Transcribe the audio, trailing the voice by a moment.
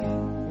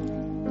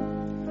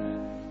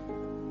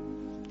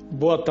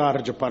Boa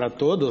tarde para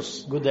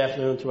todos. Good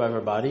afternoon to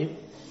everybody.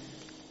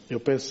 Eu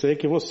pensei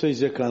que vocês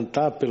iam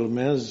cantar pelo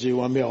menos de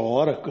meia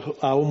hora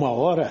a 1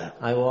 hora.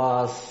 I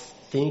was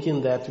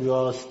thinking that we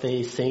will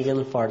stay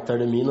singing for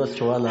 30 minutes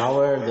to 1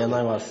 hour, then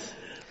I was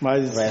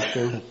Mas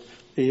resting.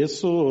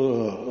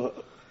 isso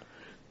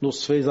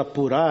nos fez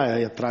apurar,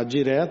 entrar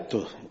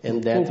direto And no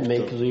that púlpito.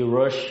 makes we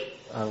rush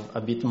a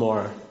bit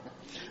more.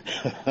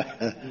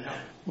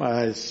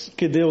 Mas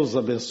que Deus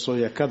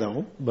abençoe a cada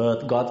um.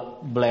 But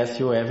God bless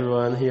you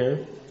everyone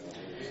here.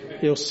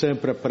 Eu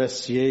sempre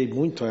apreciei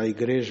muito a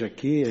igreja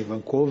aqui em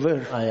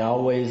Vancouver. I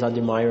always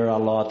admire a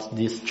lot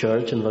this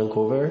church in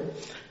Vancouver.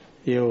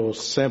 Eu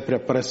sempre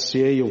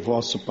apreciei o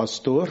vosso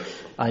pastor.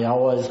 I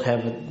always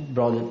have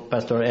brother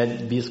Pastor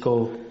Ed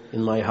Bisco in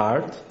my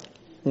heart.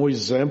 Um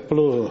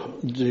exemplo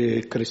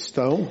de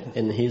cristão.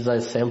 And he's a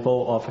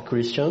example of a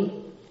Christian.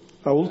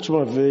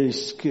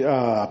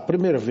 A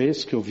primeira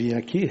vez que eu vim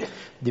aqui,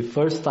 The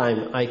first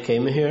time I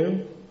came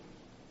here,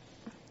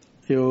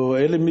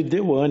 ele me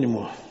deu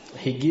ânimo.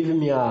 he gave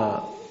me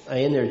a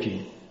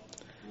energy.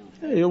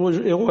 Eu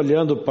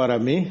olhando para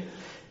mim,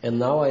 And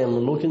now I am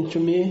looking to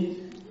me,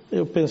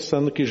 eu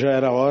pensando que já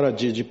era hora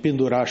de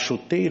pendurar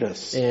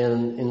chuteiras.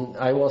 and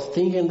I was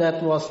thinking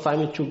that was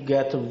time to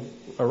get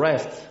a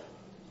rest.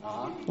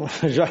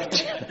 Já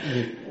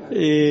tinha.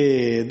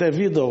 E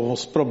devido a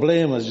uns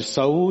problemas de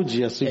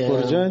saúde e assim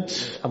por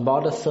diante,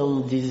 About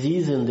some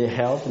disease in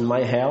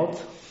my health,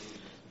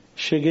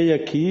 cheguei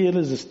aqui,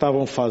 eles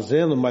estavam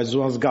fazendo mais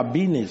umas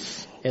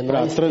gabines And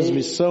para I stay-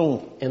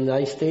 transmissão. and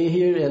I stay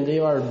here, and they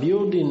are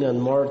building and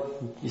more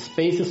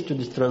spaces to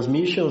the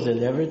transmissions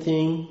and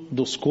everything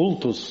Dos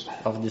cultos.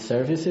 of the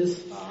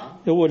services.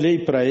 Eu olhei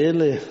para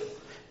ele,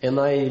 And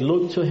I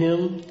looked to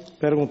him,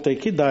 perguntei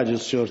que idade o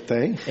senhor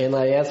tem, and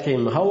I asked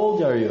him, "How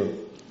old are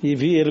you?" e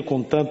vi ele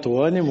com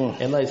tanto ânimo.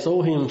 And I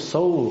saw him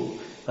so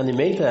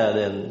animated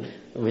and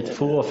with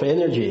full of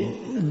energy.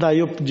 Daí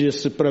eu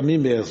disse para mim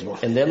mesmo,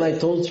 And then I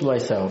told to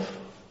myself,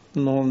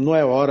 não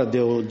é hora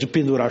de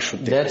pendurar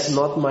chuteiras. that's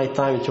not my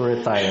time to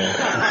retire.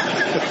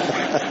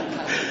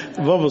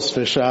 Vamos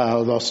fechar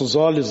os nossos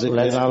olhos e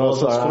Let's inclinar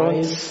close nossas our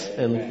frontes. eyes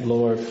and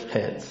lower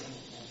heads.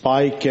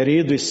 Pai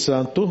querido e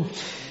santo,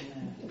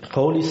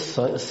 Holy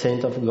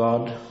Saint of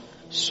God,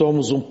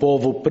 somos um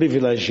povo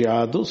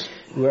privilegiado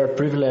we are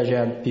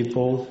privileged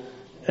people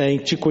em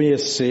te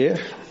conhecer,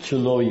 to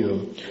know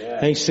you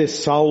em ser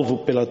salvo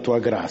pela tua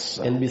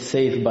graça. and be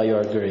saved by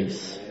your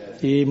grace.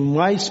 E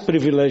mais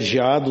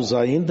privilegiados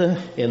ainda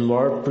And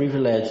more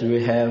privilege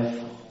we have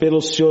pelo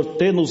Senhor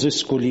ter nos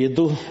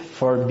escolhido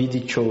for be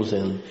the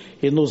chosen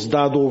e nos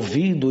dado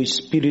ouvido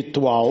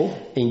espiritual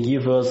and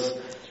give us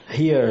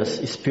ears,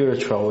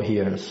 spiritual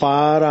ears,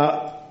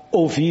 para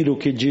ouvir o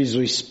que diz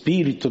o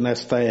Espírito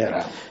nesta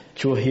era.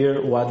 to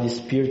hear what the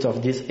spirit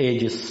of this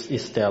age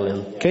is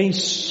telling.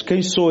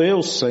 Quem sou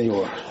eu,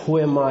 Senhor? Who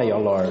am I, O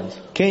Lord?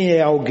 Quem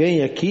é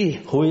alguém aqui?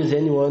 Who is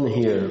anyone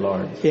here,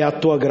 Lord? É a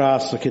tua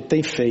graça que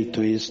tem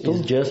feito isto.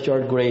 It's just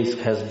your grace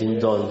has been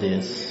done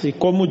this. E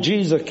como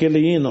diz aquele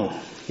hino,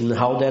 And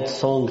how that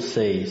song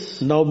says,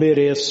 não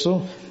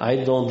mereço,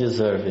 I don't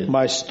deserve it,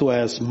 mas tu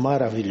és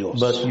maravilhoso.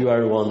 but you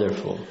are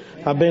wonderful.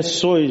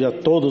 Abençoe a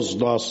todos os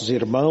nossos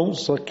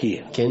irmãos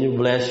aqui Can you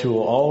bless you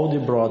all the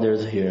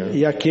brothers here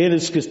e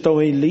aqueles que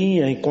estão em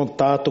linha, em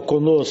contato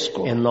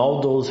conosco. and all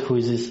those who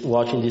is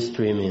watching the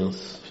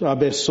streamings?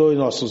 Abençoe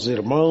nossos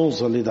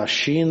irmãos ali da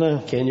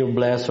China, Can you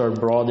bless our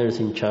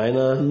brothers in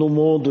China, no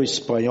mundo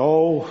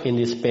espanhol, in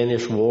the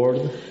Spanish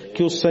world?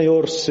 que o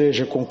Senhor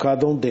seja com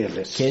cada um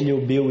deles. Can you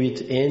be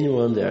with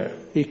anyone there?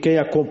 E quem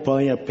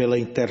acompanha pela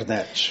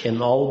internet.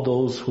 And all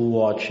those who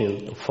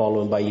watching,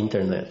 following by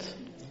internet.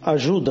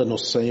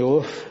 Ajuda-nos,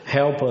 Senhor,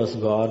 Help us,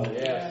 God,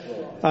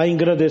 a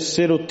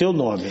engrandecer o teu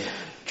nome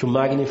to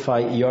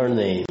magnify your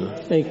name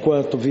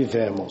enquanto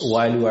vivemos.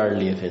 while you are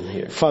living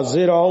here.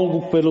 Fazer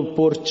algo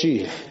por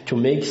ti, To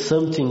make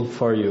something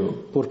for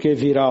you, porque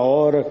virá a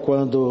hora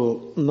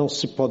quando não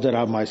se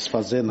poderá mais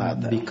fazer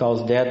nada.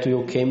 because that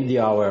will come the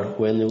hour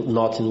when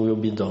nothing will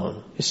be done.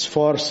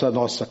 Esforça a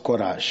nossa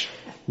coragem.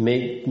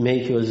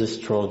 Make us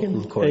strong and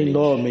Em courageous.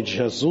 nome de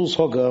Jesus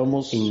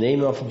rogamos. In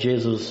name of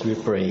Jesus we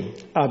pray.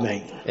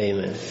 Amém.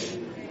 Amen.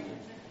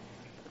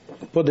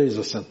 Podeis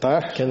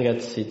assentar. Can you get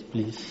a seat,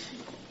 please?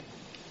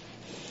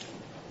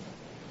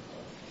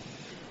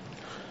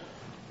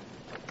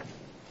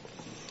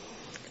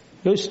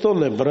 Eu estou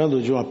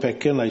lembrando de uma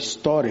pequena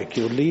história que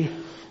eu li.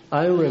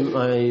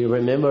 I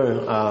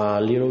remember a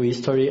little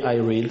history I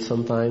read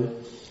sometime.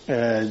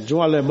 De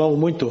um alemão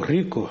muito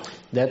rico,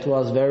 That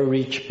was very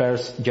rich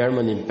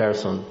German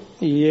person.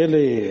 e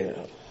ele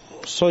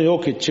sonhou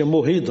que tinha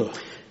morrido.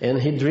 And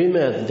he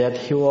dreamed that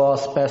he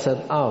was passed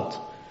out.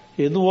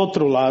 E do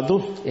outro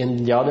lado,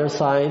 In the other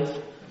side,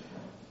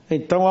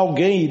 então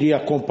alguém iria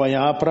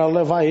acompanhar para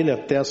levar ele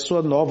até a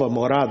sua nova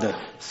morada.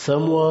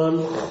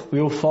 someone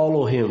will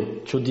follow him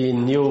to the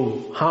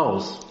new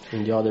house.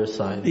 in the other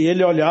side. E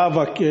ele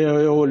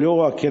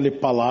olhou aquele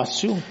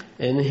palácio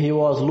And he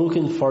was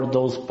looking for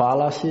those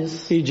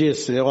palaces. e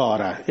disse,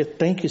 ora,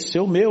 tem que ser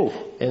o meu.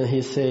 And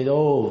he said,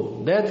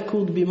 oh, that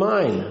could be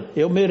mine,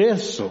 Eu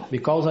mereço.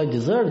 because I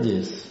deserve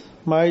this.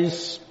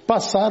 Mas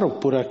passaram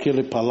por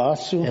aquele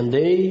palácio. And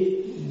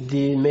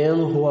the man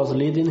who was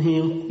leading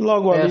him,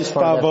 Logo ali asked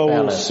for that estava o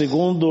palace.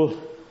 segundo.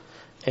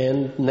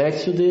 And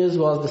next to this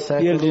was the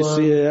E ele second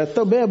disse, one.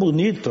 também é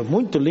bonito,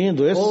 muito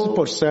lindo. Esse, Oh.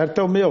 por certo,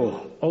 é o meu.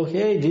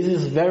 Okay, this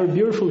is very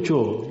beautiful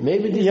too.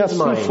 Maybe this E is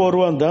assim mine.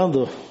 foram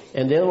andando.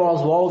 And then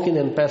was walking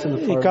and passing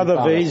E for the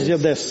cada vez ia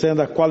palaces.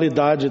 descendo a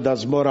qualidade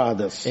das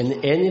moradas.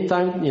 And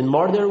anytime, in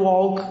more they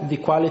walk, the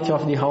quality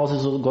of the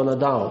houses was gonna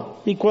down.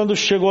 E quando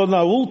chegou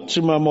na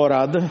última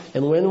morada,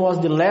 And when was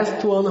the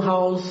last one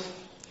house,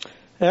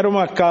 era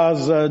uma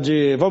casa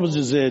de, vamos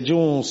dizer, de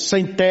um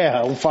sem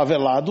terra, um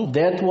favelado.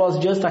 that was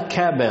just a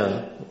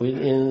cabin.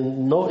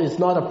 It's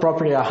not a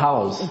property, a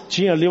house.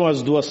 Tinha ali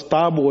umas duas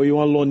tábuas e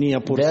uma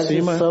loninha por There's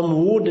cima. some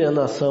wood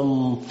and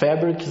some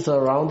fabrics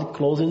around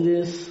closing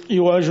this. E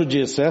o anjo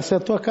disse, essa é a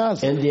tua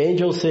casa. And the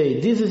angel say,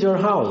 this is your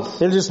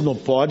house. Ele disse, não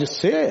pode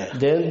ser.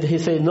 Then he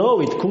said,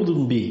 no, it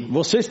couldn't be.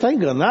 Você está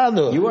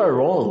enganado. You are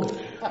wrong.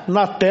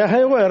 Na terra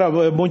eu era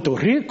muito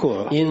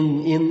rico.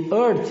 In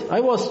earth,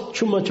 I was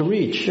too much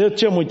rich. Eu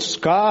tinha muitos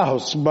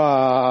carros,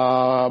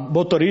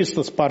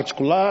 motoristas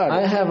particulares.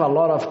 I have a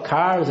lot of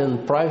cars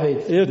and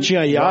private Eu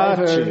tinha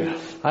iate. driver.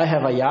 I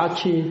have a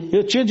yacht.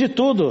 Eu tinha de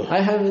tudo. I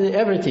have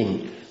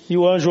everything. E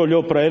o anjo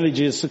olhou para ele e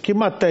disse, que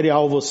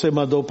material você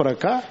mandou para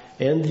cá?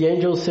 And the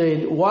angel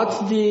said, what's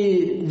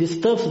the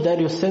stuff that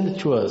you sent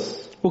to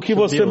us? O que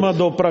To você build.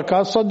 mandou para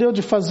cá só deu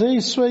de fazer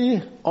isso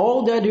aí.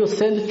 All that you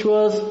sent to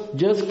us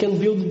just can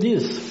build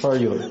this for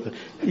you.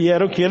 E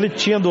era o que ele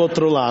tinha do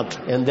outro lado.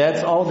 And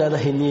that's all that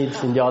he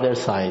needs in the other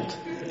side.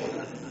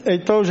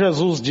 Então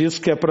Jesus diz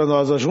que é para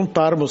nós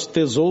ajuntarmos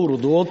tesouro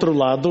do outro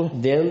lado,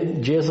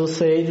 Then Jesus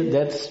said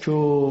that's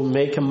to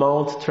make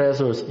amount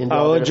treasures in the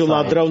other aonde o side.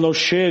 ladrão não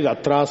chega, a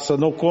traça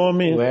não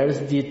come. Where's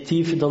the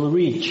thief don't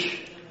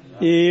reach.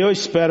 E eu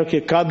espero que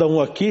cada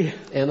um aqui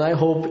And I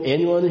hope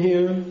anyone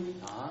here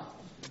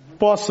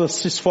possa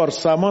se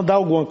esforçar, mandar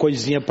alguma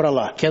coisinha para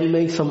lá. can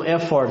make some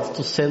effort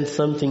to send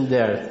something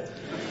there.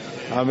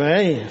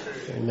 Amém?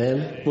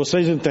 Amen.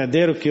 Vocês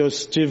entenderam que eu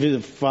estive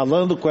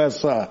falando com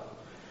essa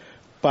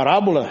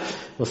parábola?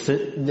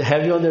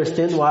 Have you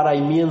understand what I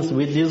mean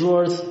with these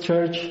words,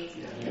 church?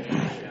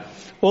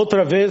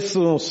 Outra vez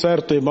um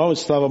certo irmão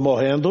estava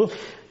morrendo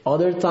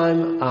Other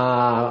time,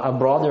 a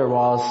brother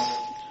was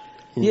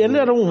e ele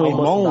era um almost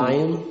irmão,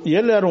 dying, e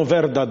ele era um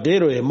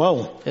verdadeiro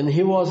irmão, and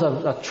he was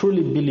a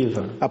truly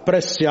believer.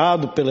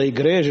 apreciado pela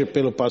igreja e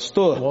pelo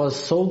pastor. Was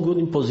so good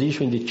in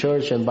position in the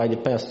church and by the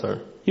pastor.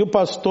 E o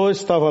pastor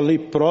estava ali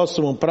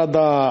próximo para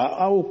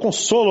dar o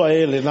consolo a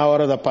ele na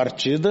hora da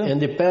partida. And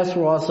the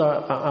pastor was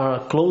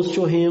close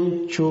to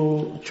him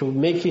to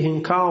make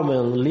him calm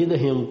and lead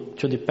him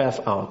to the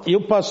path out. E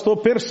o pastor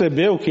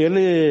percebeu que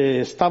ele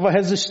estava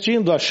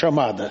resistindo à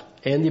chamada.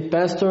 And the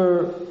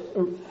pastor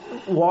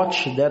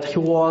watched that he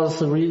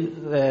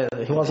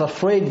was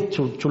afraid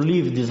to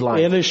leave this life.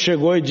 Ele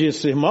chegou e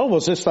disse, irmão,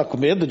 você está com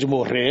medo de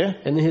morrer?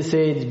 And he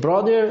said,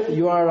 brother,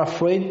 you are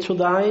afraid to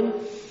die?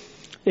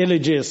 Ele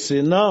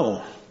disse,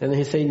 não, And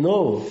he said,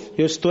 no.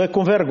 eu estou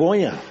com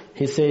vergonha.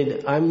 He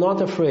said, I'm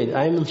not afraid,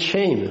 I'm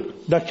ashamed.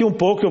 Daqui um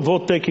pouco eu vou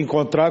ter que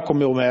encontrar com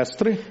meu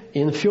mestre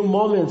In a few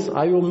moments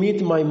I will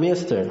meet my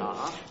master,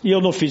 e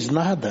eu não fiz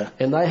nada.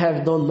 and I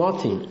have done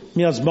nothing.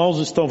 Minhas mãos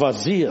estão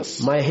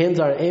vazias. My hands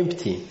are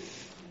empty.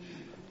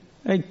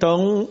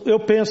 Então, eu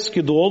penso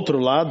que do outro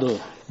lado,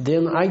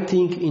 Then I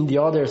think in the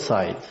other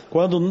side,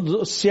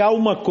 se há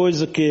uma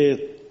coisa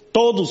que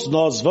todos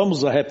nós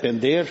vamos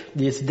arrepender,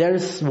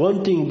 there's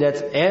one thing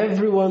that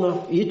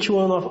each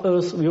one of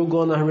us will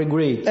gonna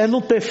regret. é não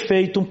ter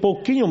feito um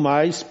pouquinho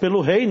mais pelo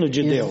reino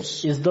de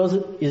Deus. Is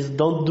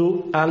don't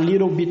do a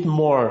little bit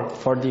more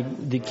for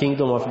the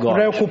kingdom of God.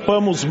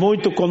 Preocupamos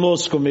muito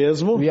conosco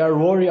mesmo, We are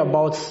worried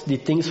about the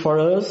things for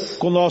us,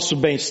 com o nosso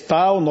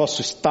bem-estar, o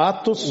nosso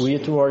status,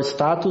 with our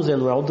status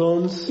and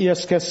well-dones, e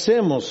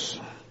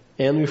esquecemos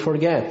and we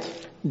forget.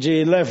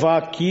 de levar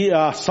aqui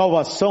a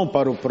salvação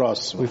para o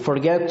próximo. We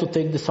forget to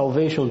take the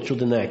salvation to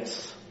the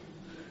next.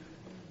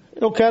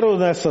 Eu quero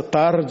nessa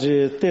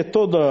tarde ter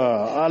toda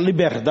a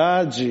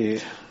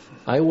liberdade.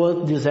 I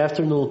want this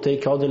afternoon to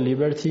take all the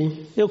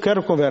liberty, Eu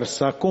quero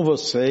conversar com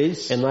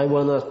vocês, and I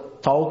want to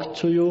talk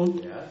to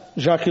you,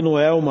 já que não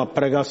é uma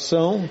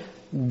pregação,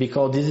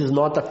 because this is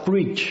not a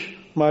preach.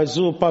 mas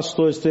o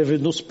pastor esteve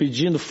nos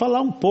pedindo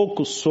falar um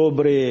pouco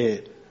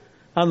sobre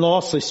a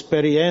nossa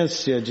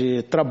experiência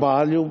de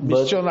trabalho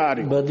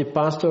missionário. But the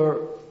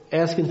pastor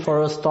asking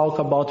for us to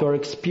talk about our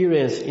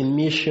experience in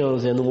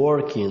missions and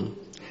working.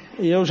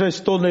 E eu já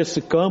estou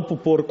nesse campo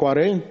por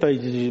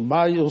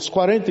uns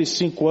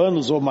 45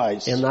 anos ou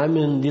mais. And I'm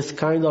in this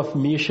kind of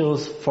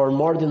missions for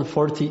more than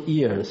 40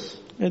 years.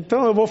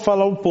 Então eu vou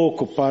falar um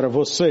pouco para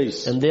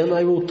vocês. And then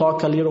I will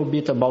talk a little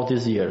bit about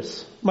these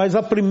years. Mas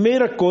a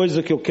primeira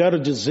coisa que eu quero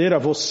dizer a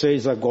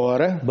vocês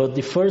agora, But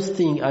the first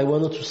thing I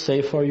wanted to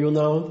say for you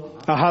now,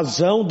 a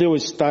razão de eu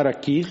estar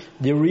aqui,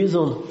 the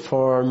reason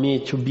for me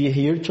to be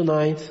here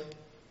tonight,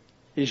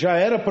 e já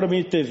era para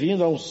mim ter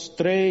vindo há uns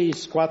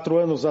 3, 4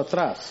 anos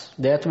atrás.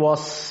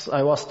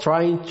 I was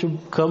trying to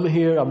come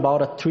here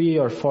about 3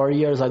 or 4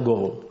 years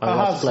ago. I A was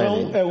razão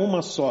planning. é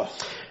uma só.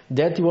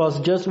 That was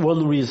just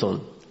one reason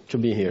to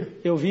be here.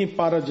 Eu vim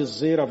para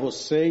dizer a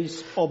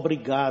vocês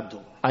obrigado.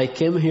 I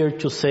came here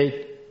to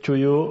say to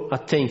you a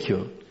thank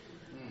you.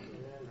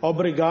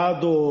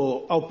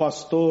 Obrigado ao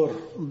pastor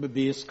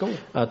Bisco.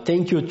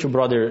 Thank you to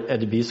Brother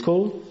Ed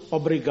Bisco,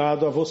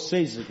 Obrigado a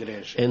vocês,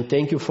 igreja. and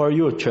thank you for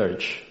you,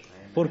 church.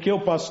 Porque o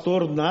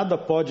pastor nada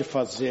pode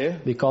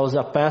fazer Because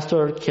a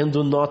pastor can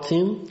do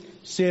nothing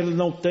se ele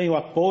não tem o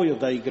apoio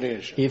da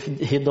igreja. if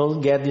he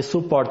don't get the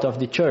support of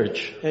the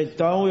church.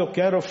 Então eu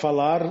quero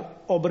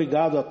falar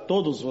obrigado a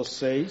todos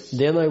vocês,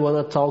 Then I want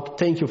to talk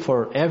thank you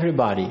for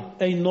everybody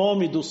em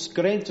nome dos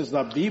crentes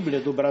da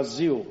Bíblia do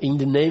Brasil. in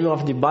the name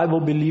of the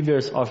Bible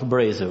believers of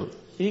Brazil.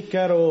 E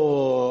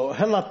quero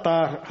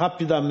relatar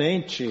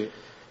rapidamente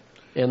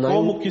And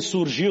como que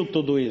surgiu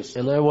tudo isso.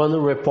 I want to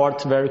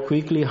report very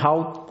quickly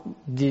how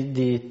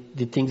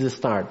the things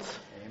start.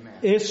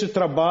 Esse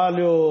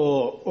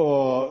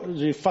trabalho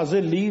de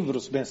fazer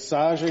livros,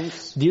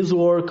 mensagens, This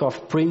work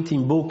of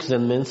printing books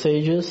and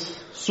messages,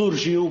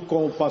 surgiu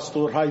com o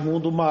pastor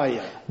Raimundo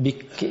Maia.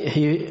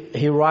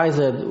 he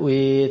rised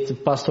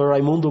with Pastor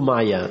Raimundo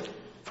Maia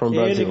from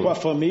Ele com a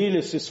Brazil.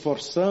 família se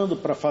esforçando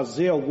para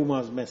fazer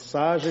algumas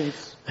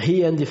mensagens.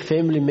 He and the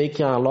family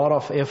making a lot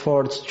of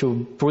efforts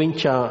to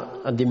print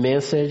the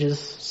messages,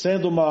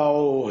 Sendo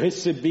mal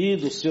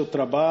recebido o seu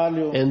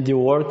trabalho, and the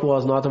work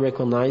was not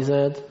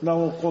recognized.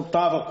 não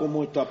contava com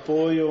muito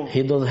apoio,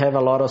 He don't have a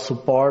lot of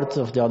support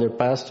of the other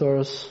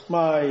pastors,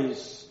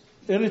 mas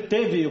ele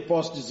teve, eu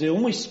posso dizer,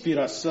 uma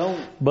inspiração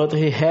but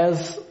he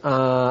has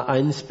an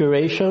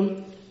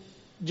inspiration,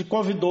 de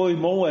convidou o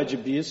irmão Ed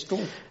Bisco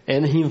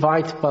and he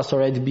invited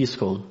Pastor Ed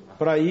Bisco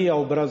para ir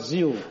ao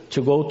Brasil.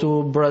 to go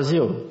to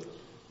Brazil.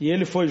 E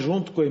ele foi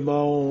junto com o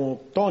irmão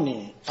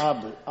Tony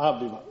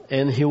Abima,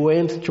 And he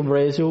went to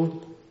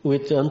Brazil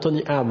with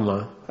Anthony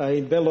Abma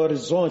em Belo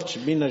Horizonte,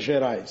 Minas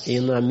Gerais.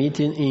 in a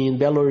meeting in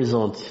Belo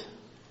Horizonte.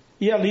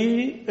 E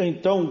ali,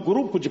 então, um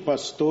grupo de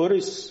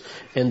pastores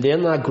And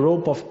then a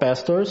group of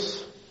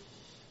pastors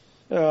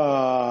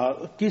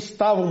que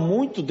estavam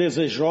muito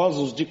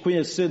desejosos de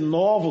conhecer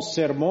novos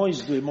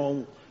sermões do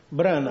irmão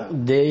Branham.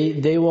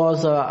 they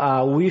was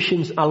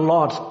wishing a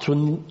lot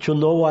to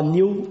know a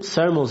new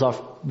sermons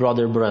of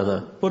Brother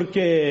Branham,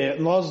 Porque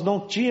nós não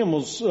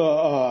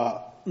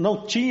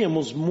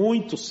tínhamos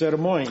muitos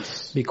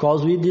sermões.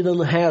 because we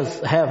didn't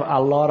have a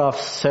lot of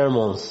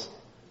sermons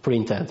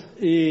printed.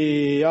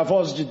 E a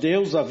voz de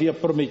Deus havia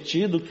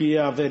prometido que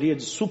haveria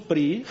de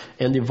suprir.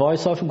 And the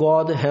voice of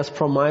God has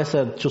promised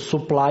to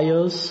supply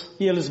us.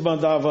 E eles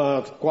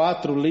mandavam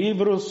 4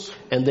 livros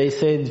And they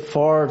said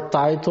 4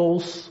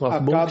 titles of a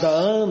books cada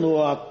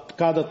ano, a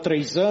cada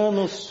 3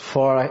 anos.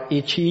 for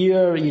each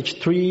year, each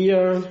 3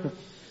 years.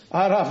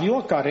 Havia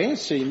uma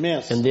carência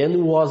imensa. And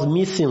then was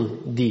missing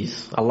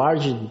this, a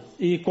large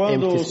E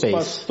quando empty os space.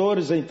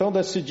 pastores então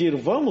decidiram,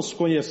 vamos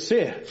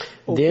conhecer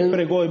o que Then-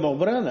 pregou o irmão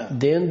Branham,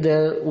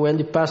 When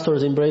the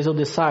pastors in Brazil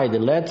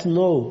decided, let's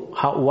know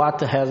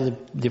what has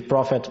the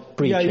prophet e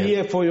preached.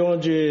 aí foi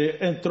onde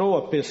entrou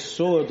a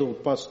pessoa do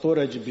pastor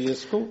Ed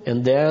Bisco,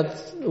 And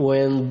that's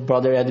when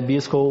Brother Ed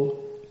Bisco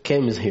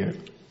came here.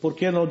 por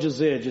que não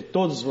dizer de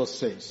todos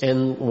vocês?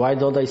 And why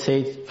don't I say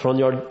it from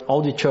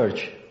all the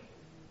church?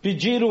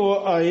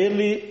 Pediram a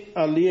ele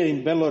ali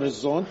em Belo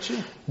Horizonte,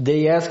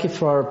 They asked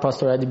for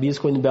Pastor Ed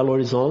Bisco in Belo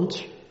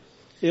Horizonte.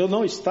 eu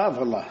não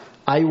estava lá.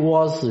 I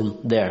wasn't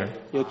there.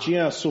 Eu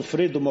tinha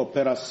sofrido uma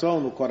operação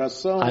no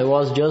coração, I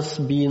was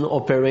just being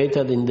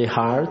operated in the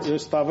heart, eu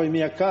estava em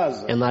minha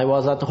casa, and I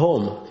was at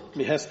home,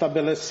 me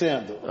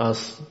restabelecendo.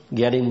 as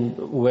getting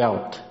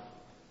well.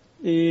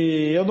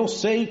 E eu não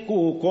sei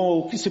com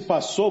o que se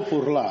passou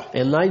por lá,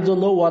 And I don't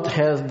know what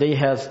they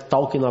has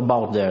talking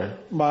about there.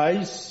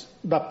 mas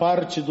da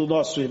parte do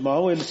nosso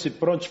irmão, ele se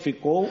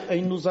prontificou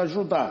em nos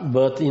ajudar.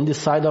 But in the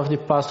side of the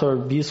Pastor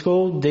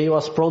Bisco, they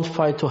was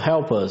prontified to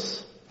help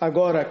us.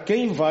 Agora,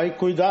 quem vai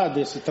cuidar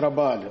desse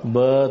trabalho?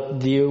 But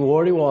the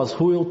worry was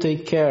who will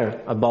take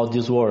care about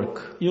this work.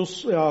 E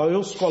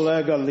os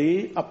colegas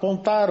ali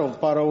apontaram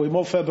para o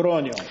irmão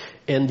Febrônio.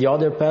 And the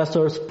other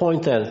pastors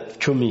pointed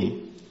to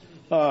me.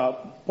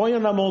 Ponha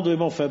na mão do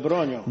irmão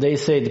Febrônio. They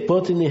said,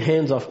 put in the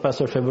hands of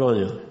Pastor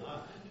Febronio.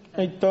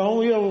 Então,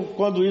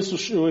 quando isso,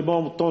 o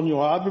irmão Tony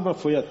Abima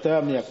foi até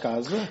a minha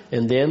casa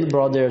And then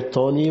Brother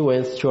Tony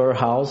went to our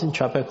house in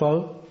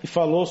Chapecó e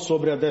falou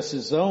sobre a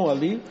decisão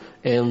ali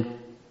and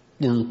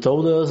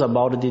told us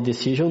about the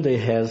decision they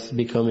has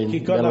become que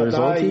in Belo Canadá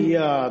Horizonte,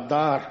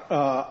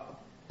 ia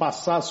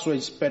passar sua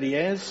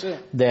experiência,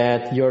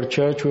 that your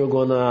church will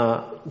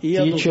gonna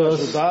ia nos teach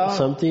us ajudar.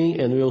 something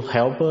and will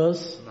help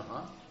us.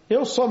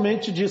 Eu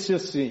somente disse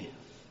assim: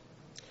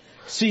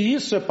 Se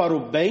isso é para o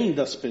bem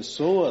das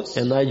pessoas,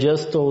 And I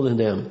just told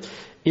them,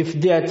 if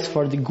that's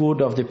for the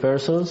good of the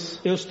persons,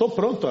 eu estou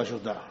pronto a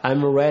ajudar.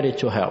 I'm ready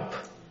to help.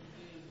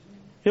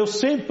 Eu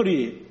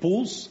sempre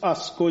pus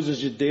as coisas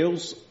de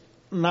Deus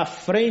na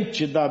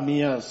frente das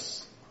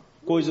minhas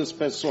coisas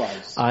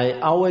pessoais. I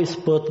always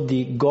put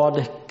the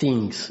God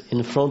things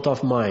in front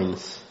of mine.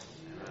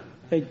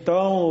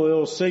 Então,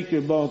 eu sei que o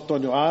irmão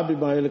Antônio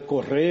Abman, ele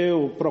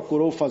correu,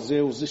 procurou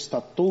fazer os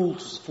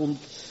estatutos,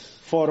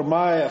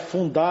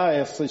 fundar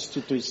essa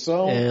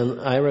instituição. And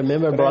I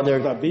remember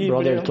brother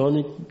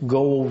Tony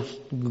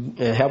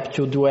help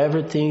to do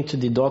everything to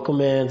the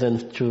documents and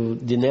to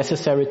the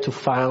necessary to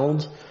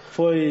found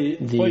Foi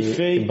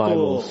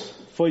Bibles.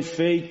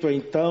 feito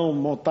então,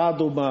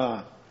 montado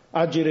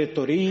a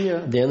diretoria.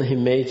 Then he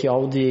make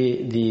all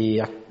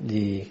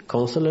the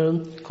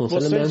consulate.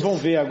 Vocês vão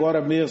ver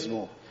agora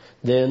mesmo.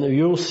 Then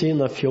you'll see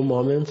in a few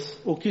moments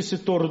O que se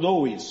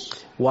tornou isso.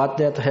 what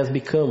that has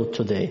become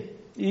today.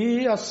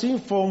 E assim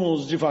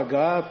fomos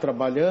devagar,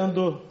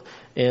 trabalhando.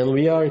 And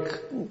we are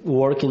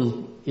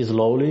working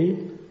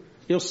slowly.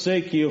 Eu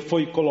sei que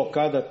foi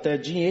colocado até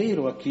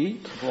dinheiro aqui,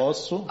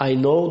 vosso, I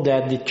know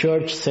that the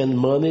church sent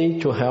money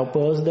to help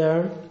us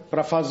there,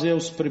 para fazer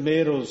os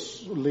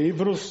primeiros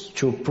livros.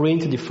 to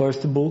print the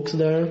first books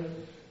there.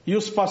 E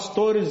os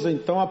pastores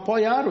então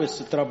apoiaram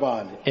esse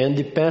trabalho. And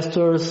the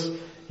pastors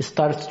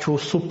start to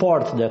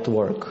support that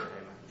work.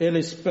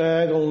 Eles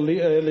pegam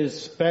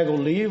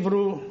o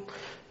livro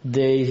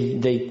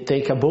They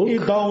take a book e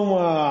dão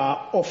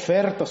uma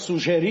oferta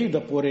sugerida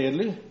por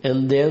ele.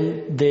 and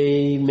then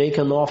they make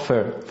an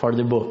offer for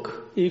the book.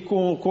 E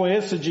com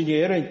esse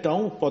dinheiro,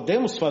 então,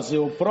 podemos fazer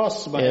o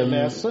próximo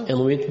remessa.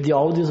 And with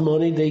all this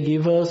money they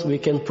give us, we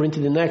can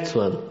print the next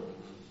one.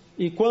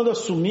 E quando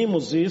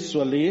assumimos isso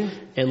ali,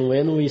 And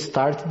when we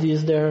start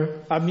this there,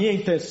 a minha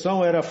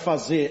intenção era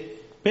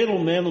fazer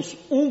pelo menos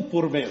um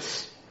por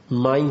mês.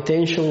 my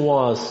intention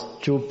was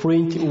to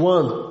print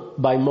one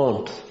by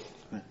month.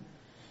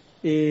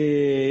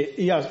 E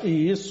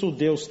isso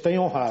Deus tem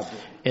honrado.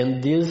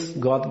 And this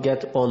God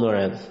get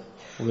honored.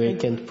 We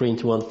can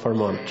print one per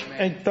month.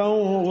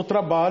 Então o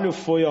trabalho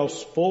foi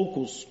aos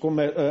poucos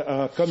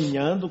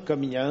caminhando,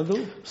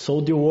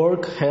 So the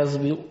work has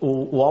been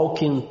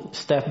walking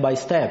step by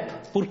step.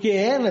 porque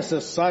é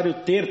necessário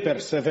ter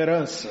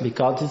perseverança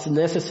Because it's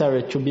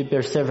necessary to be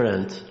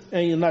perseverant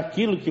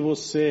naquilo que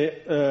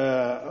você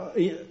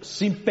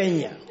se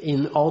empenha.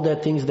 in all the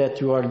things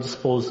that you are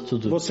disposed to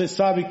do. Você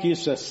sabe que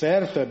isso é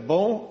certo, é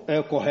bom,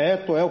 é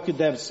correto, é o que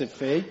deve ser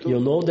feito. You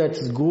know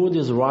that's good,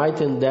 is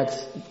right, and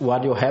that's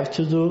what you have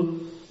to do.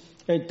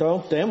 Então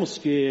temos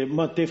que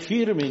manter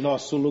firme em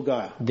nosso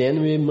lugar. Then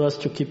we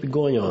must to keep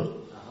going on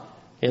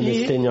and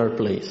stay in our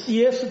place.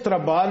 E esse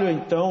trabalho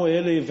então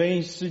ele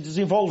vem se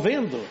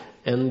desenvolvendo.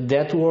 And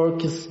that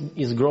work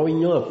is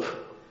growing up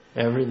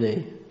every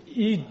day.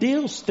 E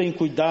Deus tem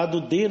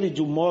cuidado dele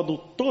de um modo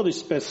todo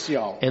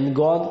especial. And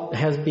God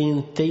has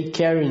been taking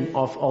care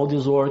of all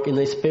this work in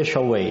a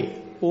special way.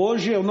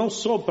 Hoje eu não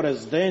sou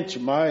presidente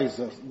mais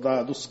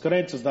dos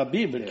crentes da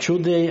Bíblia.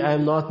 Today I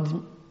am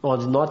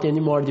not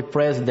anymore the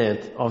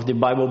president of the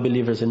Bible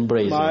believers in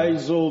Brazil.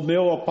 Mas o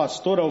meu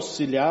pastor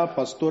auxiliar,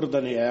 pastor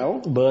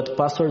Daniel, But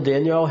Pastor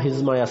Daniel,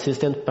 he's my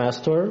assistant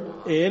pastor.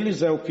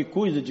 eles é o que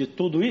cuida de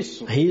tudo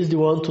isso. He is the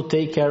one to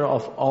take care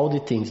of all the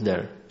things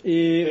there.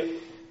 E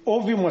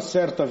houve uma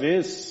certa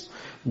vez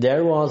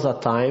There was a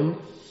time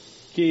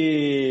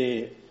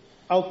que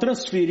ao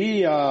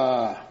transferir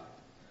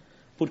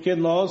porque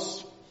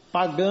nós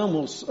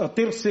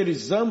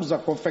terceirizamos a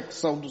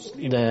confecção dos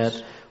livros.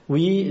 that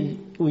we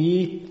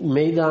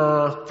made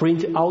a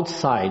print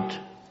outside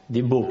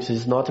the books.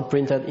 It's not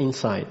printed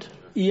inside.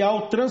 E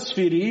ao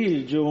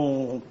transferir de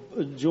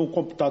um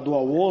computador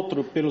ao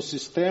outro pelo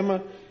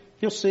sistema,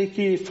 eu sei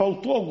que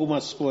faltou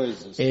algumas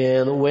coisas.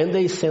 And when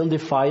they sent the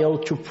file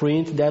to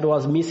print, that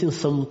was missing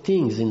some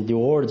things in the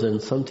words and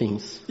some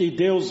things. E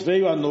Deus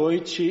veio à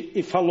noite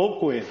e falou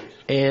com ele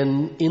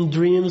And in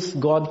dreams,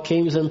 God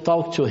came and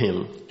talked to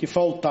him. que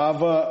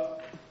faltava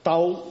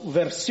tal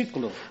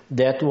versículo.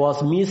 That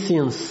was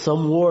missing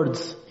some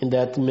words in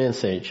that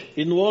message.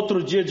 E no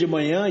outro dia de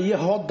manhã ia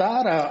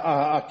rodar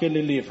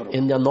aquele livro.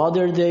 And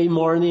another day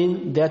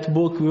morning, that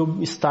book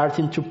will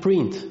starting to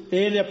print.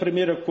 Ele, a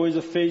primeira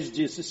coisa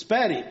disse,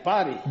 espere,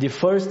 pare. The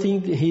first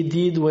thing he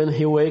did when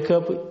he wake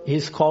up,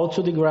 he's called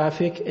to the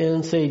graphic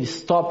and said,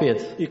 stop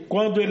it. E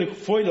quando ele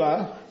foi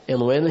lá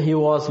And when he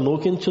was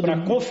looking to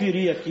para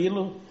conferir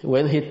aquilo,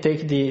 when he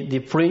take the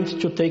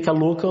print to take a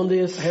look on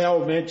this,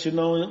 realmente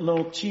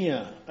não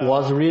tinha.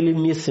 was really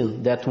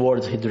missing that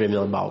words he dreamed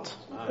about.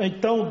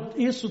 Então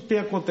isso tem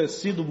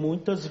acontecido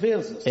muitas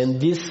vezes. And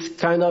this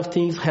kind of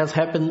things has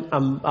happened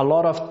a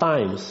lot of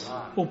times.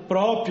 O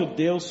próprio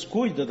Deus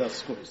cuida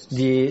das coisas.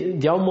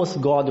 The almost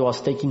God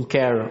was taking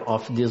care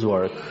of this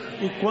work.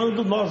 E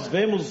quando nós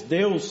vemos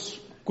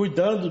Deus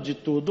cuidando de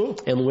tudo,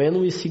 And when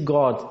we see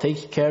God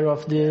take care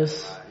of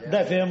this,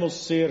 devemos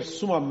ser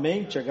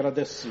sumamente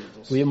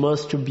agradecidos. we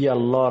must to be a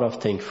lot of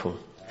thankful.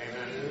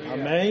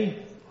 Amém?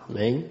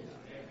 Amen.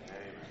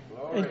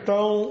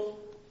 Então,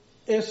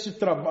 esse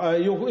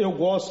trabalho, eu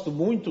gosto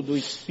muito do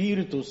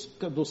espírito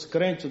dos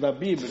crentes da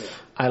Bíblia.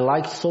 I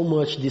like so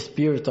much the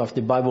spirit of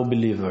the Bible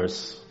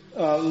believers.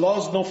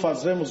 Nós não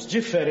fazemos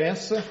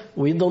diferença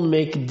We don't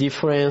make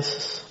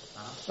difference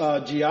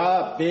de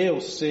A, B ou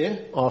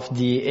C. of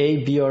the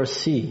A, B, or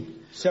C.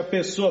 Se a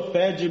pessoa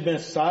pede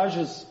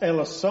mensagens,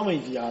 elas são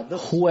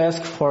enviadas. Who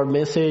asks for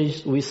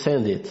message, we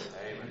send it.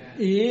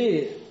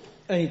 E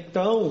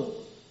então,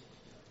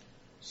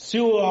 se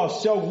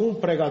algum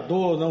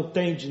pregador não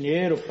tem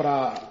dinheiro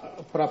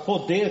para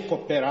poder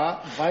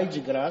cooperar, vai de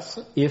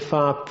graça. If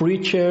a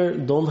preacher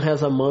don't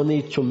has a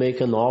money to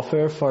make an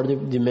offer for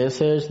the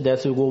message,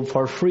 that will go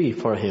for free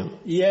for him.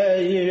 E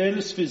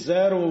eles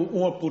fizeram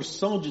uma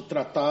porção de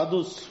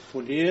tratados,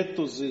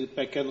 folhetos e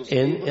pequenos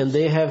livros. And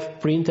they have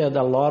printed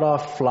a lot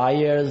of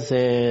flyers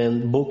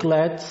and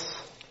booklets.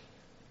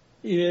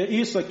 E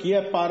isso aqui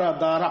é para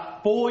dar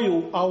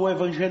apoio ao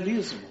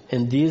evangelismo.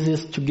 And this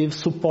is to give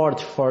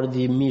support for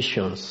the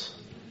missions.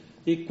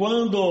 E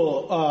quando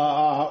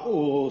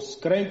os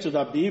crentes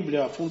da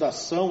Bíblia, a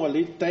fundação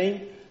ali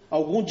tem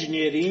algum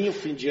dinheirinho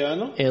fim de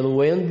ano, And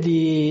when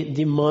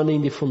the money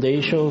in the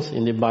foundations,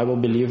 in the Bible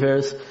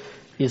believers,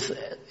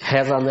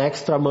 has an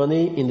extra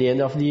money in the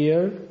end of the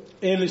year,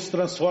 eles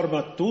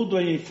transformam tudo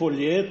em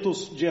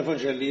folhetos de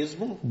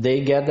evangelismo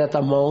they get that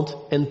amount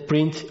and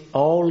print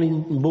all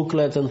in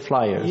booklets and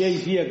flyers. e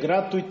envia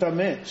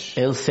gratuitamente.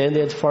 And send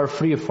it for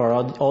free for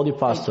all the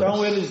pastors.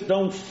 Então eles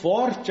dão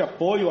forte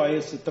apoio a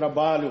esse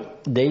trabalho.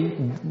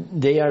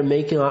 They are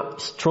making a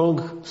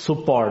strong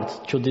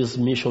support to these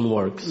mission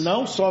works.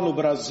 Não só no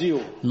Brasil,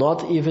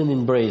 Not even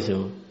in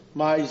Brazil,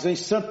 mas em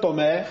São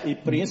Tomé e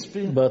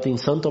Príncipe, but in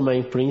São Tomé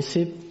and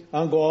Príncipe,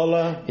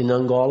 Angola, in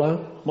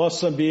Angola,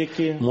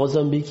 Moçambique,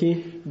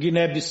 Mozambique,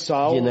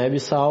 Guiné-Bissau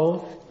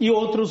Guiné-Bissau, e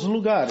outros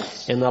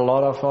lugares. and a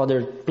lot of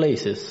other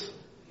places.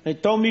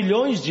 Então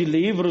milhões de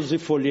livros e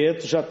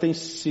folhetos já têm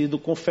sido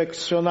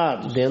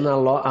confeccionados. Then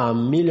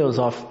millions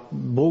of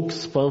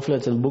books,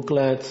 pamphlets and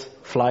booklets,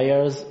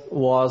 flyers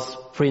was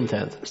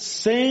printed.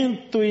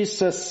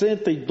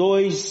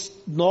 162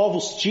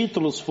 novos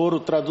títulos foram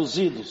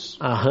traduzidos.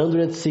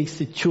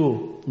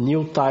 162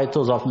 new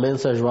titles of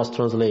message was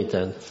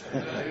translated.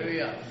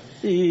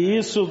 E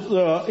isso,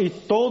 e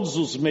todos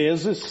os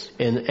meses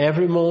And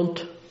every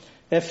month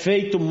é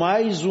feito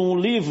mais um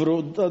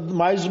livro,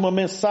 mais uma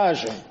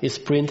mensagem. is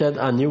printed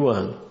a new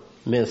one,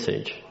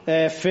 message.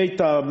 É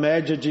feita a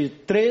média de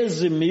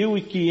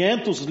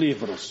 13.500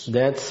 livros.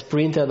 That's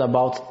printed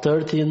about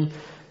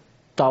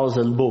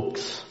 13,000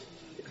 books.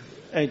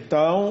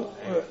 Então,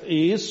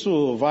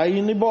 isso vai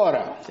indo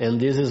embora. And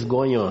this is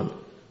going on.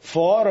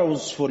 Fora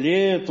os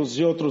folhetos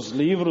e outros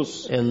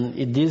livros And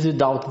this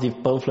without the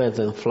pamphlets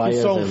and que flyers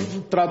são and other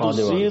ones.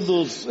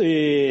 traduzidos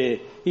e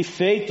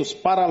feitos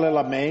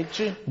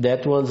paralelamente.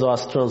 That one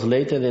was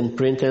translated and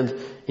printed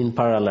in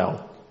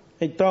parallel.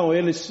 Então,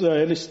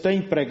 eles têm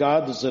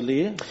empregados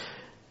ali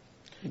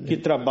que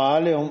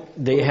trabalham.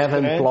 They os have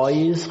crentes.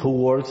 employees who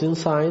works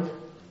inside.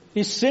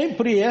 E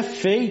sempre é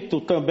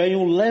feito também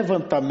um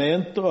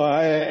levantamento,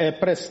 é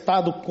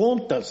prestado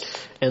contas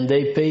And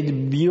they paid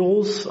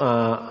bills,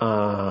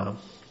 a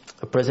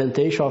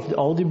presentation of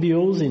all the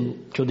bills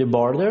to the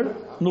border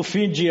no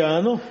fim de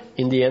ano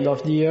in the end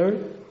of the year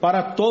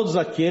para todos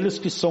aqueles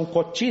que são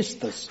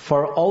cotistas.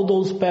 for all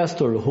those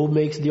pastors who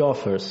makes the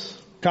offers.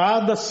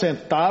 Cada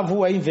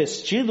centavo é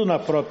investido na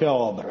própria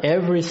obra.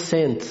 Every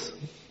cent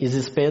is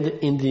spent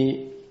in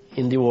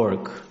the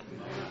work.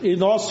 E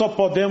nós só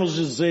podemos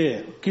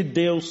dizer que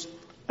Deus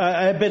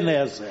é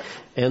Ebenezer.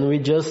 And we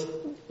just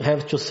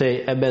have to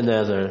say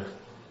Ebenezer.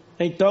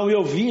 Então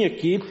eu vim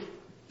aqui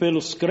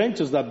pelos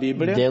crentes da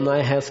Bíblia. Then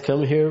I has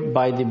come here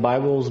by the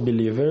Bible's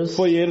believers.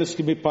 Foi eles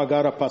que me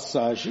pagaram a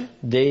passagem.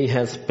 They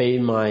has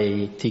paid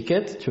my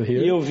ticket to E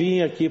here. eu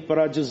vim aqui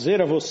para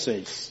dizer a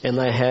vocês,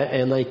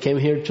 And I came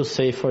here to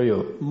say for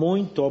you,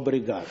 muito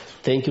obrigado.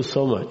 thank you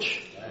so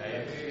much.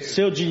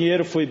 Seu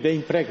dinheiro foi bem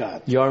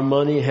empregado. Your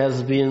money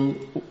has been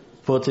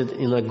put it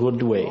in a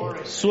good way.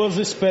 Suas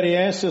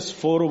experiências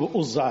foram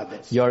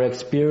usadas. Your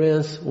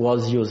experience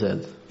was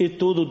used. E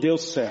tudo deu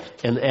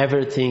certo. And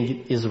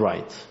everything is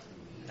right.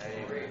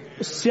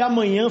 Se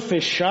amanhã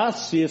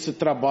fechasse esse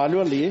trabalho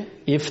ali,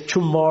 If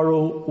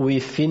tomorrow we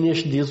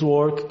finish this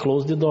work,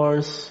 close the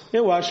doors,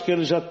 eu acho que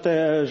ele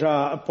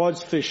já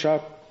pode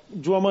fechar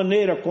de uma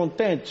maneira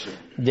contente.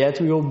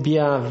 that will be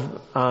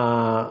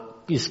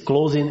is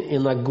closing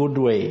in a good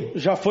way.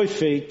 Já foi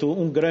feito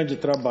um grande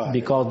trabalho.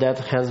 Because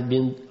that has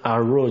been a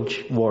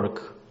huge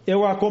work.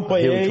 Eu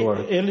acompanhei, Huge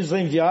work. eles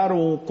enviaram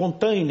um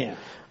container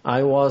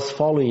I was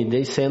following,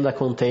 they sent a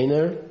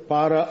container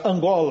para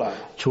Angola.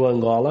 to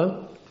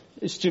Angola.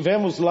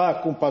 Estivemos lá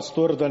com o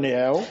pastor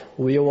Daniel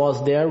We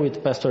was there with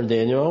Pastor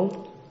Daniel.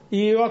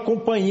 e eu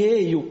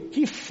acompanhei o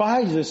que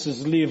faz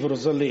esses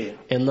livros ali.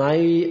 And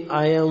I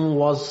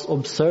was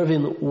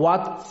observing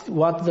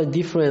what the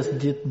difference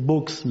the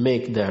books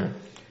make there.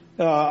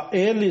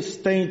 Eles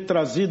têm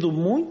trazido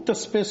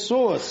muitas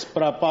pessoas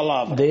para a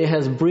palavra. They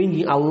has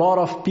bringing a lot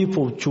of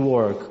people to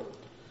work.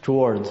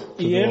 toward.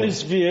 E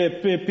eles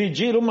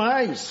pediram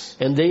mais.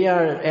 And they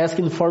are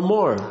asking for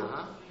more.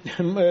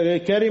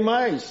 Querem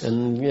mais.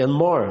 And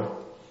more.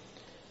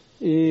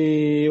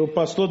 E o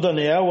pastor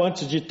Daniel,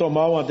 antes de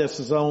tomar uma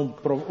decisão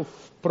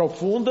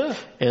profunda,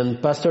 and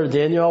Pastor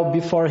Daniel,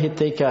 before he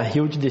take a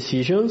huge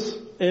decisions,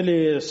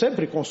 ele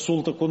sempre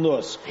consulta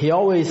conosco. He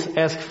always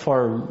asks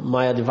for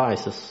my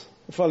advices.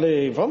 Eu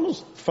falei,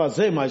 vamos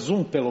fazer mais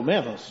um pelo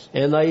menos?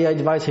 And I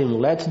advise him,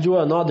 let's do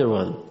another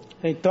one.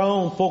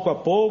 Então, pouco a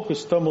pouco,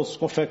 estamos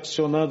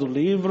confeccionando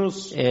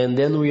livros. And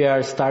then we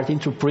are starting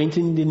to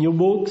printing the new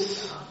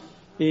books.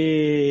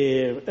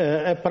 E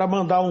é para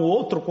mandar um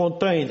outro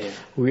container.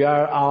 We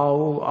are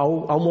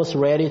almost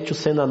ready to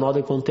send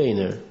another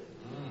container.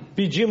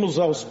 Pedimos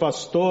aos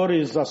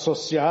pastores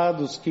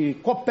associados que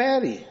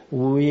cooperem.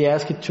 We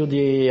ask to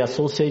the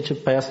associate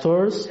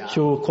pastors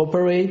to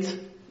cooperate.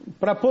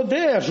 Para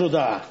poder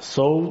ajudar.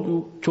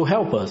 So, to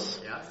help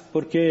us.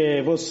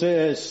 Porque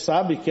você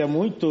sabe que é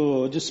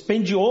muito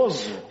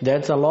dispendioso.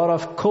 That's a lot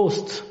of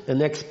cost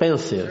and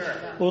expensive.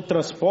 O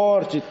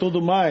transporte e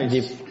tudo mais.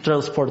 The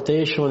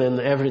transportation and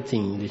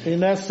everything. E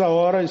nessa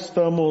hora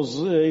estamos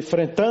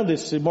enfrentando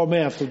esse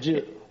momento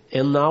de.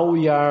 And now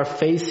we are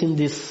facing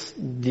this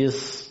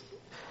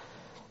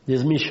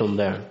mission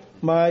there.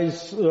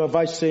 Mas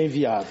vai ser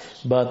enviado.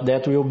 But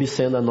that will be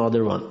sent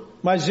another one.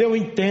 Mas eu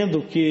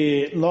entendo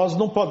que nós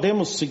não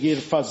podemos seguir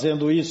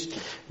fazendo isto.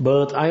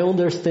 But I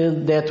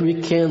understand that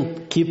we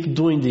can't keep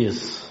doing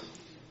this.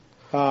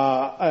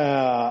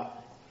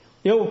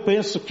 Eu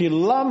penso que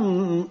lá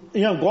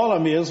em Angola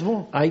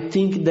mesmo, I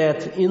think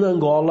that in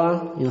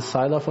Angola,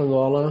 inside of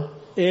Angola,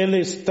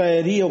 eles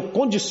teriam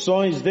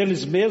condições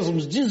deles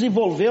mesmos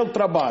desenvolver o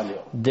trabalho.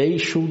 They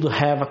should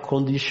have a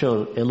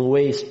condition and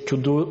ways to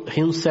do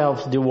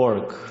himself the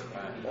work.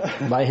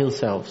 By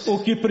himself. O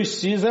que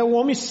precisa é o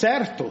homem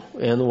certo.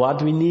 And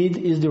what we need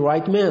is the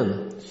right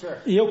man.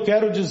 E eu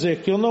quero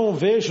dizer que eu não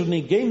vejo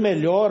ninguém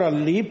melhor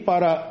ali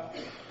para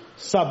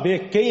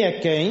saber quem é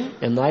quem.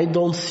 And I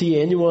don't see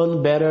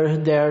anyone better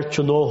there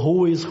to know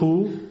who is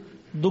who.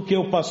 Do que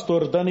o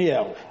pastor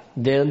Daniel.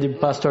 Than the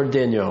Pastor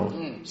Daniel.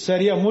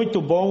 Seria muito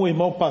bom o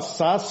irmão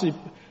passasse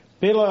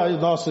pelas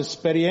nossas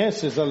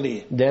experiências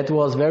ali. That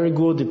was very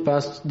good.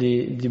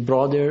 The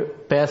brother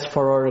passed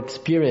for our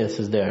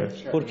experiences there.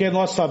 Porque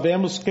nós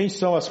sabemos quem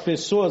são as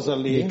pessoas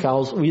ali.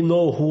 Because we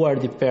know who are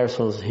the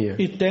persons here.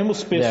 E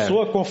temos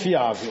pessoa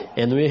confiável.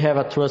 And we have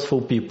a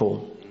trustful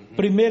people.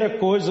 Primeira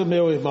coisa,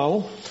 meu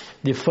irmão.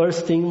 The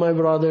first thing, my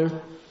brother.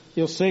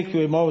 Eu sei que o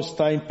irmão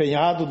está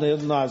empenhado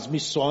nas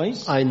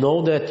missões. I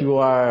know that you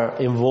are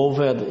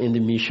involved in the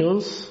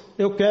missions.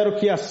 Eu quero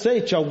que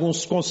aceite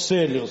alguns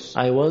conselhos.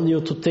 I want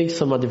you to take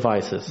some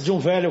advices. De um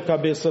velho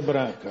cabeça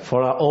branca.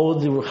 For an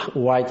old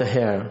white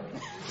hair.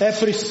 É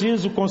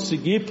preciso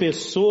conseguir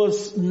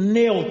pessoas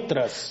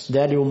neutras.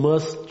 That you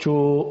must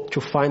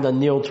to find a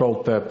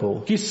neutral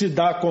people. Que se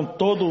dá com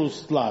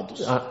todos os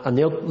lados. A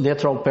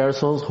neutral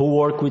persons who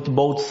work with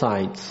both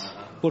sides.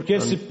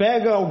 Porque se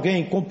pega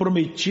alguém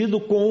comprometido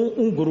com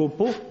um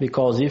grupo.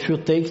 Because if you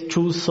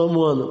choose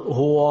someone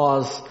who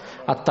was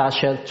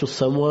attached to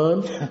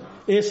someone.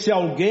 Esse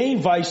alguém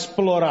vai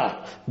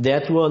explorar.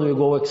 That one will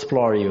go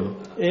explore you.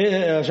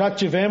 Já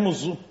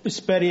tivemos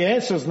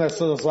experiências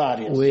nessas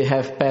áreas. We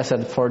have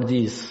passed for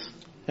this.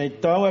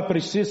 Então é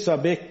preciso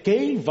saber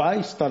quem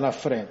vai estar na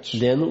frente.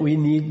 Then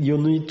you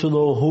need to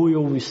know who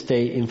will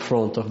stay in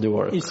front of the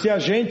work. E se a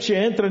gente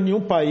entra em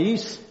um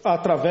país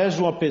através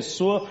de uma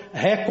pessoa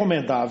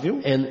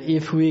recomendável. And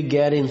if we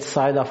get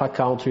inside of a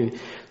country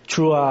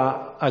through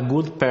a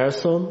good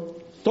person.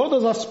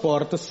 Todas as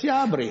portas se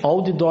abrem.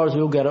 All the doors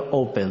will get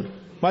open.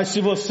 Mas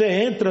se você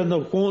entra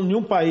em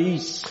um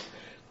país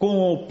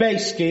com o pé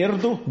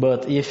esquerdo,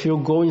 but if you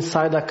go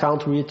inside a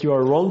country with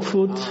your wrong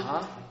foot,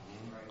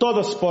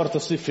 todas as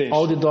portas se fecham.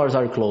 All the doors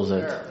are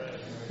closed.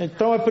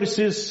 Então é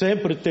preciso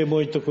sempre ter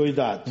muito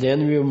cuidado.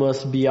 Then we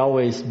must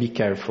always be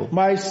careful.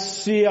 Mas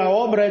se a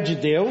obra é de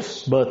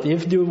Deus, but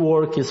if the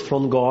work is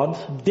from God,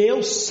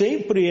 Deus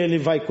sempre ele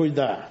vai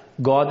cuidar.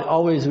 God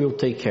always will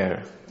take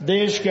care.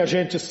 Desde que a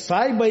gente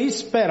saiba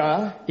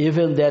esperar,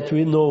 even that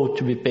we know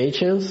to be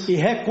patient, e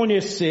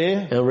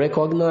reconhecer and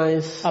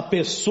recognize a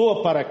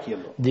pessoa para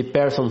aquilo. The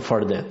person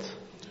for that.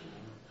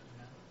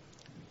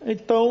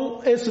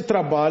 Então esse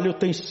trabalho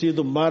tem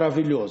sido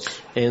maravilhoso.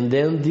 And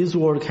then this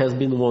work has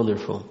been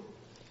wonderful.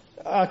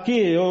 Aqui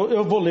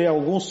eu vou ler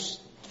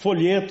alguns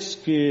folhetos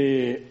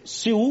que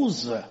se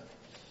usa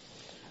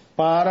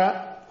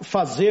para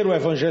fazer o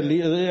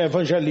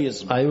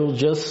evangelismo. I will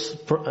just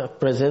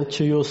present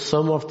to you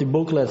some of the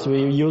booklets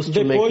we use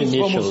to make missions.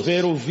 Depois vamos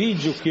ver o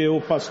vídeo que o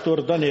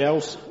pastor Daniel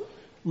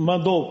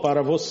mandou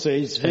para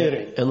vocês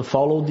verem. And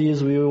follow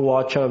this, we will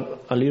watch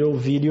a little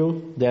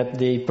video that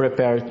they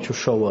prepared to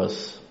show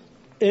us.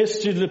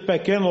 Este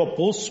pequeno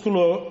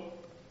opúsculo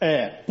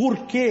é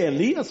Por que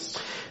Elias?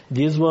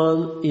 This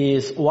one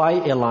is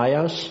Why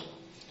Elias?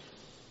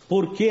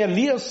 Por que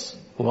Elias?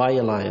 Why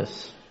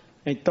Elias?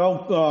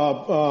 Então,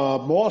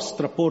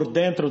 mostra por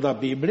dentro da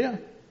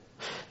Bíblia.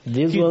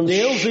 que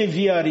Deus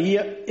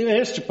enviaria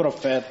este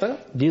profeta.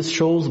 This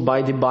shows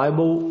by the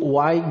Bible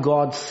why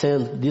God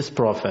sent this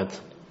prophet.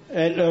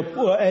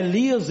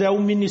 Elias é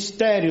um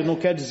ministério, não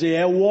quer dizer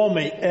é o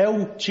homem, é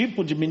um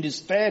tipo de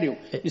ministério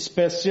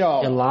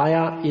especial.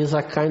 Elijah is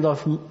a kind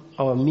of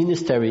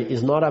ministry,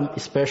 is not a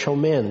special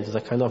man, is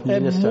a kind of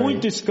ministry. É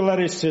muito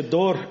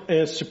esclarecedor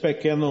este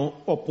pequeno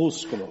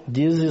opúsculo.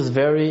 This is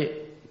very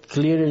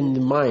clear in the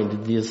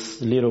mind, this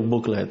little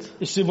booklet.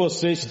 E se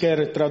vocês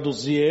querem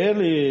traduzir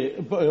ele,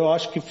 eu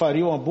acho que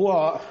teria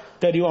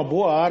uma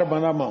boa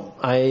arma na mão.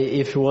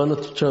 If you want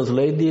to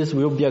translate this,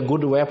 will be a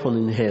good weapon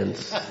in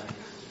hands.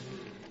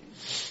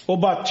 O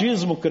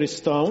batismo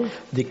cristão,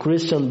 the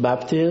Christian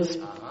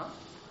baptism,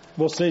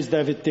 vocês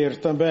devem ter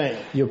também.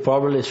 You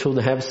probably should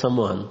have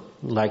someone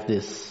like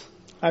this.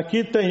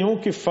 Aqui tem um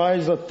que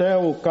faz até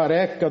o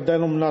careca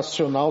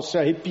denominacional se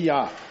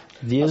arrepiar.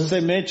 A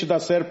semente da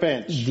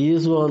serpente.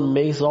 This one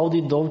makes all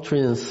the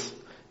doctrines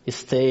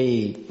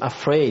stay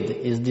afraid.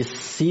 Is the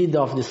seed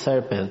of the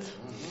serpent.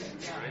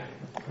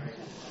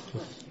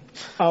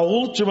 A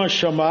última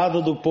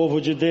chamada do povo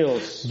de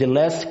Deus. The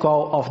last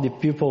call of the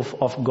people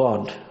of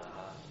God.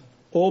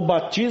 O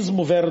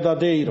batismo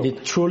verdadeiro. The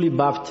truly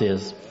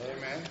baptism.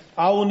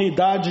 A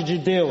unidade de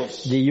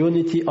Deus. The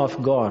unity of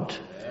God.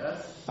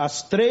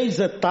 As 3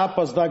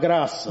 etapas da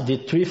graça. The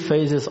 3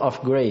 phases of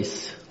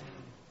grace.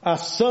 A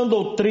sã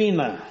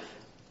doutrina.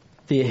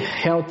 The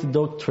health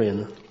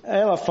doctrine.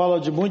 Ela fala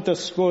de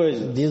muitas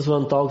coisas. This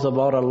one talks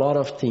about a lot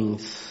of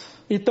things.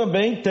 E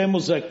também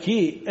temos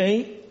aqui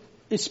em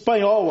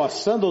espanhol a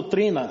sã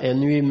doutrina.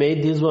 And we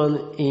made this one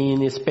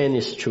in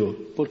Spanish too.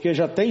 Porque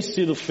já tem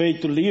sido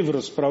feito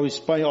livros para o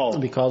espanhol.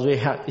 Because we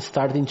are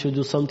starting to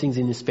do some things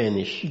in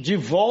Spanish. De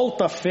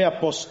volta à fé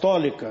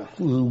apostólica.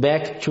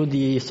 Back to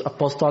the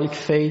apostolic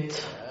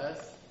faith.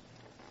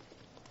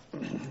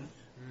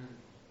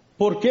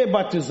 Por que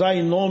batizar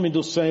em nome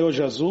do Senhor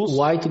Jesus?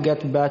 Why to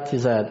get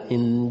baptized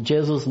in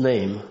Jesus'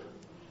 name?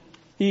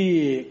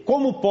 E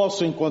como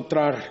posso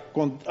encontrar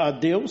a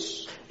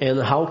Deus?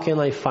 And how can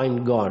I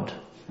find God?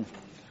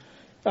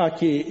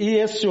 Aqui, e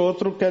esse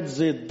outro quer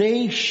dizer,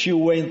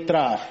 deixe-o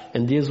entrar.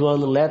 And this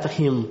one, let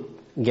him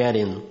get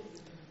in.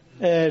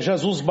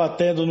 Jesus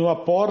batendo numa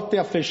porta e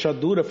a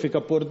fechadura fica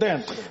por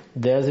dentro.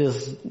 This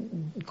is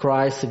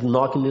Christ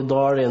knocking the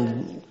door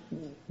and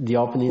the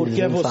opening is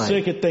inside. Porque é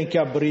você que tem que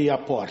abrir a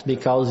porta.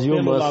 Because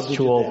you must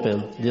to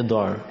open the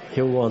door.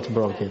 He won't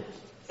break it.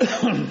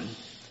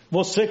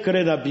 Você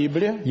crê na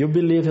Bíblia? You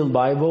believe in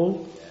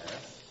Bible?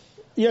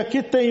 E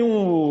aqui tem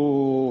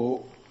um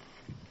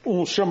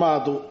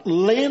chamado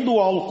Lendo o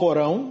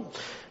Alcorão.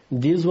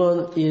 This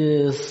one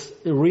is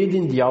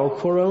reading the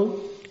Alcorão.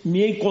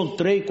 Me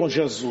encontrei com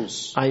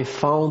Jesus. I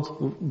found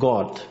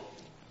God.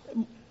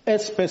 É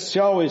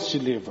especial este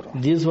livro.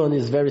 This one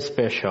is very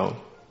special.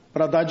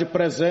 Para dar de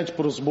presente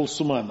para os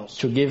muçulmanos.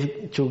 To give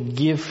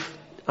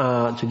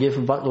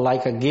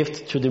like a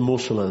gift to the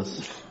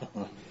Muslims.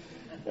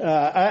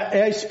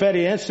 É a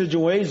experiência de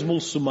um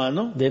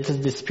ex-muçulmano. That is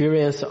the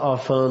experience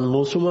of a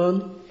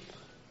Muslim.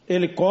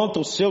 Ele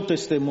conta o seu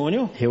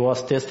testemunho. He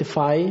was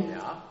testifying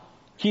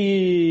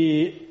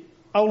que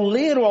ao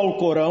ler o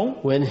Alcorão,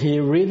 when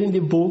he reading the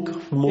book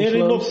of Muslims,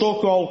 ele notou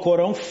que o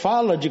Alcorão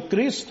fala de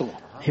Cristo.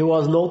 He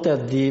was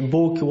noted the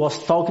book was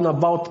talking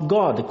about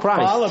God,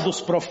 Christ. Fala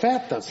dos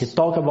profetas. He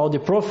talk about the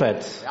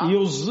prophets. E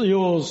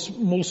os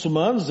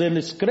muçulmanos,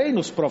 eles creem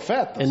nos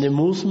profetas. And the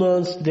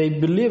Muslims, they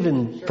believe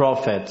in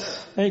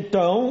prophets.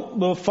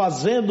 Então,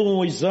 fazendo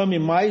um exame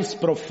mais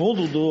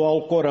profundo do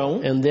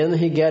Alcorão, and then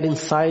he get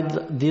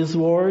inside this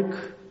work.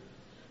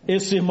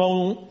 Esse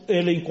irmão,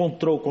 ele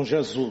encontrou com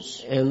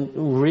Jesus. And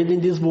reading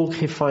this book,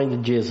 he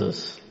find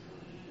Jesus.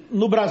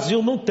 No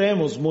Brasil não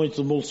temos muitos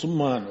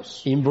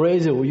muçulmanos. In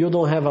Brazil, you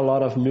don't have a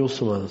lot of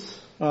Muslims.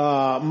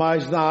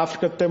 Mas na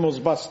África temos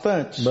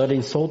bastante. But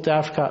in South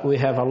Africa, we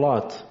have a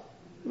lot.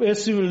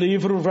 Esse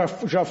livro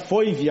já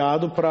foi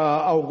enviado para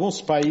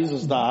alguns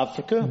países da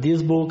África.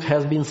 This book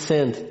has been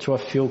sent to a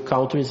few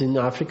countries in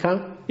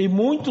Africa. E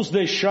muitos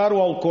deixaram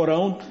o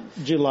Alcorão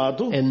de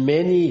lado. And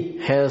many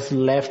has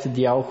left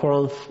the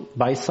Alcorão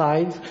by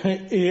side.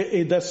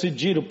 E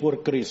decidiram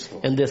por Cristo.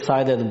 And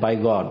decided by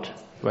God,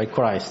 by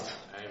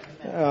Christ.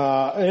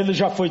 Ele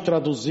já foi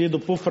traduzido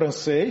para o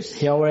francês.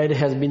 He already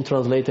has been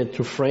translated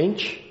to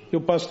French. E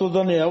o pastor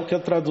Daniel quer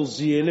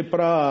traduzir ele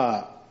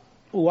para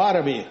o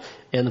árabe.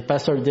 And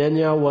Pastor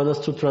Daniel wants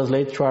us to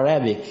translate to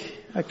Arabic.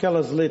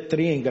 Aquelas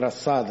letrinhas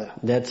engraçadas.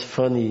 That's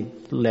funny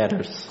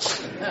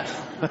letters.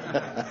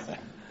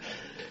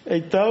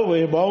 Então,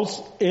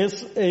 irmãos,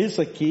 isso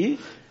aqui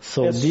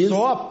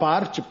só a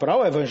parte para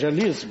o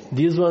evangelismo.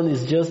 This one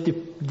is just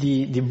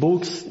the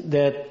books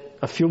that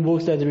a few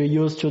books that we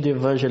use to the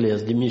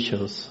evangelists, the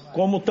missions.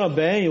 Como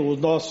também o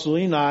nosso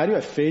hinário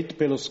é feito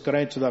pelos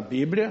crentes da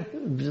Bíblia.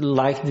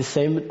 Like the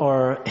same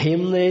or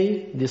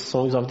hymnal, the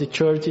songs of the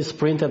church is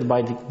printed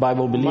by the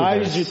Bible believers.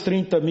 Mais de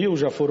 30.000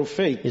 já foram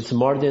feitos. It's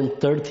more than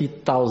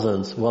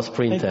 30,000 was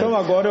printed. Então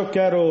agora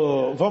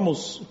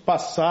vamos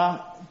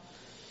passar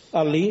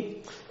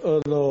ali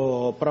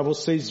para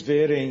vocês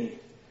verem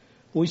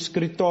o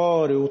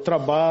escritório, o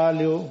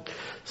trabalho.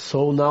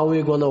 So now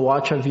we're going to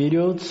watch a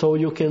video so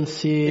you can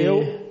see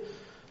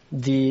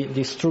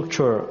the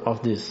structure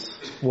of this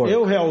work.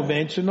 Eu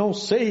realmente não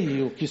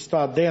sei o que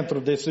está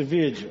dentro desse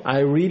vídeo.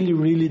 I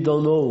really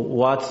don't know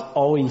what's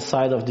all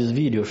inside of this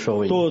video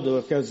showing.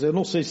 Todo, quer dizer, eu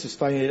não sei se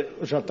está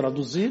já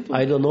traduzido.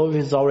 I don't know if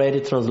it's already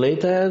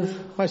translated.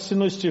 Mas se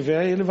não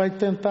estiver, ele vai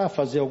tentar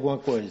fazer alguma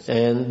coisa.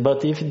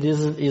 But if this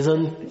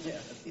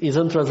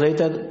isn't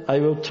translated, I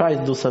will try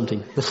to do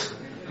something.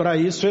 Para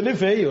isso ele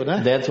veio,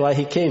 né? That's why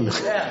he came.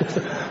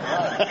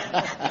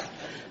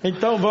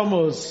 Então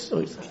vamos.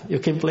 You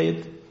can play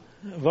it.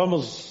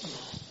 Vamos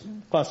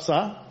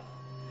passar.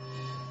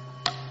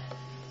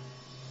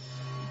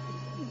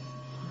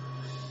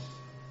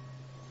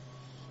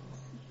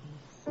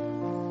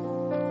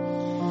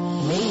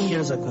 Many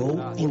years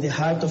ago, in the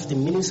heart of the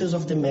ministers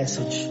of the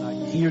message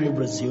here in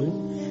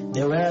Brazil,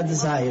 there were a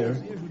desire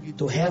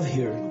to have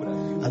here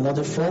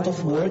another front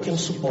of work and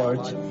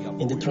support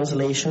in the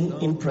translation,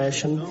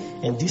 impression,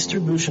 and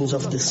distributions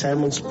of the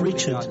sermons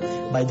preached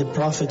by the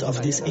prophet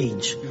of this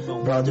age,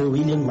 Brother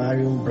William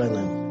Marion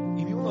Branham.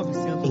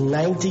 In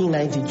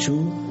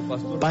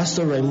 1992,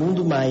 Pastor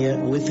Raimundo Maia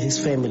with his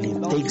family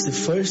takes the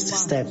first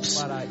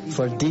steps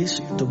for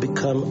this to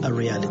become a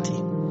reality.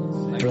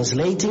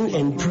 Translating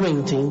and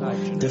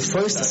printing the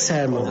first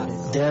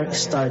sermon, there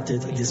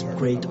started this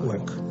great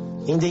work.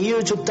 In the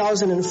year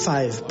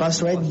 2005,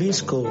 Pastor Ed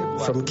Biscoe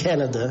from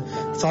Canada,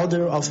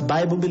 founder of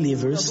Bible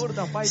Believers,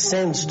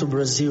 sends to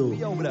Brazil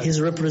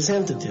his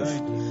representative,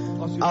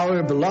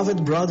 our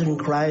beloved brother in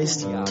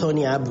Christ,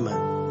 Tony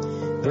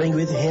Abman, bring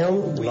with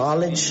him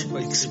knowledge,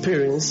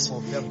 experience,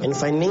 and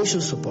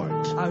financial support.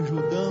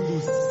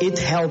 It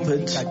helped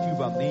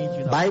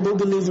Bible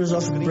Believers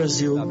of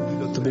Brazil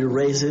to be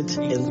raised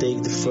and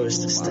take the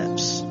first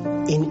steps.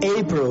 In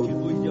April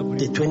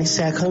the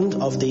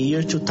 22nd of the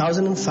year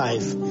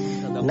 2005,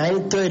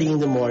 9:30 in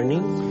the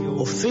morning,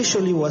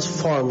 officially was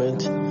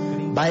formed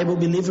Bible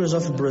Believers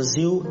of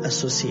Brazil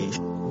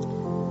Association.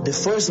 The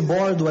first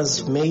board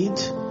was made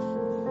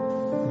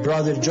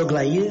Brother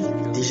Joglair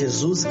de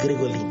Jesus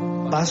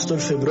Gregolin, Pastor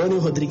Febrônio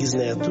Rodrigues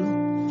Neto,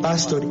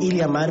 Pastor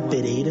Iliamar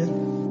Pereira,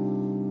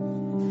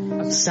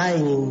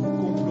 signing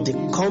the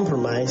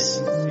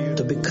compromise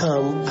to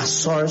become a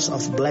source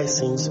of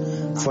blessings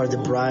for the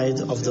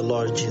bride of the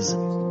Lord Jesus.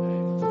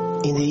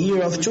 In the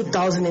year of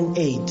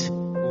 2008,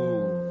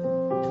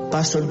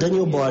 Pastor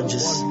Daniel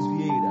Borges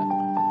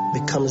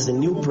becomes the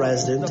new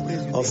president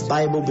of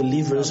Bible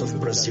Believers of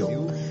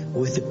Brazil,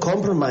 with the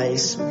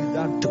compromise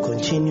to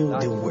continue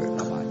the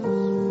work.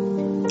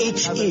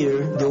 Each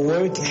year, the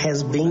work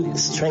has been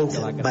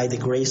strengthened by the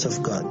grace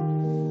of God.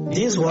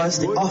 This was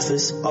the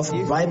office of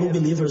Bible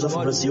Believers of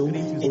Brazil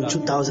in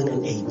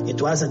 2008.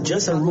 It was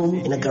just a room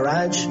in a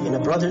garage in a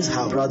brother's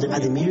house, Brother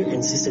Ademir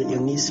and Sister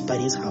Eunice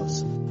Paris'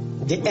 house.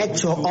 The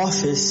actual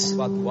office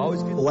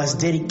was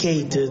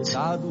dedicated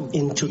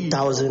in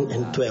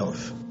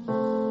 2012.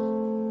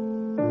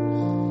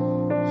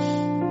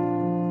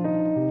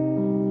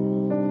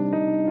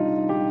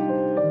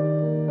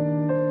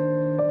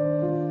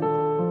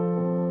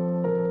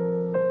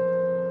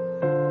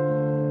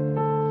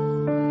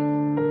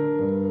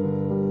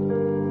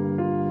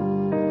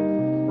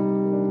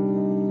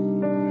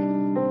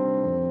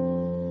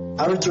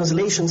 Our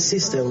translation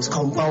systems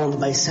compound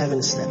by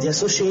 7 steps. The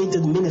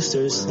associated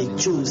ministers, they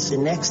choose the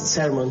next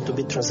sermon to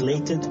be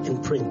translated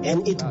and printed.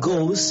 And it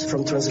goes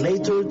from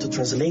translator to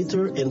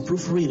translator and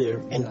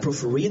proofreader, and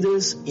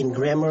proofreaders in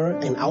grammar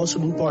and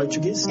also in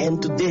Portuguese.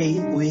 And today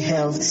we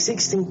have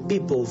 16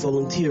 people,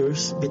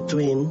 volunteers,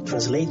 between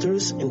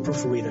translators and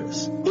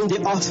proofreaders. In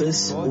the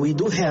office, we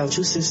do have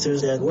 2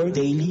 sisters that work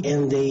daily,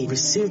 and they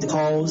receive the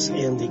calls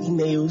and the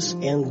emails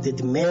and the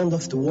demand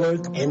of the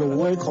work, and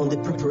work on the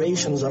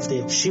preparations of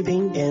the shipping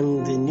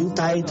and the new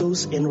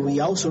titles, and we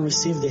also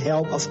receive the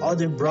help of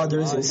other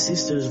brothers and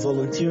sisters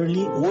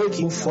voluntarily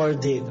working for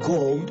the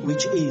goal,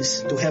 which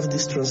is to have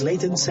this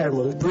translated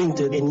sermon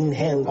printed and in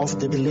hand of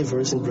the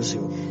believers in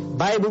Brazil.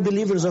 Bible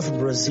Believers of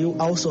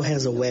Brazil also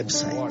has a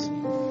website.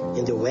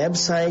 In the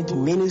website,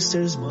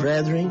 ministers,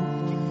 brethren,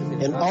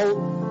 and all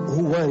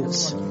who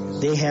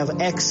want, they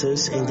have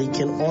access and they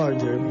can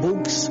order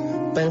books,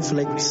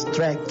 pamphlets,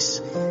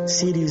 tracts,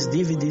 CDs,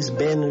 DVDs,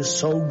 banners,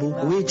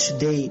 songbook, which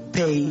they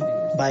pay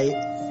by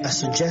a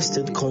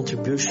suggested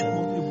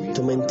contribution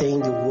to maintain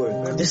the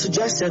work. The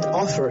suggested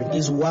offer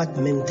is what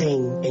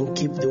maintain and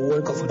keep the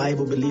work of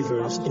Bible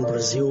Believers in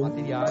Brazil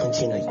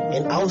continuing,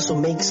 and also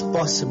makes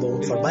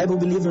possible for Bible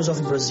Believers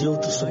of Brazil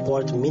to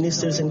support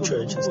ministers and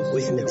churches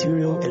with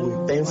material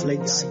and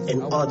pamphlets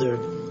and other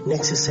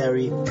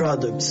necessary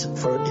products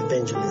for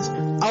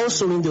evangelism.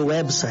 Also in the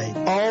website,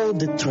 all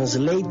the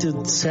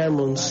translated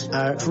sermons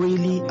are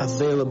freely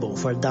available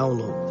for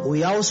download.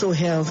 We also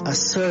have a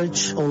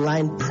search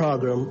online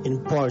program in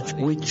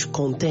Portuguese which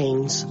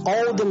contains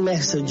all the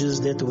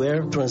messages that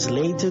were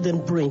translated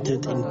and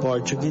printed in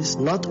Portuguese,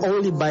 not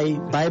only by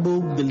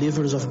Bible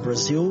Believers of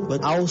Brazil,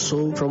 but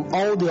also from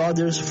all the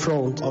others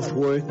front of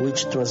work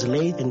which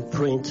translate and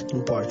print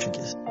in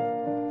Portuguese.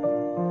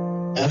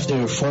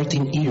 After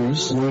 14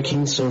 years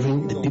working,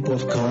 serving the people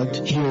of God,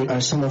 here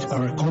are some of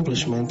our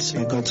accomplishments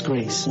by God's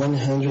grace.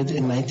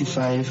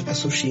 195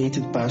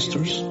 associated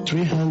pastors,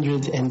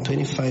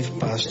 325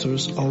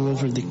 pastors all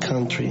over the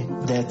country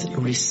that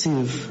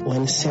receive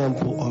one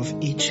sample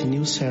of each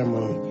new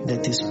sermon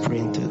that is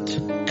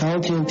printed.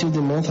 Counting until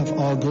the month of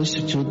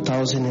August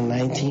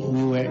 2019,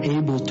 we were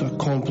able to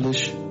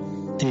accomplish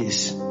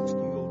this.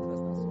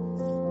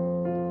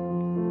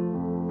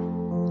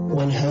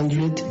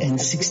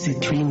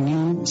 163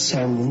 new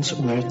sermons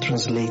were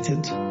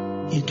translated.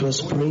 It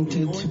was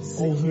printed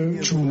over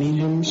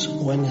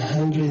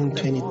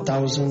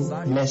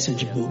 2,120,000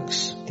 message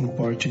books in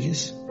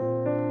Portuguese.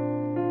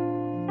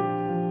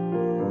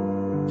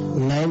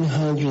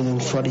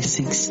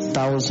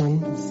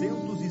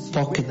 946,000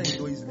 pocket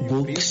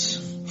books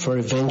for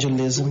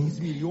evangelism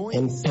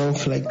and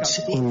pamphlets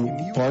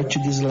in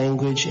Portuguese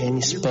language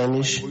and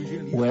Spanish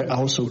were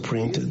also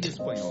printed.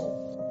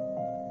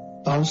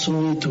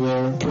 Also, it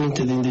were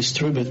printed and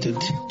distributed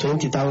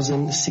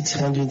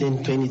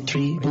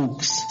 20,623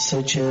 books,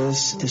 such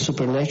as the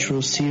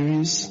Supernatural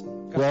series,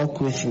 Walk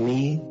With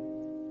Me,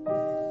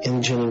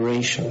 and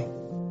Generation.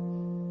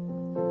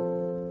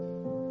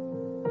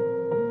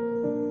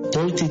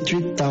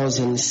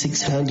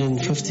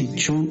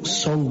 33,652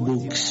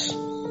 songbooks,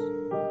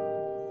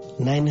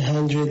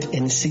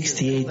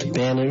 968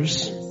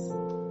 banners,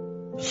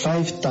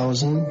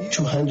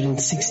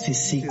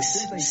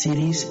 5,266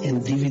 CDs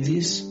and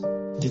DVDs.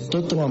 The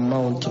total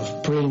amount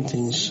of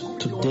printings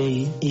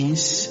today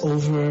is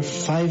over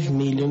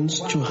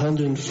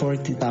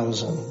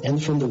 5,240,000.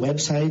 And from the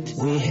website,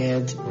 we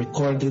had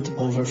recorded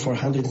over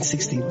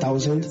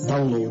 460,000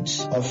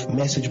 downloads of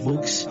message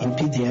books in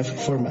PDF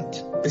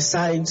format.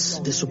 Besides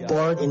the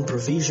support and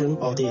provision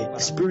of the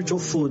spiritual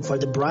food for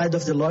the bride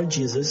of the Lord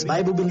Jesus,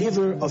 Bible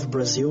Believer of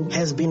Brazil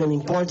has been an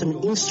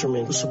important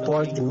instrument to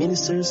support the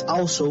ministers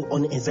also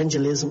on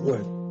evangelism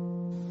work.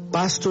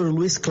 Pastor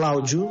Luiz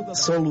Cláudio,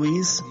 São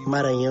Luís,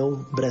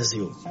 Maranhão,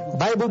 Brazil.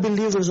 Bible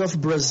Believers of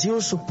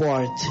Brazil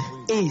support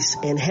is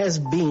and has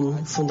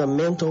been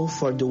fundamental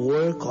for the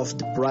work of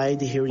the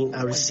bride here in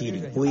our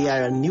city. We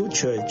are a new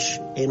church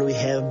and we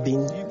have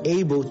been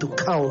able to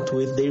count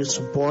with their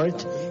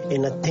support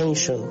and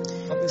attention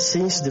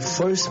since the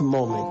first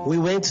moment. We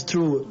went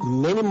through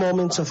many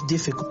moments of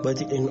difficulty,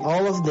 but in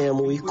all of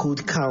them we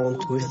could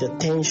count with the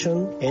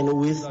attention and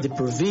with the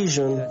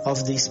provision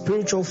of the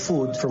spiritual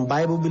food from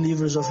Bible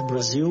Believers of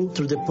Brazil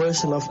through the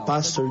person of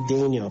Pastor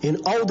Daniel.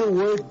 In all the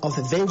work of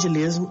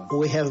evangelism,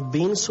 we have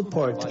been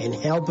supported and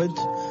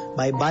helped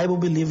by Bible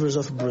Believers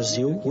of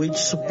Brazil, which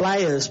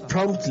supply us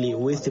promptly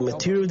with the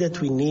material that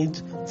we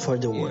need for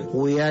the work.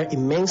 We are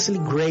immensely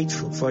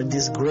grateful for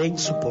this great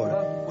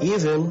support,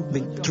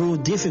 even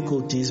through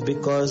difficulties,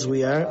 because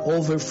we are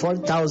over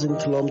 4,000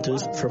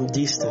 kilometers from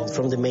distance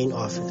from the main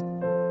office.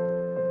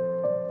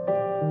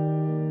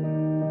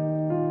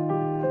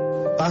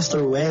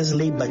 Pastor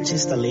Wesley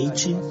Batista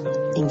Leite,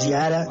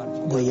 Indiara,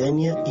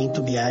 Goiânia, em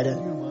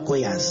Tubiara,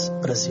 Goiás,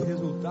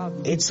 Brazil.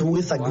 It's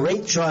with a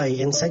great joy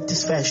and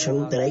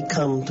satisfaction that I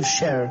come to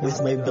share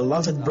with my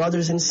beloved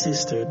brothers and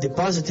sisters the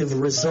positive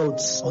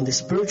results on the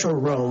spiritual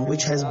realm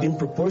which has been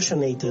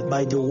proportionated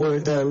by the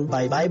work done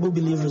by Bible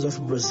Believers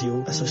of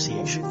Brazil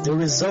Association. The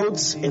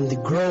results and the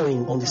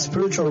growing on the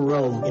spiritual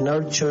realm in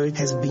our church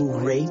has been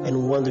great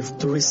and wonderful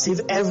to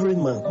receive every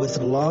month with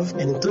love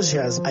and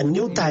enthusiasm a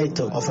new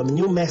title of a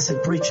new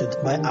message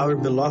preached by our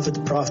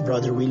beloved Prophet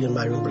Brother William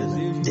Marion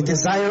Branham. The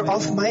desire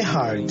of my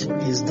heart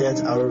is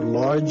that our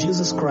Lord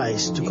Jesus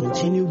Christ to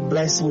continue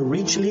blessing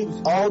richly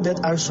all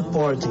that are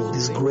supporting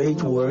this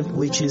great work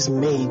which is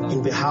made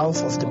in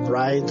behalf of the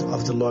bride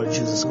of the Lord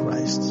Jesus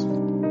Christ.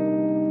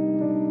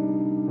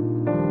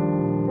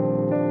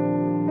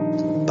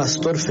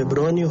 Pastor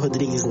Febrônio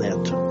Rodrigues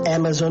Neto,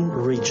 Amazon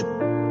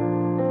Region.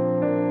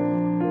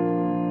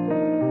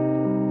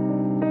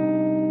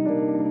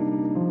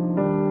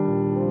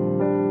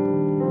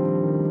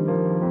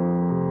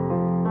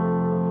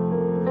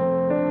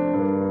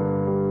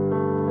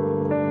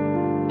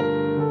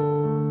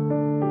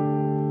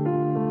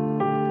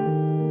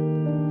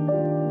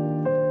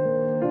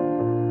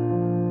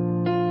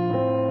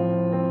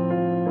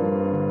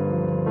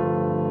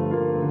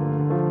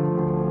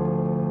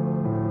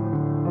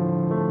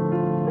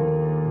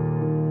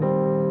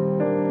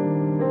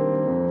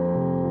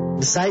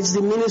 Besides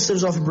the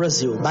ministers of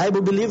Brazil,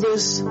 Bible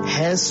Believers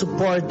has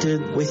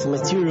supported with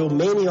material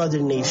many other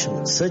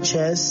nations, such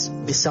as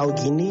Bissau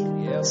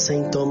Guinea,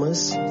 St.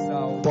 Thomas,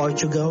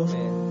 Portugal,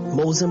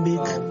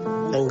 Mozambique,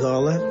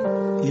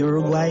 Angola,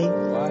 Uruguay,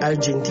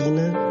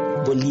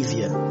 Argentina,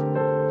 Bolivia.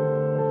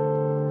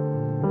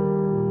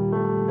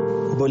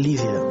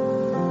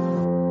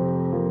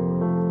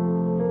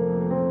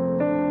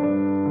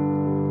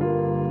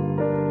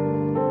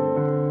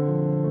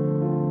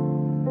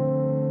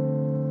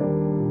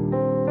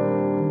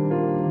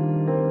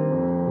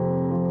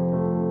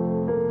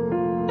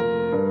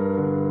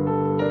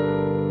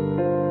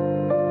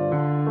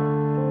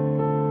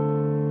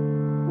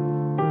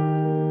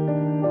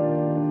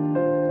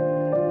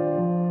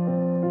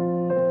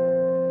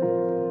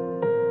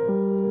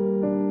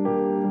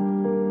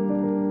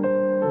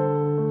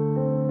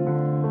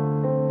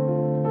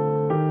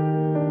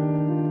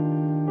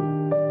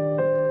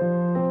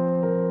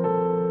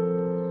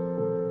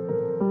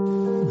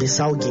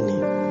 Bissau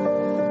Guinea.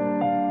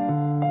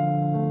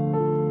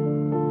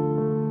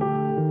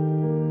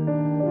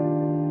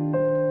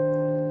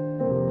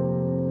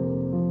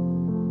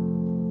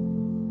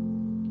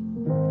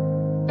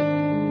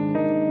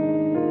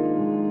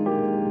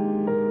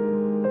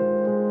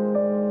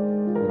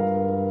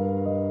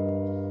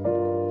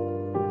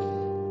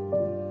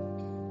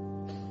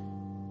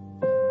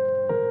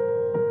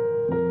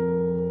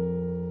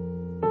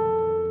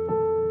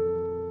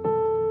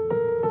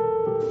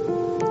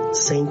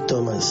 Saint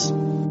Thomas.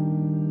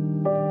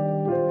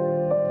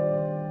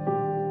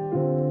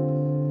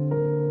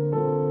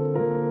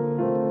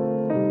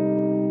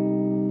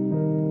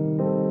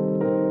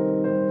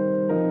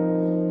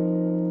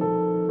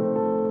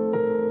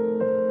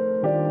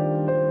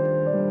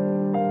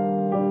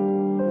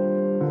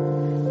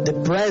 The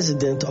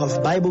president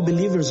of Bible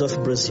Believers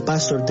of Brazil,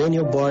 Pastor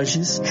Daniel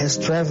Borges, has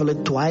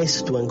traveled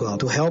twice to Angola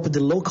to help the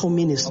local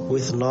ministry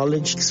with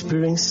knowledge,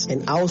 experience,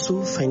 and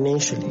also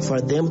financially for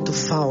them to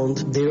found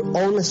their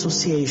own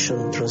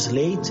association,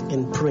 translate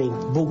and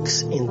print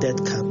books in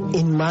that country.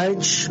 In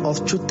March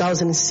of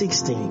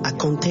 2016, a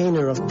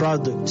container of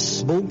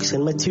products, books,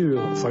 and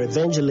material for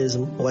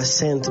evangelism was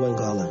sent to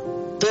Angola.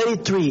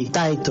 33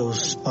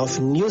 titles of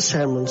new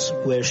sermons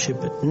were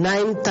shipped.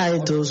 9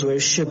 titles were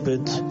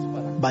shipped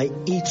by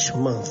each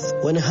month.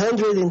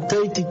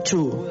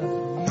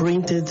 132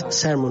 printed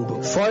sermon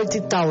books,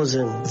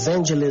 40,000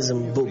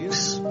 evangelism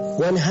books,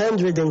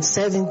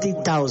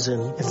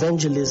 170,000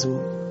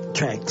 evangelism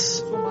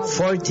tracts,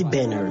 40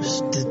 banners.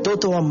 The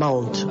total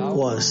amount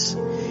was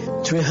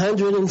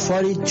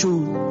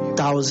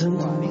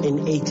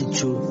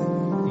 342,082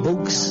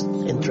 books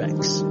and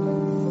tracts.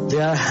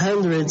 There are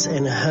hundreds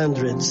and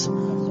hundreds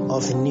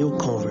of new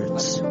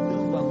converts.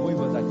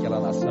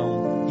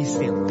 E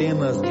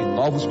centenas de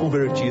novos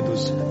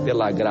convertidos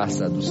pela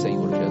graça do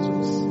Senhor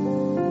Jesus.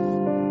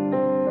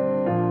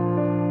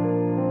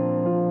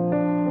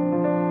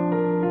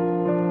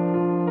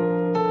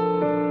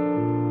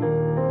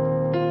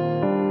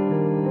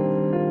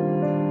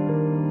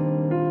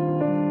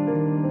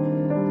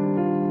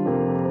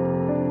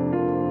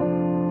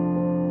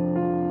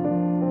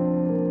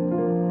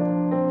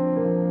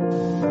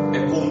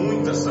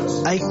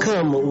 I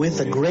come with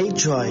a great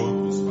joy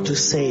to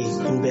say,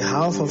 in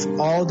behalf of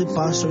all the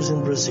pastors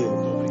in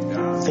Brazil,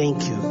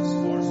 thank you.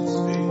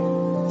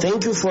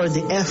 Thank you for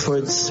the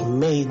efforts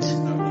made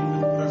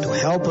to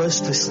help us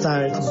to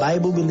start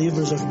Bible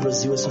Believers of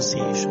Brazil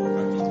Association.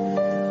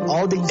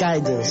 All the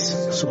guidance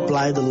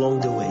supplied along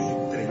the way,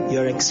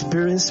 your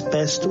experience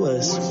passed to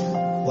us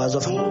was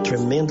of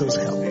tremendous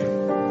help.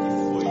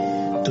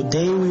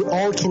 Today we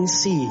all can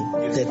see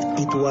that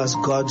it was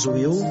God's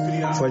will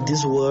for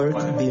this work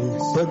being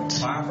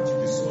put,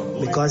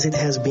 because it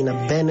has been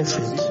a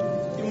benefit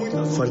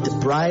for the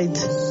bride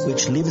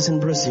which lives in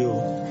Brazil,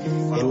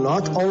 and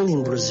not only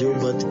in Brazil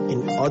but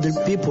in other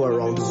people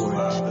around the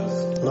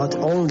world. Not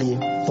only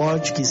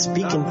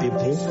Portuguese-speaking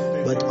people,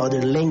 but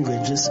other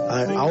languages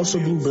are also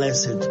being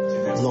blessed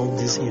along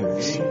these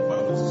years.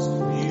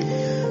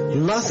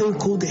 Nothing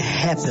could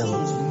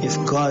happen if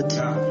God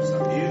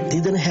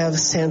didn't have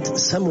sent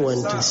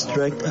someone to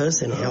instruct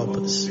us and help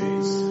us.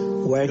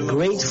 We're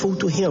grateful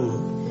to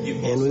Him,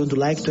 and we would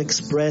like to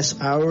express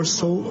our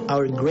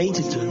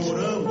gratitude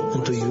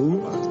unto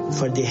you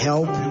for the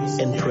help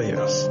and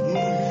prayers.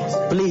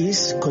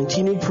 Please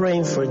continue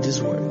praying for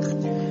this work,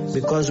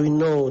 because we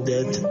know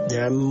that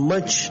there are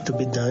much to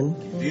be done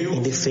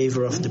in the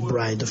favor of the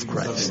bride of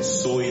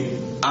Christ.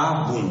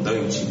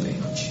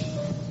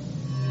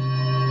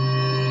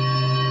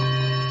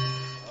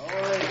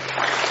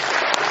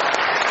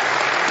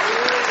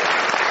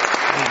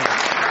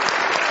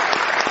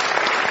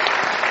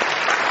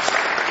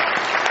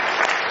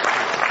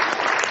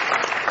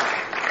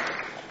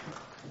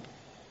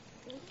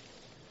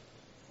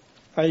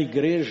 A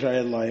igreja,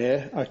 ela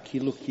é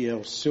aquilo que é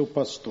o seu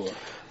pastor.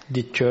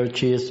 The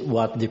church is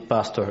what the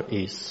pastor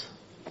is.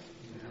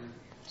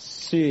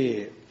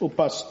 Se o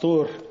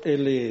pastor,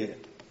 ele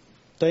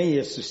tem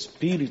esse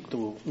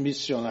espírito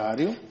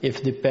missionário,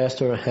 if the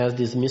pastor has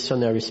this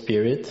missionary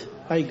spirit,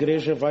 a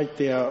igreja vai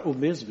ter o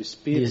mesmo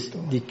espírito.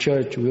 The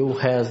church will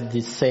have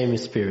the same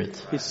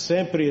spirit. E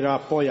sempre irá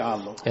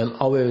apoiá-lo. And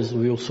always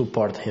will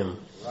support him.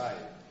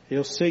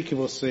 Eu sei que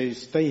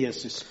vocês têm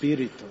esse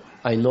espírito.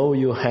 I know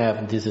you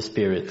have this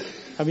spirit.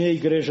 A minha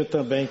igreja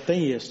também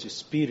tem este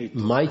espírito.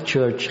 My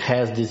church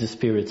has this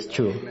spirit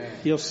too.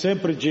 E eu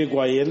sempre digo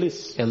a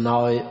eles. And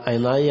I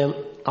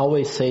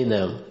always say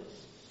them.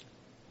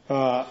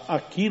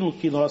 Aquilo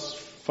que nós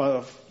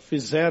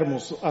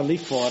fizermos ali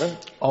fora.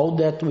 All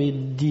that we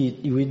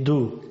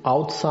do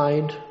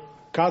outside.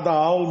 Cada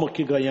alma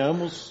que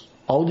ganhamos.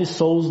 All the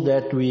souls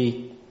that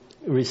we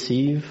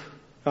receive.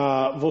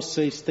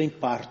 Vocês têm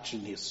parte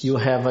nisso. You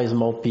have a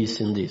small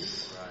piece in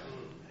this.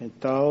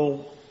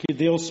 Então, que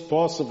Deus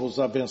possa vos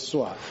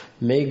abençoar.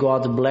 May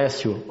God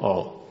bless you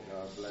all.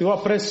 Eu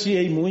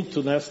apreciei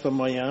muito nesta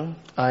manhã.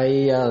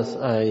 I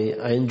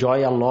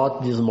enjoy a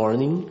lot this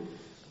morning.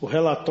 O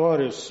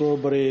relatório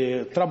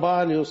sobre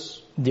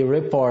trabalhos. The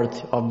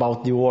report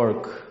about the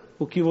work.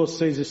 o que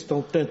vocês estão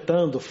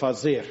tentando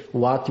fazer.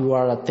 What you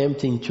are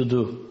attempting to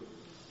do.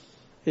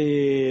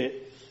 E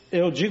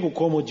eu digo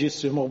como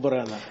disse o irmão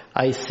Brana.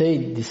 I say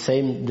the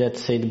same that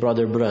said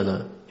Brother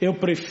Brana. Eu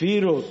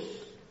prefiro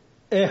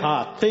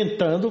errar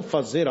tentando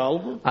fazer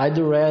algo. I'd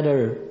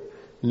rather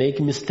make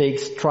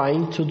mistakes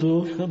trying to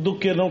do do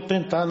que não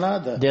tentar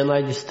nada. Then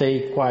I'd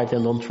stay quiet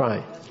and don't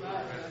try.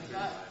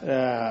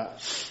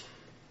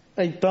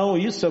 Então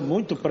isso é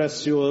muito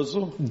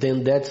precioso.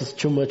 Then that's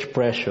too much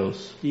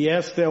precious. E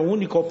esta é a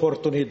única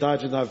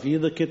oportunidade na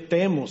vida que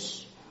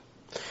temos.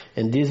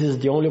 And this is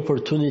the only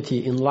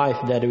opportunity in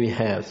life that we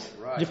have.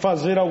 De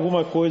fazer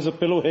alguma coisa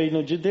pelo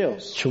reino de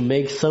Deus. To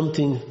make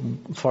something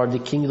for the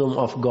kingdom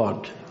of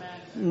God.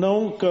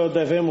 Nunca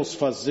devemos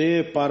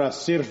fazer para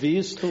ser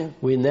visto.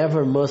 We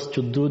never must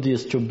to do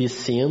this to be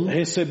seen.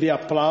 Receber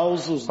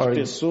aplausos de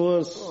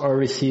pessoas. Or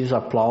receive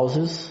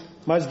applauses.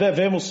 Mas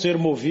devemos ser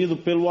movidos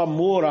pelo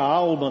amor à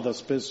alma das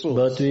pessoas.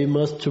 But we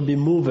must to be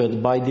moved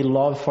by the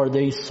love for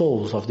the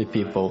souls of the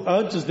people.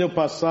 Antes de eu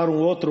passar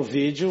outro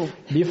vídeo,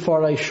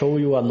 before I show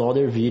you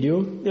another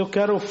video, eu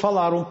quero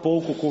falar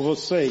pouco com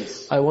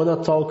vocês. I want to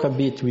talk a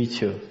bit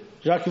with you.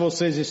 Já que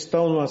vocês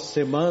estão numa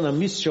semana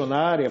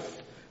missionária,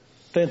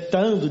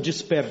 tentando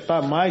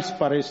despertar mais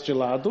para este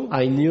lado.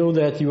 I knew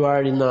that you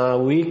are in a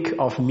week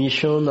of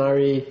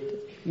missionary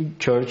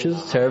churches,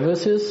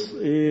 services.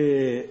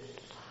 E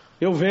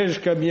eu vejo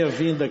que a minha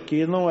vinda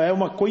aqui não é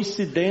uma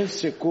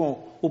coincidência com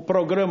o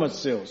programa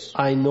seus.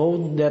 I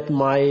know that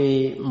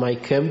my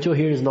come to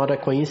here is not a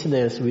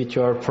coincidence with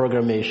your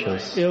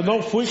programations. Eu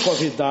não fui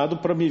convidado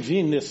para me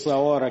vir nessa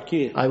hora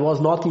aqui. I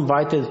was not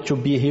invited to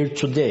be here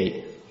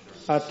today.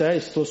 Até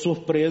estou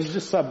surpreso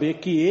de saber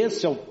que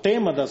esse é o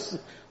tema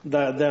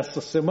dessa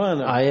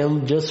semana. I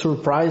am just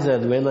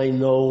surprised when I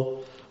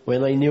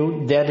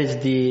knew that is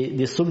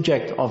the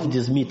subject of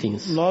these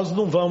meetings. Nós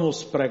não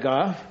vamos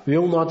pregar.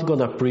 We're not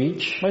gonna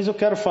preach. Mas eu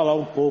quero falar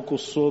pouco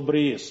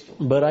sobre isso.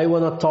 But I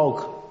wanna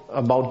talk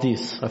about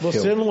this.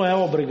 Você não é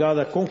obrigado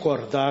a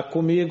concordar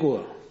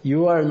comigo.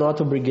 You are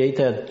not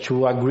obligated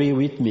to agree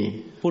with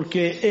me.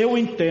 Porque eu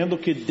entendo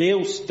que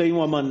Deus tem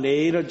uma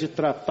maneira de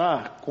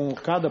tratar com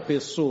cada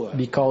pessoa.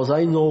 Because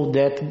I know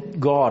that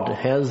God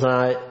has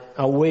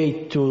a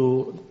way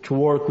to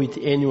work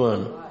with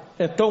anyone.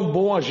 É tão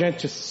bom a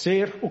gente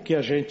ser o que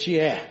a gente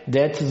é.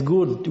 That is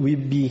good.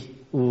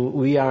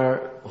 We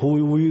are who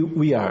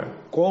we are.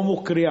 Como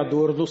o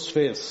Criador nos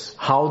fez.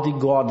 How the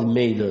God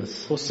made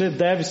us. Você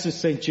deve se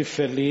sentir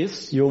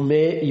feliz. You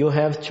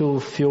have to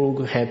feel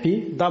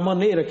happy. Da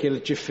maneira que Ele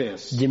te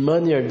fez. The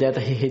manner that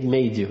He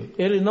made you.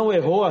 Ele não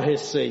errou a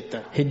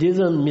receita. He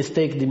didn't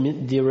mistake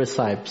the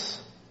recipes.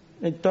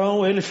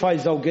 Então ele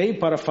faz alguém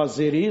para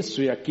fazer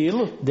isso e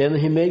aquilo. Then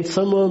he made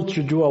someone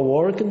to do a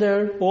work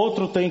there.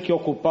 Outro tem que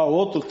ocupar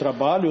outro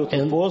trabalho,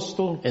 outro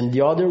posto. And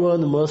the other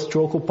one must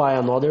occupy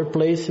another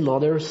place,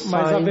 another side.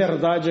 Mas a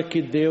verdade é que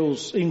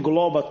Deus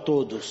engloba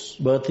todos.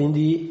 But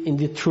in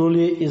the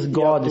truly is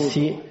God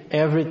see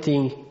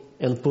everything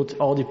and put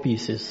all the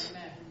pieces.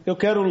 Eu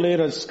quero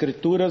ler as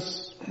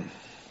escrituras.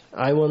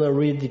 I want to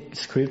read the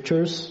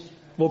scriptures.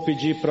 Vou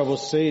pedir para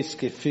vocês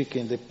que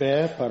fiquem de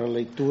pé para a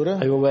leitura.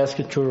 I will ask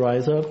you to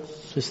rise up,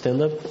 to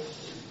stand up.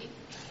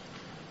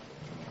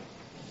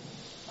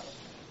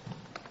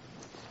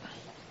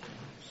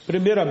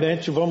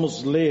 Primeiramente,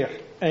 vamos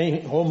ler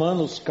em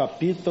Romanos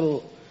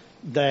capítulo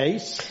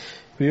 10.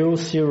 We will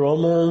see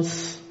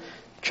Romans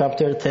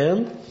chapter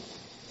 10.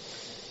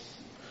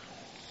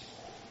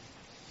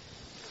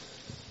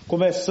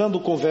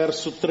 Começando com o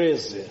verso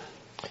 13.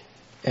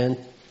 And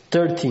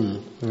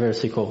 13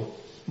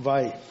 versicle.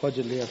 Vai,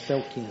 pode ler até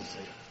o 15.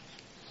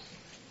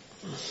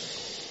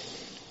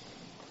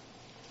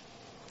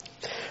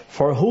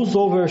 For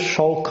whosoever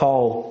shall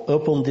call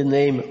upon the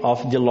name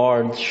of the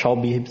Lord shall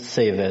be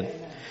saved.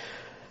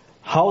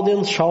 How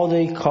then shall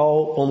they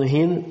call on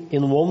him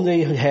in whom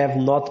they have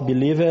not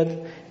believed?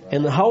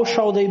 And how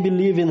shall they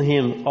believe in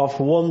him of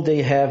whom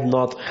they have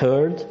not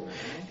heard?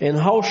 And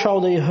how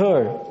shall they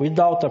hear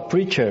without a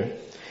preacher?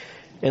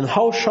 And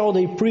how shall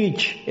they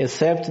preach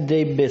except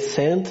they be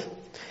sent?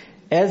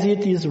 As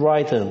it is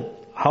written,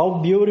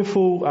 how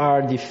beautiful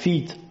are the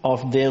feet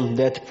of them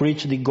that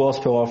preach the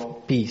gospel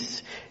of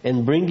peace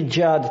and bring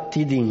glad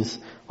tidings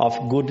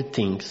of good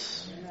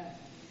things.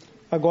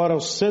 Agora o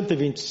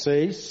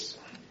 126.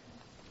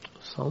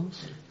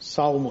 Psalms?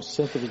 Salmo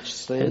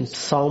 126. And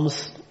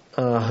Psalms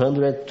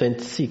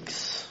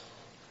 126.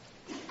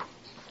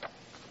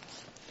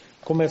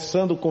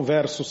 Começando com o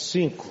verso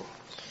 5.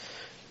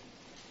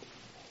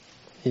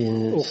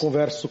 Ou com o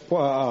verso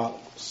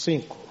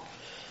 5.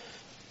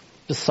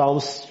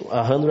 Psalms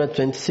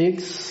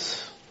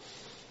 126.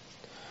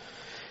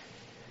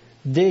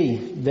 They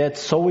that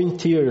sow in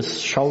tears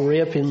shall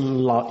reap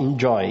in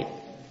joy.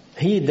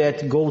 He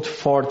that goeth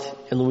forth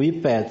and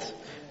weepeth,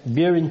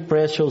 bearing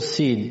precious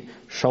seed,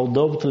 shall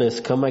doubtless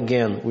come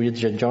again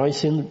with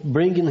rejoicing,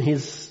 bringing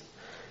his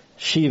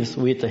sheaves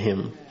with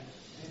him.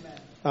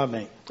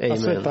 Amém. Amen.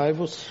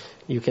 Assentai-vos.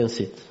 You can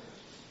sit.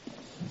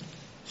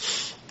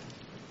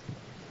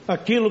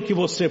 Aquilo que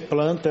você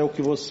planta é o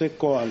que você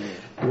colhe.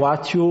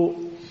 What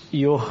you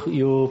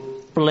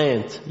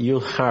plant, you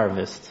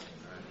harvest.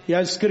 E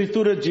a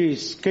Escritura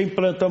diz, quem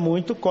planta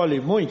muito, colhe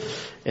muito.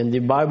 And the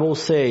Bible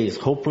says,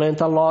 who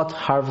plant a lot,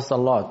 harvest a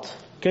lot.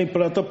 Quem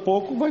planta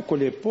pouco, vai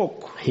colher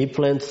pouco. He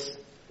plants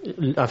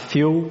a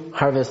few,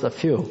 harvest a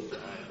few.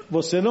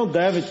 Você não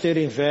deve ter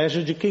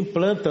inveja de quem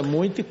planta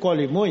muito e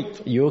colhe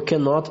muito. You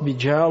cannot be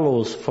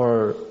jealous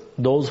for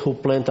those who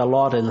plant a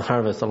lot and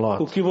harvest a O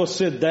lot. que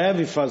você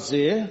deve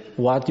fazer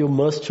What you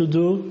must to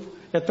do,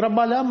 é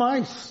trabalhar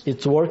mais,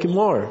 it's work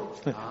more.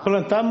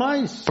 plantar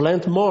mais,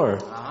 Plant more.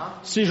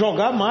 se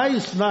jogar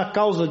mais na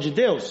causa de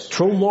Deus.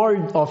 Throw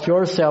more of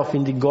yourself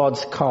in the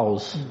God's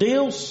cause.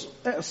 Deus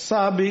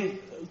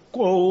sabe,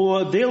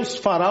 ou Deus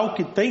fará o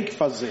que tem que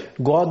fazer.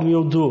 God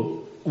will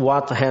do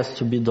what has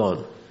to be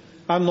done.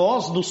 A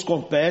nós nos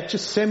compete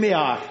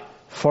semear.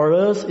 For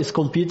us, it's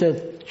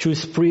competent to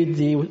spread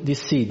the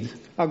seed.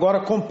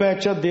 Agora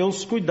compete a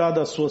Deus cuidar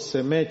da sua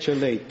semente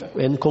eleita.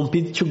 And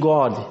compete to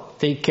God,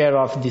 take care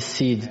of the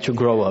seed to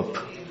grow up.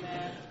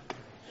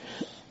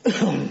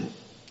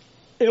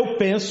 Eu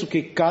penso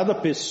que cada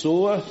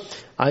pessoa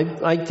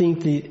I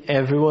think that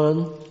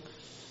everyone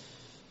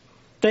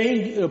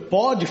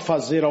pode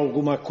fazer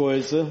alguma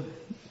coisa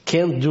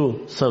can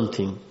do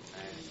something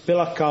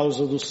pela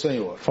causa do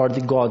Senhor. for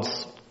the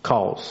God's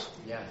cause.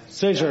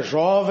 Seja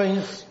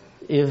jovens,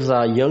 If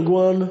a young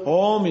one,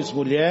 homens, a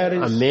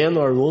mulheres, man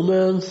or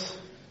woman,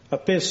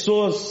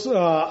 pessoas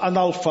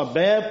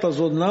analfabetas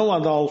ou não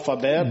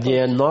analfabetas.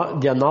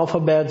 the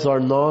analphabets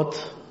or not,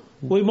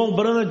 O irmão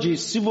Brana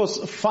diz, se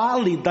você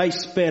fale da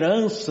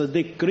esperança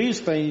de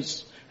Cristo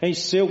em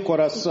seu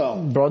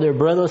coração. Brother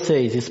Branham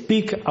says,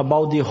 speak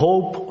about the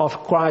hope of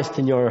Christ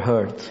in your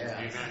heart.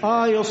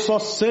 Eu só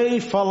sei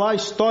falar a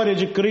história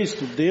de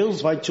Cristo.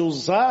 Deus vai te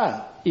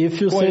usar.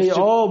 If you com say, este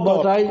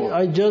but tópico.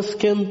 I just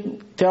can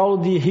tell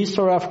the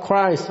history of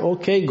Christ,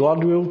 okay,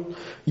 God will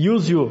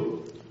use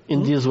you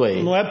in this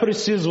way. Não é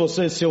preciso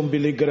você ser um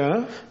Billy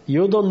Graham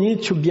You don't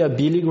need to be a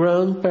Billy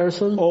Graham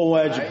person ou um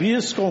Ed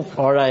Biscoe.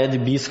 or a Ed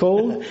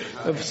Biscoe.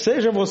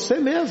 Seja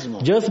você mesmo.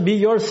 Just be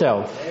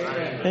yourself.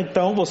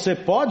 Então você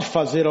pode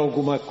fazer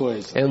alguma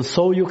coisa. And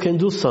so you can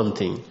do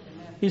something.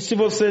 E se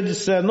você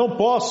disser não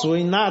posso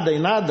em nada,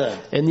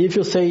 And if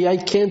you say, I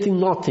can't in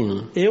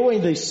nothing, eu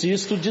ainda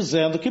insisto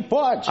dizendo que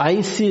pode. I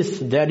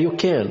insist that you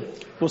can.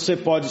 Você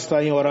pode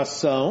estar em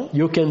oração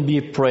You can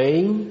be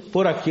praying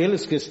por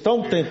aqueles que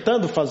estão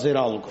tentando fazer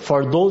algo.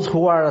 for those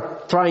who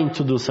are trying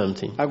to do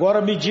something. Agora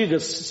me diga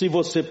se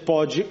você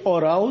pode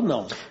orar ou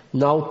não.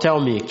 Now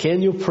tell me,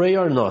 can you pray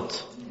or not?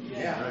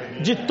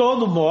 De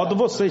todo modo,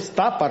 você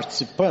está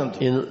participando.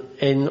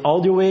 In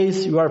all the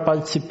ways you are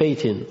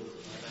participating.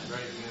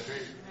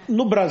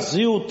 No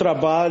Brasil, o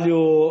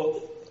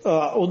trabalho,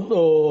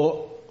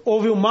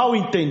 houve um mal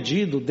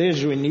entendido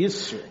desde o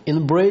início.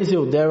 In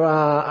Brazil, there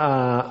are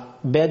a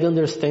bad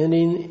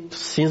understanding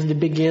since the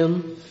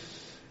beginning.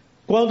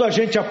 Quando a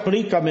gente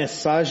aplica a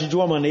mensagem de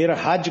uma maneira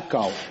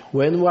radical.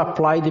 When we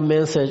apply the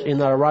message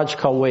in a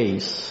radical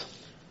ways.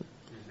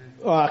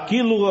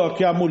 Aquilo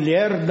que a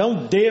mulher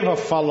não deva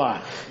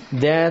falar.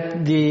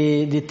 That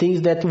the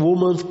things that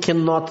women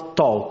cannot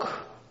talk.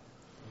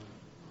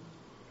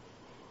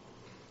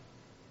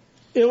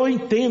 Eu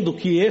entendo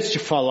que este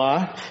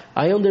falar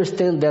I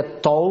understand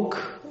that talk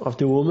of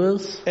the women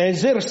é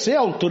exercer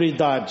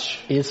autoridade.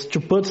 is to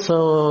put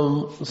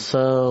some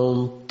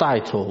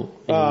title,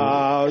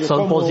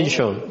 some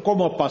position.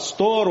 Como uma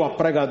pastora, uma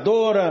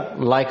pregadora.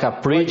 Like a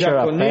preacher,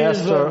 a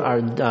diaconisa.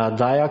 pastor, a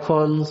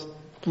diacon.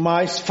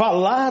 Mas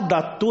falar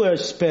da tua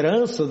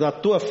esperança, da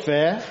tua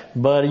fé,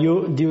 But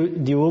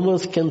the women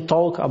can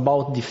talk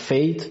about the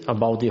faith,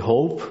 about the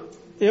hope.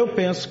 eu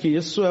penso que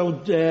isso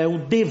é o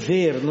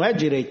dever, não é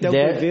direito, é o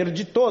dever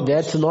de todos.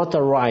 That's not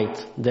a right.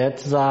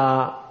 That's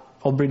a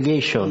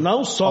obligation.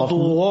 Não só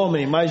do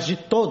homem, mas de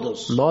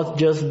todos.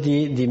 Not just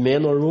the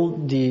men or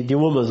the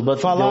women, but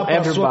Falar para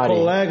a sua everybody.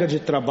 colega de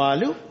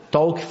trabalho,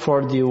 Talk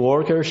for the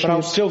workership, para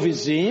o seu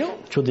vizinho,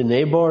 to the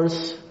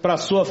neighbors, para a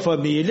sua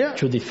família.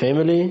 to the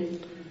family.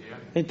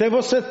 Então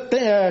você tem,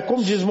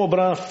 como diz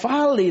Mobrana,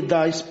 fale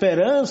da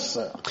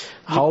esperança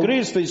de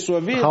Cristo em sua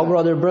vida. How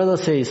Brother Branham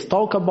says,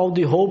 talk about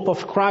the hope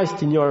of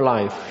Christ in your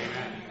life.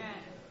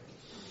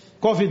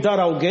 Convidar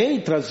alguém,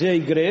 trazer a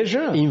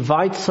igreja.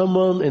 Invite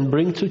someone and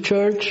bring to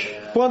church.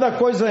 Quando a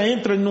coisa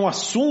entra num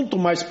assunto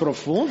mais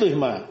profundo,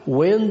 irmã,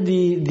 When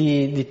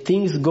the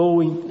things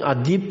go in a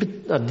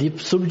deep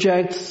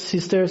subject,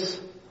 sisters,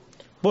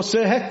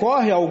 você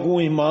recorre a algum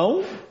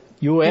irmão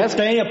you que ask,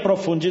 tenha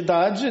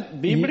profundidade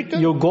bíblica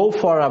you go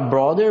for a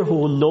brother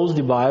who knows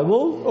the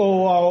Bible,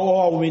 ou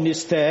ao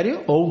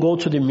ministério or go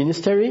to the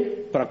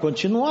ministry, para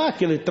continuar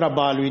aquele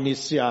trabalho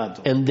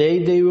iniciado. and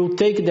they will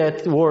take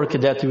that work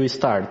that you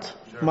start.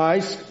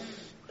 Mas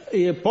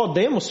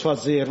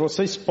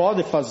vocês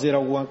podem fazer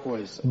alguma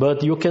coisa.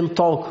 But you can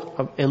talk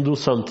and do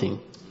something.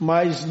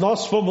 Mas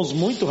nós fomos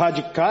muito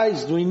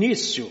radicais no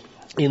início,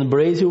 In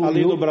Brazil,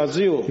 ali no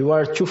Brasil. you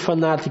are too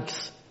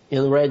fanatics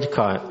and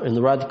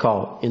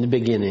radical in the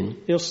beginning.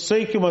 Eu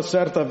sei que uma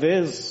certa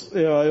vez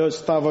eu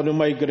estava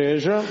numa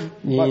igreja,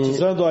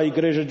 batizando a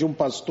igreja de um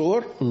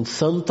pastor. And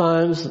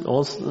sometimes,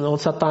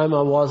 once a time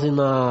I was in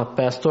a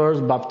pastor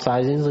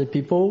baptizing the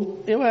people.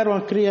 Eu era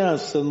uma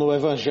criança no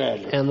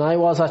evangelho. And I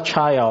was a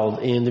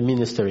child in the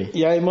ministry.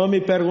 E a irmã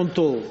me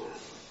perguntou.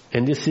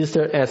 And the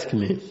sister asked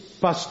me.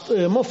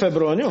 Irmão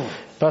Febrônio?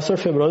 Pastor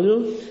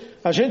Febrônio?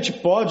 A gente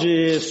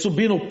pode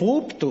subir no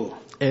púlpito?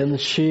 And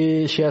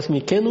she asked me,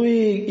 can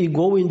we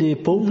go in the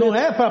pulpit? Não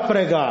é para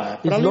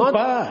pregar, é para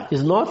limpar.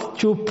 It's not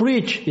to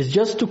preach, it's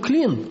just to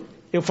clean.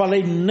 Eu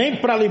falei, nem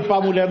para limpar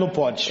a mulher não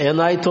pode.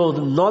 And I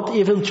told, not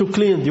even to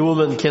clean the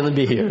woman can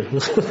be here.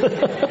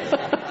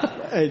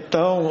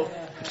 Então,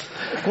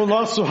 com o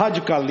nosso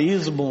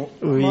radicalismo,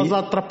 nós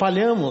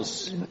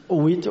atrapalhamos.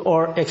 With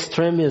our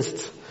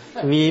extremists,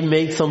 we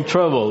make some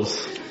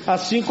troubles.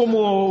 Assim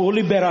como o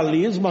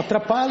liberalismo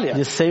atrapalha.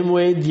 The same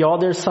way the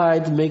other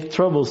side make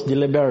troubles, the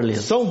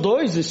liberalism. São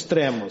dois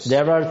extremos.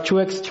 There are two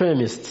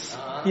extremists.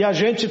 E a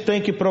gente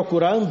tem que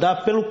procurar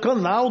andar pelo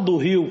canal do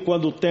rio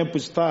quando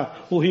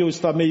o rio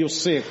está meio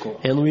seco.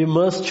 And we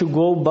must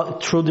go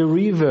through the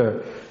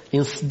river,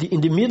 in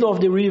the middle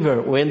of the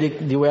river when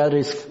the weather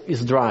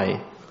is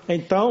dry.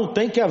 Então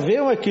tem que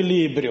haver um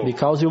equilíbrio.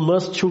 Because you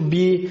must to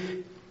be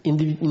in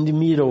the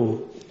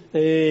middle.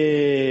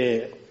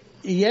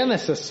 E é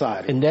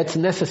necessário. And that's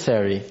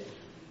necessary.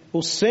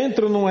 O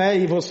centro não é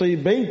ir você ir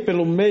bem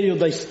pelo meio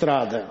da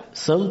estrada.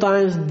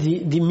 Sometimes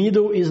the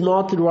middle is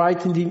not right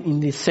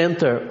in the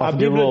center of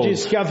the road. A Bíblia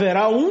diz que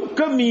haverá um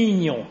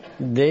caminho.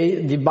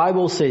 The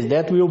Bible says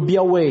that will be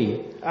a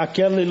way.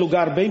 Aquele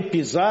lugar bem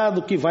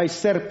pisado que vai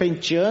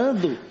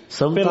serpenteando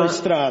pela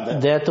estrada.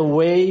 That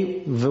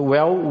way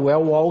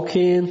well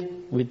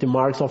walking. With the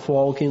marks of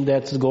walking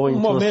that's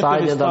going to the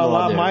side and está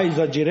lá another. Mais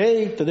à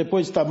direita,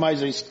 depois está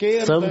mais à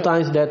esquerda.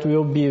 Sometimes that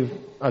will be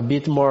a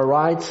bit more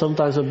right,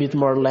 sometimes a bit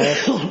more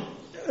left.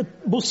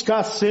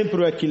 Buscar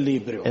sempre o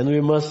equilíbrio. And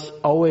we must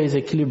always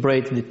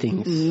equilibrate the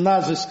things.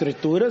 Nas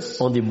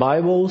escrituras, on the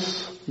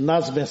Bibles,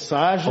 nas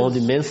mensagens, on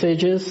the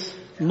messages,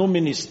 no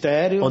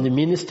ministério, on the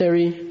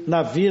ministry,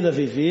 na vida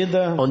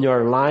vivida, on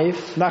your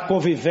life, na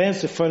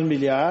convivência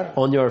familiar,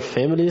 on your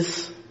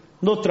families.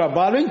 No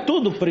trabalho, em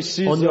tudo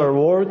precisa on your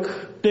work,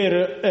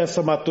 ter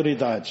essa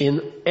maturidade. In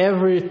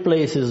every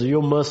places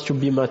you must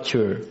be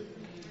mature.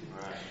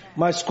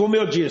 Mas como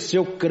eu disse,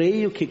 eu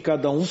creio que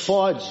cada um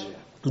pode.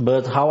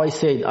 But how I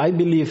said, I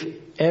believe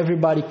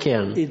everybody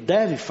can. E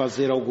deve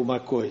fazer alguma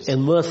coisa. And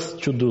must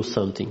to do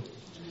something.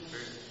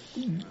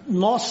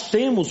 Nós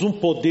temos um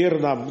poder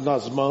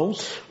nas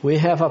mãos. We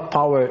have a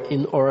power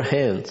in our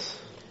hands.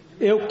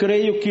 Eu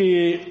creio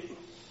que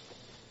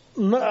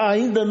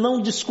ainda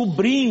não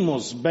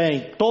descobrimos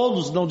bem,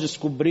 todos não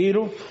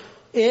descobriram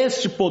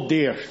este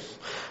poder.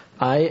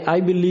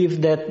 I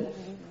believe that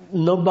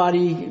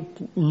nobody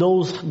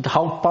knows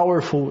how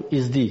powerful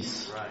is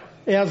this.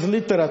 É as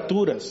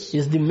literaturas.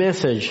 Is the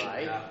message.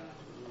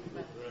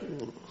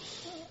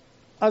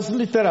 As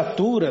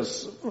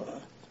literaturas,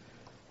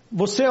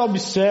 você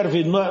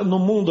observe no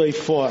mundo aí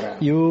fora.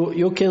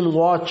 You can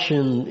watch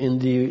in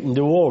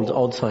the world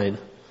outside.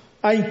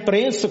 A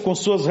imprensa com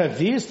suas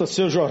revistas,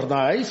 seus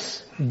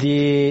jornais.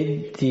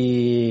 The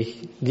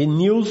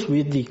news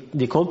with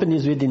the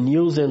companies with the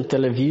news and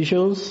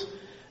televisions.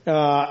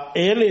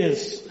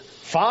 Eles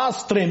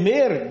faz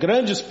tremer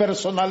grandes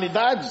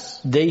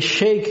personalidades. They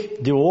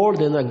shake the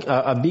world and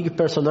a big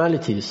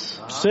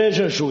personalities.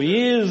 Seja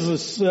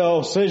juízes,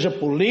 ou seja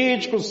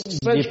políticos,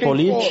 seja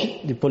quem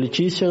for. The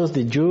politicians,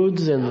 the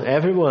judges and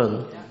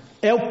everyone.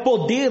 É o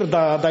poder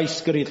da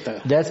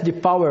escrita. That's the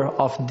power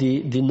of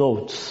the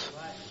notes.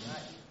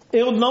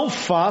 Eu não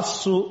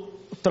faço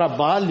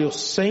trabalho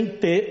sem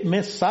ter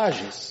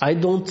mensagens. I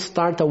don't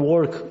start a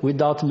work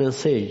without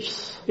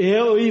messages.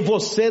 Eu e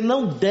você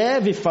não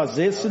deve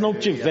fazer se não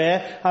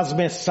tiver as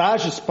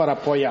mensagens para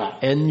apoiar.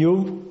 And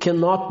you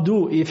cannot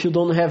do if you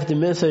don't have the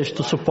message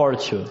to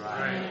support you.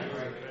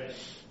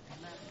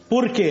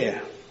 Por quê?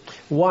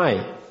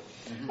 Why?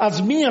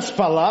 As minhas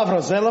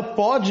palavras, ela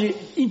pode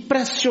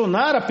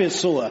impressionar a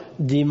pessoa.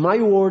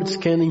 My words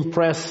can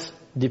impress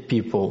the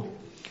people.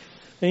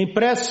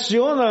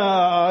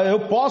 Impressiona,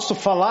 eu posso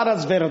falar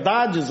as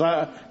verdades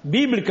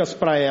bíblicas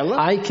para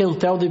ela. I can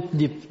tell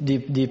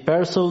the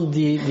person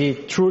the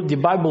truth, the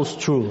Bible's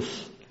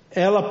truth.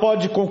 Ela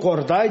pode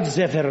concordar e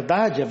dizer é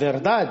verdade, é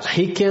verdade.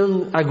 He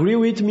can agree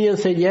with me and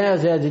say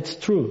yes, it's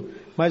true.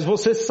 Mas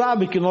você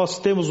sabe que nós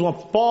temos uma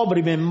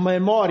pobre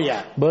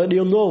memória. But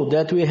you know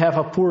that we have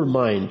a poor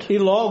mind. E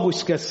logo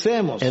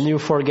esquecemos. And you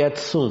forget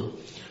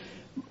soon.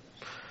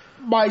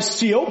 Mas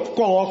se eu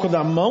coloco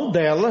na mão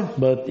dela,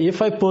 but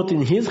if I put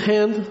in his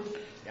hand,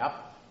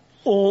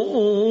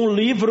 um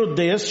livro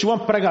desse, uma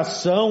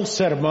pregação, um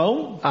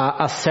sermão,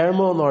 a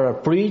sermon or a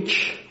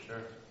preach,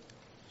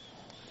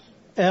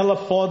 ela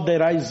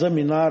poderá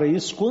examinar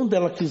isso quando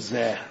ela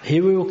quiser. He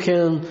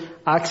can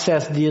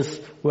access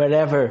this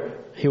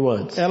wherever he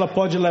wants. Ela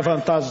pode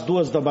levantar às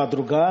 2 da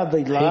madrugada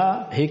e ir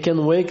lá, He can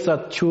wake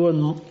at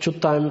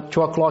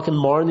 2 o'clock in the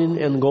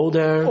morning and go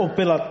there, ou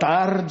pela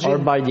tarde, or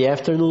by the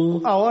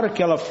afternoon, a hora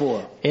que ela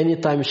for.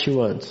 anytime she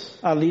wants.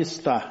 Ali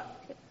está.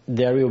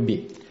 There will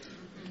be.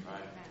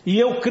 E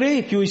eu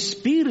creio que o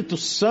Espírito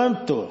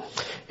Santo,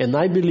 And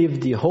I believe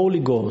the Holy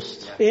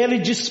Ghost, ele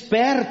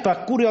desperta a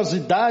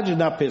curiosidade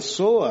na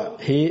pessoa,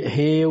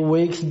 He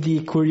wakes the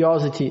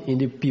curiosity in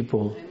the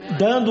people,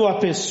 dando à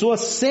pessoa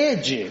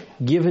sede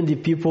giving the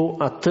people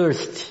a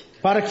thirst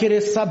para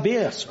querer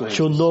saber as coisas.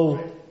 to know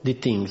the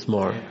things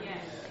more.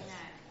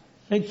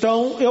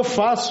 Então, eu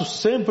faço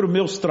sempre os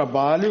meus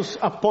trabalhos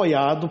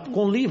apoiado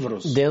com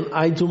livros, Then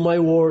I do my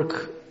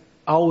work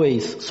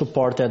always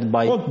supported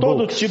by com todo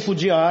books, tipo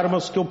de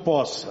armas que eu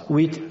possa.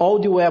 with all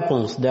the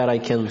weapons that I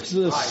can,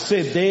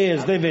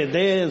 CDs,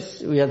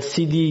 DVDs. we have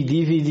CD,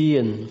 DVD,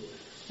 and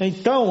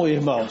Então,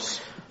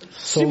 irmãos,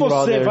 se so você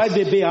brothers, vai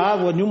beber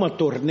água em uma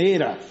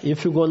torneira,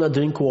 if you're gonna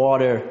drink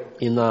water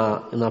in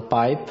a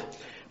pipe,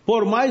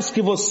 por mais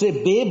que você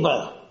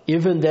beba,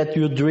 even that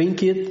you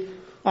drink it,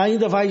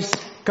 ainda vai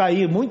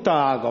cair muita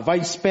água, vai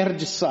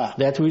desperdiçar.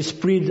 that will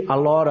spread a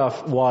lot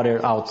of water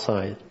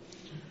outside.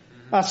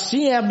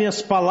 Assim é as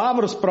minhas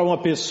palavras para uma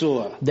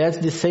pessoa. That's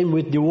the same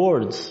with the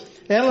words.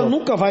 Ela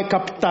nunca vai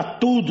captar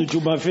tudo de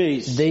uma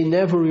vez. They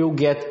never will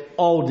get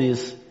all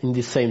this in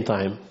the same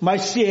time.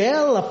 Mas se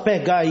ela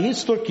pegar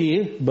isto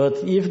aqui,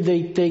 But if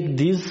they take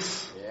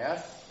this,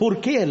 por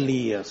que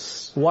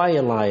Elias? why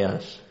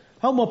Elias?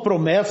 Há uma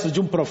promessa de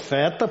um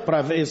profeta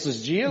para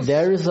esses dias.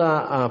 There is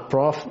a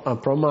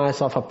promise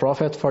of a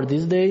prophet for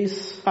these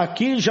days.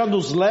 Aqui já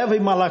nos leva em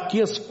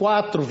Malaquias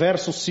 4,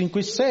 versos 5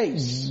 e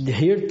 6.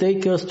 Here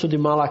take us to the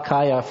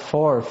Malachi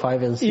 4,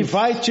 5 and E 6.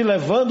 vai te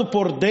levando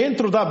por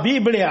dentro da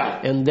Bíblia.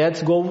 And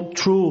let's go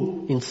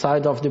through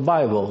inside of the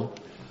Bible.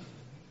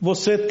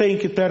 Você tem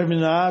que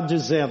terminar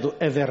dizendo,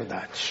 é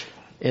verdade.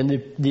 And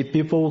the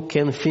people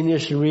can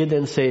finish read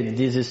and say,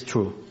 this is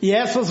true. E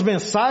essas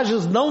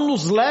mensagens não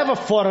nos levam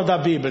fora da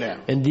Bíblia.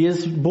 And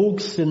these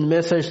books and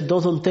message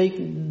doesn't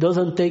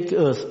take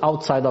us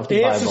outside of the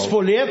Esses Bible.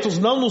 folhetos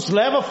não nos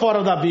levam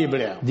fora da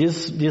Bíblia.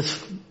 This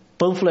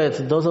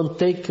pamphlet doesn't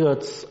take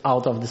us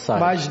out of the side,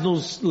 Mas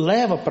nos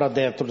leva para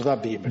dentro da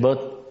Bíblia.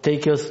 but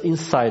take us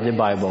inside the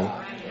Bible.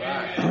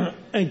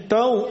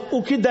 Então,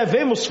 o que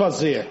devemos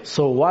fazer?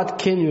 So what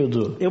can you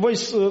do? Eu vou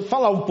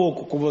falar um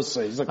pouco com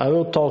vocês aqui. I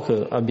will talk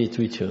a bit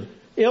with you.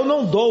 Eu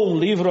não dou um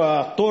livro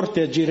à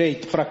torta e à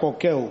direita para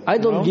qualquer um. I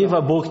don't Não, give não.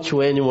 a book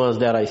to anyone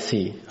that I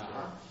see.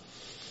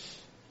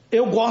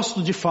 Eu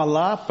gosto de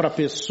falar para a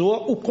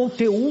pessoa o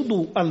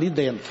conteúdo ali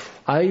dentro.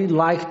 I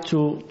like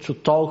to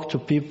talk to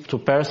people, to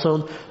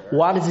person,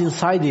 what is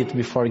inside it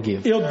before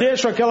give. Eu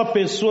deixo aquela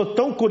pessoa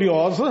tão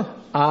curiosa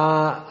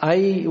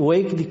I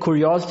wake the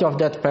curiosity of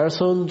that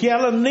person que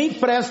ela nem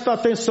presta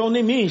atenção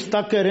em mim,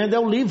 está querendo é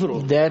o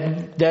livro.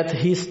 that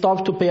he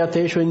stopped to pay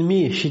attention in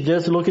me. She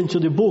just look into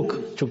the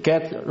book to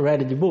get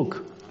ready the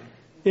book.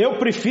 Eu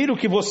prefiro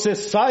que você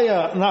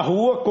saia na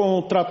rua com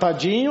um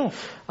tratadinho,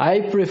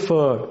 I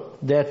prefer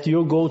that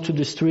you go to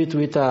the street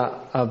with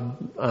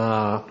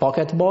a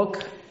pocketbook,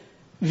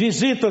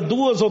 visita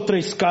 2 ou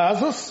 3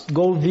 casas,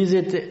 go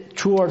visit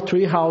 2 or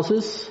 3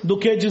 houses, do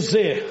que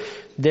dizer,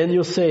 then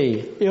you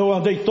say, eu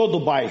andei todo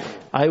o bairro.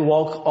 I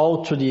walk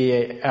all to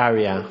the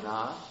area.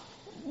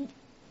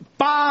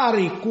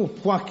 Pare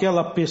com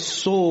aquela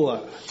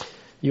pessoa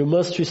You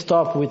must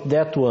stop with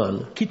that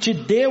one que te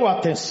deu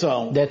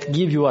atenção. that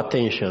give you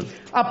attention.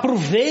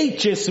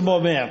 Aproveite esse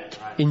momento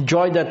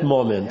Enjoy that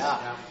moment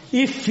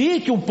e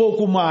fique um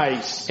pouco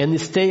mais. and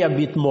stay a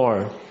bit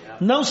more.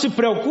 Não se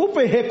preocupe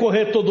em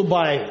recorrer todo o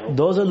bairro,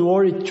 Doesn't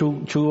worry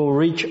to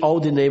reach all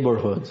the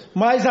neighborhood,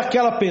 mas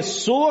aquela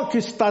pessoa que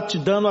está te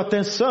dando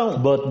atenção.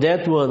 but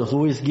that one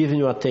who is giving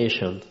you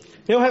attention.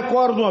 Eu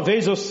recordo uma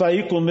vez eu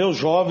saí com meus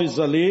jovens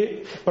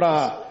ali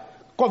para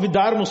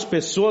convidarmos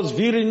pessoas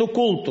virem no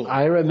culto.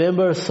 I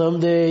remember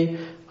someday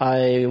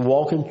I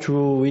walking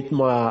through with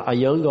a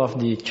young of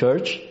the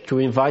church to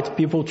invite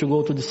people to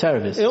go to the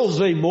service. Eu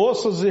usei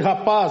moças e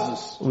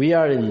rapazes, We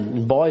are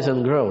in boys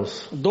and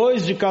girls,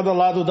 2 de cada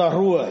lado da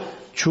rua.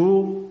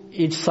 2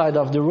 each side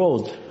of the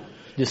road,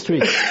 the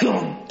street.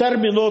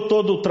 Terminou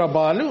todo o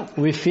trabalho.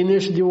 We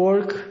finished the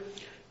work.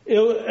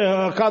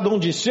 Cada um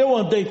disse, eu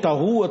andei tal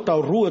rua,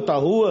 tal rua,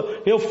 tal rua.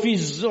 Eu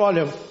fiz,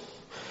 olha,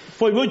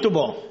 foi muito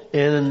bom.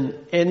 And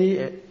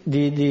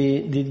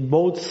the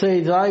boat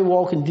says, I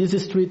walk in this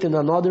street and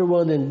another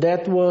one and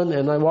that one,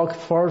 and I walk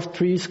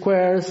 3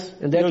 squares,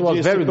 and that Eu was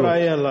disse very para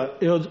good. ela,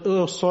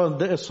 eu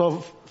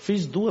só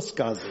fiz 2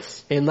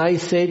 casas. And I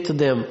say to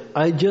them,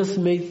 I just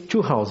made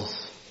 2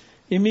 houses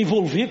E me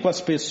envolvi com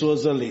as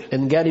pessoas ali.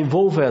 and get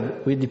involved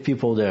with the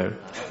people there.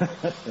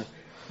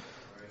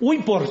 O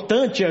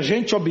importante é a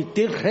gente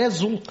obter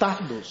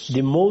resultados.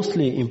 The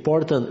mostly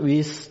important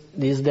is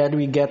that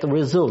we get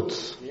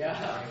results.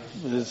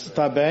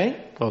 Está bem?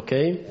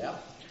 Okay?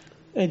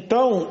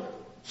 Então,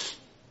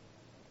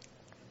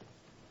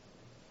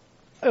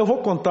 Eu vou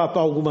contar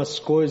algumas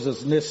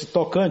coisas nesse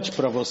tocante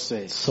para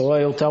vocês. So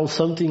I'll tell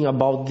something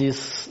about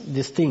these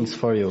things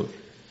for you.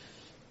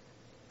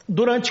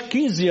 Durante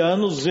 15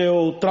 anos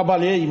eu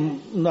trabalhei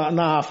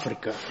na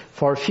África.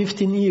 For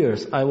 15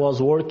 years I was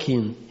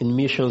working in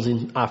missions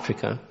in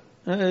Africa.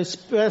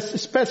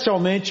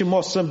 Especialmente em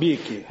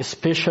Moçambique.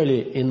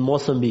 Especially in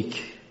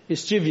Mozambique.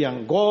 Estive em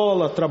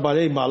Angola,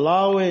 trabalhei em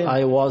Malawi.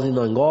 I was in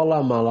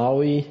Angola,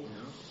 Malawi.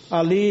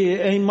 Ali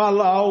em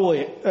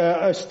Malawi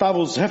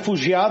estavam os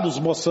refugiados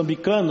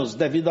moçambicanos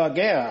devido à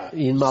guerra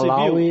In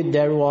Malawi civil.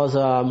 there was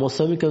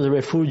Mozambican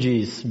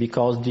refugees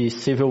because the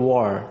civil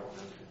war.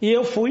 E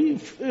eu fui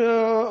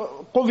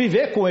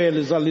conviver com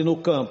eles ali no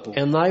campo.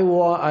 And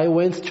I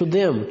went to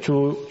them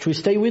to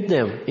stay with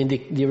them in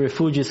the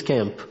refugees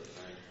camp.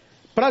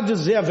 Para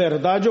dizer a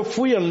verdade, eu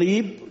fui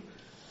ali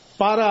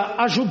para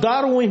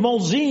ajudar um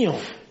irmãozinho.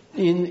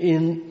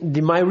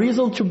 My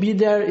reason to be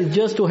there is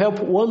just to help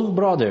one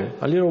brother,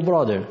 a little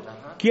brother,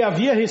 que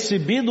havia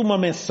recebido uma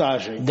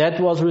mensagem.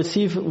 that was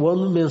received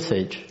one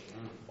message.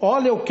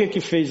 Olha o que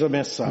fez a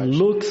mensagem.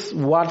 Look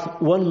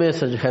what one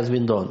message has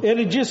been done.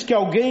 Ele disse que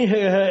alguém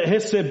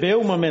recebeu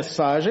uma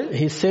mensagem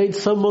He said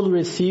someone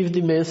received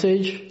the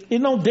message e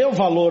não deu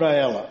valor a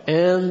ela.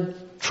 and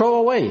throw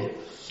away.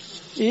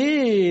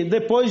 E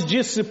depois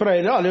disse para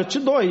ele, olha, eu te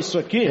dou isso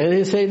aqui. And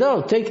he said,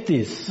 "No, take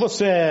this.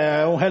 Você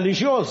é um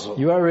religioso.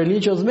 You are a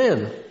religious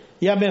man."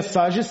 E a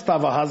mensagem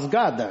estava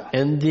rasgada,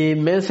 And the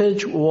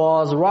message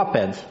was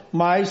wrapped,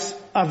 mas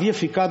havia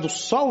ficado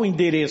só o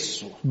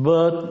endereço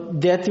but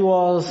that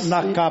was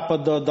na capa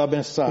da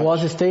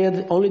mensagem.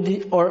 stayed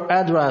only or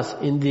address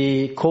in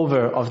the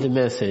cover of the E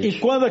message.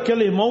 quando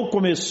aquele irmão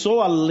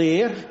começou a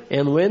ler,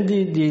 And when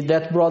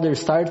that brother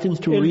started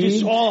to ele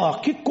disse,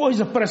 read, que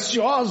coisa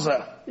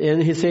preciosa.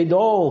 and he said,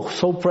 "Oh,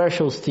 so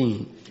precious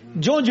thing.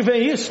 De onde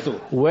vem isto?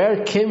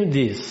 Where came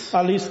this?"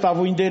 Ali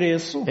estava o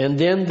endereço. And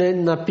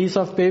then a piece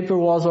of paper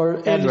was our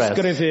Ele address.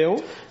 escreveu,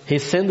 He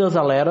sent us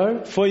a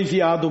letter, foi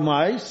enviado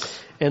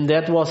mais. and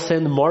that was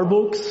sent more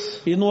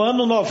books. E no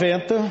ano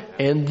 90,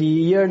 And the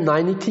year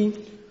 90,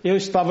 eu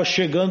estava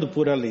chegando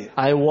por ali.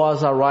 I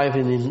was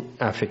arriving in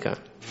Africa.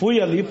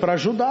 Fui ali para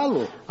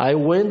ajudá-lo. I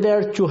went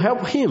there to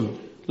help him.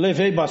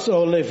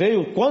 Eu levei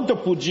o quanto eu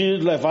podia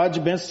levar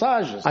de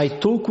mensagens. I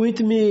took with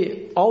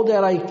me all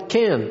that I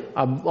can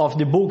of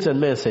the books and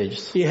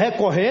messages. E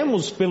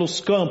recorremos pelos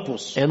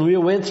campos, And we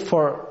went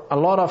for a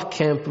lot of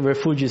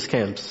refugees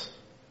camps.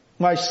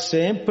 mas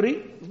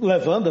sempre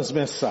levando as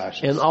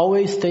mensagens. And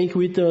always take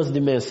with us the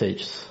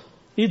messages.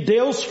 E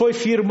Deus foi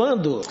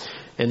firmando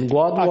And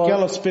God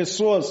aquelas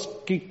pessoas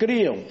que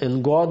criam.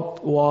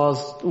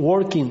 was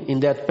working in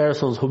that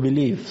person who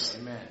believes.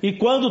 E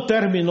quando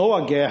terminou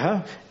a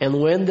guerra, And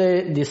when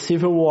the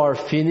civil war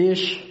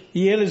finished,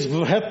 e eles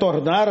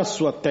retornaram à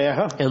sua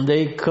terra, and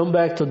they come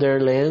back to their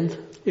land,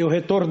 eu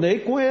retornei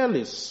com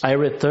eles. I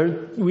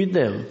returned with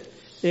them.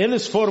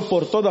 Eles foram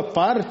por toda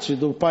parte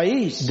do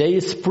país. They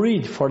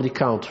spread for the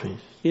country.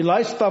 E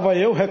lá estava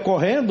eu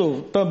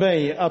recorrendo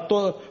também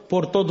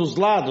por todos os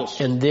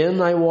lados. And then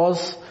I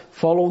was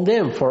following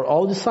them for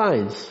all the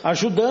sides.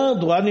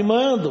 Ajudando,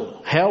 animando.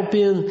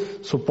 Helping,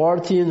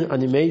 supporting,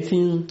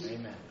 animating.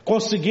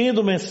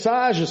 Conseguindo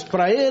mensagens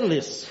para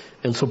eles.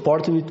 And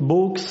supporting with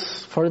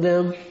books for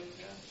them.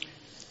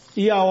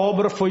 E a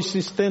obra foi se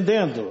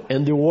estendendo.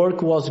 And the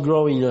work was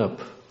growing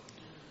up.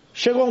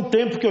 Chegou um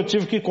tempo que eu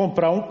tive que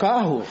comprar um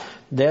carro.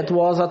 That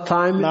was a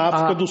time na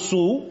África do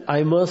Sul.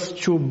 I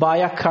must to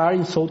buy a car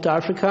in South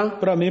Africa.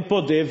 Para mim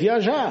poder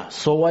viajar.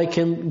 So I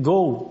can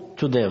go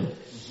to them.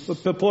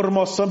 Por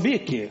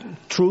Moçambique.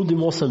 Through the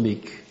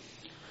Mozambique.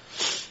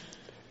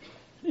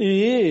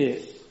 E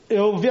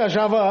eu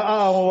viajava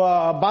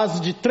a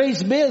base de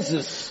 3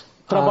 meses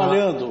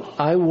trabalhando.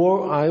 I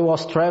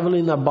was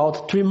traveling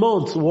about 3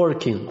 months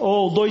working.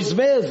 Ou 2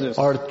 meses.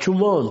 Or 2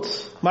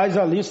 months. Mas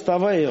ali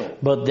estava eu.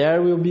 But there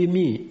will be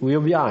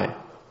I.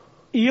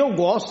 E eu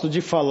gosto de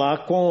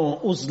falar com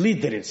os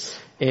líderes.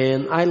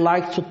 And I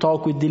like to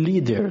talk with the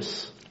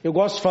leaders. Eu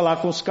gosto de falar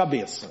com os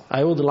cabeças.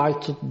 I would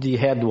like to the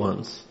head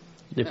ones,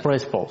 the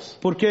principals.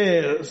 Porque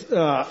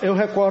eu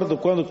recordo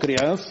quando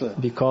criança.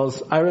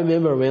 Because I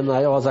remember when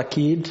I was a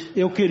kid. Se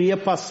eu queria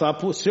passar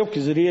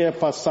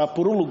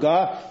por um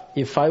lugar.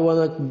 If I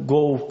want to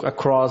go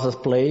across a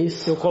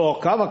place. Eu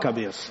colocava a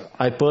cabeça.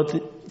 I put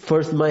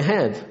first my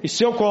head. E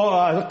se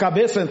a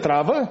cabeça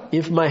entrava.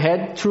 If my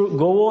head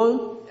go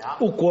on.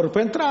 O corpo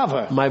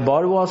entrava. My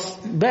body was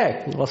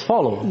back, was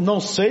followed. Não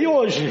sei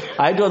hoje.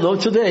 I don't know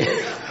today.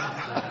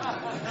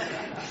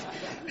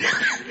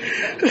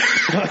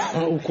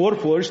 O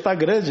corpo hoje está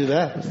grande,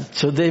 né?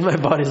 Today my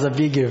body is a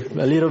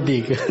little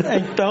bigger.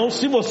 Então,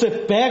 se você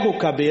pega o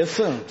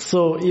cabeça,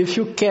 so if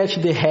you catch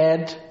the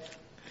head,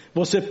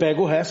 você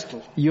pega o resto.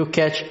 You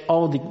catch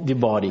all the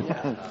body.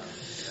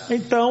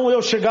 Então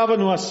eu chegava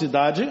numa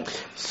cidade.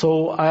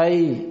 So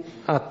I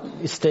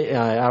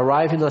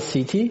arrived in a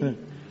city.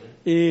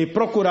 e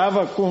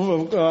procurava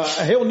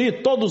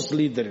reunir todos os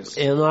líderes.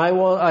 And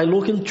I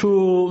look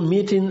into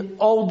meeting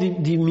all the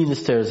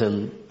ministers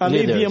and Ali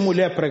leaders. via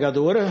mulher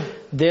pregadora,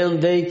 Then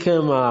they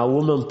come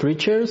women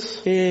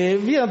preachers. e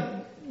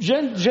via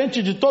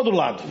gente de todo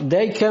lado.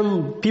 They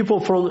come people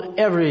from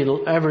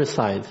every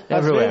side, Às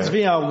everywhere. vezes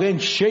vinha alguém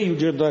cheio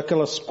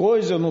daquelas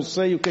coisas, eu não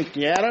sei o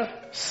que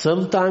era.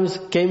 Sometimes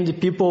came the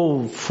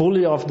people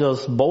fully of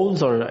those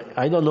bones, or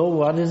I don't know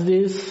what is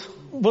this.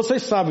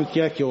 Vocês sabem o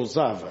que é que eu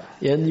usava?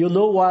 And you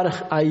know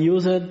what I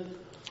used?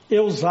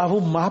 Eu usava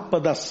o mapa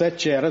das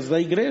 7 eras da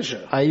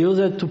igreja. I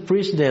used to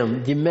preach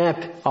them the map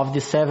of the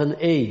 7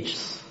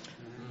 ages.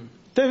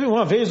 Teve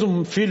uma vez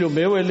um filho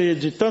meu, ele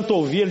de tanto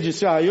ouvir, ele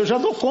disse, eu já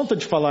dou conta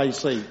de falar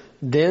isso aí.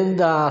 Then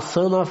the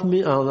son of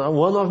me,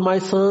 one of my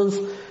sons,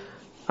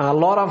 a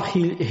lot of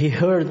he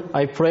heard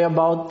I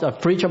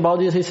preach about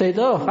this. He said,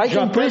 "Oh, I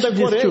Já can preach até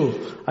this decorei. too.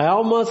 I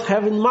almost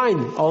have in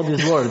mind all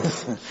these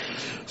words."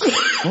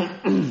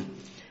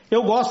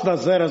 Eu gosto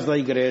das eras da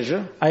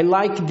igreja. I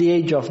like the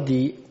age of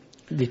the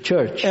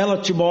church Ela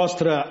te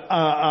mostra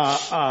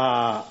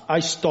a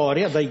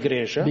história da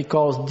igreja.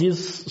 because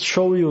this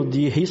show you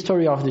the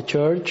history of the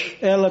church.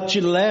 Ela te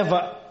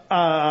leva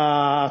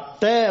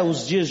até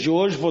os dias de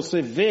hoje.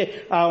 Você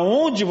vê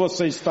aonde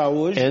você está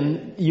hoje.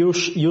 And you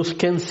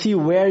can see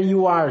where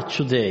you are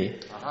today.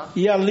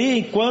 E ali,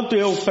 enquanto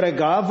eu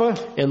pregava,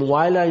 And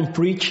while I'm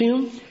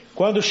preaching,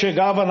 quando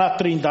chegava na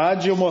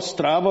Trindade, eu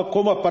mostrava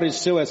como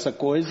apareceu essa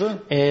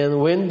coisa.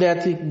 and when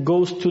that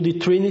goes to the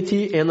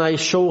Trinity, and I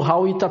show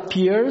how it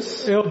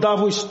appears, Eu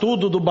dava o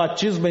estudo do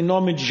batismo em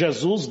nome de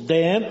Jesus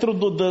dentro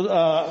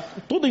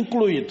tudo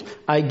incluído.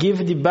 I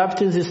give the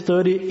baptism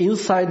study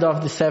inside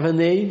of the 7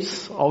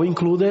 ages, all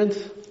included.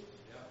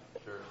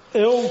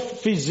 Eu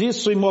fiz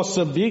isso em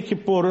Moçambique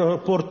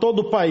por todo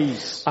o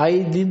país,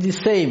 I did the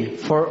same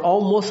for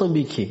all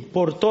Mozambique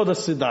por toda a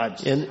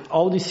cidade. and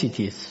all the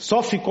cities.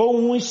 Só ficou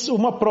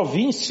uma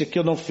província que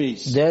eu não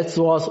fiz. That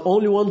was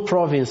only one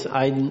province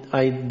I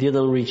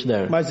didn't reach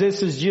there. Mas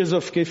esses dias eu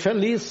fiquei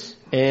feliz.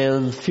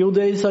 And few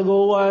days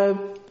ago I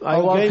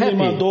was Alguém me happy.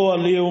 mandou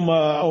ali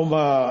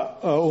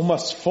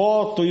umas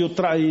fotos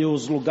e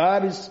os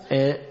lugares.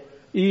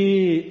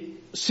 E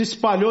se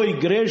espalhou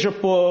igreja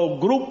por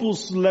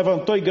grupos,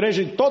 levantou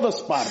igreja em todas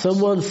as partes.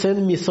 Someone sent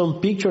me some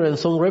picture and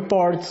some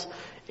reports,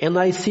 and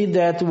I see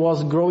that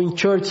was growing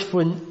church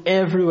from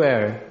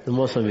everywhere in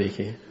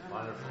Mozambique.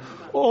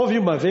 Houve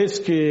uma vez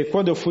que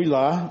quando eu fui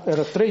lá,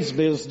 era 3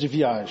 meses de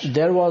viagem.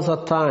 There was a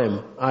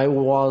time I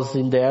was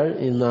in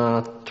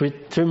a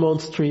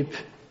 3-month trip.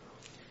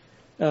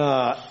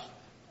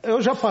 Eu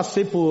já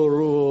passei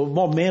por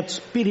momentos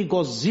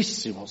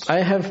perigosíssimos. I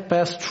have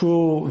passed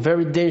through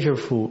very dangerous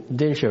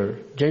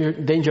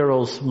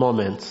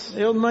moments.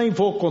 Eu nem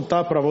vou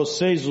contar para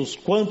vocês os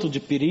quanto de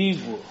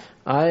perigo,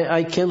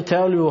 I can't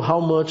tell you how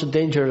much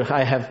danger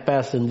I have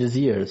passed in these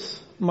years.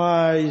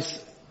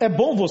 mas é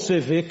bom você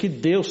ver que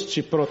Deus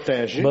te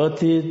protege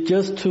But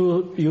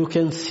you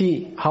can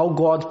see how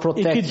God e que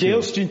protects you.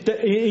 Deus te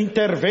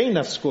intervém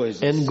nas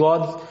coisas. And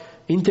God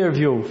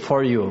intervene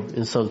for you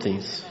in some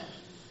things.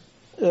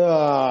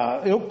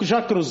 Eu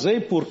já cruzei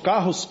por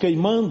carros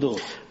queimando.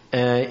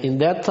 In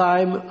that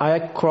time, I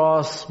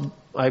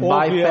Houve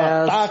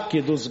bypass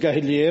ataque dos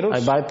guerrilheiros.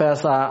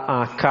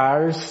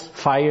 cars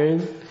firing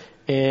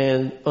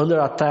and under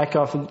attack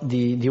of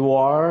the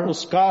war.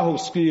 Os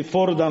carros que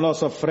foram da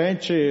nossa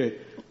frente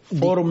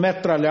foram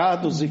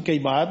metralhados e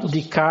queimados.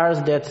 The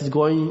cars that is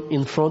going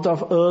in front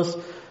of us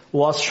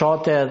was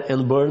shot at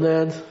and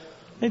burned.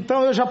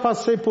 Então eu já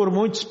passei por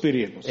muitos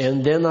perigos.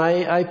 And then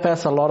I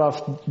passed a lot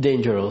of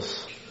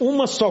dangers.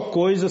 Uma só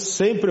coisa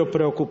sempre eu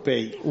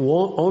preocupei.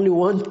 Only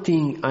one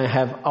thing I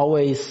have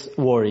always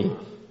worried.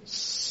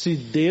 Se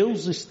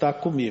Deus está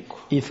comigo.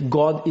 If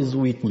God is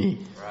with me.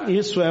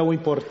 Isso é o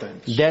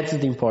importante. That's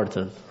the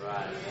important.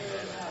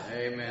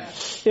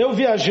 Eu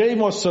viajei em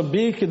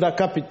Moçambique, da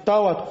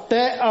capital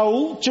até a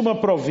última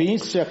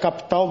província, a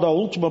capital da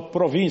última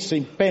província,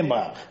 em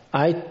Pemba.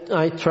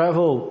 I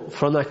travel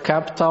from a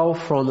capital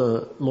from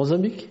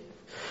Mozambique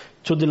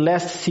to the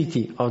last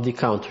city of the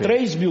country.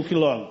 3.000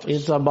 quilômetros.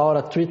 It's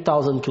about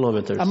 3,000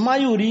 kilometers. A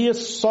maioria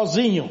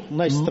sozinho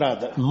na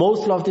estrada.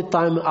 Most of the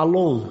time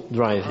alone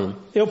driving.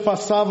 Eu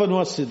passava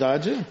numa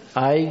cidade,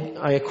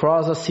 I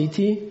cross a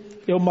city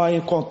eu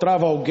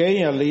encontrava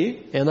alguém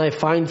ali, and I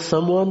find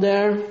someone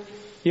there.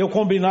 eu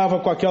combinava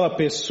com aquela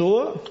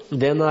pessoa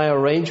Then I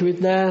arrange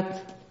with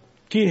that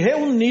que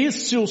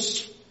reunisse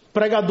os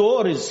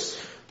pregadores,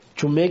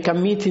 to make a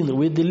meeting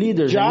with the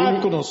leaders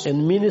Diáconos.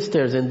 and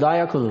ministers and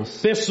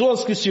diaconus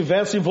pessoas que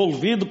estivessem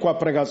envolvidas com a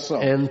pregação.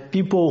 and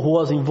people who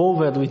was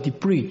involved with the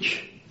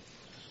preach.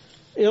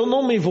 Eu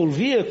não me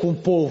envolvia com o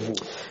povo.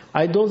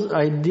 I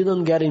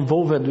didn't get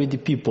involved with the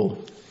people.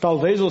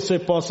 Talvez você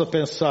possa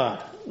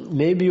pensar,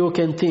 Maybe you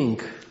can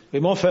think, o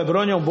irmão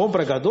Febroni é um bom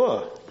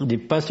pregador? the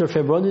Pastor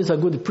Febroni is a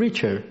good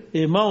preacher.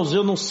 Irmãos,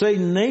 eu não sei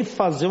nem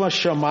fazer uma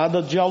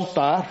chamada de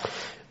altar.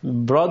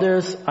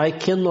 Brothers, I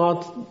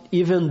cannot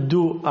even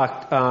do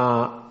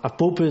a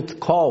pulpit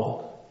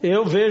call.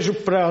 Eu vejo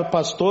para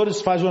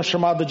pastores, faz uma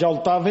chamada de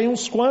altar, vem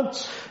uns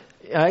quantos.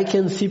 I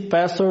can see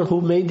pastors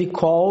who made the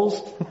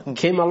calls,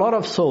 came a lot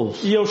of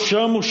souls. E eu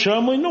chamo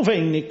e não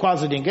vem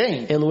quase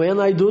ninguém. And when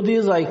I do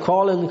this, I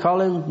call and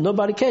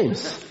nobody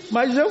comes.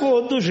 Mas eu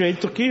vou do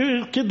jeito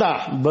que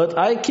dá. But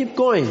I keep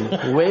going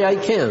the way I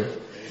can.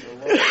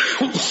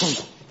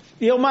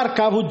 E eu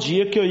marcava o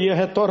dia que eu ia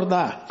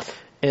retornar.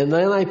 And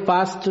then I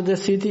passed to the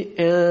city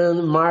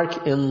and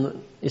mark and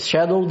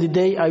schedule the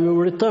day I will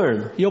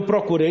return. E eu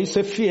procurei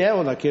ser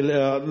fiel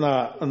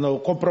no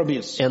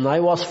compromisso. And I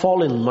was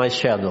following my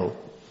schedule.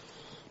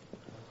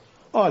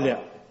 Olha,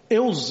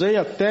 eu usei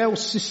até o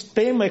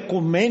sistema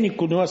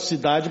ecumênico numa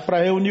cidade para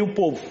reunir o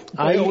povo,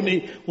 para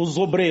reunir os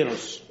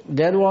obreiros.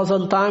 There was a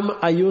time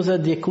I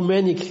used the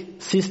ecumenic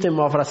system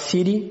of a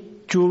city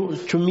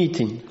to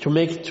meeting, to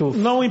make to.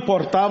 Não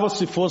importava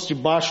se fosse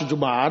debaixo de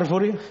uma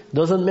árvore.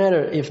 Doesn't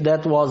matter if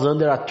that was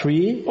under a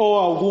tree. Ou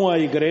alguma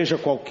igreja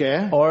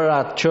qualquer. Or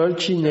a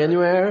church in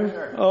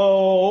anywhere.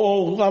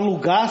 Ou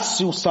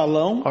alugasse um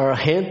salão. Or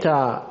rent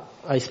a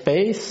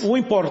space. O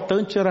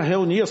importante era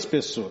reunir as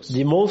pessoas.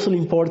 The most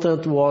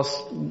important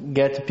was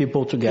get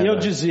people together. E eu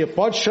dizia,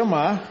 pode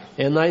chamar.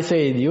 And I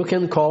said, you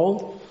can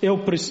call. Eu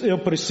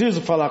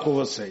preciso falar com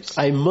vocês.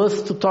 I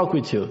must talk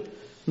with you.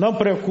 Não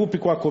preocupe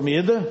com a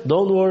comida.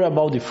 Don't worry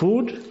about the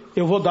food.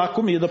 Eu vou dar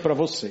comida para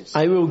vocês.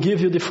 I will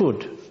give you the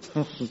food.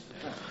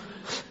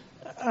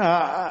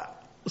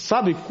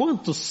 Sabe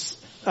quantos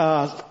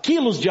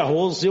quilos de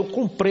arroz eu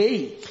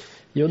comprei?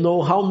 You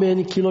know how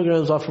many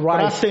kilograms of rice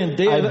para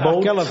atender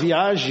aquela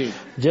viagem?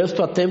 Just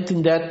to attempt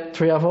in that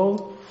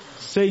travel?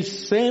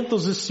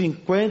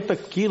 650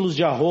 quilos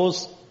de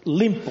arroz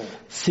limpo.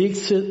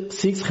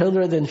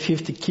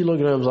 650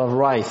 kilograms of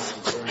rice.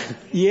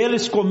 E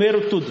eles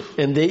comeram tudo.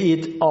 And they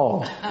eat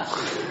all.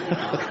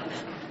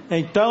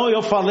 Então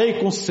eu falei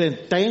com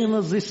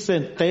centenas e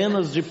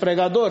centenas de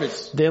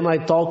pregadores. Then I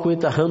talk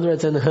with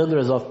hundreds and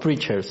hundreds of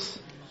preachers.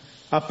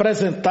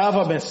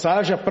 Apresentava a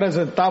mensagem,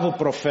 apresentava o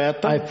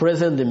profeta. I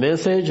present the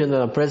message and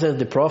I present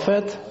the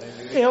prophet.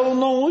 Eu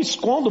não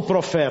escondo o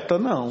profeta,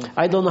 não.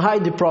 I don't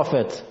hide the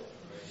prophet.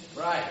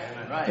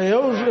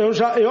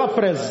 Eu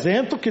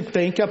apresento o que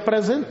tem que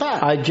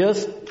apresentar. I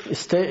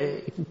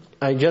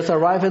just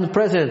arrive and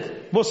present.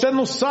 Você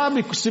não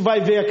sabe se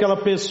vai ver aquela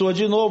pessoa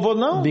de novo ou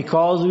não.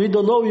 Because we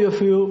don't know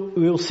if you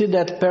will see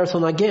that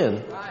person again.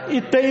 E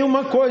tem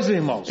uma coisa,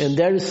 irmãos. And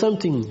there is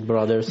something,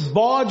 brothers.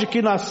 Bode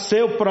que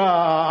nasceu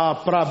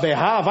para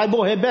berrar, vai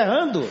morrer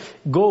berrando.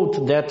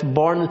 Goat that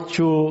born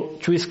to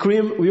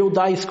scream will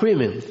die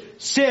screaming.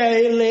 Se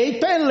é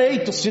eleito, é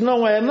eleito. Se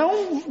não é,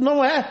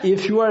 não é.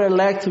 If you are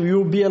elect, you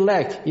will be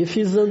elect. If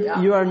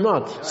you are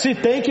not. Se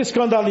tem que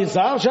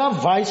escandalizar, já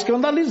vai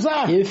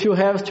escandalizar. If you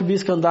have to be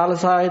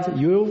scandalized,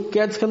 you will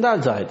get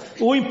scandalized.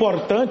 O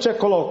importante é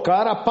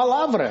colocar a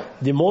palavra.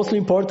 The most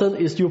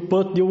important is to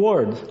put the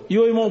word. E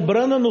o irmão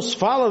Branham nos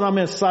fala na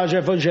mensagem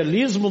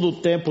Evangelismo do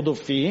Tempo do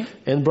Fim.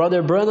 And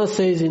Brother Branham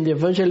says in the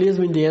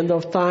Evangelism in the End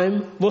of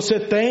Time. Você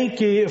tem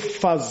que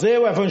fazer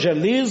o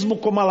evangelismo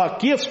com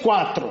Malaquias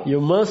 4.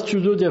 You must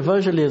do the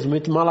evangelism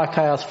with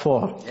Malachi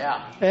 4.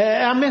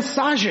 É a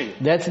mensagem.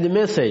 That's the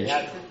message.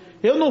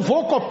 Eu não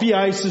vou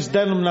copiar esses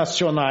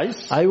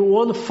denominacionais. I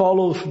won't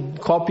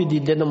copy the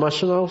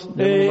denominationals.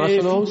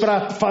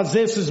 Para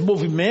fazer esses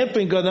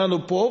movimentos enganando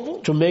o povo.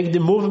 To make the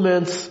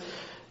movements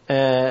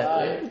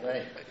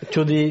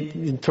to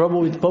the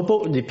trouble with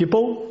the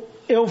people.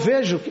 Eu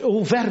vejo que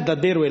o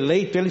verdadeiro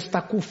eleito, ele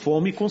está com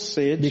fome e com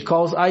sede.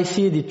 Because I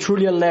see the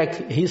truly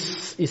elect,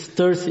 is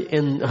thirsty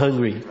and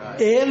hungry.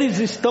 Eles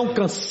estão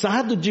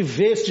cansados de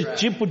ver esse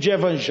tipo de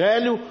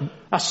evangelho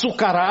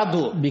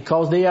açucarado.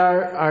 Because they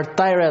are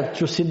tired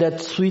to see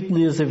that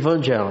sweetness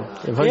evangelism.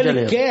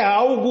 Ele quer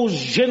algo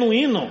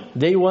genuíno.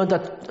 They want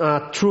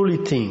a truly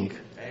thing.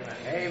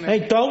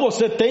 Então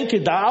você tem que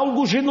dar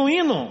algo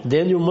genuíno.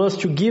 Then you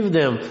must give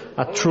them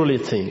a truly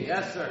thing.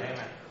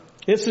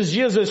 Esses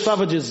dias eu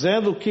estava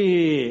dizendo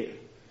que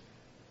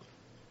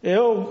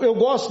eu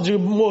gosto de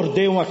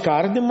morder uma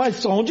carne,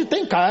 mas onde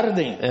tem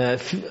carne?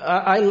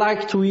 I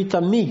like to eat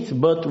a meat,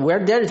 but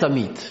where there is a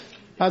meat.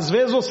 Às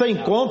vezes você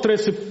encontra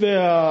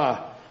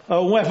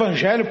um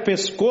evangelho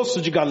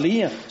pescoço de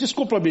galinha.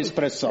 Desculpa a minha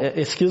expressão.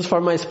 Excuse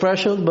for my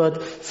expression,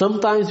 but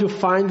sometimes you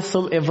find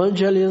some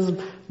evangelism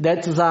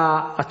that is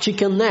a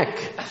chicken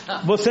neck.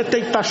 Você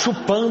tem que estar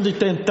chupando e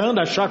tentando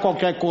achar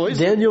qualquer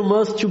coisa. Then you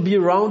must be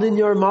rounding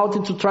your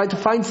mouth to try to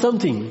find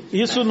something.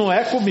 Isso não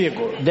é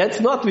comigo. That's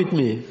not with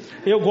me.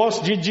 Eu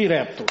gosto de ir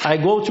direto. I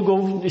go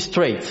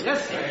straight.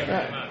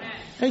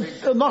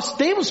 Nós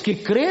temos que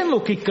crer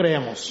no que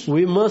cremos.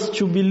 We must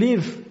to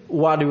believe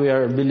what we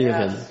are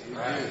believing.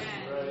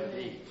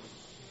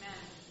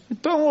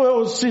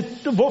 Então, se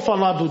vou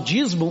falar do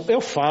dízimo, eu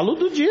falo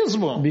do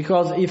dízimo.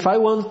 Because if I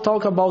want to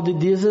talk about the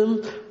dízimo,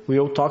 we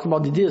will talk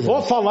about the dízimo.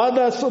 Vou falar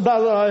da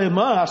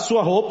irmã, a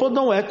sua roupa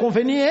não é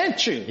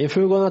conveniente. If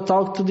you're going to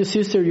talk to the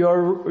sister,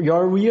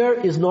 your wear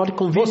is not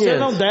convenient. Você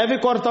não deve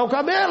cortar o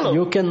cabelo.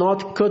 You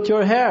cannot cut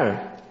your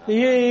hair.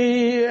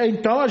 E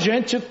então a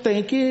gente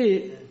tem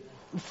que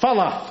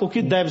falar o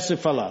que deve ser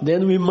falado.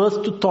 Then we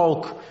must to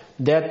talk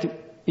that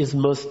is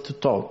must to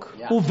talk.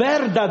 O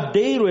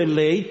verdadeiro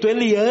eleito,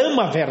 ele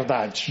ama a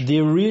verdade.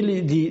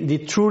 The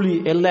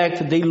truly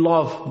elect, they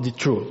love the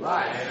truth.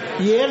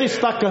 E ele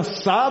está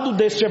cansado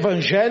deste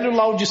evangelho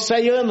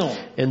laodiceano.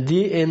 And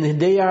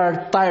they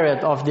are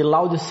tired of the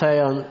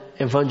Laodicean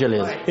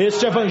evangelism.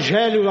 Este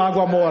evangelho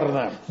água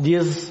morna.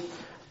 This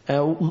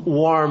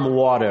warm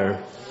water.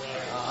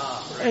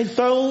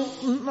 Então,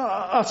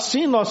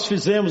 assim nós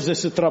fizemos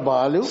esse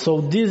trabalho.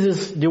 So this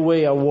is the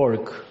way I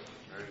work.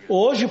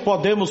 Hoje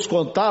podemos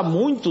contar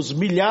muitos,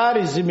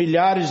 milhares e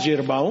milhares de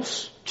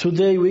irmãos.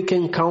 Today we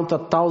can count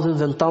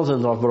thousands and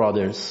thousands of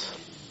brothers.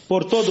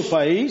 Por todo o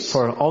país.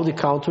 For all the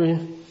country.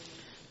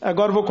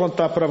 Agora vou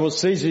contar para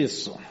vocês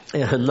isso.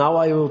 And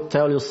now I will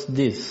tell you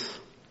this.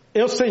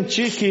 Eu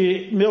senti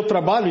que meu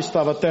trabalho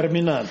estava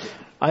terminando.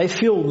 I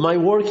feel my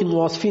work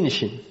was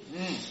finishing.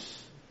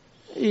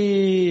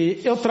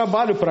 E eu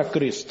trabalho para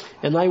Cristo.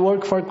 And I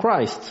work for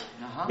Christ.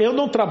 Eu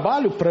não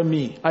trabalho para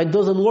mim. I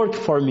doesn't work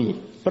for me.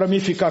 Para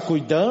mim ficar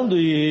cuidando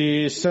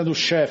e sendo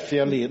chefe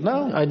ali.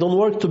 Não. I don't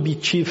work to be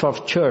chief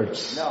of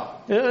church.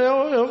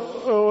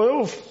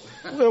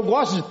 Eu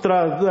gosto de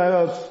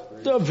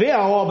ver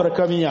a obra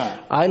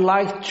caminhar. I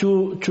like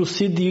to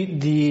see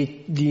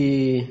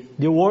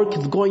the work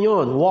is going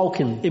on,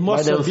 walking e by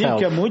themselves. E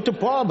Moçambique é muito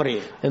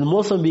pobre. And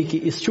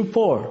Mozambique is too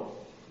poor.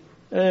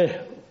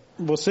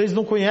 Vocês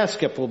não conhecem o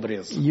que é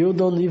pobreza. You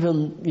don't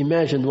even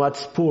imagine what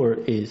poor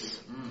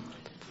is.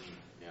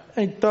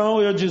 Então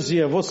eu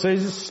dizia,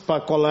 vocês,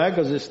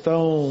 colegas,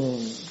 estão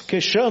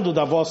queixando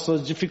da vossa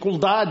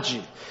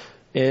dificuldade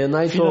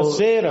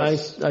financeira.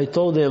 I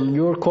told them,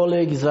 your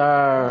colleagues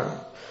are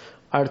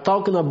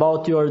talking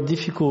about your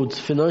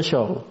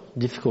financial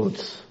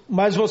difficulties.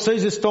 Mas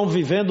vocês estão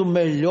vivendo o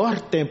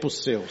melhor tempo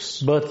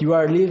seus. But you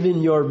are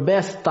living your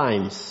best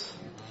times.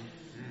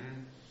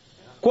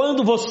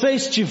 Quando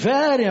vocês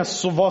tiverem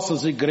as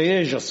vossas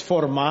igrejas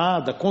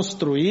formadas,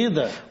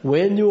 construídas,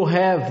 when you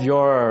have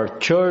your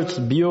church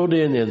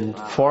building and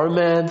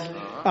formed,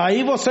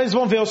 aí vocês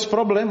vão ver os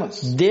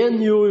problemas.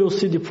 Then you will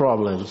see the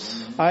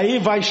problems. Aí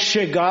vai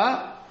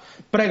chegar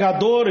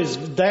pregadores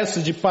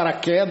desce de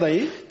paraquedas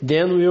aí.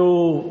 Then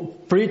will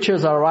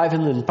preachers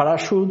arriving in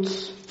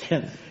parachutes.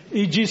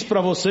 E diz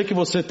para você que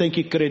você tem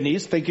que crer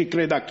nisso, tem que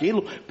crer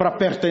naquilo para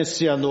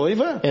pertencer à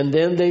noiva. And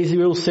then they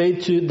will say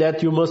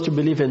that you must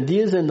believe in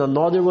this and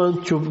another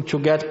one to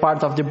get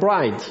part of the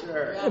bride.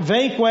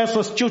 Vem com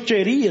essas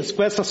chucherias,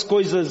 com essas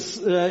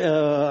coisas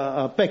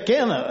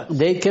pequenas.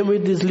 They come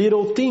with these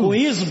little things. Com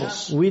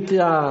ismos. With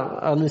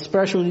an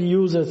expression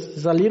used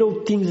as a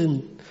little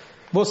things.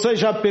 Vocês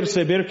já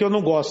perceberam que eu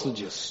não gosto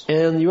disso.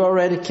 And you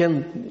already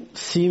can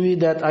see me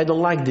that I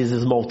don't like these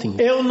small things.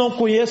 Eu não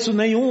conheço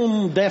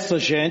nenhum dessa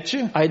gente.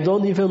 I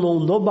don't even know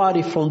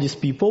nobody from these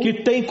people.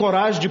 Que tem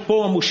coragem de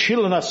pôr uma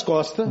mochila nas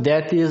costas.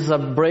 That is a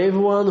brave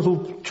one who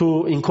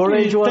to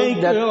encourage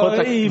one that put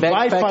a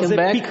backpack and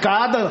back.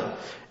 Picada.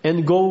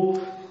 And go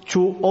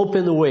to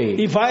open the way.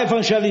 E vai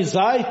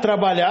evangelizar e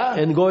trabalhar.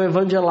 And go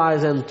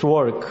evangelize and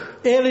work.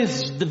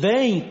 Eles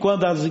vêm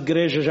quando as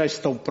igrejas já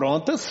estão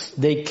prontas.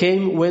 They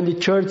came when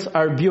the churches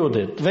are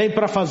built. Vêm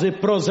para fazer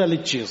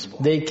proselitismo.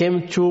 They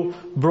came to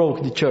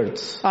broke the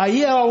church.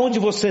 Aí é onde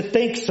você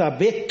tem que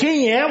saber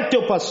quem é o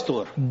teu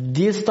pastor.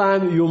 This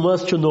time you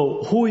must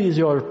know who is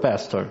your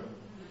pastor.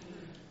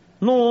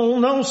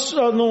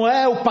 Não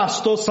é o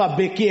pastor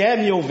saber que é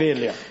minha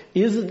ovelha.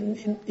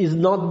 Is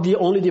not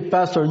only the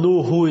pastor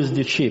know who is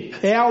the sheep.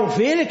 É a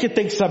ovelha que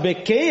tem que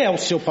saber quem é o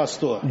seu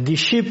pastor. The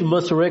sheep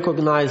must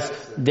recognize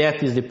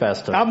that is the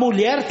pastor. A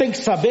mulher tem que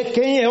saber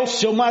quem é o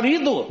seu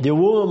marido. The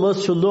woman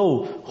must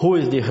know who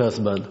is the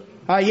husband.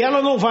 Aí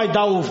ela não vai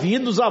dar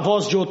ouvidos à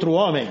voz de outro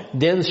homem.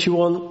 Then she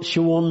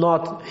will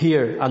not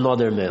hear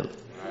another man.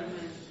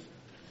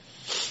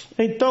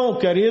 Então,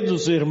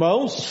 queridos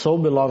irmãos, so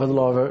beloved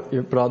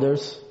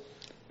brothers,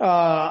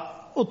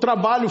 o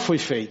trabalho foi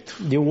feito.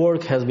 The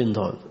work has been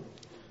done.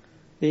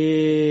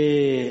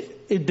 E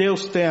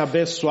Deus tem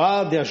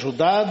abençoado e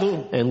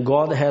ajudado. And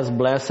God has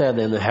blessed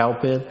and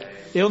helped.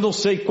 Eu não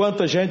sei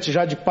quanta gente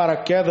já de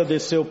paraquedas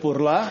desceu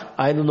por lá.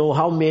 I don't know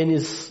how many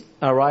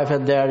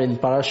arrived there in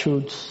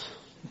parachutes.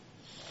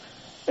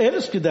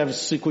 Eles que devem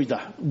se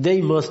cuidar. They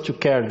must take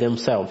care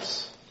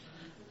themselves.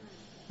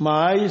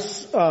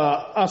 Mas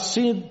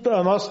assim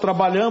nós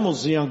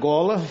trabalhamos em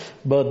Angola.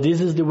 But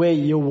this is the way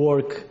you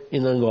work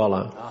in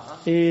Angola.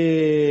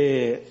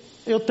 E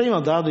eu tenho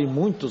andado em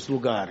muitos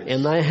lugares.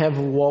 And I have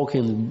walked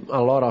in a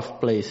lot of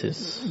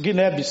places.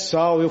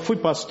 Guiné-Bissau, eu fui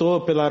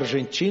pastor pela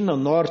Argentina,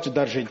 norte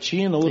da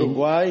Argentina,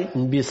 Uruguai.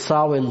 In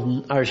Bissau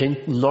and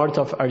north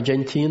of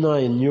Argentina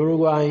and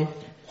Uruguay.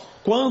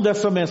 Quando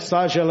essa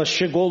mensagem ela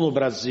chegou no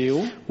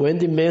Brasil, when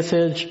the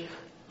message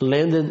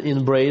landed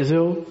in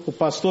Brazil, o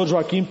pastor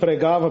Joaquim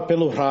pregava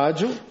pelo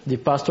rádio. The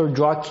pastor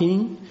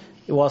Joaquim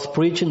was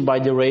preaching by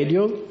the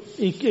radio.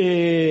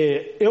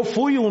 E eu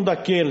fui um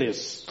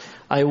daqueles.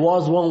 I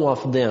was one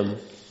of them.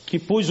 Que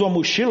pus uma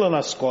mochila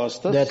nas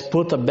costas. That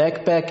put a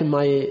backpack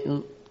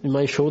in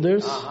my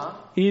shoulders.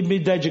 E me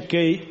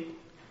dediquei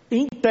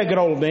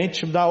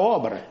integralmente da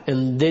obra,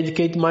 and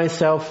dedicate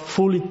myself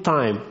fully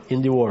time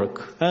in the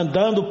work.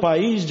 andando o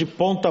país de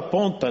ponta a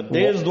ponta,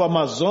 desde o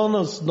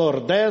Amazonas,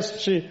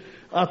 Nordeste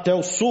até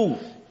o Sul.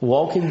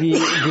 Walking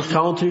the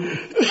country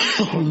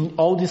on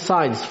all the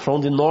sides, from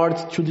the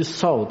north to the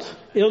south.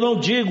 Eu não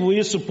digo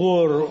isso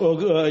por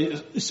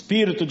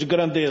espírito de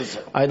grandeza.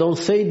 I don't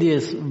say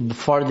this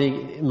for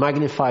the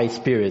magnified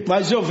spirit.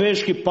 Mas eu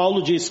vejo que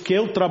Paulo diz que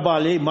eu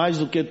trabalhei mais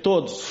do que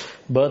todos.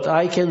 But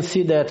I can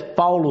see that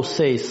Paul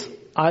says,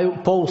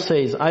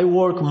 I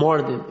work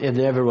more than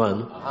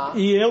everyone.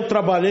 E eu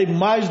trabalhei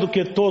mais do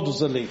que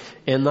todos ali.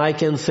 And I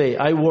can say,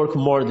 I work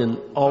more than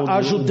all the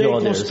Ajudei a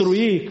others.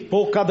 construir,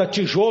 pôr cada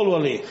tijolo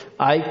ali.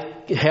 I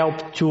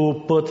helped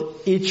to put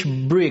each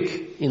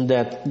brick in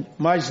that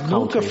Mas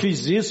nunca country.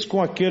 fiz isso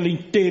com aquele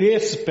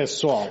interesse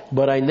pessoal.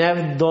 But I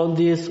never done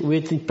this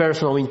with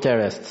personal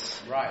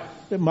interests.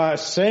 Mas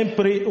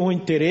sempre o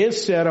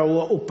interesse era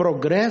o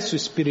progresso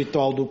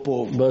espiritual do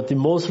povo. But the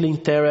mostly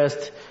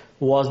interest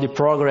was the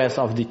progress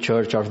of the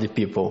church, of the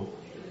people.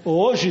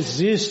 Hoje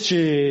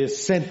existe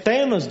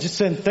centenas e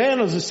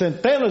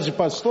centenas de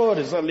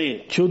pastores ali.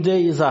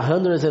 Today is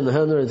hundreds and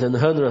hundreds and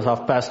hundreds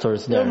of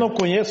pastors there. Eu não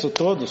conheço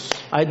todos,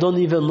 I don't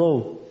even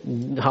know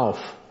half.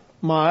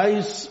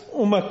 mas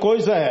uma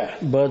coisa é,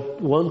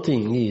 But one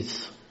thing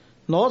is,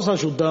 nós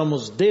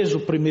ajudamos desde o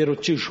primeiro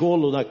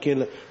tijolo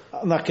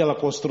naquela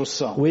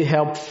construção. we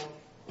help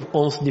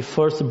on the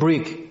first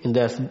brick in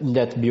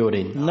that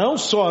building. Não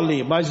só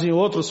ali, mas em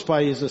outros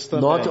países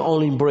também. Not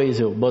only in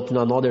Brazil, but in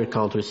other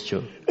countries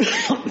too.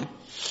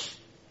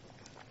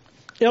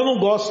 Eu não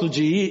gosto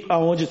de ir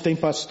aonde tem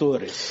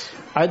pastores.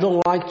 I don't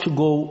like to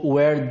go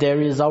where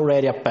there is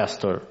already a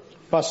pastor.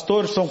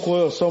 Pastores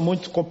são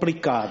muito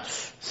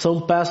complicados.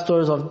 Some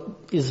pastors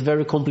is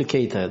very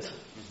complicated.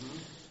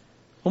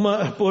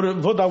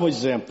 Vou dar um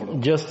exemplo.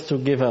 Just to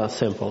give a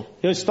sample.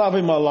 Eu estava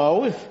em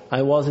Malawi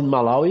I was in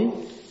Malawi,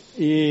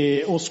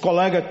 e os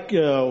colegas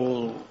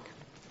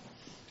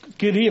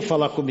queriam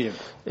falar comigo.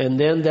 and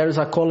then there's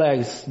a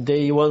colleagues,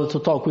 they wanted to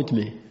talk with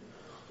me.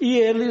 E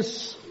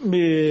eles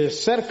me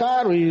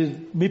cercaram e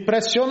me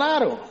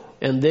pressionaram.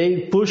 And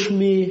they pushed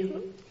me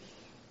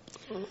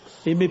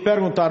E me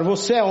perguntaram,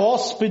 você é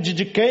hóspede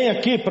de quem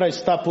aqui para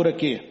estar por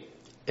aqui?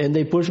 and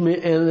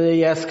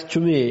they asked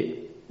to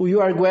me, you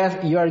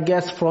are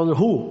guest from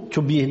who to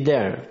be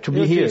there, to be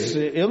Eu here?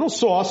 disse, eu não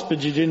sou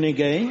hóspede de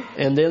ninguém,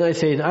 And then I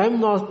said, I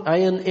am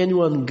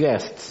anyone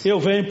guest.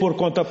 eu venho por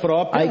conta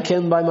própria, I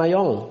can by my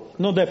own.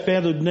 não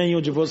dependo de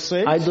nenhum de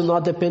vocês. I do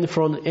not depend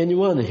from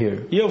anyone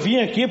here. E eu vim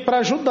aqui para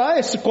ajudar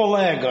esse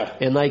colega.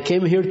 And I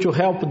came here to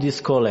help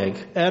this colleague.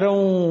 Era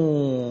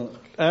um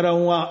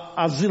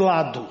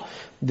asilado.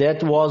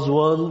 That was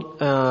one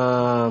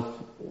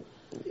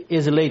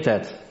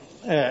isolated.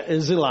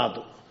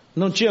 Exilado.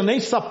 Não tinha nem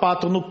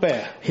sapato no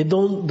pé. He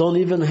don't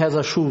even has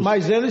a shoes.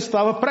 Mas ele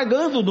estava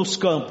pregando nos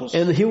campos.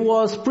 And he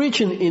was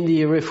preaching in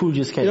the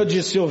refugees camp. Eu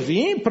disse, eu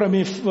vim para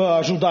me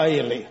ajudar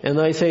ele. And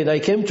I said, I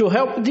came to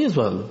help this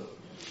one.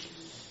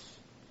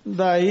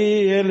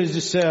 Daí eles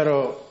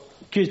disseram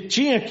que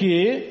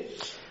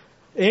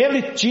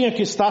ele tinha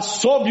que estar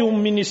sob um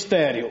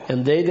ministério.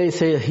 And they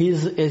say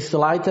he's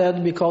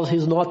isolated because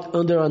he's not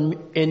under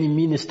any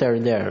ministry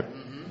there.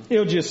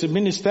 Eu disse,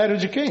 ministério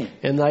de quem?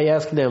 And I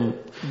asked them,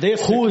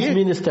 Desse whose aqui?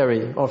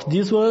 ministry? Of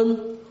this one?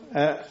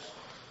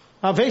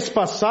 A vez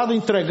passada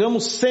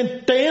entregamos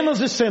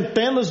centenas e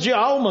centenas de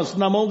almas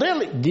na mão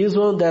dele. This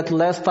one that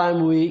last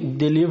time we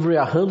delivered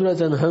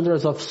hundreds and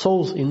hundreds of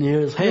souls in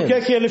his E o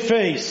hands. que ele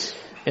fez?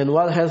 And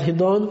what has he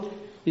done?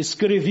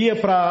 Escrevia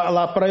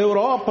lá para a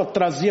Europa,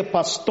 trazia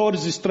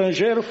pastores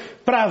estrangeiros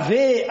para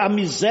ver a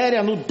miséria,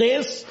 a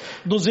nudez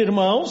dos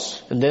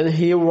irmãos And then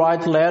he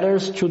write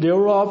letters to the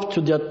Europe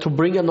to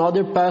bring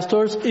another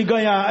pastors e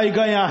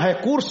ganhar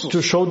recursos. to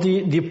show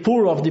the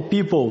poor of the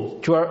people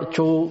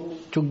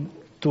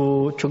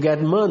to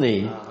get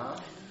money.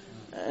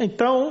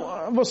 Então,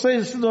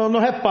 vocês não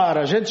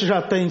reparam, a gente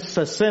já tem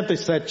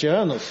 67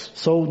 anos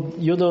So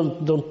you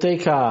don't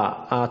take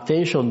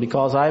attention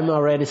because I'm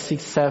already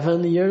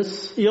 6-7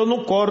 years e eu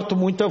não corto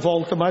muita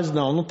volta mais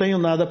não tenho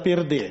nada a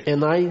perder. and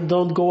I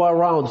don't go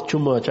around too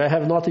much. I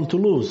have nothing to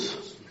lose.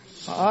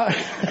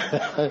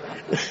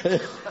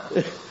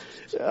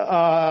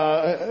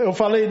 Eu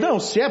falei, não,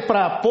 se é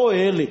para pôr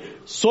ele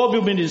sob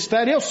o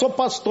ministério, eu sou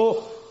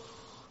pastor.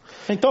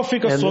 Então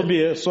fica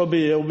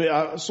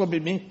sob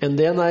mim. And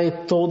then I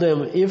told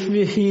them, if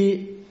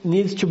he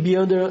needs to be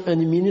under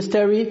any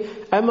ministry,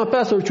 I'm a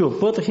pastor too.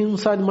 Put him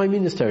inside my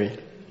ministry.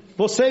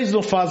 Vocês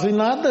não fazem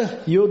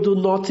nada? You do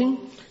nothing.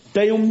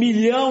 Tem 1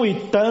 milhão e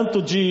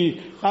tanto de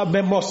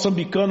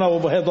moçambicanos ao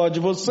redor de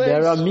vocês.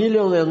 There are a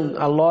million and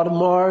a lot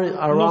more Não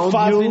around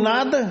fazem you,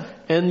 nada.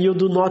 and you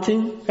do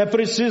nothing. É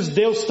preciso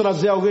Deus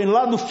trazer alguém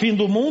lá do fim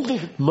do mundo.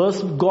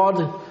 Must God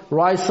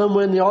rise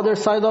somewhere on the other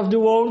side of the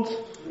world?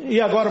 E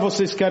agora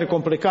vocês querem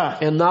complicar?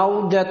 And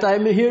now that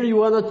I'm here, you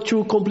want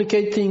to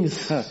complicate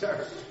things.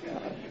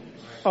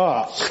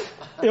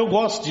 Eu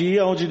gosto de ir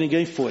aonde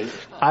ninguém foi.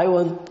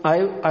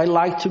 I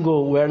like to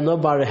go where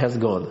nobody has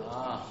gone.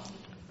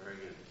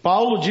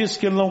 Paulo disse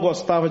que ele não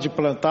gostava de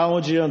plantar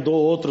onde andou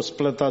outros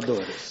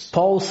plantadores.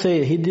 Paul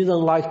said he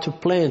didn't like to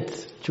plant,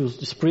 to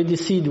spread the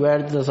seed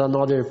where there's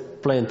another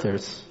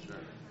planters.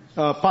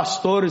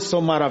 Pastores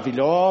são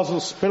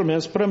maravilhosos, pelo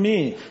menos para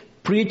mim.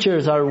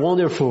 Preachers are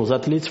wonderful,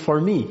 at least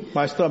for me.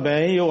 Mas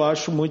também eu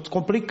acho muito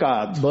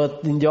complicado.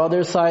 But in the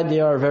other side, they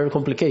are very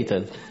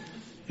complicated.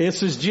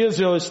 Esses dias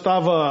eu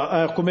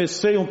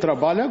comecei um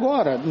trabalho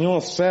agora, em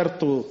uma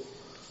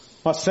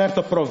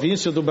certa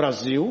província do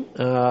Brasil.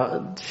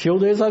 Few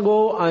days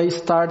ago, I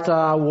start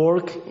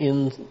work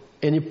in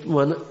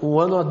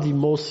one of the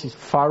most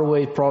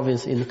faraway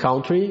province in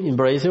country, in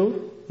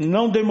Brazil.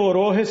 Não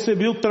demorou,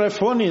 recebi o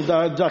telefone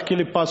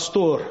daquele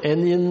pastor.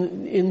 And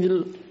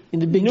in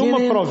the beginning, em uma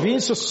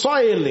província,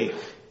 só ele.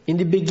 In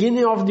the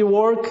beginning of the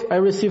work, I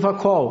receive a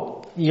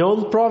call. In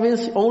one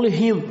province, only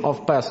him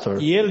of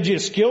pastor. E ele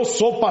disse que eu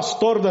sou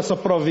pastor dessa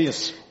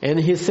província. And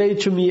he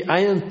said to me,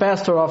 I am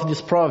pastor of this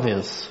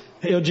province.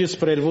 Eu disse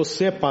para ele,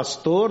 você é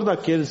pastor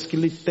daqueles que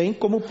lhe têm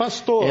como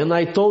pastor. And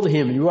I told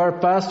him, you are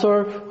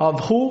pastor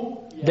of who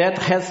that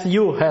has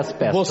you as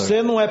pastor.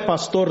 Você não é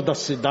pastor da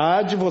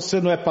cidade, você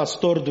não é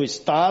pastor do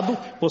estado,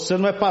 você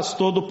não é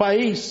pastor do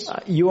país.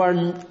 You are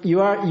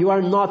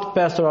not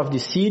pastor of the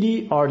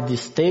city or the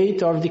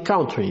state or the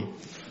country.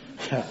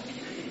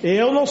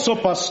 Eu não sou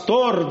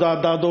pastor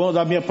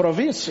da minha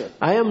província.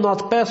 I am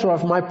not pastor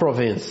of my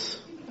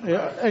province.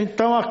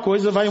 Então a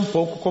coisa vai um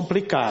pouco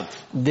complicada.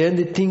 Then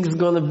the thing's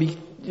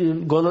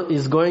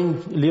is going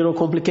little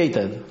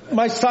complicated.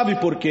 Mas sabe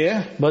por quê?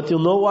 But you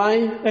know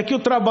why? É que o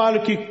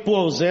trabalho que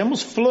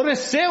pusemos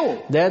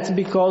floresceu. That's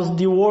because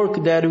the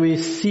work that we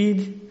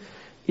seed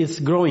is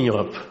growing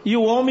up. E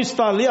o homem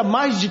está ali há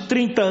mais de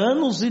 30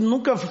 anos e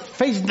nunca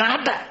fez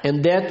nada.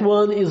 And that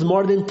one is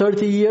more than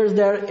 30 years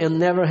there and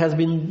never has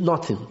been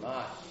nothing.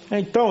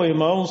 Então,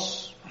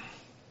 irmãos,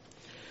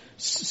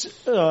 se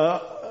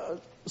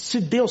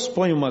Deus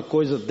põe uma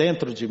coisa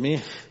dentro de mim,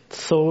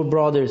 so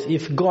brothers,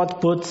 if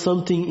God put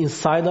something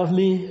inside of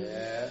me,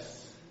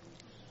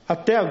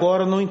 até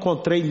agora não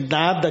encontrei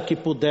nada que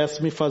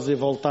pudesse me fazer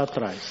voltar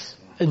atrás.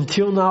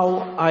 Until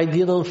now, I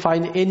didn't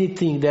find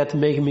anything that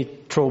made me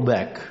throw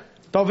back.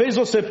 Talvez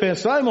você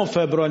pense, irmão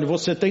Febroni,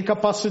 você tem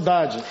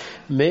capacidade.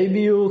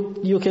 Maybe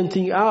you can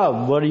think,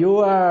 but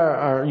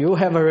you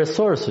have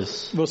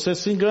resources. Você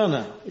se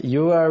engana.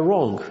 You are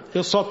wrong.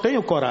 Eu só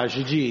tenho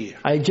coragem de ir.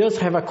 I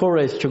just have a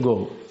courage to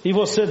go. E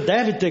você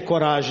deve ter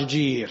coragem de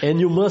ir.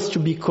 And you must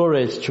be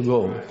courage to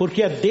go.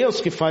 Porque é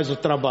Deus que faz o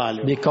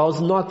trabalho.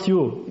 Because not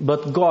you,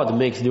 but God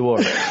makes the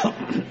work.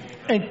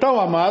 Então,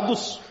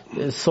 amados,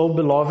 so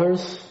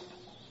beloveds,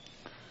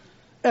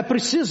 é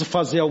preciso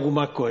fazer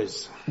alguma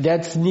coisa.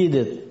 That's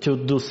needed to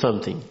do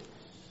something.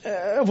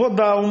 Eu vou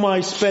dar uma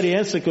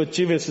experiência que eu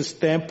tive esses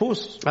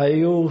tempos.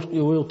 I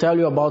will tell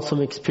you about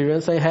some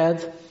experience I had.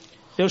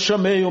 Eu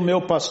chamei o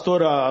meu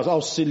pastor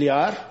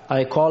auxiliar.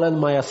 I called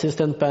my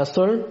assistant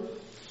pastor.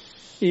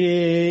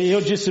 E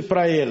eu disse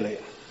para ele.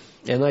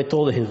 And I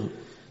told him.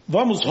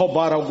 Vamos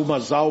roubar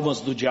algumas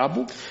almas do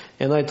diabo.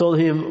 And I told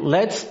him,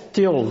 let's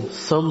steal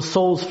some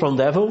souls from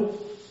devil.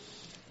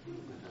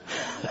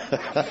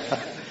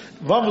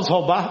 Vamos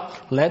roubar?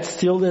 Let's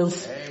steal them.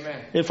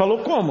 Ele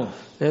falou como?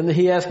 And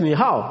he asked me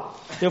how.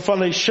 Eu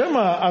falei,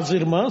 chama as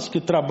irmãs que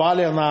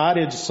trabalham na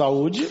área de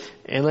saúde.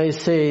 And I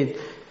said,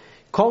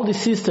 call the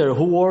sister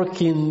who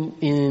work in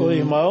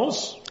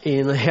irmãos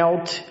in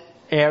health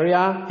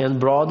area and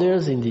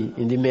brothers in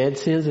the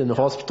medicines and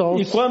hospitals.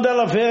 E quando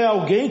ela vê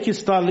alguém que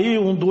está ali,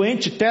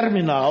 doente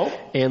terminal.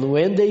 And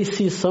when they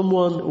see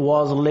someone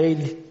was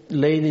laid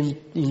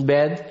in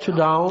bed to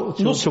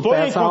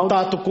põe em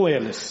contato com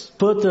eles.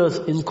 Put us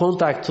in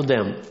contact to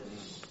them.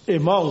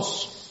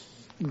 Irmãos,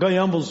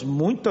 ganhamos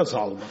muitas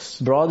almas.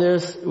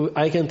 Brothers,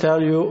 I can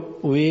tell you,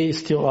 we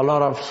steal a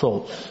lot of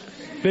souls.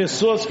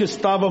 Pessoas que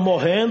estavam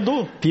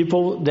morrendo.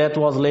 People that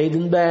was laid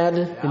in bed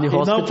in the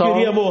hospital. E não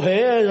queria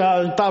morrer,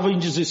 estava em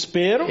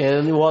desespero.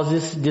 And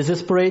was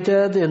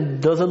desesperated and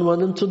doesn't want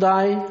them to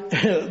die.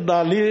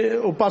 Dali,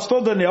 o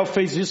pastor Daniel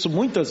fez isso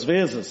muitas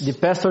vezes. The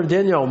pastor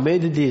Daniel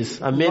made this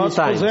many times.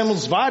 Nós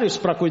pusemos vários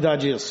para cuidar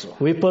disso.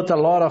 We put a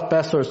lot of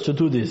pastors to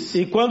do this.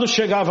 E quando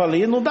chegava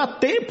ali, não dá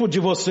tempo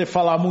de você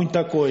falar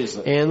muita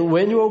coisa. And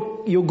when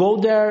you go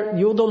there,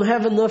 you don't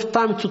have enough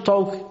time to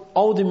talk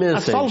all the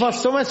message. A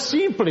salvação é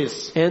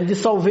simples. And the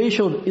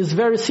salvation is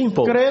very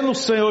simple. Crê no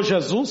Senhor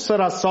Jesus,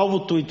 será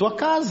salvo tu e tua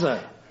casa.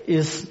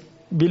 Is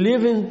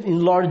believing in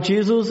Lord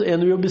Jesus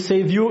and will be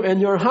saved you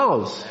and your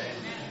house.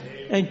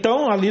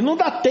 Então ali não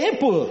dá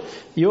tempo.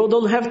 You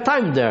don't have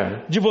time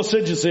there. De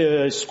você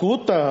dizer,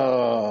 escuta,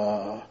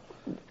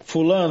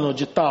 fulano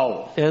de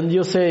tal. And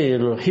you say,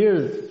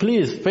 here,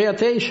 please, pay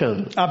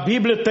attention. A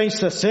Bíblia tem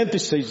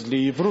 66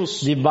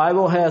 livros. The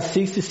Bible has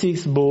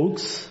 66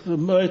 books.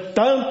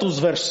 Tantos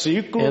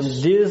versículos.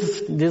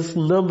 And this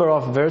number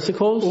of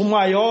versículos. O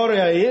maior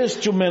é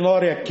este, o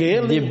menor é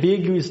aquele. The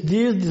big is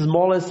this, the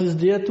smallest is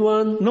that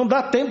one. Não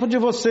dá tempo de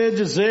você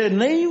dizer,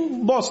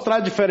 nem mostrar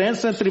a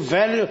diferença entre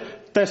velho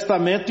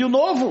Testamento e o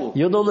Novo.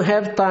 You don't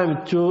have time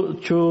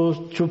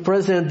to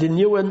present the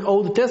New and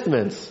Old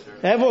Testaments.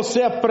 É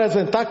você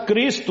apresentar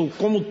Cristo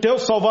como teu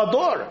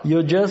Salvador.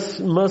 You just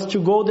must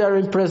go there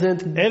and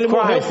present Ele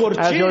morreu Christ por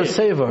as ti. your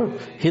Savior.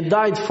 He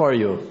died for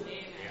you.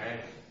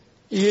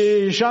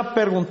 E já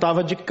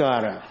perguntava de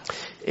cara.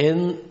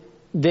 And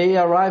they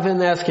arrive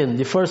and asking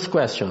the first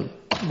question.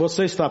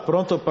 Você está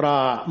pronto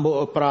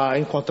para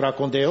encontrar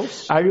com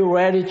Deus? Are you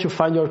ready to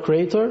find your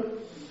Creator?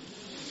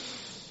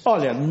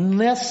 Olha,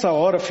 nessa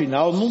hora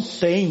final não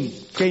tem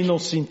quem não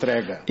se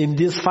entrega. In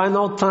this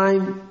final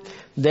time,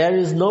 there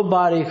is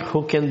nobody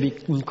who can be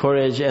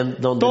encouraged and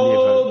don't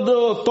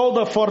deliver.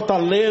 Toda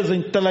fortaleza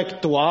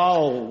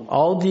intelectual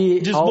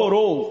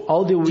desmoronou.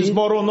 All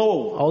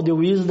the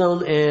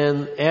wisdom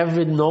and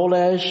every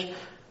knowledge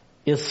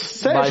is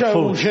seja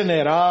um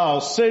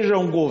general, seja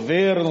um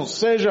governo,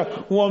 seja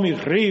um homem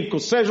rico,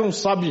 seja um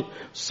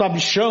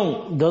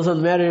sabichão.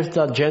 Doesn't matter if it's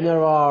a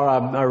general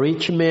or a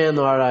rich man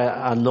or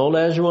a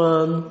knowledge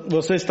one.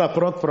 Você está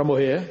pronto para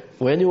morrer?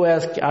 When you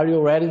ask, are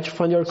you ready to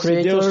find your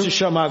Creator? Se Deus te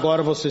chamar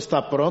agora, você está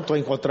pronto a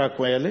encontrar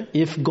com Ele?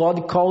 If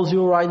God calls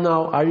you right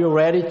now, are you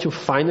ready to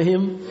find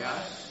Him?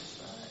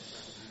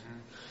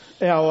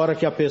 É a hora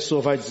que a pessoa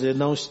vai dizer,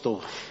 não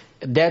estou.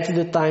 That's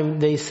the time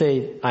they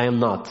say, I am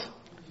not.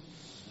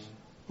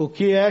 O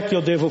que é que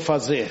eu devo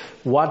fazer?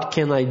 What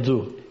can I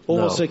do? Ou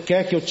now? Você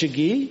quer que eu te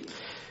guie?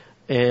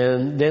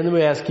 And then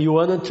we ask, you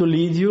wanted to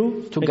lead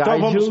you, to então guide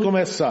vamos you?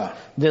 começar.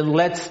 Then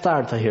let's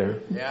start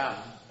here.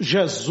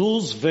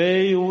 Jesus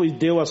veio e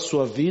deu a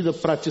sua vida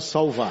para te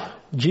salvar.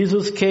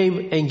 Jesus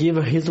came and gave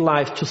His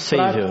life to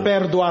save para you.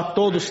 perdoar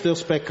todos os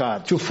teus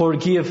pecados. To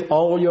forgive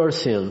all your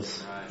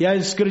sins. E a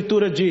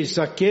Escritura diz,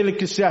 aquele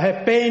que se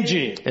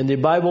arrepende and the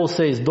Bible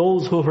says,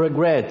 those who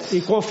regret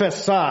e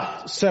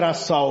confessar será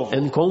salvo.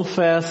 And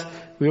confess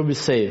will be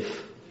saved.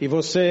 E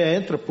você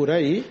entra por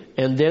aí.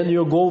 And then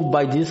you go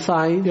by this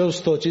side. Eu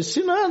estou te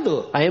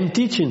ensinando. I am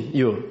teaching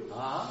you.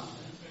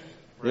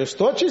 Eu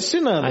estou te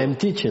ensinando. I am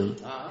teaching.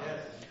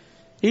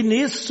 E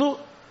nisso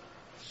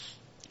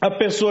a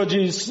pessoa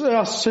diz, eu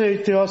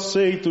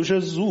aceito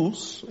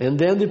Jesus. And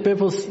then the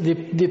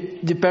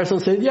person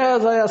said,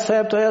 yes, I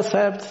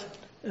accept.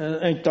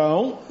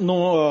 Então,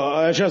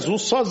 não é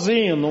Jesus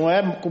sozinho, não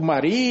é com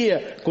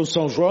Maria, com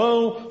São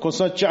João, com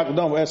Santiago,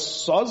 não, é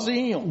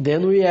sozinho.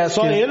 Then we ask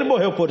Só ele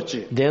morreu por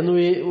ti. Then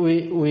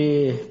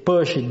we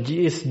push,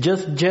 it's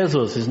just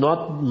Jesus, it's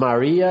not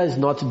Maria, it's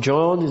not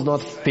John, it's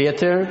not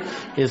Peter,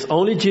 it's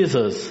only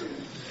Jesus.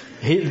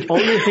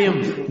 Only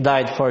Him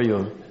died for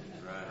you.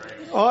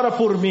 Ora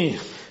por mim,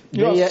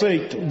 eu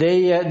aceito.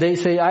 They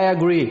say, I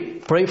agree,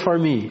 pray for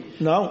me.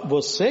 Não,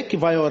 você que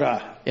vai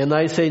orar. And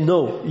I say,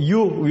 no,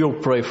 you will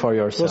pray for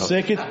yourself.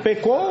 Você que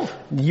pecou.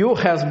 You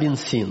has been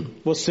sin.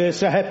 Você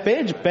se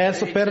arrepende,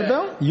 peça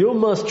perdão. You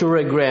must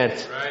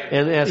regret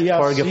and ask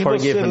for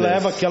forgiveness. E assim você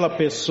leva aquela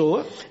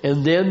pessoa.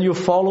 And then you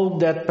follow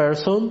that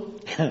person.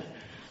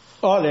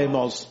 Olha,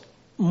 irmãos,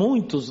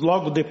 muitos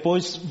logo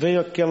depois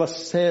veio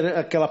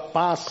aquela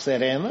paz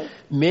serena.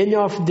 Many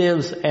of them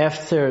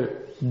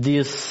after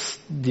this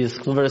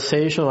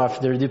conversation,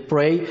 after the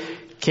pray,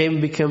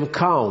 become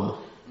calm.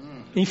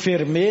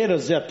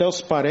 Enfermeiras e até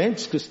os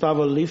parentes que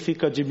estavam ali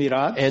ficam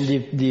admirados.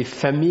 And the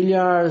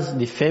familiars,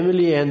 the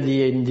family and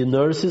the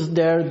nurses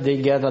there, they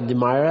get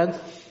admired.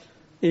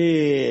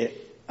 E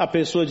a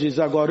pessoa diz,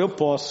 agora eu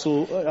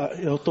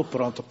estou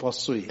pronto,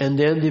 posso ir. And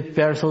then the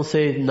person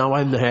says, now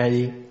I'm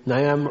ready,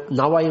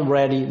 now I am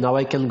ready, now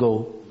I can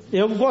go.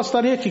 Eu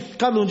gostaria que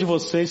cada um de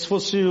vocês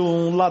fosse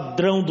um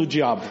ladrão do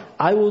diabo.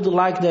 I would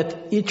like that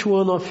each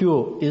one of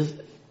you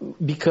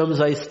becomes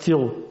a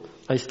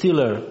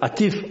stealer, a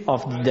thief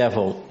of the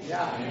devil.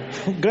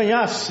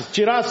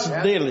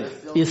 Tirasse dele.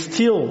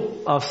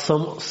 Steal of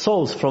some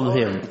souls from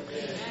him.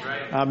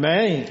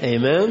 Amém.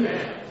 Amen.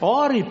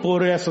 Ore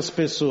por essas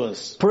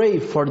pessoas. Pray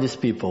for these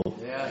people.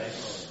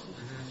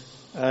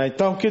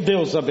 Então que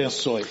Deus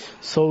abençoe.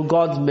 So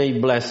God may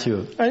bless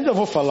you. Ainda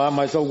vou falar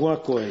mais alguma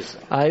coisa.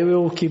 I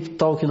will keep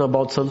talking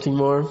about something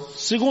more.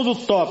 Segundo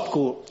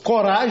tópico,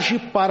 coragem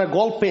para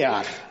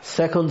golpear.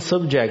 Second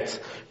subject,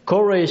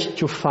 courage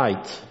to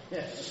fight.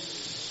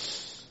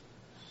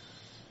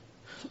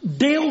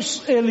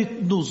 Deus, Ele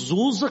nos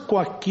usa com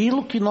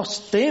aquilo que nós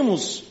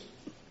temos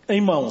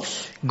em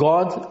mãos.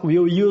 God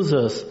will use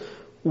us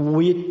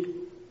with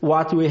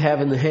what we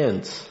have in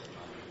hands.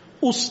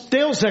 Os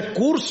teus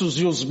recursos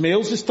e os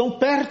meus estão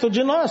perto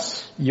de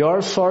nós.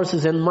 Your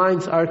sources and mine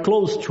are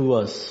close to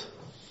us.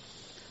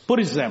 Por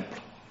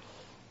exemplo.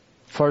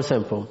 For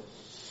example.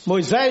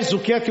 Moisés, o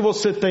que é que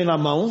você tem na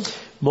mão?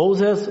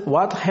 Moses,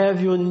 what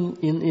have you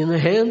in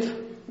hand?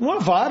 Uma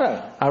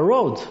vara. A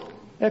rod.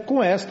 É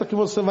com esta que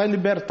você vai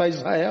libertar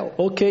Israel.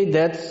 Okay,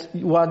 that's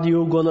what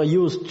you're gonna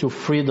use to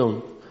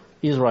freedom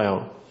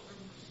Israel.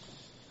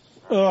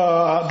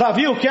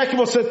 Davi, o que é que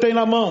você tem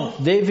na mão?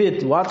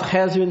 David, what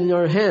has you in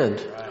your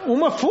hand?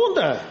 Uma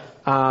funda.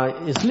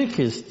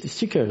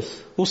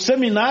 stickers. O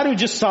seminário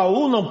de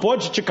Saul não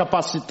pôde te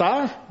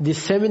capacitar? The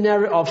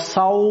seminary of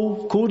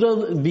Saul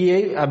couldn't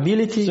give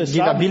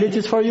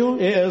abilities for you.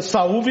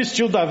 Saul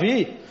vestiu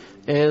Davi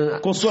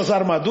com suas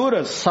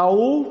armaduras.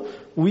 Saul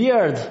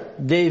weird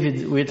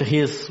David with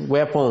his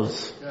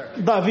weapons.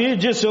 Davi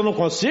disse, eu não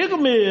consigo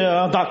me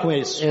andar com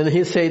isso. And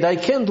he said, I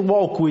can't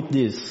walk with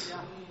this.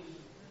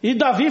 E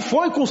Davi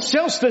foi com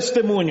seus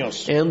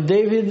testemunhos. And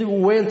David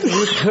went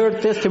with her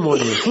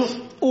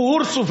testimonies. O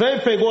urso veio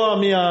e pegou a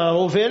minha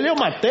ovelha e eu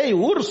matei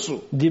o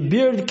urso. The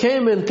bear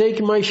came and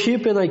take my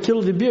sheep and I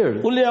killed the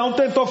bear. O leão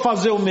tentou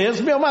fazer o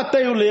mesmo e eu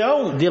matei o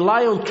leão. The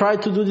lion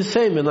tried to do the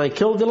same and I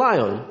killed the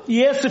lion.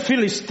 E esse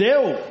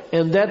filisteu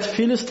And that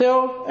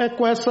Philistine é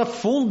com essa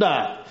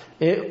funda.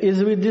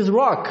 Is with this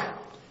rock.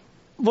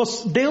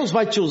 Deus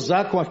vai te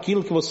usar com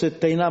aquilo que você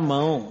tem na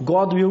mão.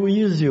 God will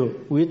use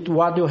you with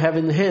what you have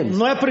in hands.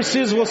 Não é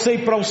preciso você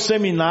ir para um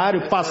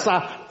seminário,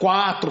 passar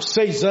 4,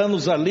 6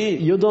 anos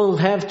ali. You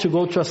don't have to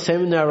go to a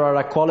seminar or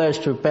a college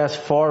to pass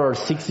 4 or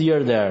 6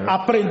 years there.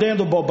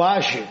 Aprendendo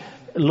bobagem.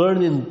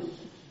 Learning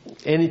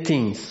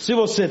anything. Se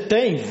você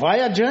tem,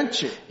 vai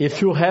adiante.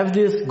 If you have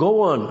this,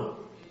 go on.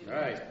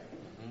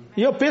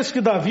 E eu penso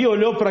que Davi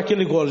olhou para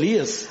aquele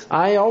Golias.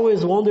 I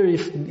always wonder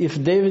if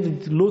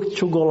David looked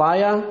to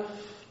Goliath.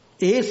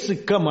 Esse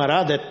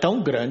camarada é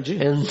tão grande.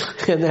 And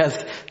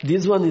asked,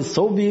 this one is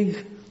so big.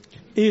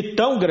 E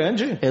tão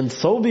grande. And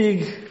so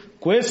big.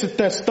 Com esse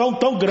testão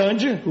tão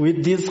grande.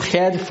 With this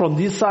head from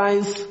this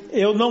size.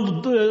 Eu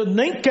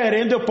nem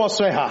querendo eu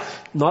posso errar.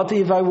 Not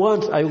if I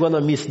want, I'm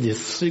gonna miss this.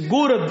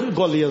 Segura,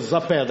 Golias,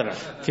 a pedra.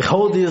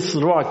 Hold this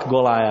rock,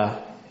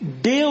 Goliath.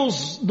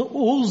 Deus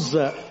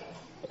usa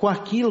com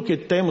aquilo que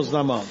temos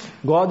na mão.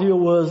 God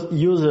will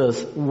use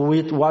us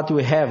with what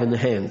we have in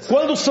hands.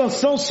 Quando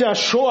Sansão se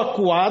achou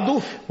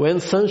acuado, when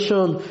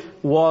Samson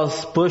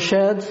was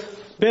pushed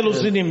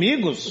pelos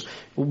inimigos,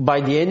 by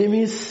the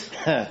enemies,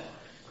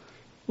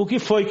 o que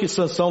foi que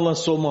Sansão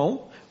lançou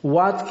mão?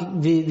 What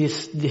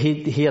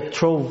he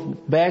threw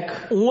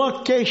back?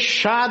 Uma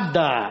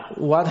queixada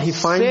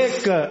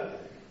seca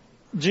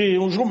de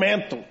um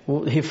jumento.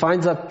 He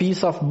finds a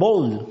piece of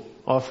bone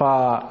of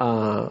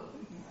a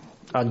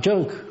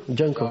donkey.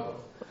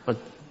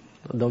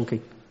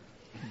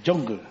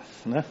 Jungle,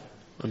 né?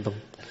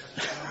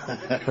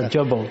 A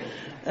jumbo.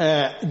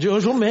 De um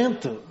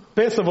jumento.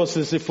 Pensa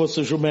você se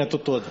fosse o jumento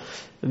todo.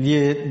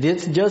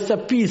 That's just a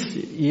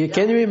piece.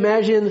 Can you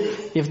imagine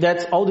if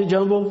that's all the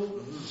jumbo?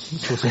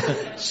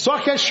 Só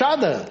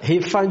queixada.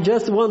 He finds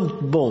just one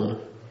bone.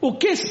 O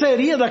que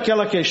seria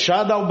daquela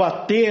queixada ao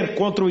bater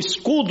contra o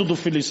escudo do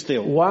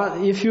filisteu?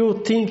 What if you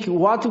think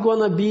what's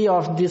gonna be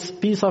of this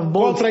piece of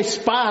bone? Contra a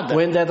espada.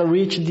 When that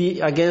reach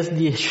against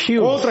the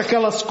shield. Contra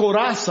aquelas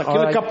couraças,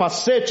 aquele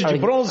capacete de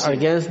bronze.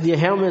 Against the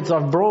helmets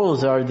of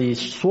bronze or the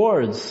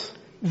swords.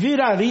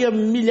 Viraria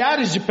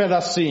milhares de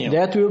pedacinhos.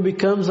 That will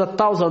become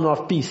 1,000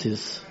 of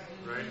pieces.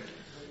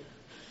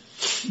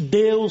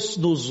 Deus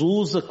nos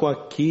usa com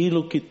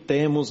aquilo que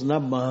temos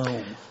na mão.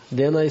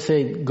 Then I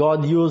say,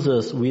 God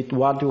uses with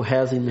what you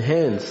has in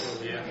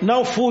hands.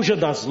 Não fuja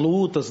das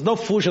lutas, não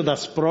fuja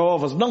das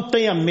provas, não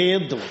tenha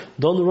medo.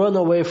 Don't run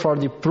away for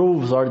the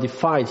proofs or the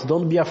fights.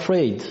 Don't be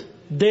afraid.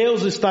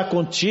 Deus está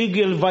contigo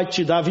e Ele vai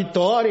te dar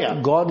vitória.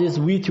 God is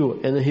with you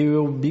and He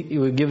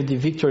will give the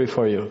victory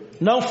for you.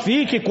 Não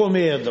fique com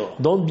medo.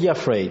 Don't be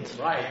afraid.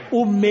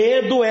 O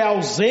medo é a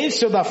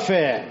ausência da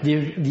fé.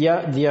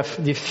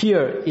 The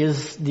fear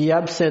is the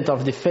absence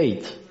of the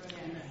faith.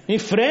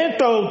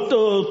 Enfrenta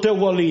o teu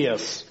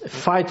Golias.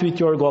 Fight with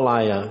your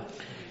Goliath.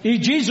 E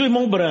diz o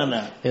irmão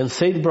Brana. And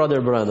say, brother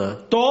Brana.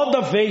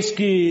 Toda vez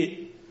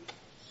que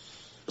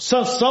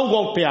Sansão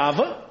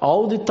golpeava,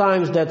 all the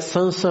times that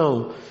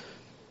Samson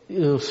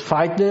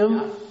fight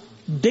them,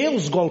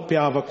 Deus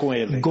golpeava com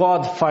ele.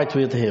 God fight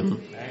with him.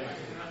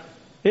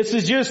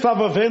 Esses dias eu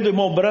estava vendo o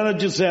irmão Brana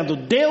dizendo: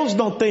 Deus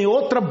não tem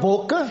outra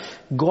boca.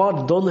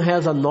 God don't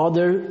has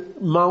another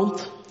mouth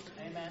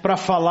para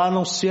falar a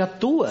não ser a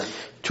tua.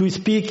 To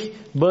speak,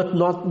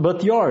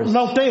 but yours.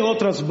 Não tem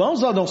outras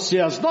mãos a não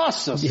ser as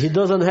nossas. He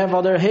doesn't have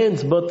other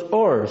hands but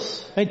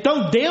ours.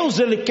 Então Deus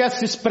ele quer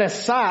se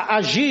expressar,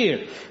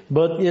 agir.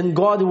 But in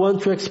God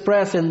wants to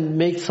express and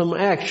make some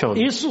action.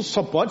 Isso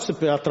só pode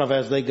ser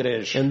através da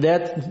igreja. And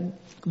that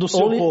do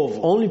seu povo.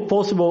 Only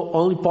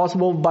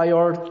possible by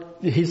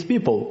his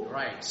people.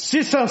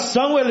 Se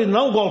Sansão ele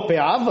não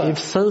golpeava, if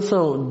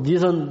Samson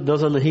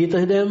doesn't hit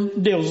them,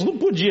 Deus não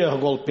podia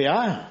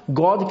golpear.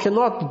 God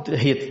cannot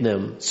hit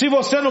them. Se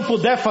você não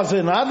puder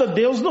fazer nada,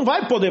 Deus não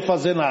vai poder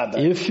fazer nada.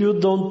 If you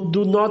don't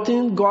do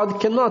nothing, God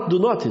cannot do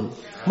nothing.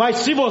 Mas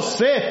se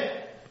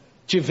você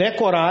tiver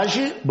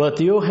coragem,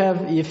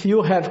 if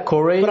you have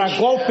courage para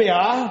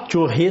golpear,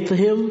 to hit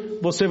him,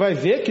 você vai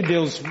ver que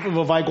Deus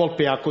vai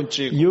golpear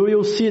contigo. You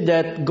will see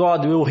that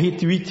God will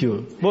hit with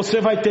you. Você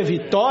vai ter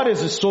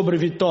vitórias e sobre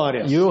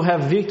vitórias. You will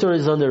have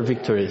victories under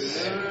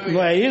victories.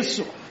 Não é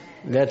isso?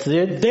 That's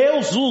it.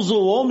 Deus usa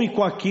o homem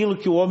com aquilo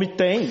que o homem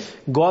tem.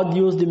 God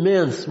used the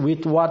man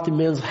with what the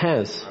man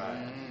has.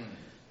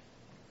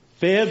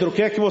 Pedro, o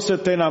que é que você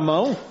tem na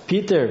mão?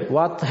 Peter,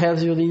 what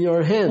have you in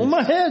your hand?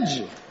 Uma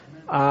rede.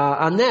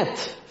 A net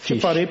Te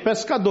fish. farei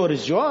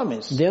pescadores de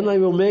homens. Then I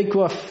will make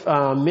you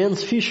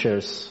men's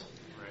fishers.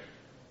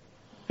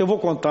 Eu vou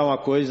contar uma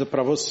coisa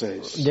para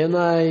vocês. Then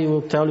I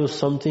will tell you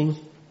something.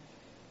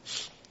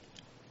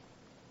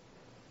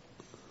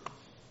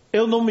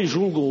 Eu não me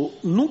julgo,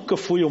 nunca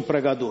fui um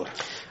pregador.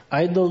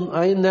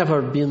 I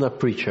never been a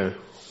preacher.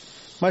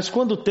 Mas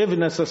quando teve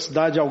nessa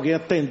cidade alguém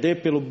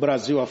atender pelo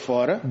Brasil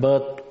afora,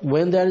 But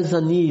when there is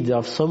a need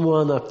of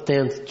someone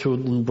attend to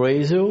in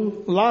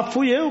Brazil, lá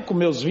fui eu com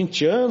meus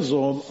 20 anos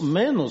ou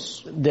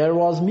menos. there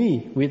was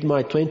me with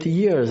my 20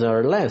 years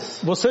or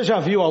less. Você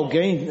já viu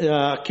alguém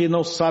que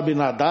não sabe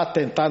nadar,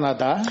 tentar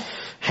nadar?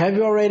 Have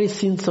you already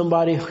seen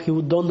somebody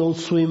who don't know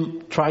swim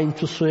trying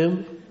to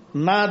swim?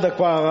 Nada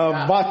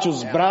bate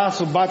os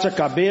braços, bate a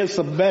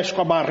cabeça, mexe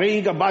com a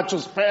barriga, bate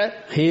os pés.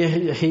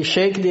 He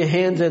shake the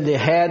hands and the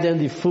head and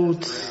the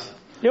foot.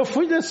 Eu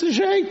fui desse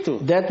jeito.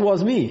 That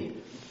was me.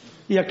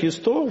 E aqui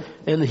estou.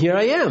 And here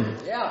I am.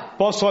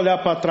 Posso olhar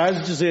para trás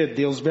e dizer,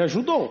 Deus me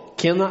ajudou.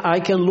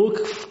 I can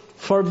look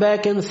for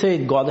back and say,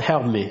 God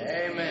help me.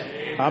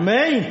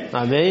 Amém?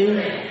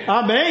 Amém.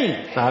 Amém.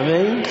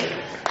 Amém.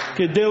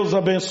 Que Deus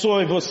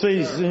abençoe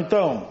vocês,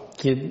 então.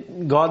 Que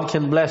God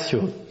can bless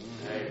you.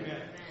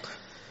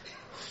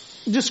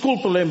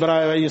 Desculpa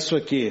lembrar isso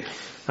aqui.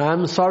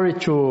 I'm sorry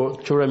to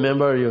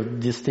remember you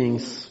these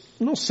things.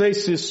 Não sei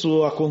se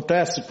isso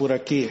acontece por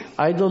aqui.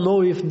 I don't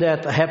know if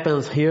that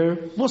happens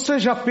here. Você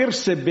já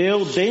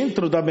percebeu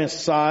dentro da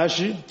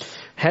mensagem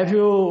Have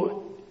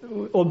you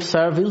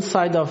observed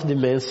inside of the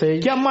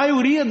message que a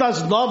maioria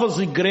das novas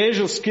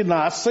igrejas que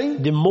nascem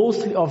the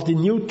most of the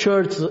new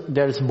church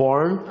that is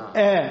born,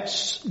 é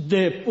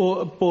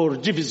por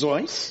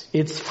divisões?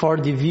 it's for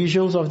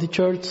divisions of the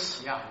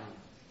church.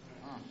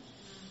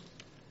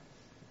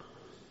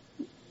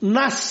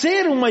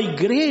 Nascer uma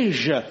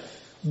igreja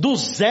do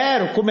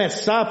zero,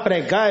 começar a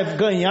pregar,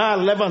 ganhar,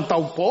 levantar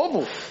o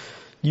povo?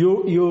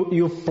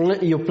 You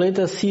plant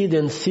a seed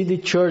and see the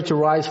church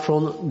rise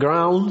from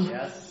ground,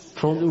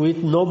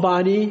 with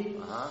nobody.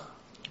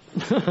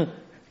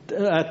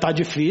 Tá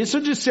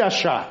difícil de se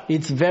achar.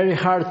 It's very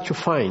hard to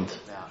find.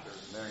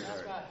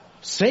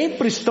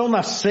 Sempre estão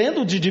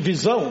nascendo de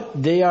divisão.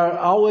 They are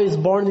always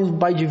born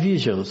by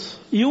divisions.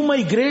 E uma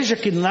igreja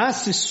que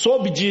nasce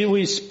sob o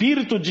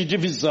espírito de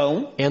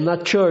divisão, And a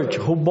church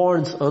who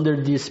borns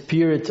under the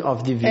spirit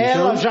of division,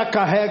 ela já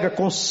carrega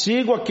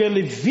consigo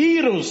aquele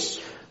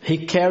vírus he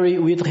carry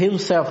with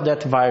himself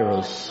that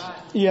virus.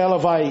 e ela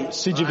vai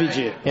se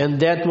dividir. And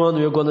that one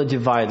we're going to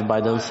divide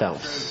by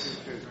themselves.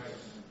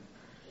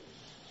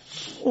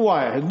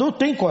 Uai, não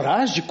tem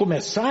coragem de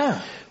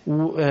começar?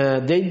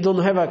 They don't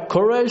have a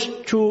courage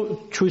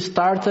to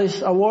start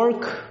a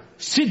work.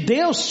 Se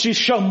Deus te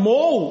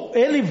chamou,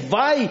 Ele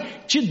vai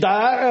te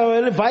dar,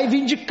 Ele vai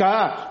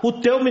vindicar. O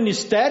teu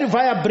ministério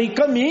vai abrir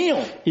caminho.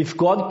 If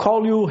God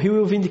call you, He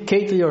will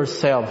vindicate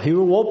yourself. He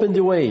will open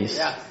the ways.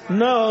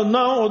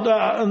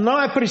 Não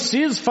é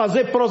preciso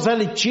fazer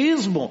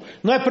proselitismo.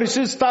 Não é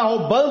preciso estar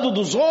roubando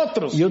dos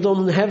outros. You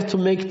don't have to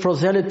make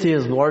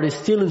proselytism or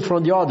stealing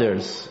from the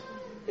others.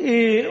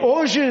 E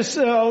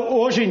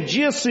hoje em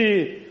dia,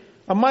 se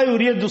a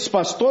maioria dos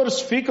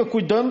pastores fica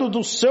cuidando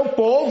do seu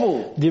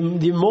povo.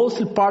 The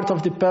most part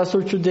of the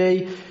pastor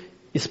today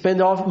spend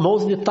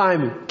most of the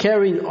time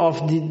caring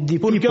of the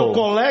Porque people. o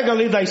colega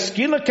ali da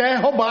esquina quer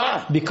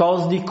roubar.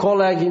 Because the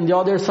colleague in the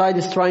other side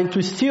is trying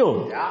to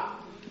steal.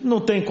 Não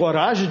tem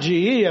coragem de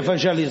ir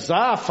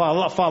evangelizar,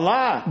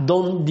 falar.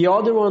 The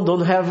other one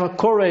don't have a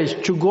courage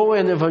to go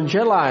and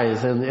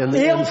evangelize and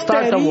Eu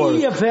start a work.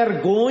 teria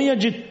vergonha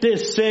de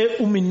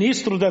ser um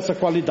ministro dessa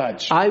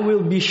qualidade. I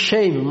will be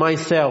shamed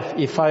myself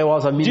if I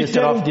was a De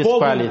minister ter of this povo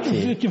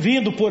quality.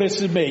 vindo por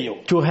esse meio.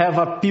 To have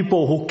a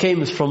people who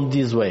came from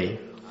this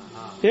way.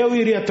 Eu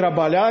iria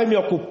trabalhar e me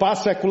ocupar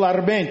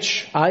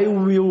secularmente. I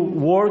will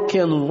work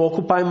and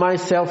occupy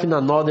myself in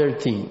another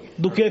thing.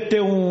 Do que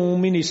ter um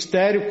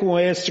ministério com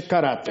este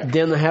caráter.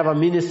 Then have a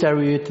ministry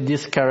with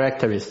this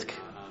characteristic.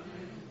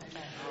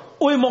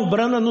 O irmão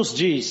Branham nos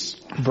diz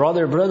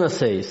Brother Branham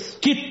says,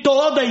 que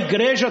toda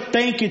igreja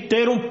tem que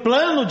ter um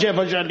plano de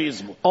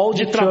evangelismo, all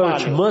de the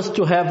church trabalho. must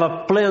to have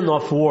a plan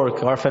of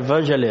work, of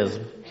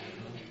evangelism.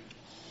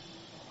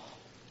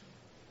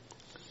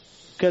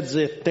 Quer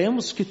dizer,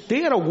 temos que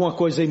ter alguma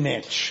coisa em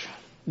mente.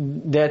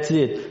 That's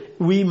it.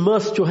 We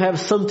must to have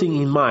something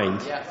in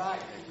mind.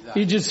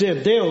 E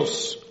dizer,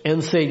 Deus,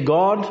 And say,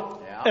 God,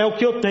 é o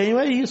que eu tenho,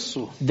 é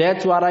isso.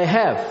 that's what I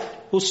have.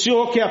 O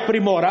Senhor quer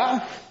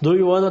aprimorar? Do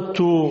you want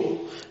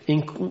to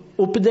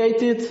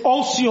update it?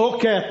 Ou o Senhor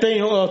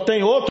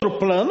tem outro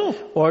plano?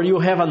 Or you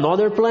have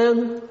another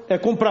plan? É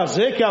com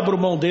prazer que abro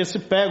mão desse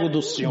e pego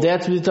do Senhor.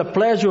 That's with a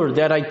pleasure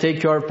that I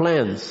take your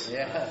plans.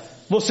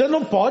 Você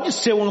não pode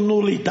ser uma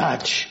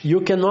nulidade.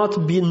 You cannot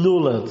be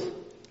nulled.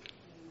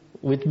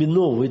 With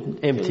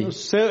empty.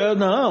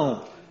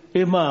 Não,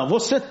 irmã,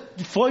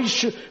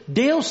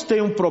 Deus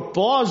tem um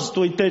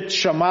propósito em ter te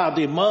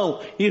chamado irmão,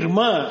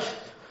 irmã.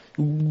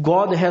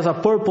 God has a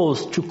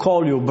purpose to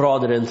call you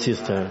brother and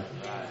sister.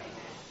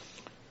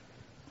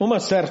 Uma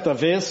certa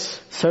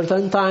vez,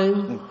 Certain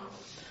time,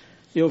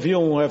 eu vi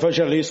um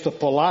evangelista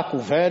polaco,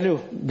 velho.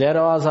 there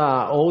was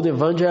an old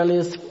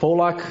evangelist,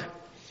 Polak.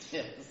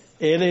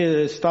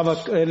 Ele estava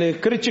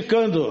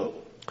criticando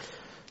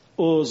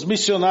os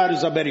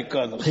missionários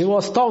americanos. He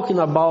was talking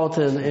about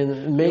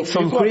and make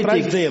some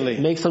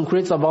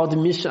critics about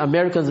the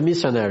American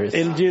missionaries.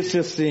 Ele disse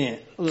assim,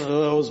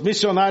 os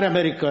missionários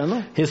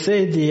americanos He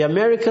said the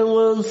American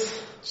ones,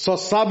 só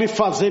sabem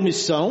fazer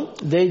missão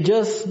they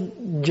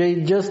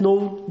just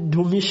know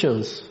do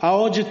missions.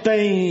 aonde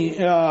tem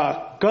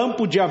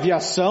campo de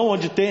aviação,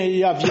 onde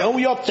tem avião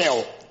e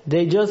hotel.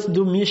 They just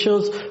do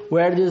missions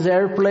where there's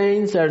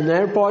airplanes and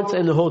airports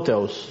and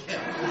hotels.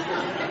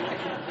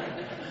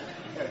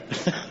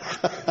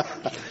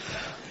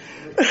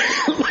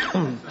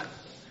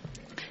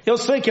 Eu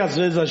sei que às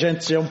vezes a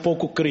gente é um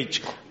pouco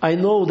crítico, I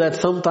know that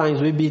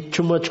sometimes we be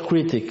too much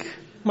critic,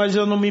 mas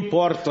eu não me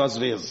importo às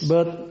vezes,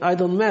 but I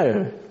don't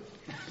matter,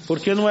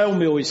 porque não é o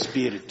meu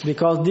espírito.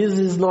 because this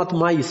is not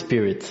my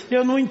spirit.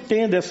 Eu não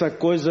entendo essa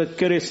coisa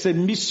querer ser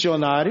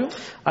missionário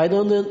I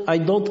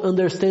don't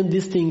understand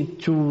this thing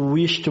to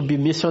wish to be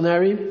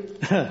missionary,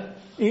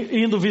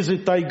 indo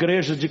visitar a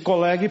igreja de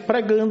colega e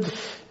pregando.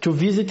 to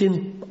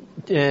visiting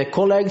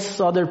colleagues,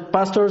 other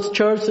pastors'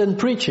 church and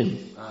preaching.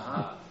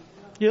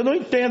 Eu não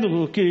entendo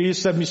o que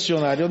isso é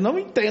missionário, eu não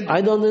entendo.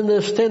 I don't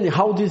understand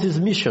how this is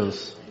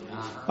missions.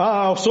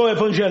 Eu sou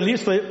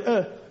evangelista.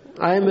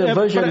 I am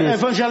evangelist.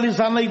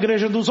 Evangelizar na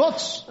igreja dos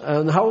outros.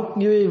 And how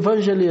you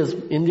evangelize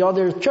in the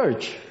other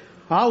church?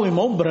 O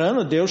irmão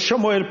Branham, Deus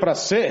chamou ele para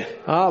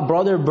ser.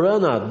 Brother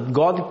Branham,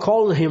 God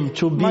called him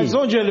to be. Mas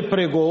onde ele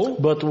pregou?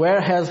 But where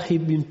has he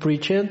been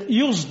preaching?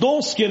 E os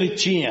dons que ele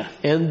tinha?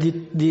 And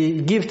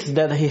the gifts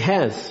that he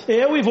has?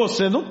 Eu e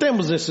você não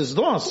temos esses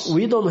dons?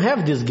 We don't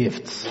have these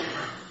gifts.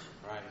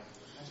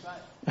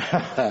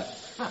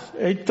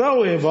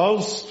 Então,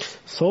 irmãos,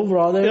 So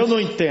brothers, eu não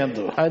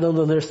entendo. I don't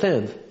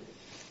understand.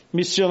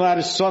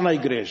 Missionários só na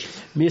igreja.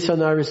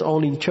 Missionaries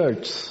only in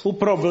churches. O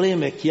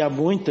problema é que há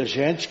muita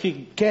gente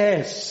que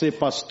quer ser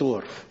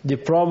pastor. The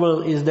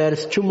problem is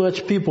there's too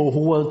much people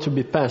who want to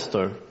be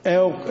pastor.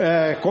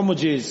 Como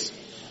diz,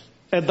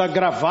 é da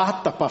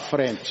gravata para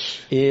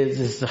frente.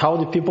 Is how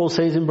the people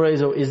says in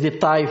Brazil, is the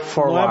tie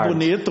forward. Não é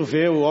bonito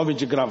ver o homem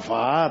de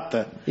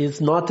gravata,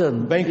 It's not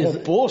bem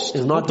composto.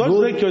 It's Não not estou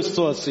good. dizendo que eu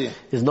estou assim.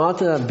 It's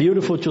not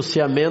beautiful to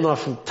see a man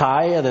of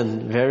tie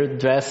and very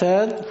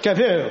dressed. Quer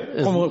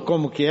ver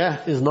como que é?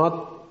 It's not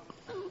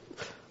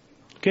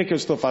O que eu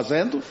estou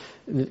fazendo?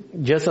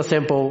 just a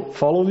simple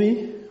follow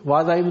me.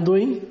 What I'm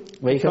doing?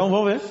 Wake Então up,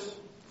 vamos ver.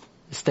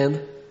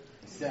 stand,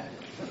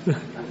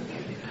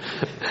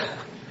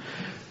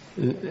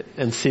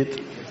 and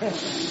sit.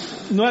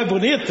 Não é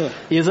bonito?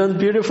 Isn't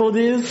beautiful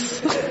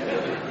this?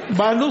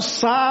 Mas não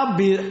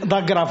sabe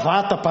da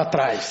gravata para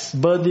trás.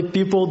 But the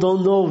people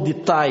don't know the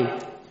tie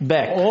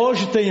back.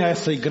 Hoje tem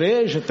essa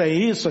igreja,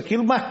 tem isso,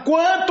 aquilo, mas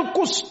quanto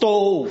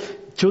custou?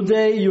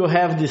 Today you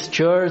have this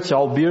church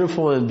all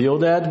beautiful and built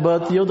that,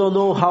 but you don't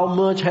know how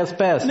much has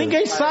passed.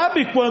 Ninguém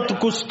sabe quanto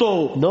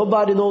custou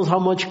Nobody knows how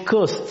much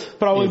cost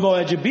para o irmão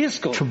Ed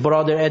Biscoe. to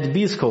brother Ed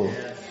Biscoe.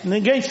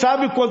 Ninguém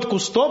sabe quanto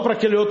custou para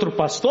aquele outro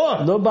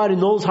pastor. Nobody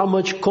knows how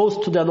much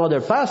cost to the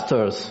other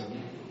pastors.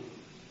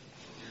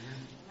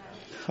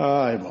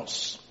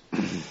 Irmãos.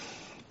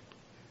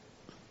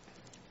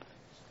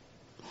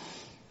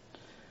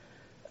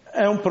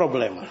 É um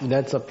problema.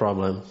 That's a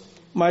problem.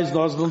 Mas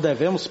nós não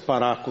devemos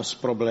parar com os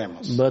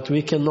problemas. But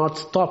we cannot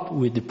stop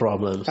with the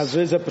problems. Às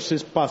vezes é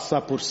preciso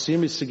passar por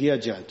cima e seguir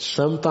adiante.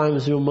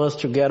 Sometimes you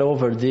must get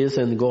over this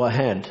and go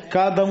ahead.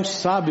 Cada um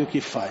sabe o que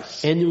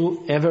faz. And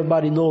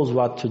everybody knows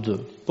what to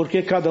do.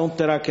 Porque cada um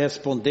terá que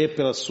responder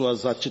pelas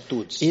suas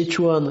atitudes. Each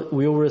one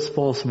will be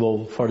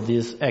responsible for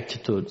these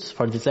attitudes,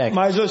 for this act.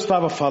 Mas eu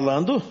estava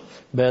falando,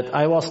 But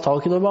I was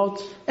talking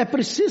about, é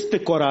preciso ter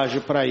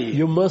coragem para ir.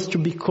 you must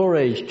be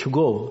courage to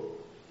go.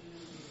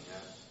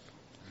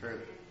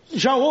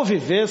 Já houve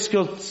vezes que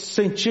eu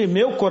senti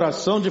meu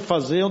coração de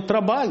fazer um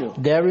trabalho.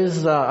 There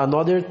is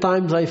another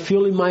times I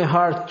feel in my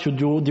heart to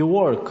do the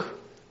work.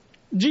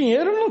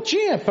 Dinheiro não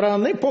tinha para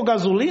nem pôr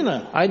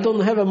gasolina, I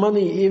don't have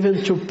money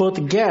even to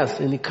put gas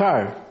in the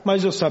car.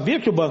 mas eu sabia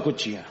que o banco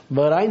tinha.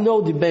 But I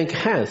know the bank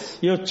has.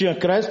 E eu tinha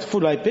crédito,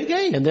 fui lá e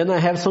peguei. And then I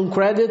have some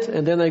credit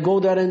and then I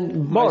go there and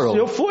Mas borrow.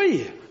 eu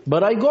fui.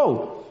 But I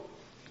go.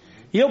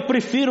 E eu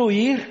prefiro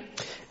ir,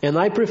 And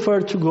I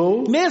prefer to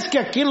go, mesmo que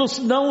aquilo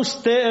não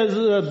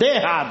dê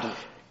errado.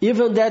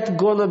 even that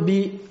gonna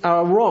be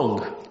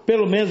wrong.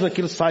 Pelo menos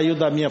aquilo saiu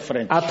da minha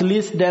frente. At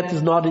least that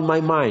is not in my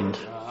mind.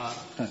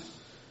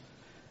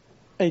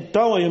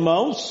 Então,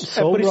 irmãos, So,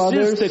 é preciso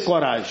brothers, ter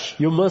coragem.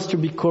 You must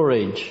be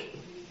courage.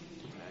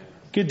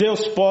 Que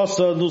Deus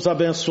possa nos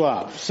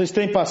abençoar. Vocês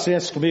têm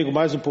paciência comigo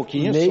mais um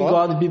pouquinho May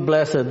só? God be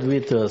blessed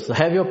with us.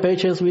 Have your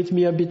patience with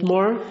me a bit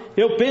more.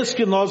 Eu penso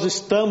que nós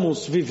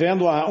estamos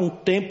vivendo um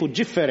tempo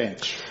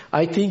diferente.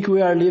 I think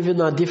we are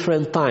living a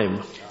different time.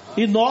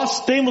 E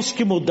nós temos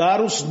que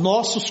mudar os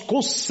nossos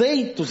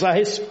conceitos a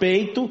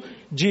respeito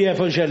de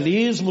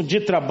evangelismo, de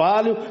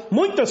trabalho.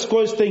 Muitas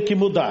coisas têm que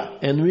mudar.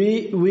 And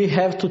we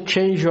have to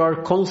change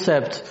our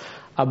concept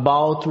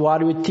about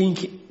what we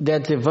think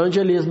that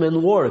evangelism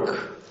and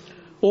work.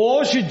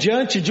 Hoje,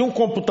 diante de um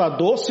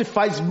computador, se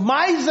faz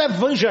mais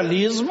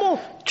evangelismo.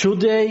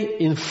 Today,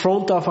 in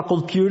front of a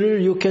computer,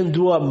 you can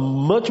do a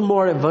much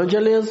more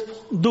evangelism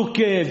do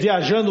que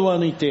viajando o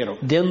ano inteiro.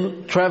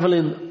 Than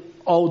traveling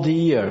all the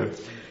year.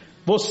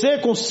 Você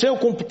com seu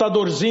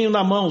computadorzinho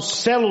na mão,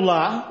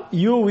 celular,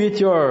 you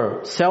with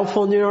your cell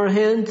phone in your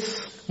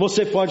hands,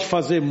 você pode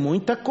fazer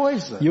muita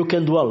coisa. You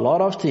can do a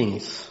lot of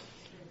things.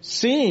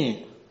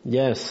 Sim.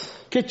 Yes.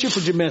 Que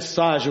tipo de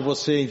mensagem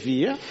você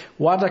envia?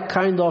 What a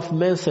kind of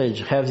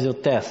message have you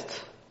test?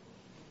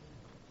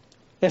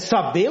 É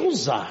saber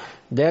usar.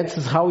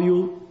 That's how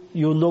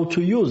you know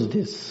to use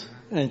this.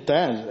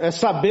 Entende? É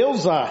saber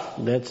usar.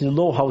 That you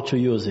know how to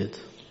use it.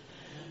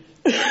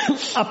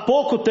 Há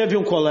pouco teve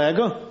um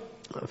colega.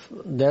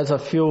 There's a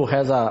few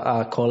has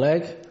a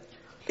colleague.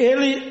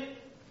 Ele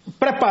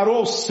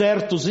preparou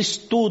certos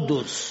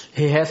estudos.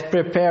 He has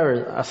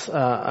prepared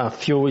a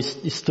few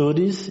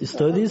studies.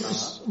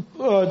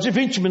 De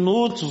 20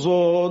 minutos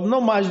ou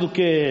não mais do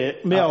que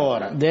meia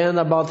hora. Then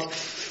about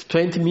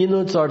 20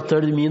 minutes or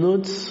 30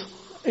 minutes.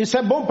 Isso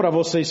é bom para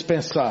vocês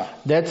pensar.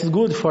 That's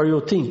good for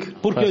you to think.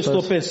 Porque eu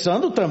estou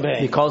pensando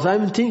também. Because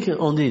I'm thinking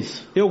on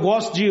this. Eu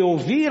gosto de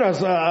ouvir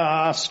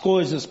as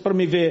coisas para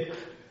me ver,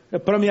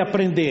 para me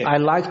aprender. I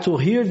like to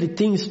hear the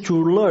things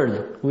to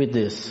learn with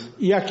this.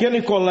 E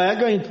aquele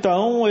colega,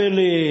 então,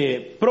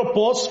 ele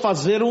propôs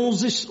fazer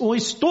um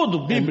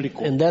estudo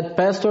bíblico. And that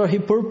pastor, he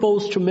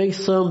proposed to make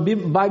some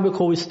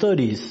biblical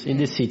studies in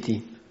the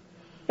city.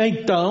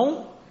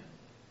 Então,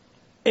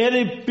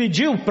 ele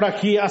pediu para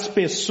que as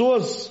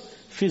pessoas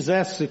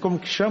fizesse, como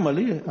que chama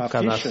ali? A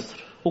ficha?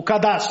 O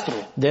cadastro.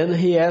 Then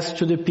he asked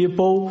to the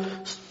people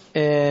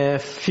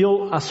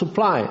fill a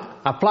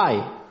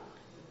apply.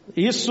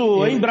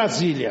 Isso em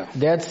Brasília.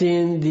 That's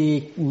in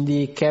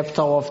the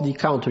capital of the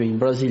country, in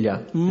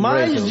Brasília.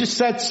 Mais de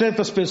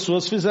 700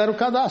 pessoas fizeram o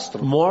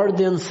cadastro. More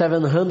than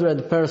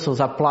 700 persons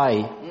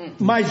apply.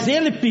 Mas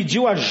ele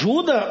pediu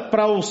ajuda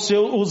para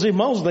os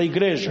irmãos da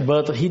igreja.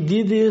 But he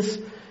did this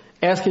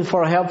asking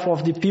for help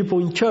of the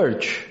people in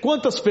church.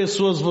 Quantas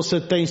pessoas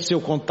você tem em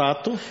seu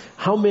contato?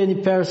 How many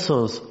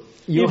persons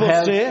you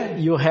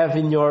have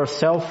in your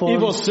cell phone? E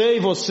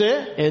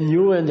você? And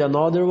you and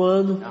another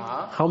one?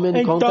 How many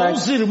então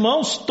contacts? Os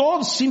irmãos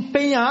todos se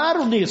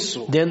empenharam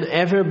nisso. Then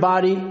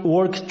everybody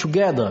worked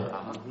together.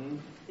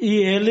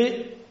 E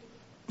ele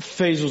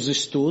fez os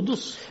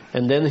estudos.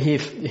 And then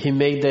he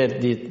made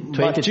the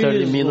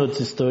 20-30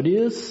 minutes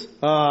studies.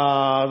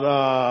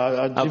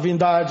 A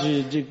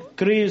divindade de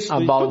Cristo.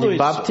 About e tudo the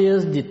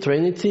baptism, the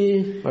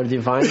Trinity, or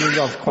divining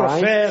of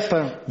Christ.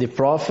 Profeta. The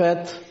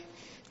prophet.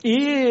 E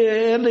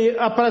ele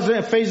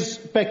fez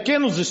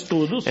pequenos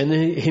estudos. And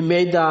he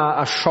made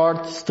a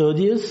short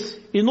studies.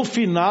 E no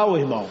final,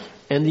 irmão.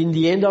 And in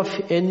the end of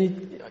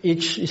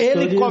each studies.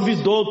 Ele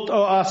convidou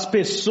as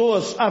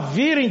pessoas a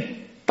virem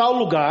tal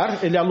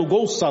lugar, ele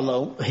alugou o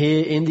salão.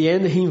 In the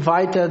end, he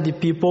invited the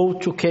people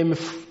to come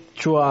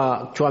to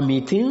a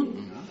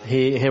meeting.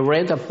 He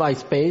rented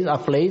a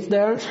place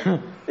there.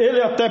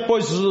 Ele até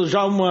pôs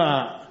já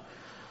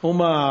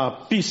uma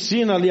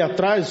piscina ali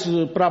atrás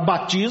para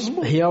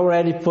batismo. He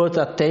already put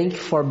a tank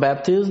for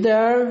baptism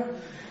there.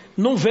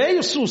 Não veio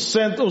os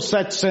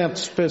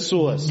 700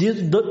 pessoas.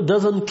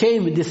 Doesn't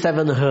came the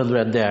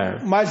 700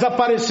 there. Mas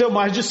apareceu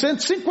mais de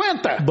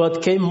 150.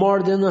 But came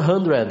more than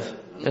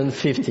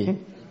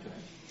 150.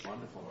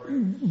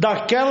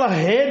 Daquela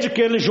rede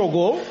que ele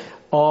jogou.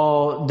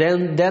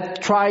 Then that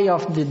try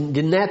of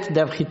the net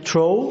that he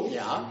threw.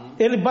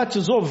 Ele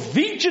batizou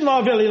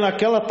 29 ali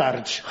naquela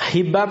tarde.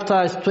 He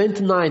baptized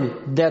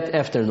 29 that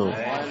afternoon.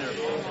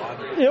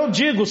 Eu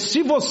digo,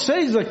 se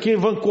vocês aqui em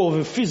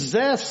Vancouver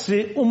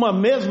fizessem uma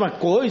mesma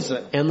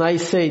coisa, and I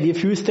said,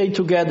 if you stay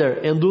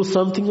together and do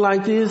something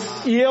like this,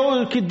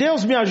 que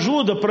Deus me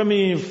ajuda para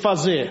me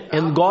fazer,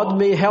 and God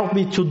may help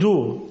me to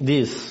do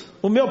this.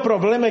 O meu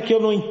problema é que eu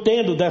não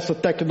entendo dessa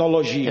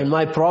tecnologia. And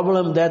my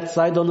problem that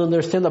I don't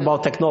understand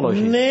about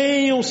technology.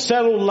 Nem um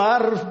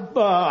celular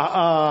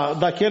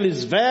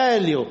daqueles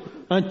velho,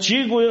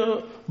 antigo,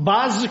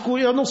 básico,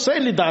 eu não sei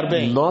lidar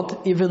bem. Not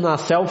even a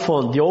cell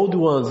phone, the old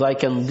ones I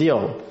can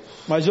deal.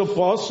 Mas eu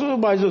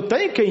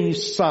tenho quem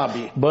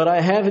sabe. But I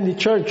have in the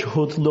church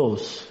who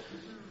knows.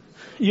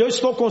 E eu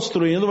estou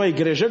construindo uma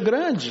igreja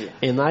grande.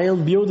 And I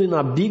am building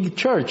a big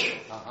church.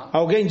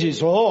 Alguém diz,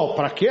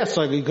 para que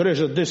essa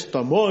igreja desse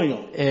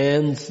tamanho?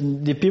 And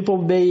the people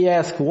may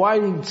ask, why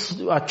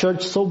a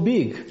church so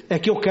big? É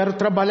que eu quero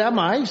trabalhar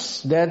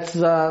mais.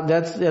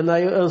 And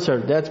I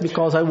answered, that's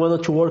because I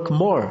wanted to work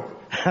more.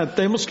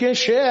 Temos que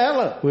encher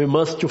ela. We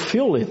must to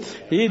fill it.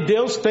 E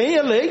Deus tem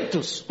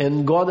eleitos.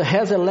 And God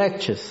has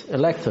electors.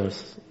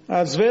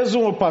 Às vezes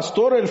um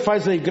pastor ele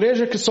faz a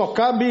igreja que só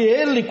cabe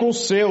ele com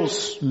os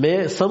seus.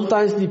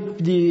 Sometimes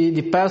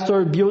the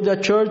pastor build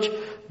a church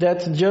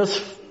that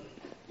just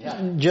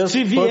Just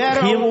Se put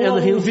vier him and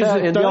himself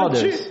and the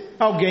others. visitante,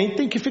 alguém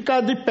tem que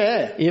ficar de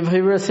pé. If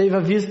he receive a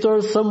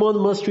visitor, someone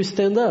must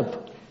stand up.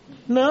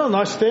 Não,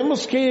 nós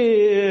temos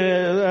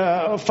que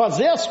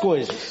fazer as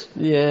coisas.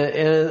 Yeah,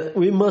 and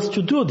we must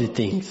do the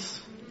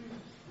things.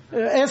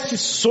 Esse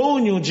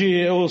sonho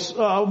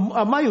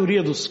a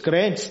maioria dos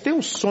crentes tem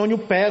um sonho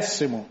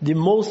péssimo. The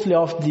mostly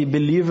of the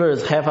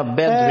believers have a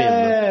bad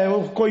dream.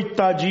 O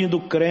coitadinho do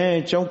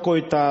crente, é um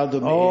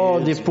coitado mesmo. Oh,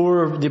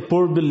 the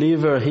poor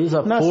believer, he's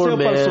a Nasceu poor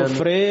para man.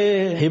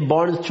 sofrer. He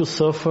born to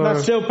suffer.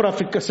 Nasceu para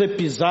ser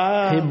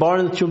pisado. He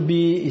born to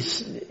be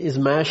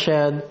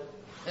smashed.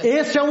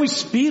 Esse é um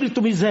espírito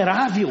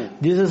miserável.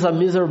 This is a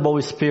miserable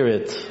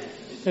spirit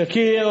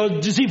que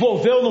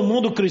desenvolveu no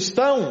mundo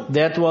cristão.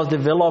 That was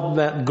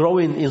developed,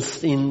 growing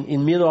in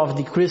middle of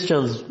the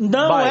Christians'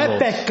 Não Bible. É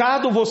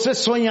pecado você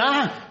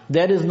sonhar.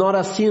 That is not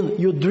a sin.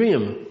 You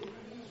dream.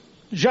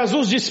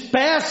 Jesus diz: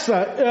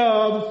 peça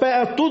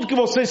tudo que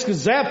vocês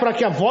quiserem para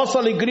que a vossa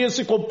alegria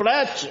se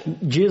complete.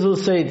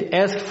 Jesus said,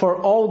 "Ask for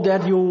all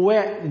that you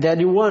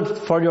want,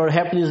 for your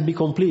happiness be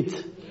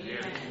complete."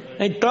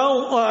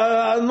 Então,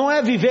 não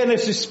é viver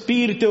nesse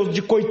espírito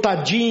de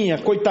coitadinho.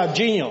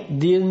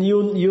 Then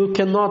you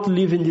cannot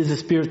live in this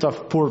spirit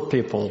of poor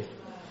people.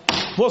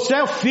 Você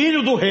é o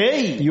filho do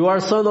rei. You are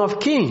son of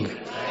king.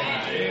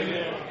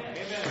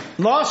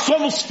 Nós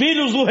somos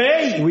filhos do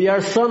rei. We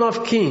are son of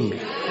king.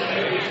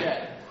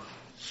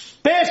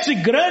 Pense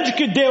grande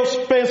que Deus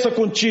pensa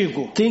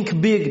contigo. Think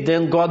big,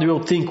 then God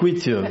will think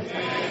with you.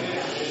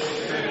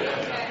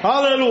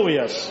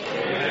 Aleluias.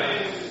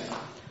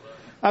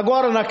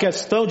 Agora na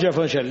questão de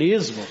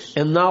evangelismo.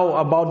 And now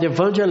about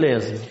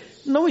Evangelism.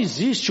 Não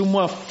existe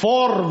uma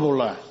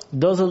fórmula.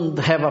 Doesn't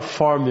have a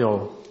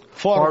formula.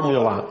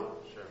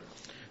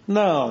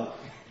 Não.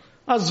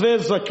 Às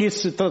vezes aqui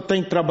se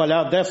tem que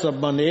trabalhar dessa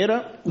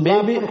maneira,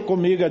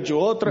 comigo é de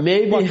outra,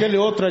 com aquele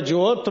outro é de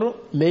outro.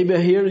 Maybe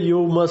here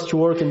you must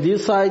work in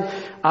this side,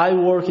 I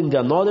work in the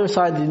another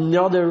side, in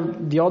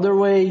the other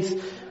ways.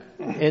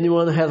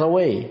 Anyone has a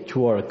way to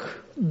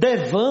work.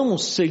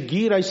 Devamos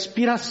seguir a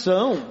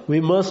inspiração.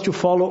 We must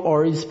follow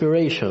our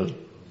inspiration.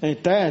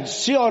 Entende?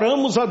 Se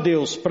oramos a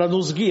Deus para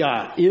nos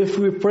guiar, if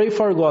we pray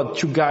for God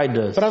to guide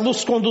us, para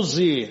nos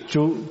conduzir,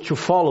 to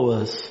follow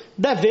us,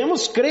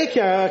 devemos crer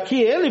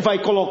que Ele vai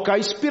colocar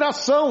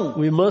inspiração.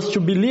 We must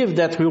believe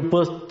that He will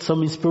put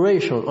some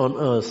inspiration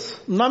on us.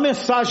 Na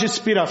mensagem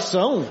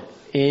inspiração,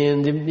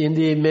 in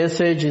the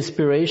message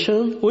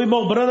inspiration, o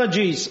irmão Brana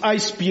diz: a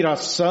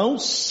inspiração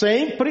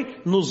sempre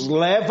nos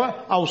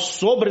leva ao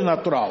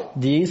sobrenatural.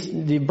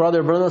 The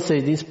brother Brana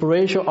says the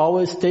inspiration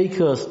always takes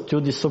us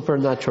to the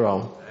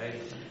supernatural.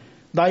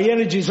 Daí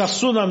ele diz: a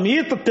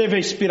sunamita teve a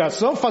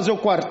inspiração fazer o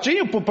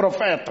quartinho para o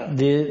profeta.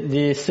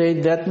 They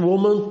say that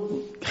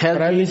woman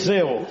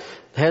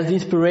has the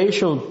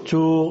inspiration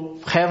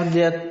to have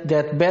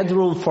that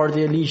bedroom for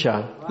the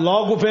Elijah.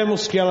 Logo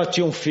vemos que ela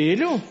tinha um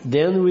filho.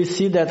 Then we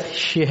see that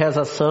she has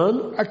a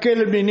son.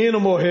 Aquele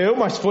menino morreu,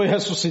 mas foi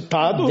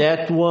ressuscitado.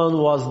 That one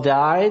was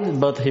died,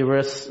 but he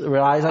rise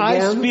again. A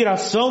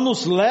inspiração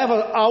nos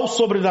leva ao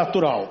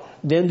sobrenatural.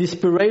 Then the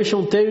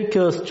inspiration takes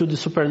us to the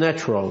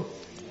supernatural.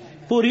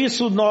 Por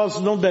isso nós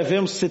não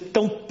devemos ser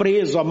tão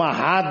presos,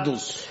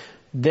 amarrados.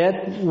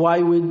 That's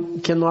why we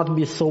cannot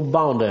be so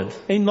bounded.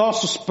 Em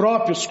nossos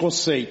próprios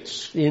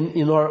conceitos.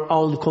 In our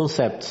own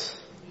concepts.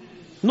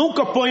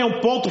 Nunca ponha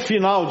um ponto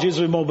final, diz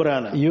o irmão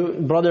Brana.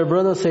 Brother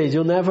Brana says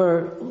you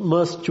never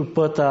must to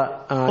put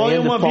a põe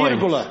end uma point.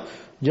 Vírgula.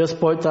 Just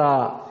put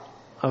a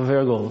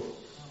virgule.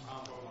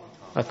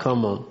 A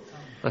common.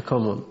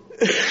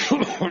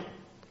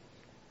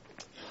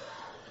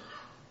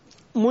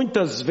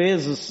 Muitas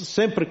vezes,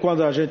 sempre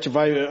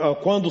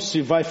quando se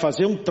vai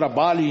fazer um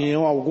trabalho em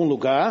algum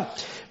lugar,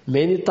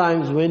 many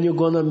times when you're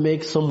gonna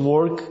make some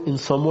work in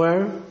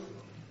somewhere,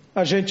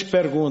 a gente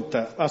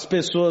pergunta, as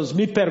pessoas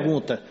me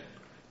perguntam,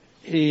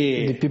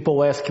 the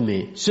people ask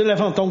me, se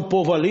levantar um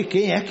povo ali,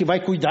 quem é que vai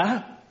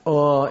cuidar?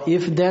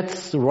 If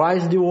that's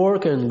rise the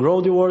work and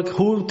grow the work,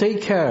 who will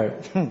take care?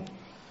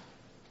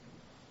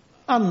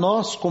 A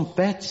nós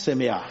compete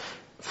semear.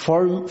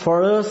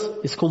 For us,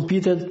 it's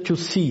competed to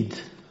seed.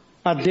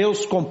 A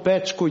Deus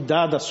compete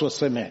cuidar da sua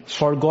semente.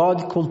 For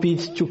God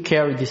competes to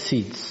carry the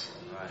seeds.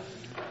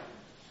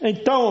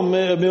 Então,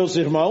 meus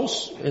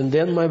irmãos, and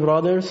then my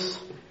brothers,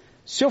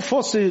 se eu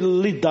fosse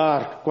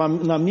lidar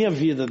na minha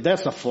vida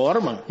dessa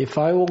forma, if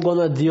I were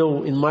gonna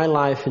deal in my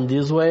life in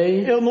this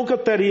way, eu nunca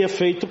teria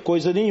feito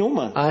coisa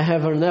nenhuma. I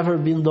have never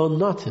been done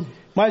nothing.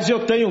 Mas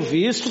eu tenho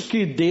visto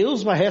que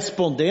Deus vai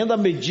respondendo à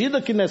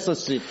medida que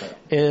necessita.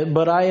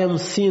 But I am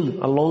seeing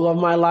along of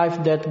my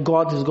life that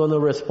God is gonna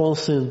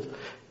respond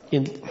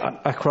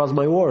across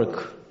my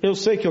work. Eu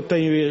sei que eu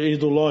tenho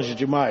ido longe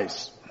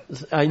demais.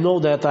 I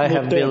know that I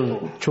have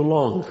been too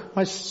long.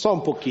 Mas só um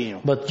pouquinho.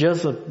 But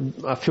just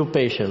a few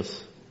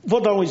patience. Vou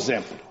dar um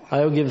exemplo.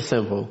 I will give a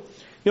sample.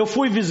 Eu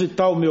fui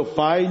visitar o meu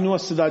pai numa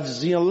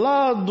cidadezinha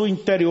lá do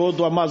interior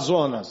do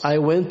Amazonas. I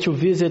went to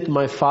visit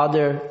my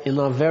father in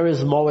a very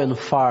small and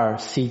far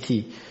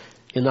city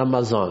in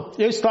Amazon.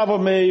 Eu estava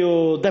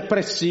meio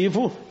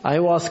depressivo. I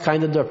was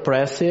kind of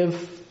depressive.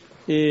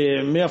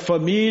 E minha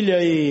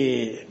família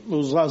e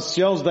os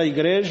anciãos da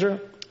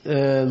igreja,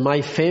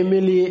 my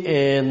family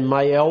and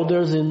my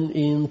elders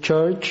in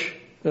church,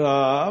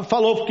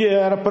 falou que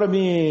era para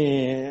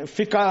mim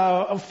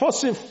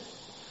fosse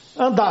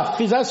andar,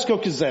 fizesse o que eu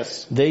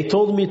quisesse. They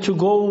told me to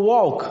go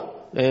walk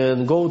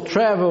and go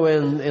travel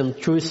and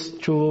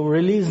to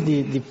release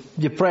the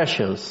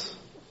depressions.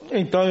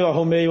 Então eu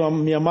arrumei a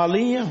minha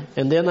malinha.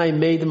 And then I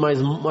made my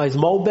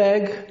small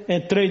bag.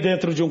 Entrei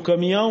dentro de um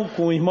caminhão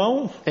com um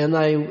irmão. And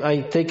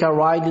I take a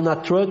ride in a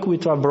truck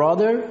with a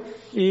brother.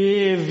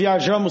 E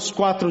viajamos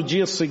 4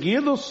 dias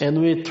seguidos.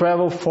 And we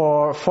travel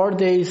for 4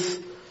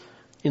 days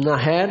in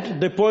ahead.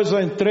 Depois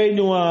eu entrei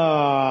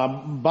numa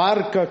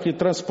barca que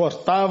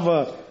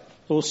transportava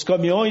os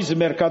caminhões e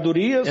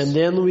mercadorias. And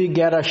then we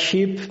get a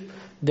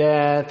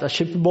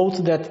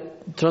shipboat that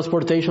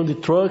transportation the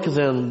trucks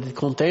and the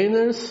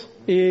containers.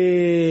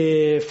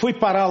 E fui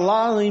parar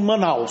lá em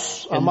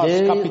Manaus, a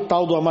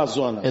capital do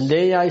Amazonas. And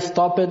then I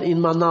stopped in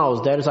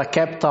Manaus. There is a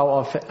capital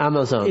of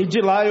Amazon. E de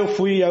lá eu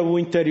fui ao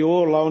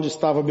interior, lá onde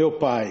estava meu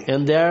pai.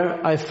 And there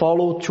I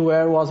followed to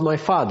where was my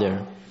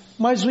father.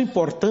 Mas o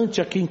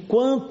importante é que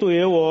enquanto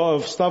eu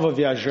estava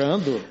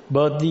viajando,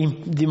 but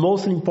the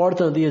most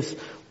important is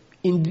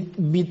in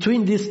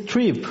between this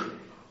trip.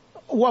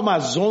 O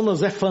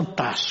Amazonas é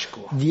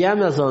fantástico. The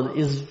Amazon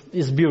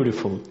is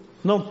beautiful.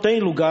 Não tem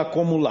lugar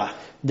como lá.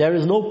 There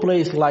is no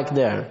place like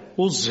there.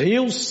 Os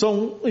rios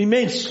são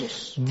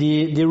imensos.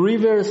 The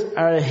rivers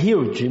are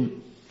huge.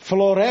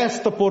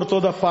 Floresta por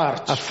toda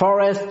parte. A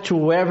forest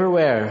to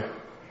everywhere.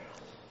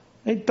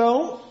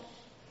 Então,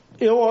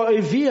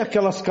 eu vi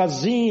aquelas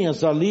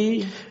casinhas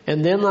ali.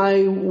 And then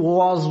I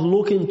was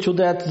looking to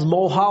that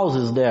small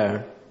houses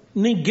there.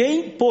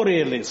 Ninguém por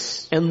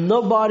eles. And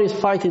nobody is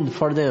fighting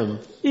for them.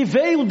 E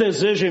veio um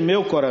desejo em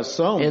meu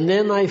coração. And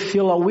then I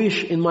feel a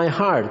wish in my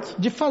heart.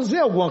 De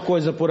fazer alguma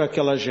coisa por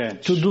aquela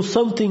gente. To do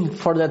something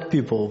for that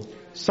people.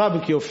 Sabe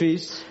o que eu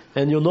fiz?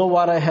 And you know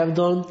what I have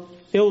done?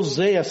 Eu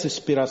usei essa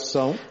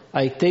inspiração.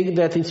 I take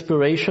that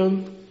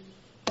inspiration.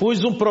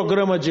 Pus um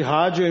programa de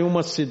rádio em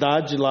uma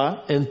cidade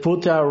lá. And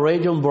put a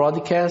radio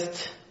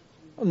broadcast.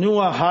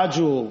 Numa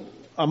rádio,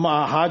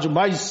 a rádio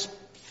mais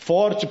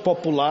forte,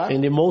 popular. In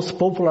the most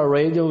popular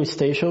radio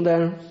station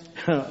there.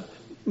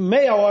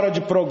 Meia hora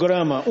de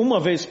programa, uma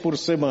vez por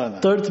semana.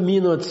 30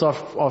 minutes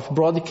of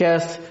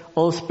broadcast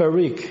once per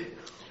week.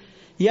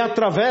 E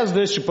através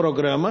deste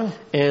programa,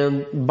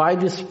 and by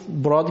this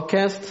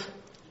broadcast,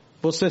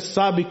 você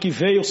sabe que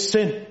veio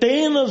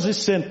centenas e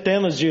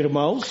centenas de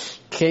irmãos.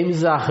 Came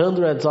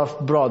hundreds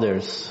of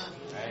brothers.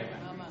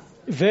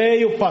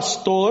 Veio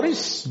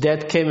pastores.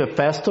 That came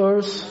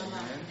pastors.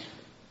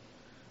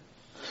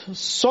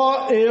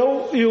 Só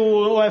eu e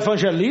o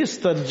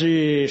evangelista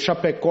de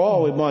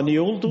Chapecó, o irmão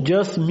Anildo.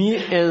 Just me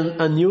and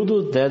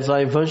Anildo, that's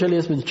our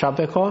evangelist in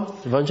Chapecó,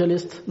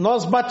 evangelist.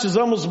 Nós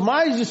batizamos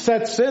mais de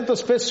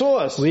 700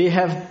 pessoas. We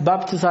have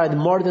baptized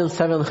more than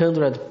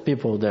 700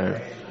 people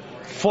there.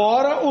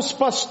 Fora os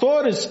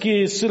pastores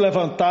que se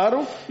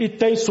levantaram e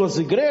têm suas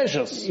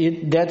igrejas.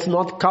 That's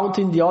not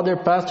counting the other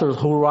pastors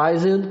who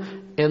risen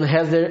and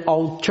has their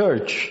own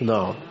church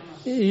now.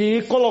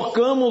 E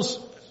colocamos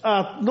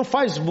não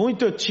faz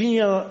muito eu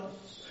tinha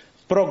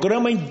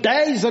programa em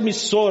 10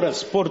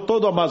 emissoras por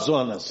todo o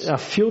Amazonas. A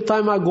few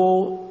time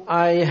ago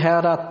I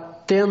had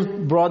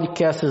 10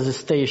 broadcast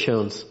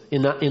stations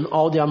in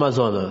all the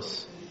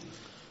Amazonas.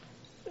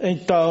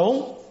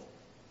 Então,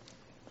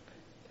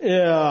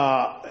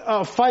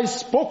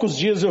 faz poucos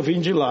dias eu vim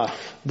de lá.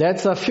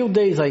 That's a few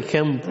days I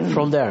came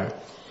from there.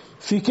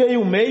 Fiquei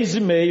 1 mês e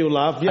meio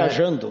lá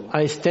viajando.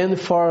 I stand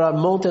for a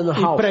month and a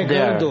half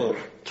pregando.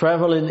 There.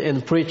 Traveling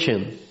and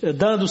preaching.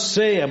 Dando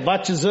ceia,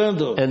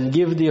 batizando. And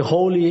give the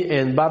holy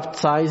and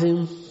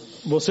baptizing.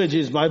 Você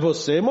diz, mas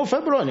você, irmão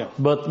Febrônio.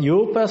 But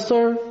you,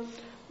 pastor?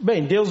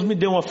 Bem, Deus me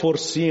deu uma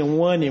forcinha,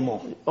 um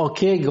ânimo.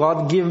 Okay,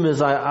 God gave me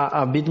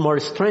a bit more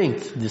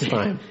strength this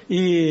time.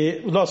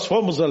 E nós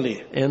fomos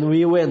ali. And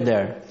we went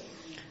there.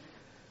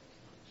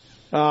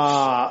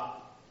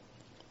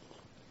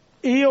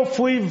 E eu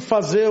fui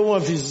fazer uma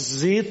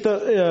visita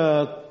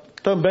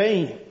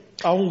também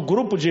a um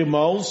grupo de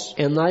irmãos.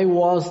 And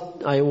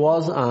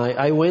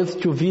I went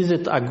to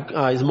visit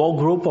a small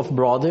group of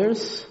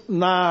brothers.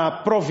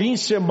 Na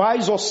província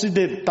mais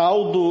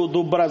ocidental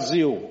do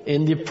Brasil.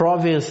 In the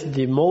province,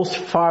 the most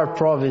far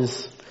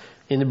province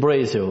in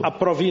Brazil. A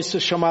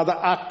província chamada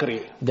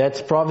Acre.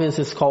 That province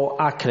is called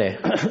Acre.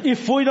 E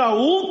fui na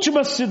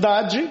última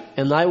cidade.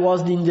 And I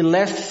was in the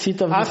last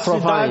city of this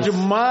province. A cidade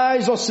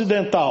mais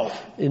ocidental.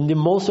 In the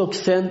most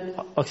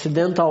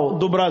occidental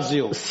do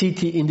Brasil.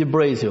 City in the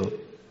Brazil.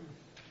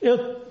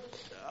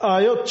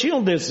 Eu tinha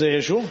um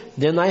desejo.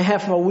 Then I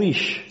have a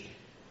wish.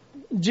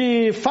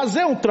 De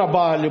fazer um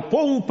trabalho,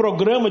 pôr um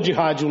programa de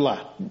rádio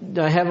lá.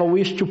 I have a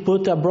wish to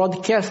put a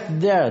broadcast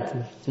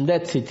there, in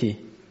that city.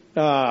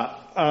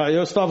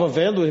 Eu estava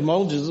vendo o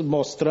irmão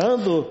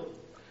mostrando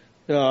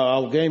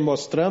alguém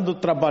mostrando,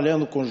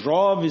 trabalhando com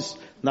jovens,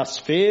 nas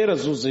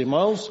feiras, os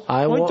irmãos.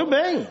 Muito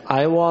bem.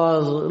 I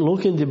was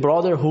looking the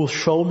brother who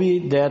showed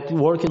me that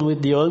working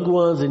with the young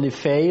ones in the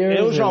fairs.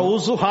 Eu já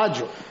uso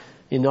rádio.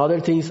 In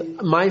other things,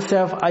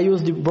 myself, I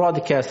use the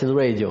broadcasting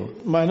radio.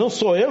 Mas não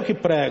sou eu que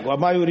prego. A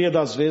maioria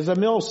das vezes é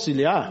meu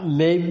auxiliar.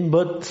 Maybe,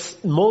 but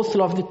most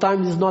of the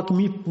time it's not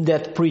me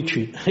that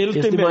preach. Ele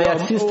it's tem my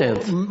assistant.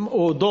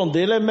 O dom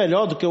dele é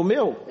melhor do que o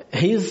meu.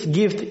 His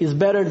gift is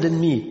better than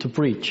me to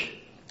preach.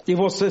 E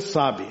você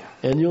sabe.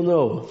 And you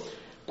know.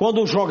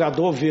 Quando o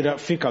jogador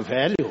fica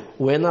velho,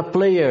 when a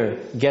player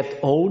get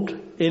old,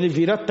 ele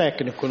vira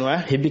técnico, não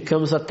é? He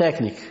becomes a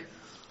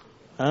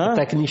a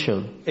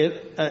technician.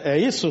 É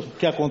isso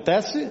que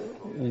acontece?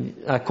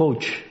 A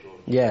coach.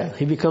 Yeah,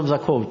 he becomes a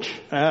coach.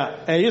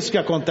 É isso que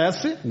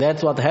acontece?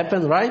 That's what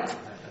happened, right?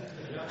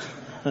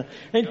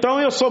 Então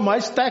eu sou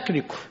mais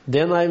técnico.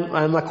 Then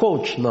I'm a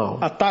coach now.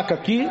 Ataca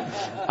aqui.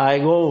 I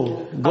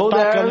go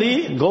ataca there,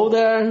 ali, go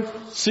there,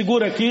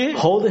 segura aqui.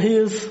 Hold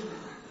his.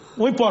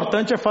 O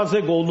importante é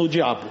fazer gol no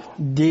diabo.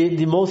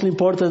 The most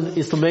important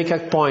is to make a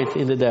point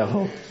in the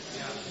devil.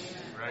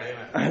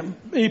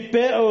 E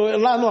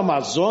lá no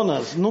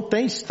Amazonas não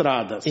tem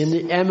estradas. In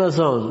the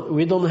Amazon,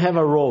 we don't have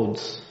a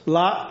roads.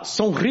 Lá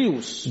são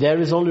rios. There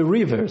is only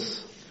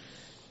rivers.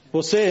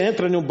 Você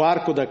entra no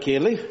barco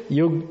daquele.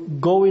 You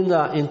go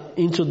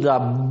into the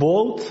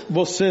boat.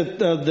 Você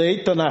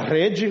deita na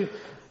rede.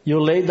 You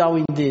lay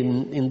down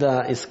in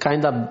the it's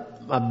kind of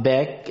a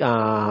bag,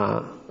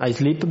 a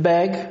sleep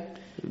bag,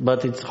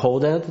 but it's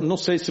holded. Não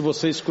sei se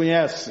vocês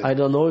conhecem. I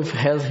don't know if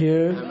it has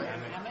here.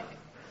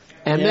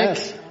 Hammock.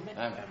 Yes.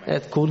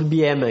 It could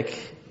be hammock.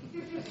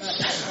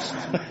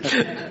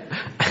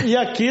 E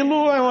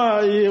aquilo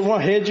é uma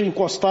rede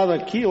encostada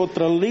aqui,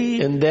 outra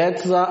ali. And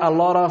that's a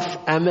lot of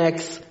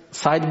hammocks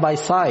side by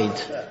side.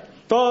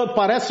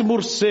 Parece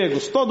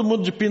morcegos, todo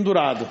mundo de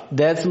pendurado.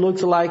 That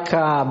looks like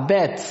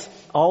bats.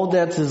 All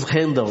that is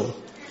handle.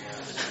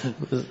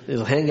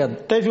 Is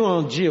hanged. Teve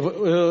um dia,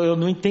 eu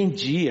não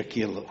entendi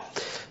aquilo.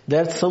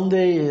 That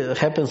someday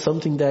happens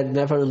something that I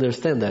never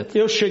understand that.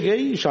 Eu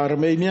cheguei, já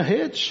armei minha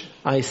rede.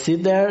 I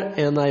sit there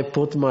and I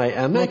put my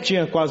hammock. Não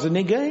tinha quase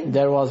ninguém.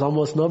 There was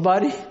almost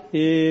nobody.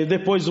 E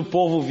depois o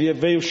povo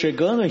veio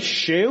chegando,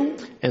 encheu.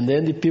 And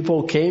then the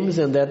people came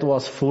and that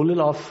was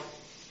full of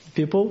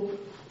people.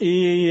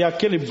 E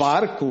aquele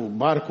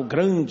barco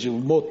grande, o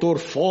motor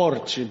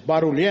forte,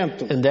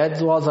 barulhento. And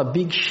that was a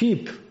big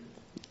ship.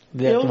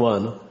 That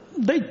one.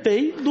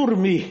 Deitei,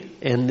 dormi.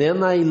 And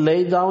then I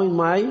lay down in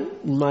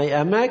my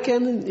hammock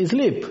and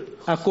sleep.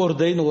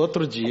 Acordei no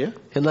outro dia.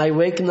 And I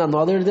wake in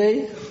another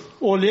day.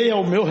 Olhei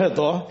ao meu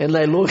redor. And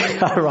I look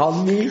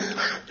around me.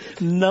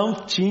 Não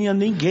tinha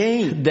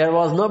ninguém. There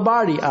was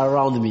nobody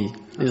around me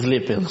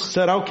sleeping.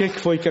 Será o que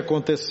foi que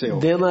aconteceu?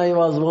 Then I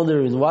was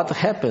wondering what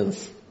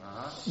happens.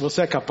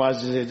 Você é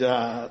capaz de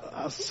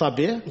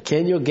saber?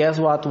 Can you guess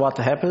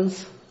what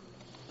happens?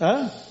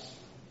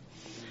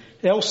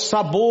 É o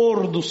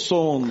sabor do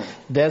sono.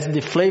 That's the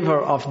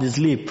flavor of the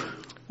sleep.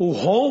 O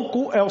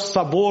ronco é o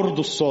sabor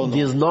do sono.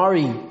 The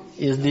snoring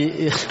is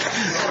the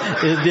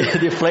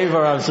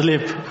flavor of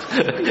sleep.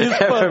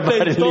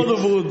 Espantei todo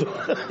mundo.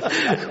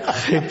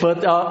 He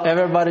put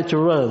everybody to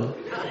run.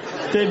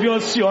 Teve uma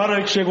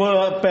senhora que chegou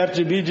perto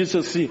de mim e disse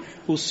assim: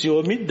 o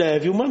senhor me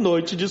deve uma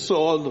noite de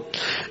sono.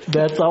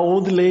 That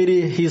old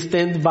lady, he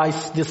stand by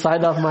the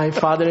side of my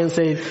father and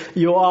said,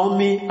 you owe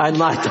me a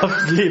night of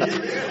sleep.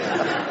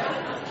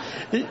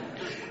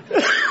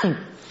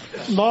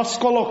 Nós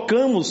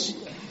colocamos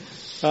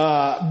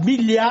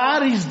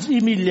milhares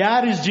e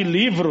milhares de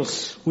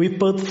livros. We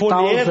put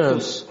folhetos,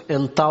 thousands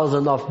and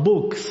thousands of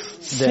books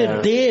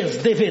there.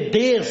 CDs,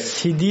 DVDs,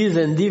 CDs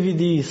and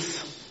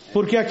DVDs.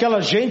 Porque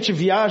aquela gente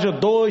viaja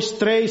 2,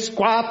 3,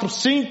 4,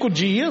 5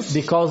 dias.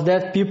 Because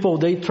that people,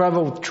 they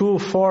travel 2,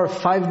 4,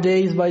 5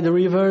 days by the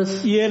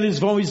rivers. E eles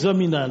vão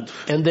examinando.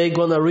 And they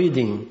gonna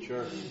reading.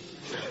 Sure.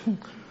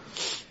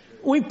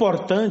 O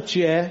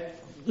importante é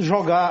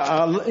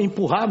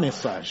empurrar a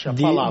mensagem, a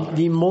palavra.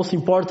 The most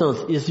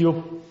important is you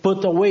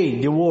put away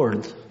the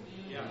word.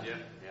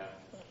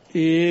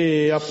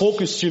 E há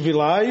pouco estive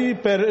lá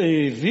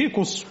e vi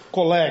com os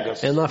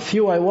colegas. And a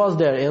few I was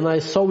there and I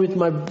saw with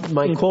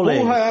my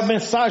colleagues. Empurra a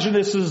mensagem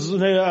desses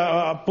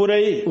por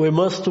aí. We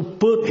must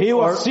put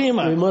rio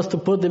acima. We must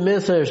put the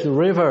message the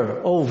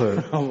river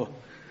over.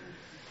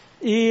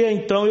 E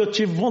então eu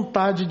tive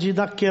vontade de ir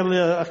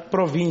naquela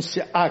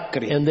província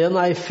Acre. And then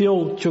I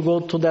feel to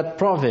go to that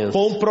province.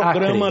 Pôr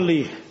programa Acre,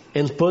 ali.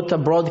 And put a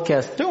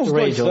broadcast tem uns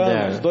radio 2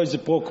 anos, there. 2 e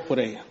pouco por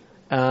aí.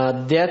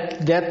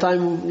 That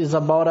time is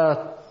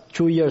about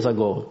 2 years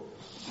ago.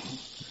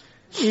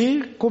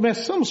 E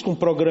começamos com um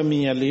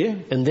programinha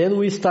ali. And then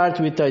we start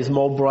with a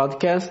small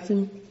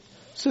broadcasting.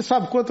 Você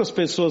sabe quantas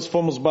pessoas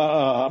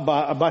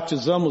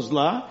batizamos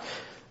lá?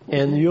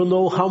 And you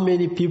know how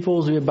many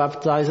people we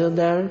baptized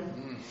there?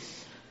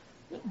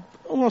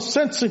 umas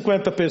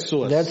 150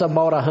 pessoas. That's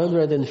about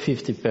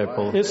 150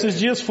 people. Esses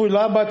dias fui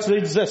lá,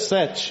 batizei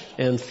 17.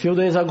 And a few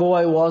days ago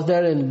I was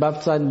there and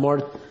baptized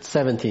more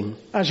 17.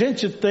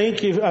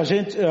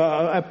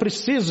 É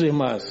preciso,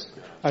 irmãs.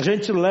 A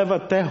gente leva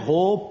até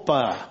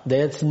roupa.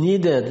 That's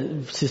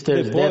needed,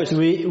 sisters. Depois, that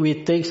we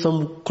take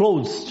some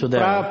clothes to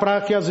them.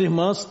 Para que as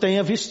irmãs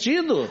tenham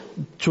vestido.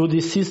 To the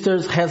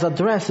sisters has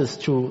dresses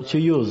to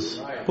use.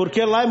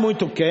 Porque lá é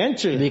muito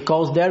quente.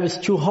 Because there is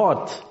too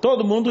hot.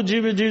 Todo mundo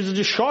divide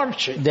de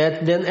short.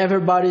 Then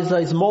everybody's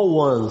a small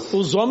ones.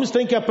 Os homens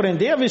têm que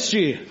aprender a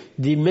vestir.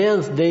 The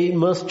men, they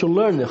must to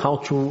learn how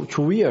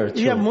to wear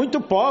too. E é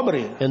muito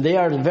pobre. And they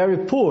are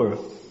very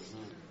poor.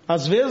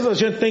 Às vezes a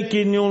gente tem que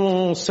ir em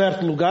um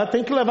certo lugar,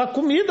 tem que levar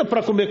comida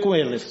para comer com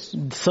eles.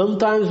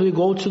 Sometimes we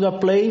go to the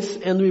place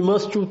and we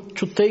must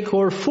to take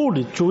our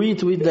food to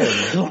eat with them.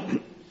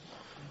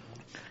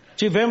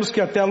 Tivemos que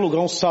até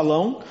alugar um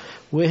salão.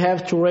 We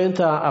have to rent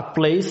a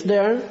place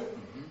there.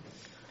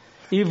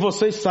 E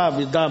vocês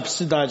sabem da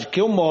cidade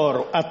que eu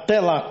moro até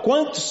lá,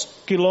 quantos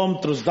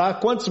quilômetros dá?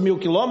 Quantos mil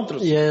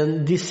quilômetros?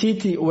 And the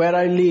city where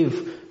I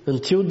live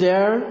until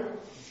there,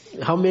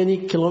 how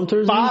many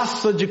kilometers?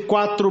 Passa de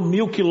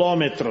 4.000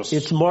 quilômetros.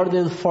 It's more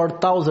than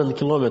 4,000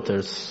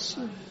 kilometers.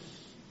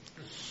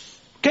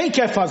 Quem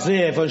quer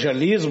fazer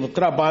evangelismo,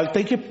 trabalho,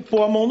 tem que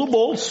pôr a mão no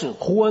bolso.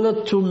 Who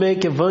wanted to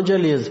make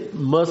evangelism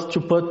must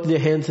to put the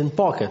hands in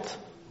pocket.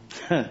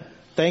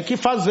 Tem que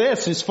fazer,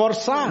 se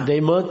esforçar.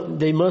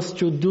 They must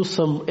to do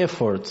some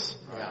efforts.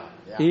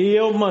 E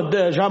eu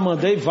já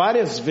mandei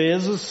várias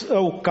vezes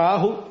o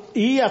carro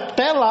ir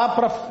até lá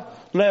para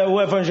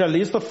o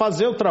evangelista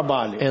fazer o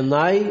trabalho. And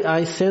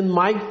I send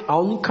my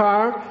own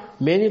car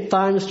many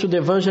times to the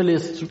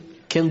evangelist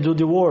can do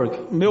the work,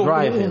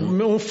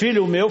 driving. Um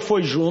filho meu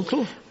foi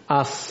junto.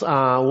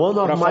 One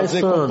of my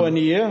sons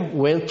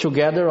went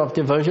together of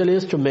the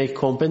evangelist to make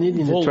company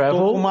in the travel.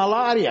 Voltou com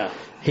malária.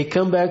 He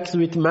come back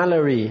with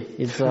malaria.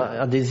 It's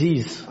a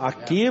disease.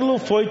 Aquilo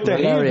foi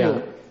terrível.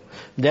 Malaria.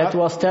 That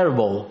was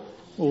terrible.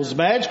 Os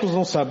médicos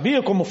não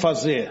sabiam como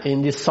fazer.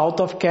 In the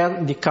south of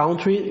the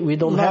country, we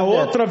don't have that.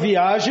 Na outra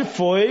viagem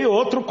foi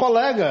outro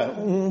colega,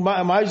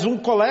 mais um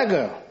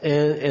colega.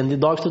 And the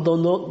doctor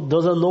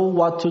doesn't know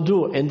what to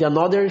do. And the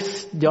other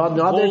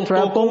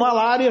voltou com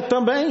malária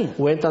também.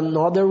 Went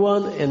another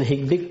one and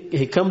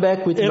he come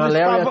back with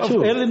malaria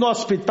too. Ele no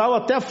hospital,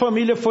 até a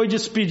família foi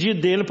despedir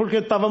dele porque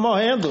ele estava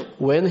morrendo.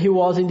 When he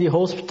was in the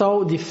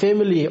hospital,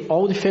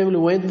 all the family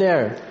went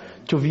there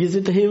to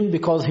visit him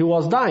because he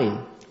was dying.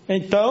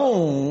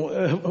 Então,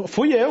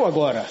 fui eu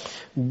agora.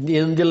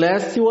 And the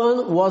last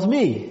one was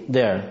me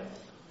there.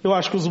 Eu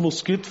acho que os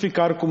mosquitos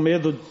ficaram com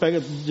medo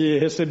de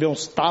receber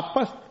uns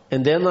tapas.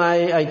 And then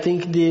I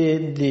think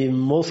the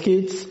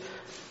mosquitoes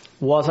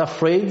was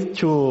afraid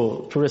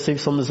to receive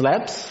some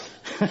slaps.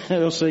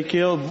 Eu sei que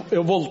eu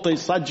voltei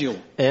sadio.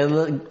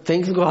 And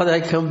thanks God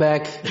I come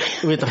back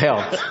with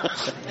health.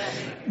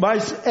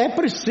 Mas é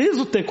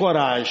preciso ter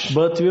coragem.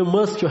 But we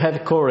must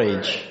have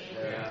courage.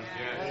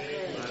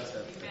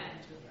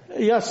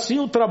 E assim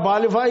o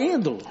trabalho vai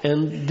indo.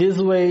 And this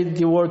way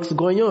the work's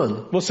going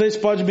on. Vocês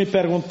podem me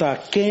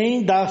perguntar,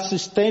 quem dá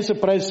assistência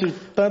para esse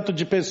tanto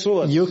de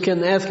pessoas? You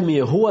can ask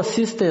me, who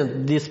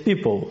assisted these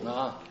people?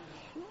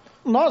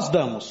 Nós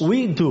damos.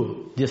 We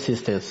do the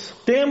assistance.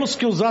 Temos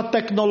que usar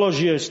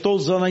tecnologia. Estou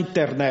usando a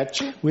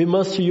internet. We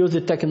must use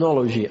the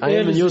technology. I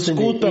am using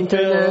the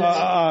internet.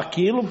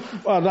 Aquilo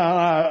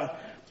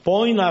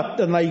põe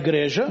na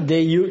igreja.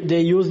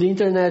 They use the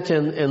internet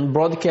and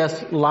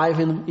broadcast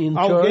live in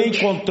Alguém church.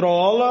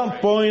 controla,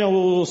 põe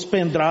os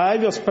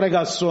pendrive, as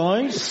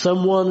pregações.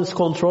 Someone is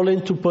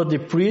controlling to put the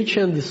preach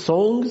and the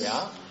songs.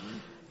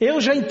 Eu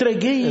já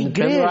entreguei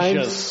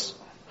igrejas.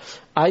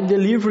 I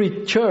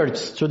deliver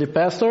church to the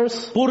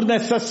pastors. Por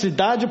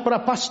necessidade para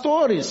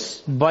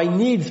pastores. By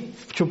need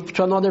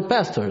to another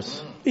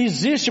pastors.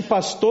 Existe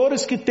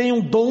pastores que têm um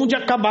dom de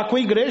acabar com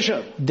a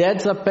igreja.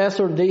 That's a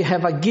pastor, they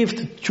have a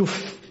gift to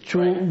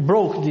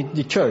broke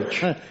the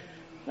church.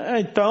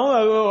 Então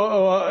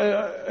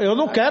eu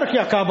não quero que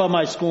acabe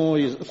mais com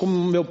o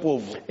meu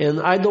povo.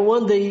 And I don't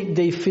want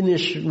they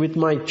finish with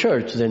my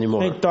church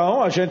anymore.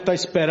 Então a gente está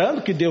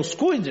esperando que Deus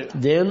cuide.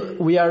 Then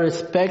we are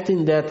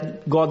expecting that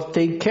God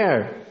take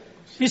care.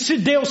 E se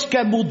Deus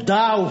quer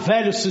mudar o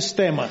velho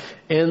sistema?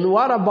 And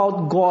what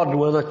about God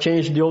wanna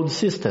change the old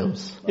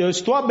systems? Eu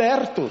estou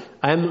aberto.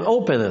 I'm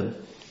open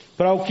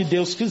para o que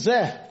Deus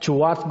quiser. To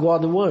what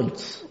God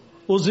wants.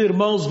 Os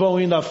irmãos vão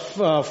indo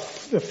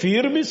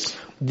firmes.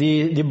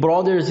 The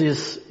brothers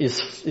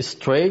is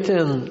straight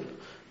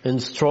and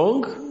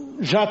strong.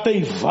 Já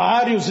tem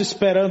vários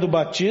esperando o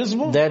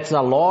batismo. That's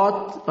a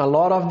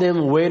lot of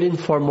them waiting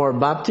for more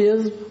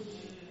baptism.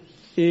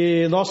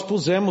 E nós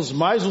pusemos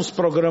mais uns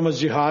programas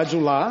de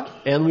rádio lá.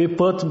 And we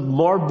put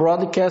more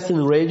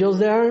broadcasting radios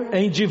there.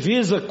 Em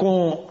divisa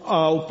com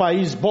o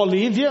país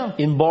Bolívia.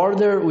 In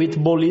border with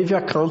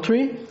Bolivia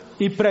country.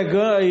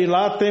 E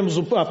lá temos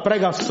a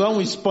pregação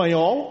em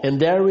espanhol. And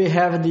there we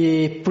have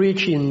the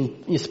preaching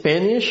in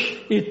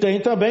Spanish. E tem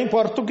também em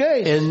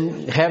português.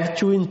 And have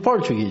two in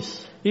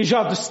Portuguese. E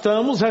já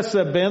estamos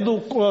recebendo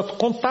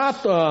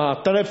contato,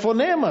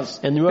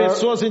 telefonemas,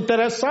 pessoas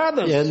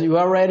interessadas. And you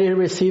are already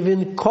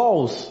receiving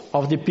calls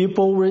of the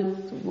people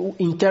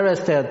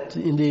interested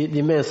in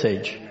the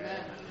message.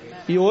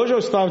 E hoje eu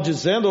estava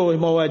dizendo ao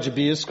irmão Ed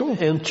Bisco,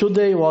 And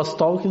today I was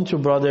talking to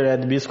Brother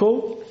Ed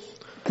Bisco,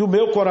 que o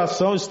meu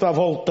coração está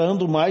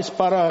voltando mais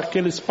para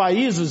aqueles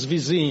países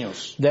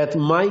vizinhos, that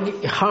my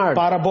heart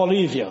para a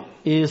Bolívia.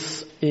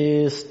 is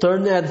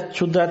turned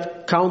to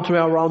that country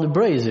around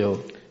Brazil.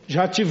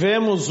 Já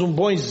tivemos um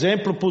bom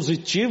exemplo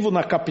positivo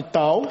na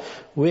capital.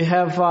 We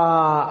have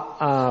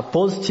a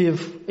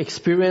positive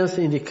experience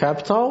in the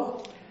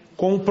capital.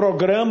 Com um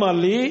programa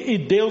ali, e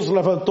Deus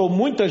levantou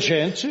muita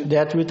gente.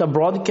 That with a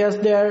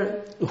broadcast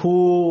there,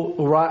 who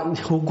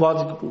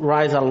God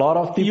raised a lot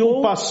of people. E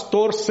um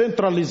pastor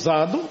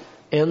centralizado.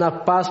 And a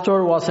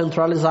pastor was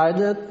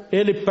centralized.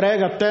 Ele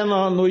prega até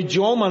no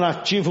idioma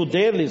nativo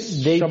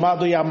deles,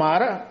 chamado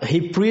Yamara.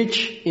 He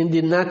preached in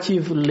the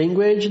native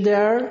language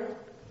there.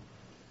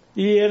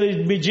 E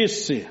ele me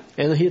disse,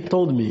 and he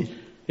told me,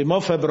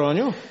 irmão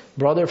Febrônio,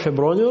 Brother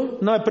Febrônio,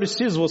 não é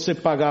preciso você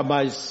pagar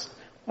mais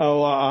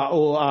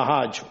a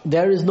rádio.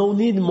 There is no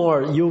need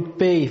more. You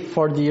pay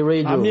for the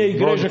radio. A minha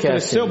igreja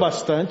cresceu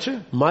bastante.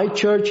 My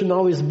church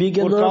now is big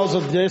enough. Por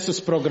causa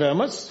desses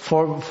programas.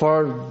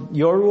 For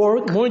your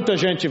work. Muita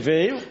gente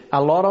veio. A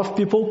lot of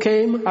people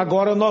came.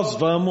 Agora nós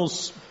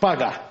vamos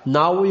pagar.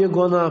 Now we are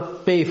gonna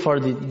pay for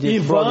this broadcast. E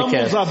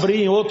vamos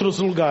abrir em outros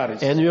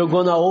lugares. And we are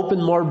gonna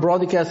open more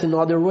broadcasts in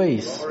other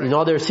ways, in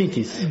other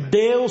cities.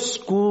 Deus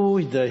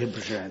cuida,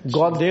 gente.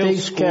 God Deus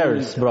takes care,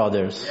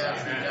 brothers.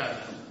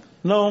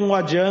 Não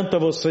adianta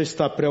você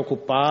estar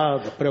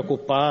preocupado.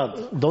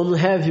 Don't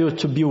have you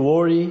to be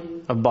worried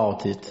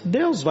about it.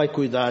 Deus vai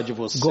cuidar de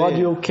você. God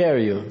will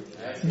carry you.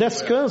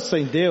 Descansa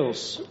em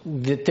Deus.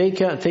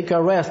 Take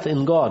a rest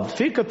in God.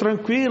 Fica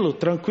tranquilo,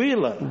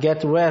 tranquila.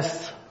 Get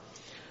rest.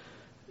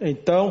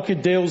 Então que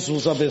Deus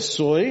os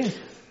abençoe.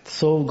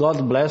 So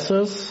God bless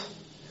us.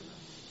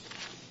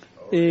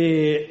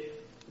 E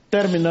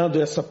terminando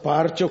essa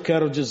parte, eu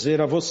quero dizer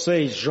a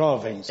vocês,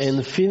 jovens.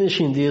 And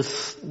finishing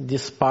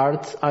this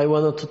part, I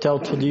wanted to tell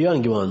to the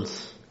young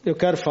ones. Eu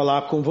quero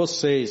falar com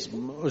vocês,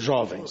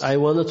 jovens. I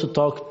wanted to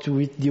talk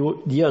with the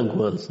young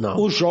ones now.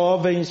 Os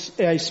jovens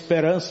é a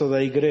esperança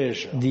da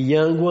igreja. The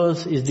young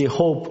ones is the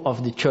hope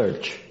of the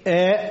church.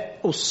 É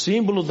o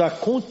símbolo da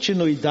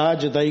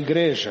continuidade da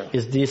igreja.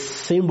 Is the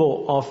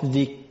symbol of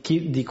the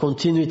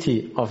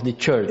continuity of the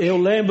church. Eu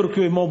lembro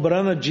que o irmão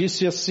Branham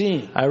disse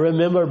assim. I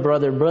remember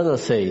Brother Branham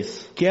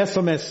says. Que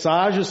essa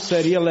mensagem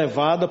seria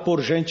levada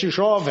por gente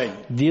jovem.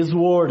 This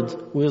word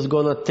was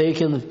gonna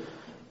taken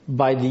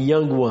by the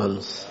young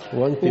ones,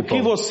 young people. O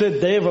que você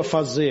deva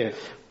fazer?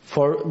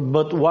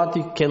 But what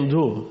you can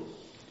do?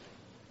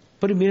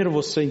 Primeiro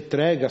você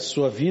entrega a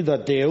sua vida a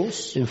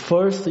Deus. And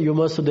first you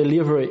must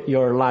deliver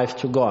your life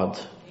to God.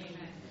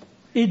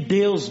 E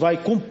Deus vai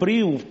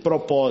cumprir o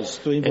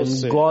propósito em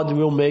você. And God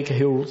will make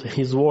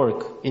His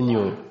work in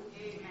you.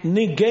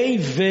 Ninguém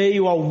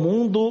veio ao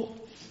mundo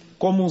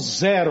como um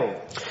zero.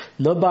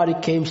 Nobody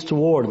came to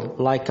world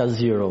like a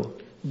zero.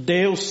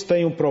 Deus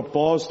tem um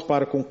propósito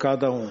para com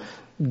cada um.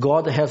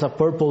 God has a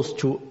purpose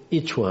to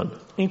each one.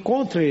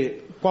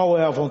 Encontre qual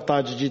é a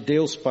vontade de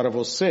Deus para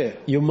você.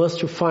 You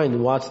must find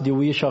what's the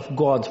wish of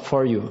God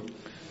for you.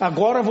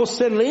 Agora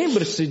você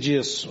lembre-se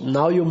disso.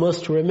 Now you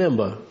must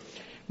remember.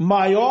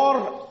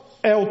 Maior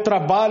é o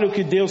trabalho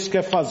que Deus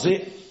quer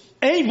fazer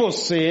em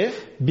você.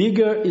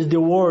 Bigger is the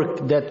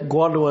work that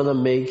God wanna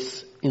make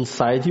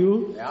inside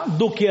you.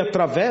 Do que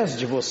através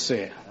de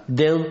você.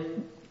 Than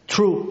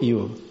through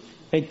you.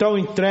 Então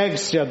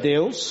entregue-se a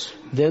Deus.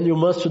 Then you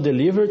must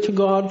deliver to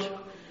God.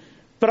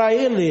 Para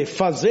Ele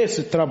fazer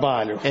esse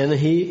trabalho. And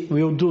He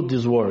will do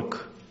this work.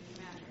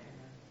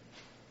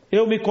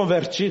 Eu me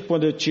converti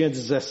quando eu tinha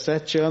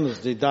 17 anos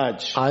de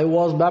idade. I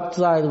was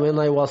baptized when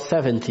I was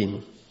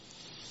 17.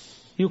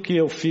 E o que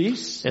eu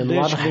fiz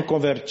desde que me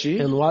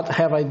converti? And what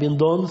have I been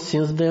done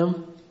since then?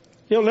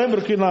 Eu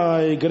lembro que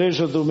na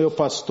igreja do meu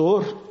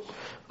pastor,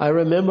 I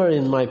remember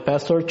in my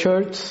pastor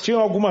church, tinha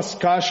algumas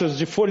caixas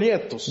de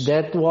folhetos.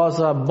 That was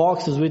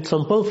boxes with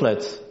some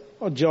pamphlets.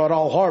 De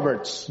Oral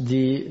Roberts.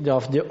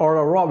 Of the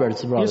Oral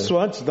Roberts, brother. Isso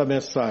antes da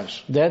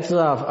mensagem. That's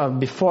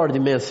before the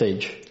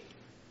message.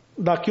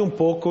 Daqui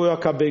pouco eu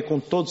acabei com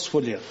todos os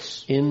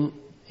folhetos. In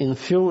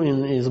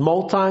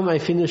small time I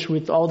finished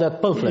with all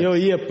that pamphlets. Eu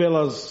ia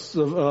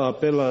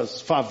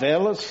pelas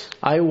favelas.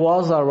 I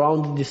was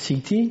around the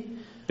city.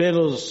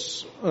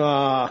 Pelos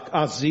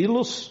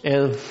asilos.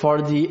 And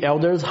for the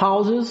elders'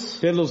 houses.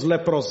 Pelos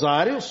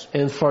leprosários.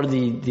 And for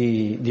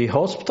the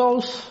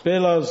hospitals.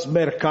 Pelos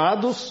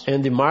mercados.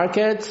 And the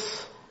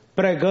markets.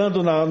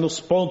 Pregando nos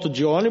pontos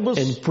de ônibus.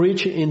 And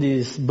preaching in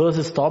these bus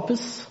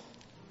stops.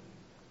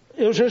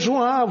 Eu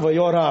jejuava e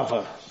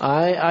orava.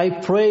 I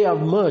pray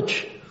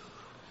much.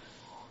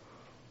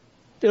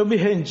 Eu me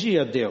rendi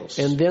a Deus.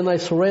 And then I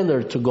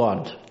surrendered to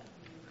God.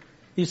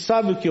 E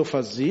sabe o que eu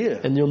fazia?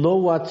 And you know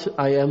what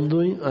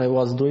I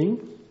was doing?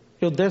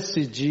 eu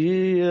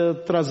decidi eu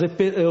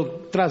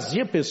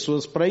trazia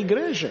pessoas para a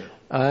igreja.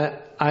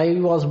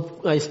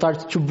 I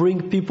started to bring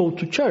people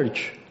to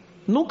church.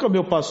 Nunca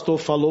meu pastor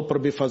falou para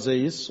me fazer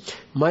isso.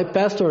 My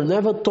pastor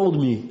never told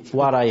me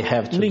what I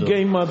have to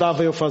Ninguém do.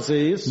 mandava eu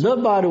fazer isso.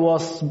 Nobody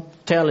was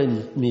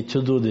telling me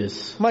to do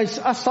this. Mas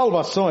a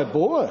salvação é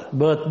boa?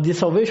 But the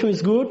salvation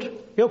is good.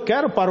 Eu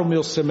quero para o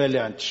meu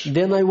semelhante.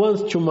 Then I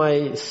want to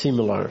my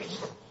similars.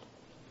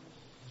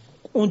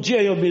 Um dia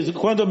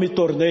quando eu me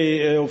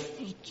tornei, eu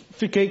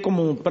fiquei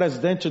como um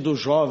presidente dos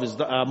jovens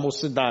da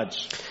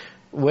mocidade.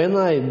 When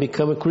I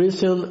became a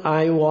Christian,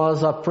 I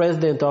was a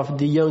president of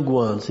the young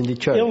ones in the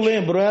church. Eu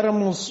lembro,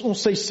 éramos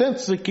uns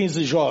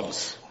 615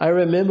 jovens. I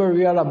remember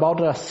we are about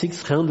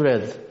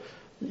 600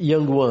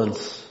 young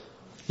ones,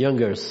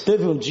 youngers.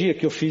 Teve um dia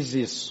que eu fiz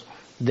isso.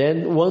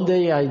 Then one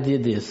day I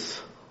did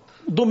this.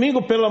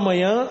 Domingo pela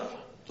manhã,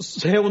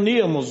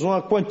 reuníamos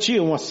uma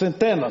quantia, umas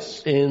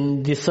centenas.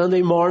 And the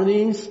Sunday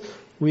mornings,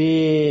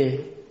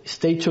 we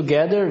stayed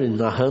together in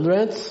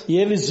hundreds. E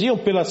eles iam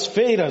pelas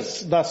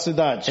feiras da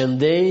cidade. And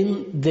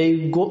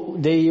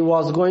they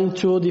was going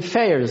to the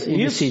fairs in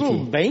the city.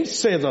 Isso bem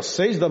cedo, às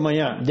 6 da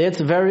manhã. That's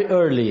very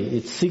early.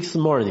 It's 6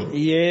 morning.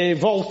 E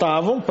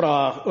voltavam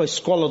para a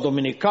escola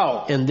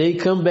dominical. And they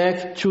come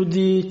back to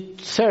the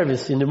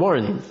service in the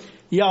morning.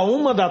 E à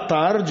 1 da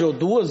tarde ou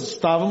 2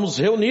 estávamos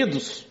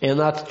reunidos. And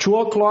at 2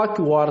 o'clock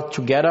we were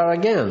together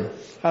again.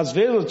 Às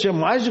vezes eu tinha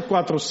mais de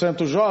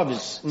 400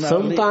 jovens.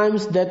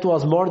 Sometimes that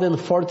was more than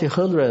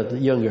 400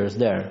 youngers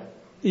there.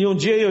 E um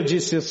dia eu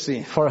disse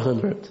assim: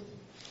 400.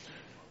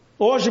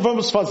 Hoje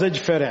vamos fazer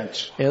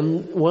diferente.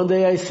 And one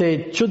day I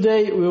said,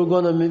 today we're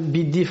gonna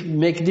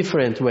make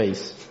different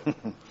ways.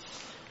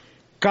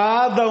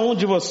 Cada um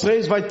de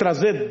vocês vai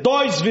trazer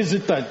 2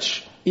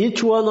 visitantes.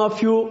 Each one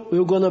of you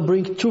will gonna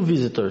bring 2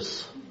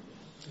 visitors.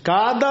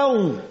 Cada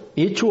um.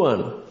 Each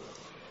one.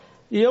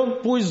 E eu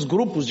pus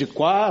grupos de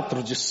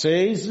 4, de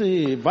 6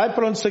 e vai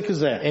para onde você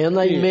quiser. And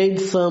I made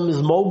some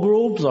small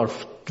groups of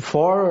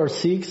 4 or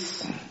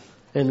 6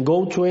 and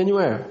go to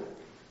anywhere.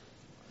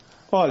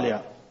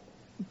 Olha,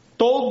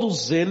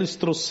 todos eles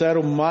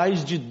trouxeram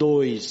mais de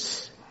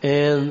 2.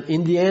 And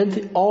in the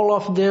end, all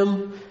of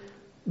them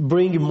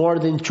bring more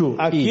than 2.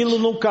 Aquilo each.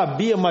 não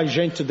cabia mais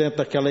gente dentro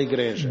daquela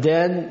igreja.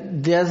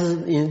 Then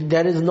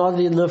there is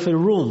not enough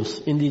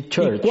rooms in the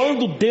church. E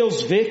quando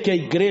Deus vê que a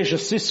igreja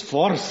se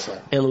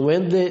esforça, And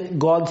when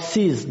God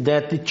sees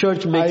that the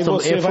church makes aí some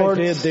você vai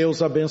ver efforts,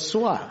 Deus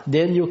abençoar.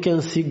 then you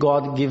can see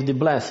God give the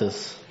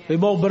blessings. O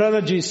irmão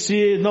Branham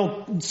disse,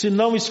 se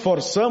não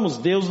esforçamos,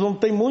 Deus não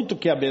tem muito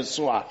que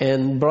abençoar.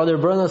 And Brother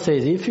Branham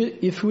says,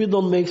 if we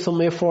don't make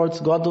some efforts,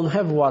 God don't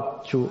have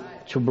what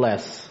to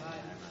bless.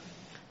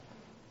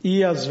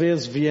 E às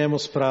vezes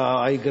viemos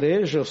para a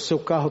igreja, o seu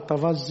carro está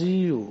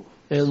vazio.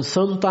 And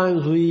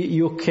sometimes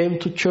you came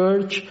to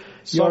church,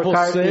 Só your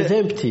car você- is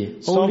empty.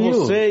 Só Only you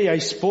você e a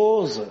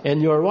esposa.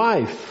 and your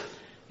wife.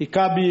 E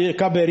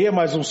caberia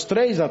mais uns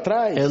 3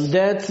 atrás. And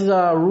that's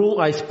a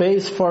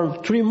space for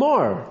 3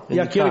 more. in E the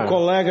aquele car.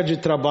 colega de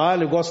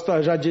trabalho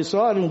já disse,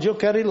 olha, um dia eu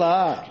quero ir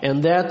lá. And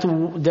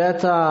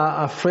that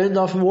a friend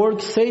of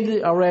work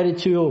said already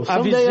to you, A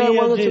someday I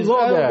vizinha wanted to diz,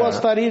 go eu there.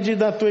 gostaria de ir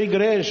na tua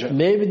igreja.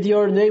 Maybe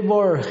your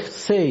neighbor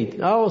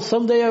said, oh,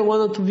 someday I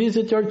wanted to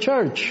visit your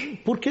church.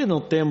 Por que não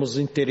temos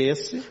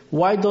interesse?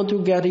 Why don't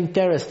you get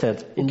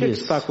interested in O que this?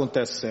 está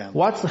acontecendo?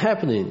 What's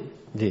happening?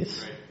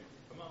 This.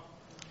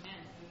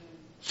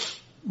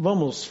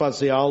 Vamos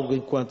fazer algo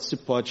enquanto se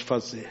pode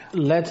fazer.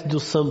 Let's do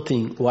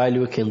something while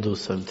we can do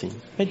something.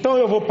 Então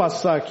eu vou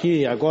passar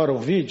aqui agora o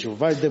vídeo,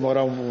 vai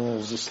demorar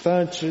uns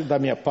instantes, da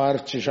minha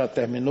parte já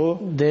terminou.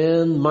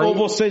 Then Ou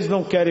vocês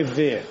não querem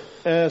ver?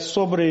 É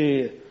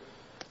sobre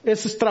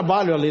esses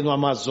trabalhos ali no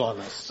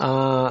Amazonas.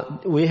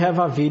 we have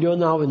a video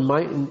now in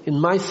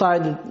my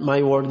side.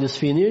 My word is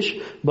finished,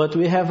 but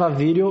we have a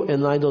video,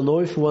 and I don't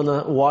know if you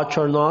wanna watch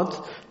or not.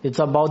 It's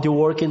about the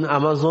work in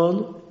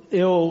Amazon.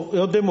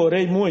 Eu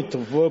demorei muito,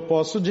 eu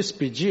posso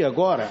despedir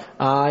agora?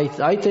 I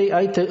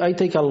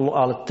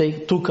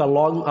took a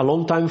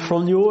long time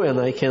from you, and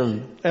I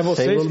can É say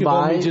vocês que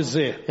vão me goodbye,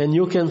 dizer. and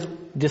you can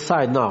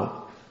decide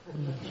now.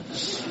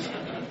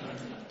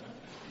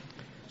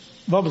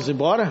 Vamos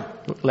embora?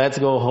 Let's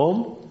go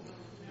home.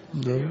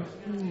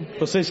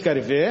 Vocês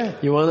querem ver?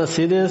 You wanna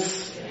see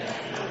this?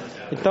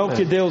 Então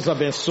que Deus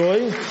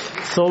abençoe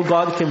So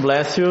God can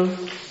bless you.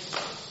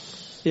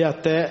 e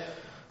até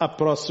a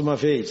próxima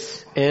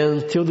vez.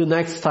 Until the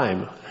next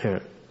time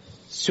here.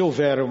 Se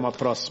houver uma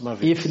próxima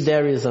vez. If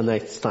there is a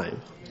next time.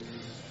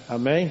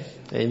 Amém?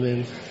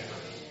 Amen.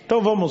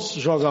 Então vamos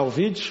jogar o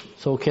vídeo.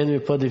 So can we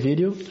put the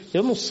video?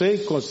 Eu não sei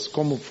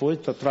como foi,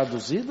 está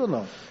traduzido ou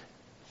não?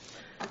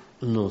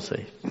 Não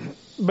sei.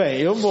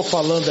 Bem, eu vou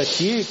falando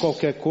aqui,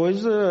 qualquer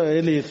coisa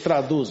ele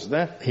traduz,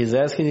 né? He's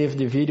asking if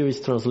the video is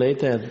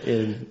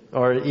translated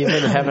or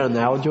even have an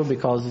audio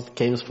because it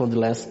came from the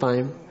last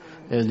time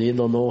and we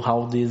don't know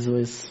how this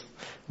was.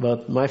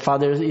 But my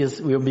father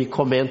will be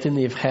commenting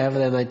if have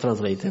and I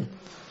translate it.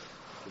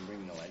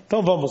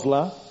 Então vamos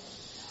lá.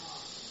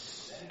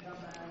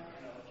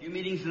 few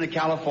meetings in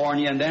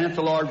California, and then, if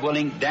the Lord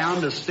willing,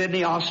 down to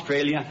Sydney,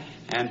 Australia,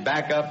 and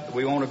back up.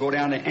 We want to go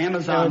down to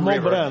Amazon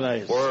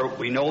River, where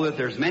we know that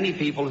there's many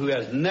people who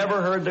has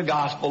never heard the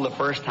gospel the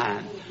first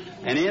time.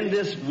 And in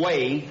this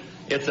way,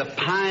 it's a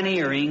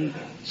pioneering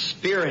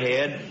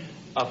spearhead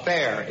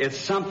affair. It's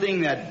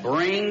something that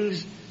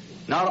brings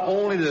not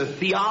only the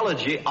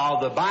theology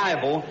of the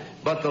Bible,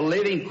 but the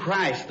living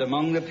Christ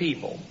among the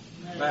people.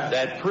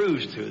 That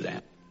proves to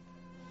them.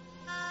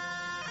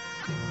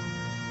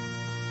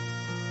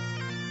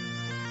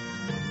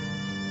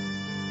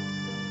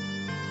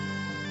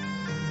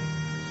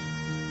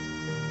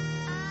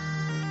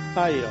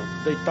 Aí,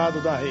 ó,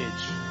 deitado da rede.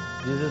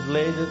 This is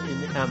laid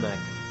in hammock.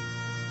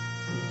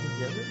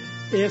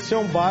 Esse é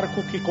um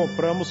barco que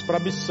compramos para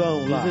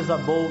missão lá. This is a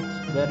boat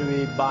that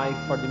we buy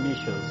for the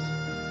missions.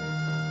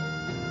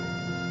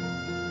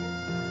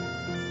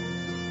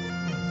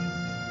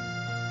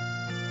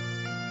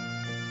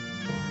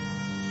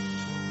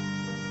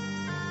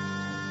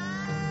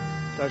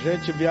 A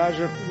gente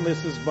viaja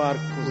nesses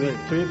barcos. We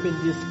trip in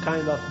this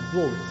kind of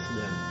boats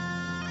there.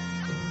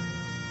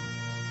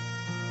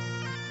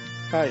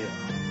 Aí, ó.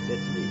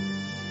 That's me.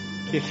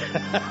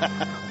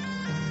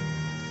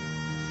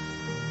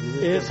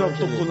 Esse é o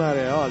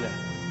tucunaré, olha.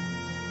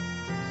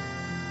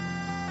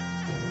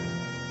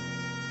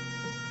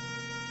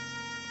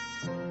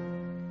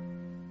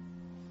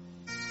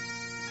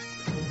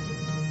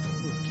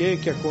 O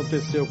que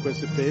aconteceu com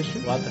esse peixe?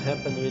 What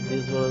happened with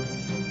these ones?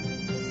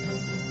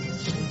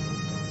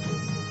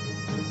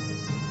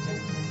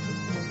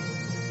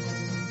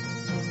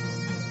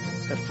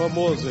 É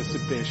famoso esse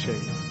peixe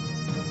aí.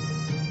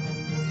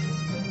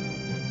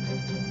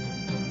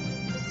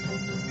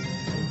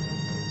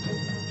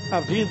 A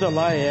vida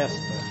lá é esta.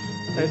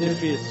 É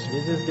difícil.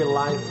 This is the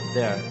life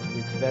there.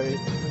 It's very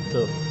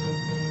tough.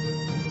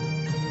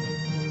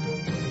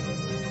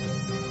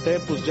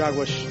 Tempos de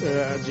água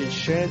de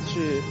enchente.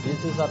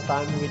 This is a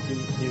time when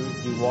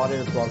the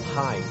water was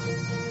high.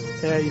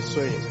 É isso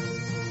aí.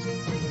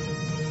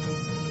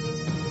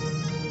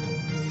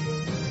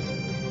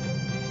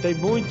 Tem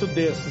muito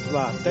desses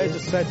lá, até de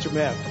 7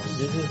 metros.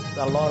 This is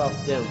a lot of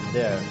them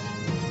there,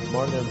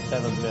 more than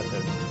 7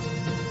 meters.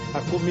 A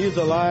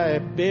comida lá é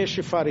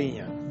peixe e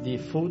farinha. The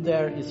food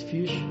there is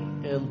fish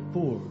and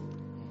poor.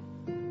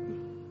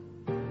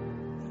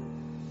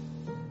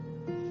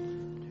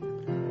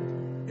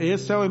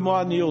 Esse é o irmão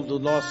Anildo,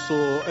 nosso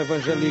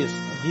evangelista.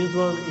 This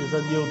one is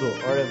Anildo,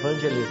 our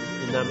evangelist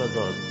in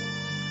Amazon.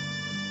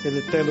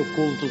 Ele tendo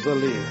cultos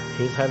ali.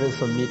 He's having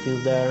some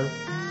meetings there.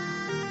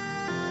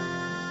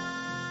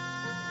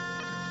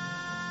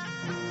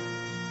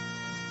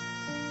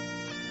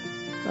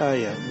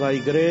 Aí, na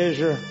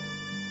igreja.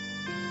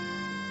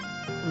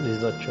 This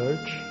is a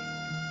church.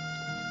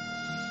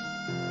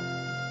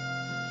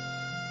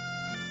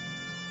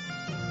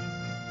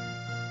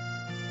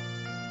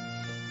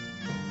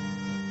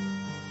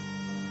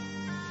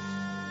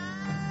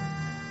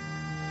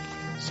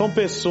 São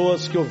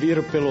pessoas que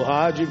ouviram pelo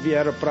rádio e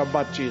vieram para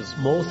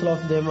batismo. Most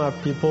of them are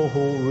people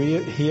who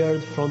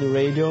heard from the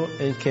radio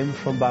and came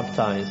from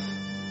baptized.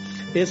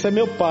 Esse é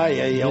meu pai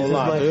aí ao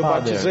lado. Eu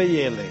batizei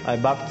ele. I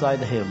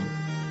baptized him.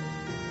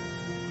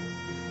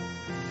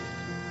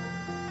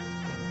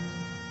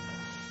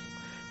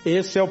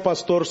 Esse é o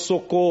pastor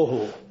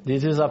Socorro.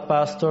 This is a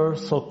pastor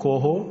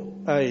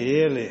Socorro. Aí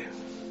ele.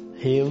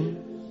 Him.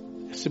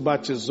 Se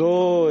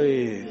batizou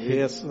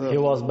e he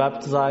was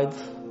baptized.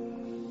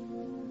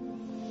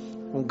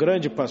 Um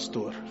grande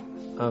pastor.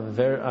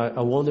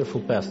 A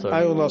wonderful pastor.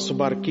 Aí o nosso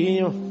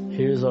barquinho.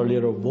 Here's our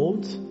little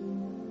boat.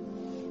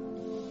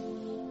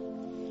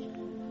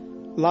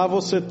 Lá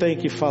você tem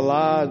que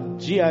falar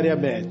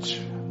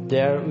diariamente.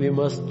 There we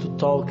must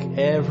talk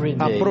every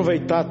day.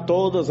 Aproveitar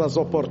todas as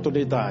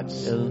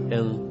oportunidades.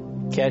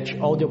 And catch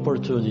all the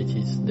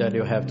opportunities that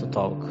you have to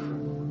talk.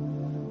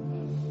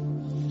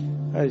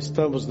 Aí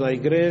estamos na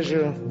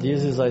igreja.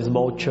 This is a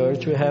small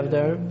church we have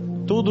there.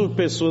 Tudo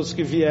pessoas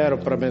que vieram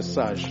para a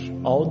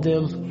mensagem. All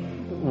them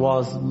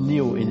was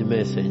new in the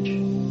message.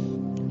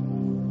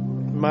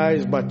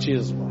 Mais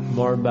batismo.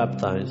 More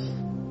baptized.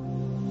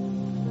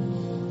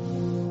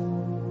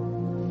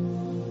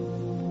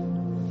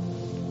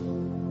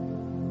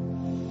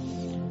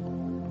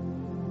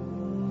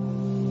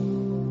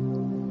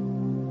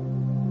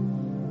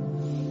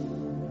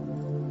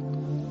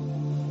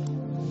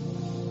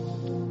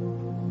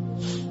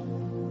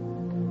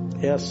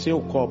 É assim o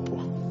copo.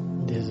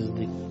 This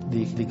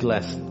is the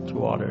glass to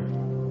water.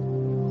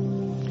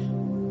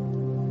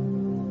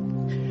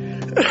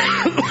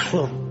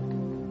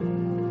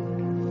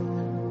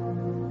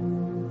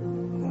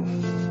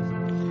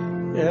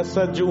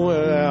 Essa é de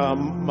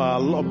uma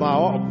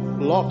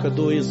loca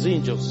dos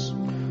índios.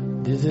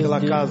 This is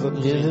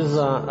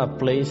a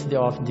place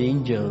of the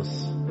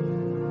Indians.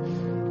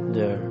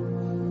 There.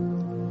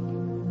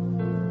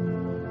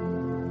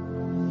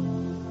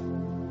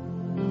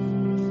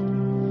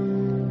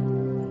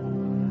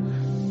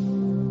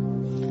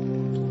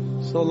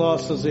 São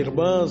nossas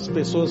irmãs,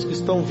 pessoas que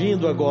estão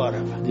vindo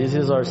agora. This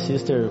is our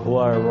sister who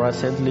are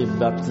recently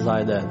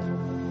baptized.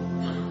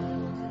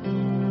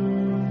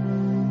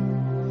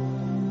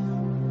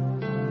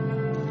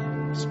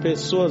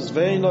 pessoas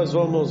vêm, nós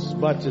vamos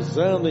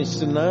batizando,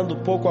 ensinando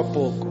pouco a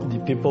pouco. The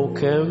people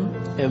come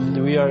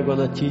and we are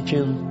gonna teach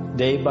them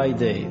day by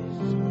day.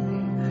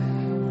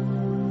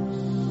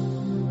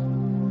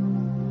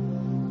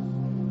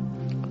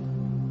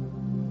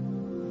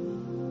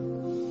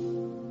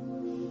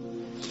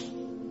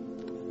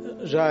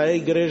 Já é a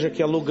igreja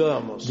que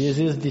alugamos. This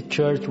is the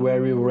church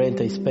where we rent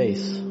a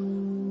space.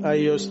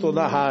 Aí eu estou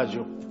na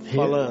rádio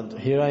falando.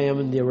 Here I am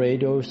in the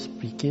radio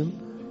speaking.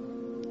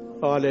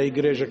 Olha a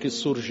igreja que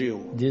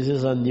surgiu. This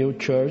is a new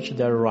church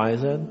that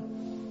arisen.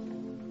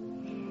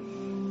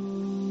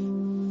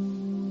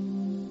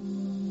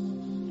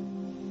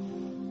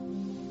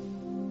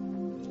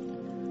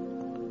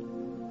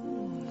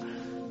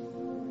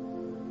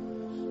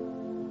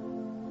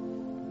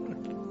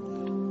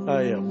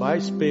 Aí,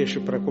 mais peixe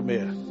para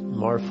comer.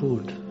 More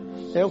food.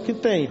 É o que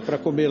tem para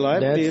comer lá,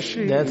 é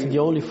peixe. That's the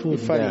only food e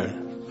farinha.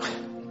 there.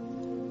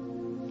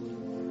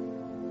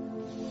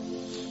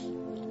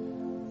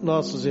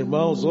 Nossos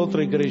irmãos,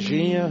 outra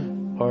igrejinha.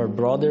 Our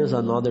brothers,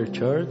 another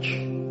church.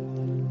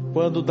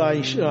 Quando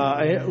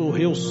o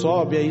rio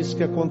sobe, é isso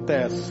que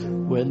acontece.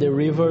 When the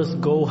rivers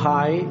go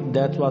high,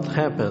 that's what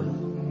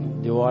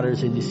happens. The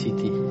waters in the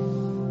city.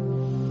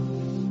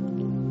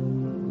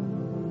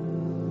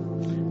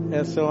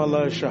 Essa é uma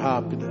lancha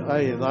rápida.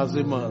 Aí, nas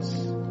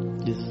irmãs.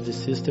 This is the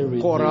sister with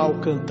coral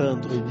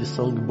cantando. With the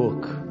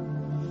songbook.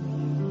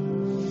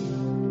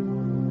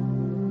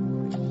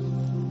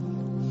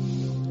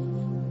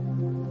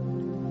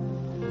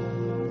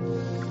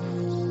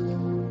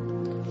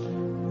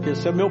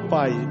 Esse é meu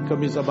pai,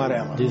 camisa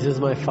amarela. This is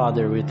my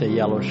father with a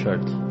yellow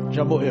shirt.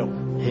 Já morreu.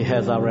 He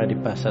has already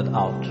passed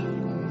out.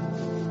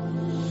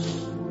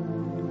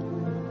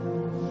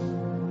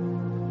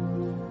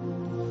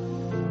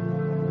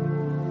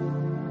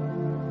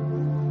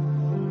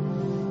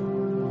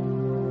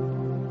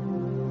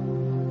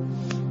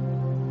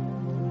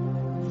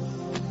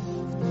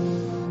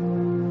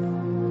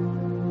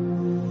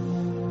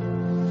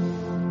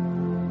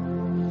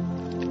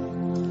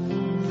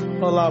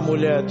 Olha lá a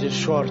mulher de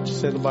short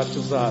sendo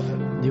batizada.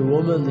 The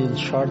woman in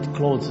short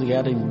clothes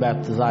getting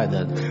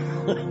baptized.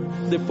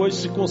 Depois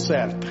se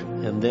conserta.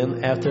 And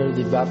then after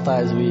the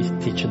baptized we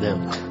teach them.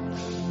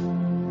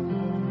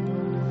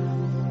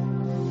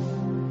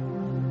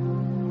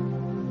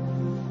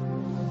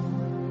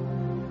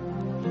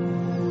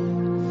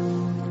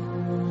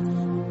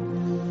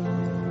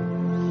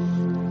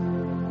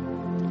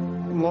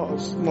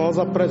 Nós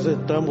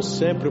apresentamos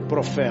sempre o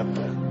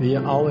profeta. We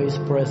always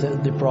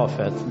present the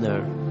prophet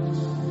there.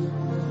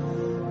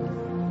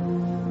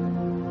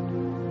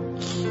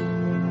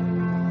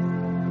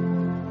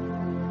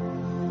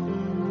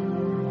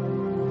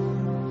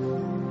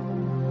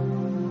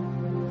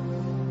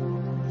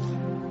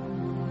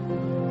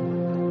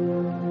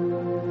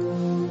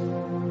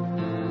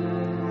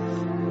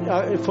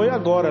 Foi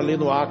agora ali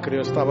no Acre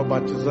eu estava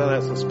batizando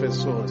essas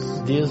pessoas.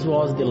 This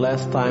was the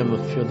last time a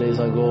few days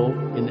ago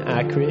in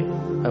Acre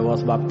I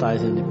was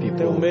baptizing the people.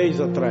 Tem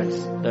mês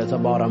atrás. That's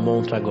about a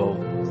month ago.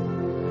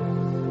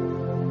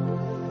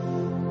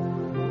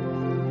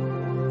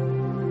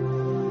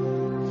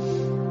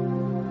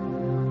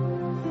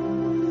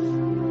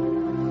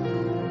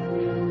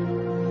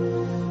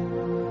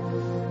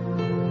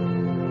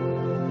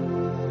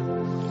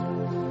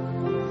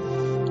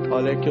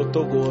 Olha que eu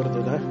tô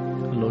gordo, né?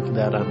 Look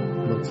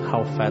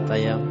how fat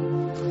I am.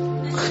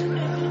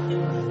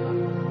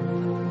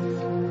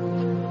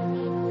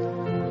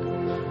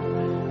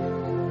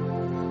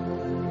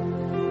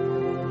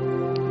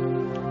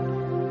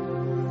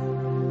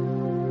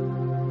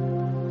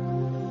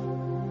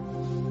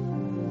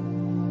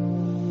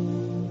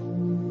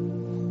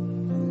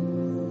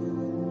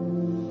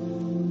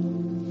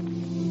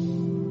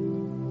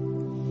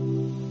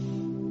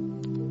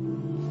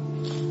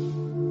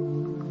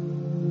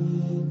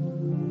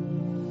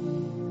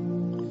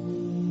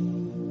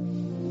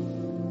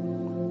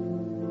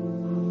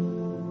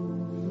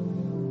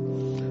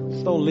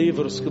 São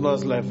livros que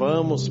nós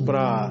levamos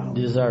para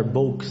These are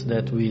books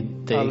that we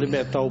take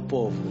alimentar o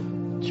povo.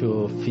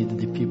 To feed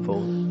the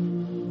people.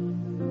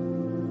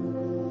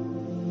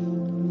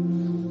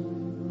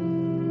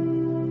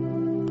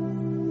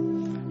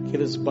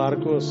 Aqueles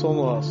barcos são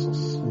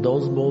nossos.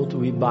 Those boats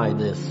we buy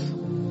this.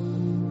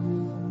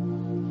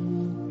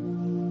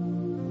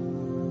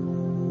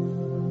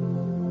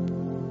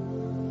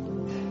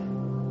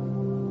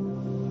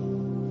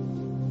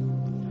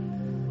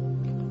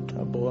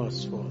 Tá boa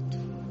as fotos.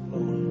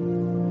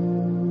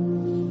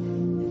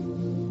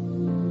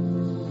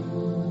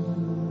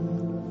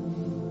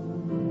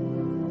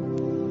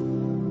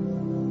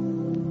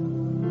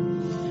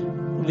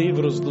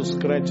 Livros dos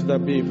crentes da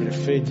Bíblia,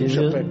 feito em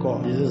Chapecó.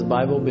 This is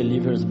Bible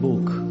Believers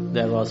book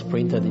that was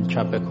printed in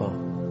Chapecó.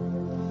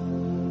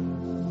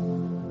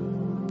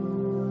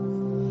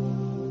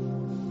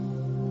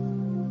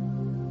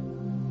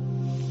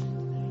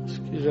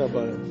 Acho que já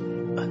vai.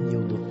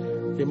 Anildo.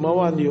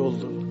 Irmão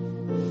Anildo.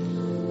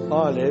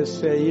 Olha,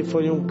 esse aí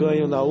foi um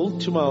ganho na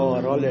última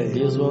hora, olha aí.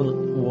 This one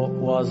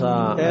was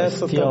a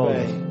Essa still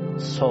também.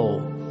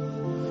 soul.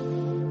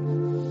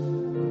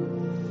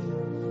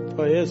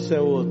 Esse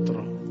é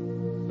outro.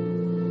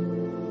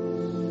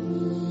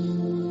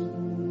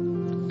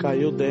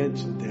 Caiu o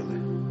dente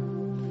dele.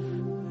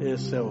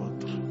 Esse é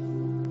outro.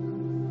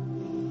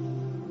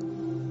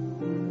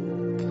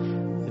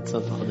 It's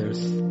others.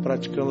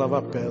 Praticando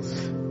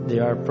lava-pés. They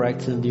are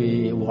practicing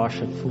the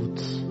wash of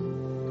foods.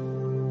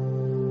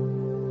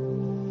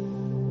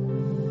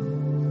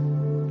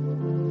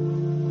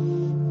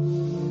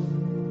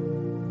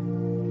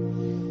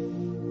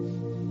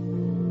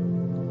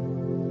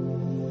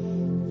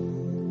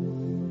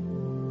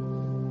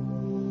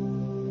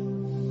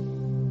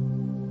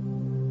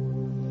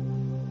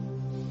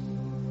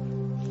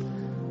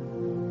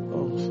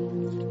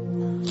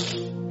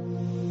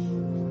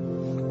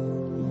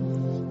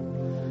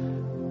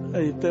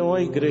 Aí tem uma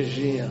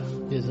igrejinha.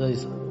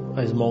 There's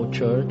a small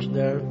church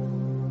there.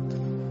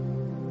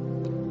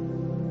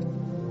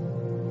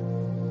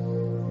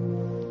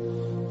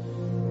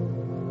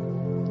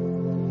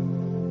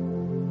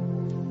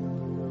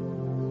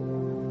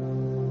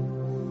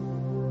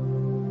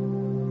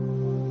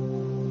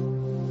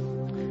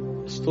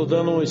 Estou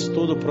dando um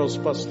estudo para os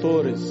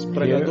pastores,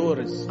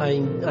 pregadores.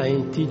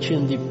 I'm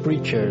teaching the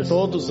preachers.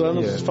 Todos os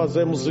anos here.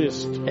 Fazemos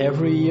isto.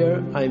 Every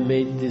year I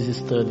made this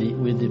study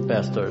with the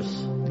pastors.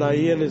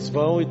 Daí eles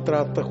vão e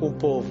tratam com o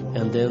povo.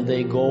 And then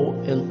they go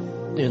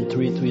and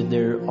treat with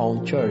their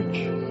own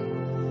church.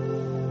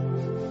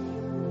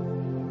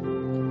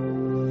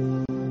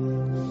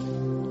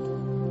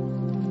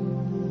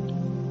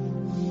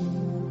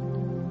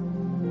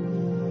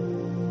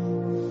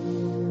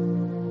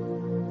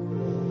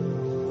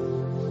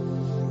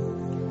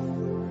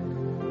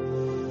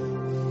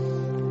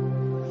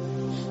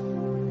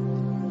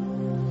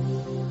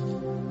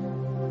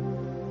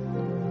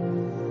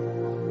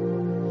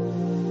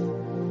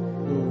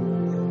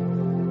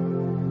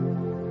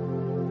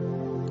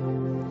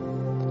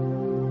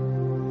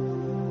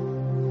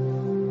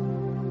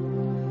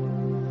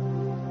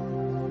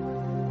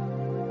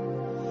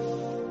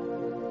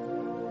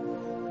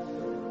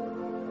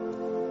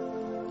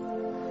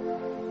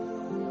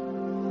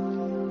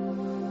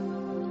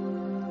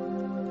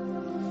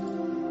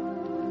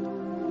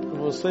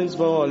 Vocês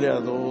vão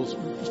olhando os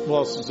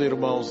vossos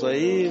irmãos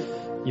aí.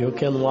 You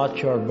can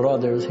watch your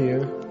brothers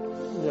here.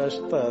 Já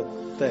está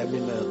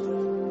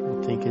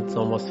terminando. I think it's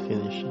almost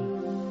finished.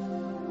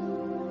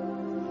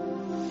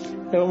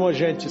 É uma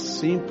gente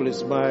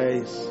simples,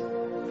 mas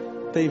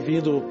tem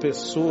vindo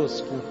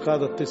pessoas com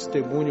cada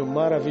testemunho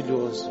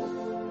maravilhoso.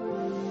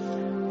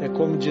 É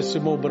como disse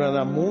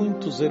Mobrana, há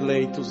muitos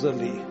eleitos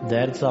ali.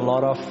 There's a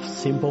lot of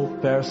simple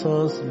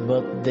persons,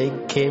 but they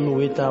came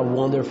with a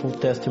wonderful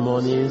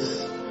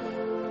testimonies.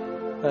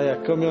 A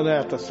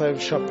caminhoneta saiu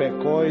de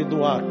Chapecó e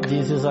do Acre.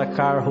 This is a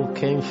car who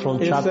came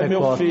from Esse Chapecó é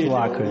meu filho, to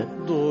Acre.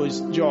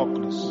 de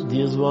óculos.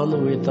 This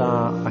one with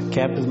a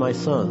cap is my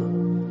son.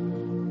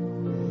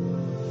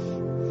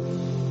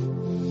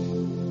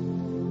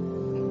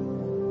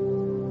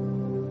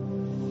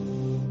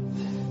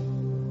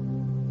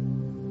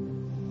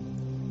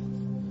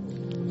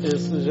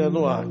 Esse já é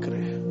no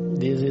Acre.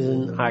 This is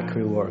an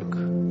Acre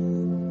work.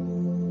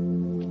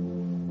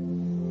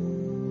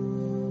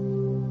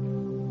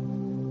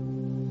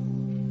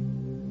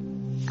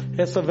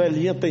 Essa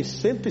velhinha tem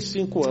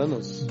 105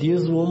 anos.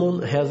 This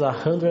woman has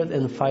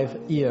 105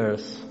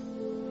 years.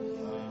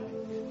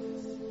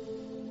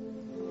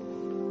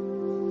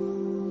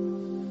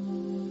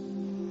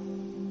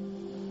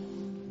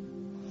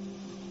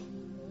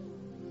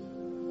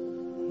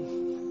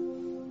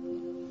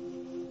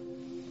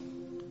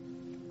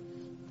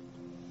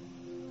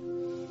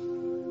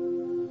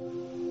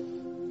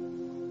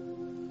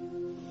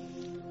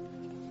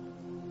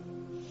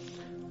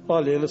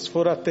 Olha, eles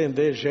foram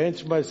atender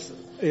gente, mas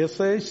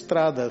essa é a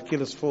estrada que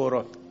eles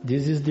foram.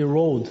 This is the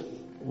road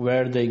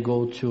where they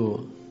go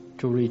to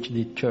reach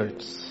the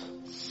church.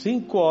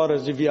 5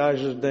 horas de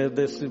viagem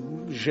desse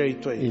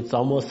jeito aí. It's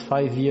almost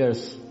 5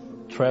 years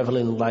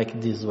traveling like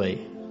this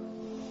way.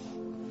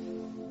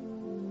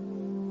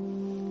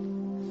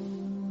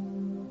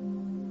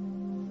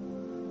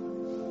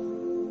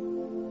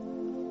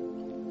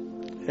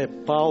 É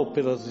pau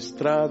pelas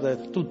estradas, é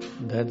tudo.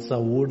 That's a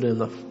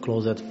wooden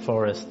closed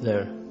forest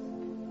there.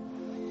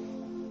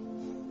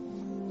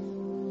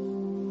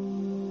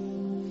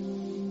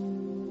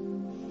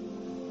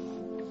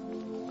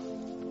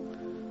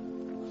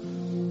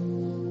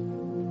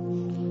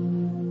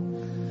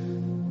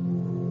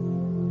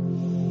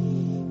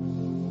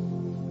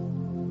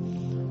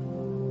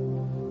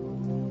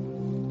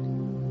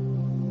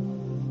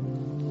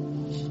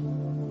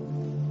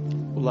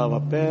 O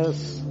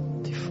lava-pés.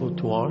 The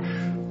foot wash.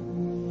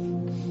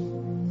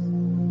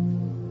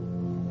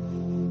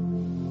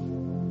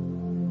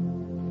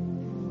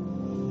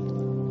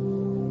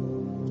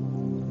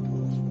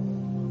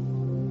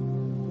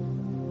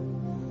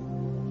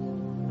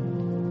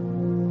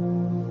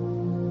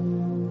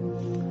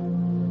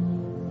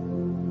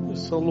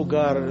 São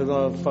lugares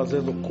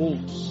fazendo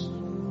cultos.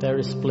 There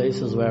is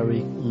places where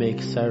we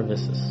make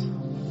services.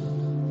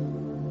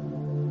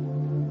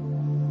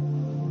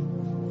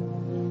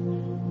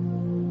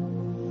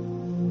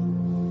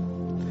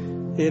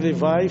 Ele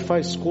vai e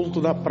faz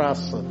culto na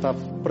praça, tá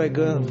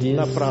pregando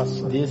na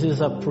praça. This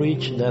is a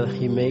preach that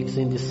he makes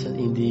in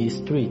the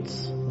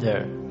streets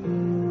there.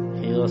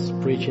 He was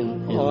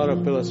preaching Ora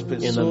pelas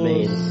pessoas. in a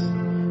maze.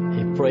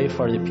 He prayed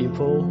for the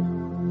people.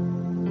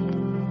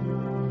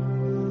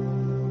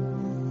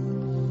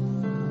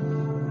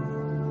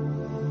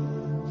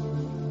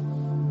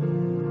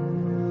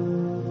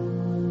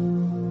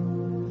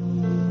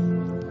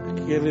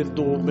 Aquele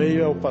do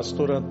meio é o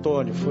pastor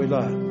Antônio, foi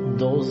lá.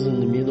 Those in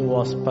the middle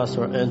was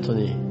Pastor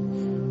Anthony.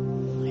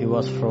 He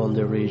was from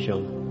the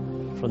region,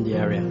 from the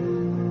area.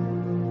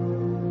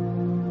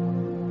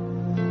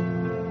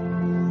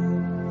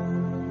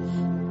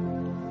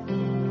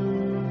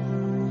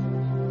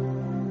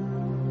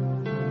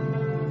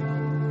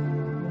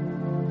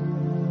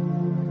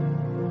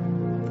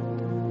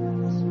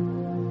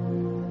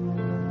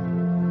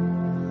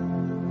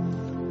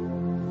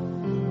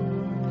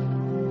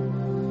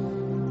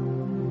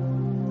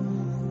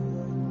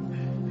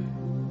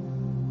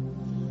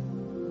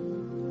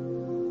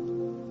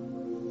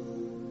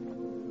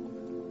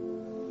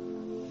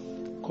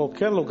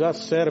 Qualquer lugar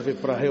serve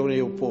para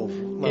reunir o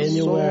povo. Na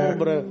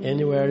sombra,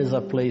 anywhere is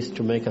a place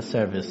to make a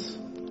service.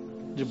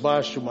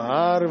 Debaixo de uma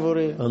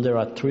árvore. Under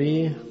a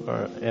tree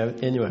or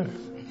anywhere.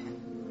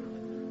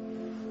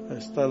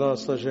 Está a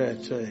nossa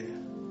gente aí.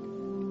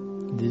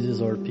 This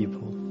is our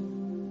people.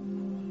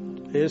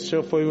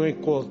 Esse foi um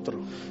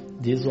encontro.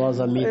 This was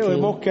a meeting. O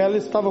irmão Kelly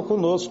estava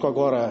conosco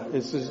agora,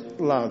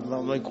 lá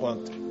no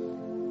encontro.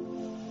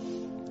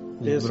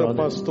 Esse é o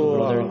pastor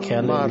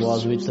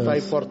Márcio, está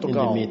em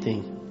Portugal.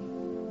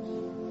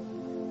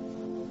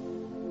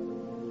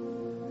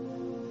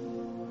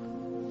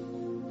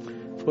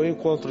 Foi um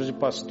encontro de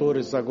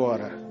pastores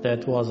agora.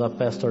 That was a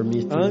pastor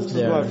meeting. Antes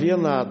não havia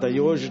nada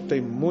e hoje tem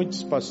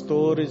muitos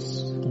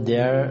pastores.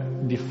 There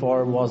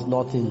before was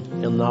nothing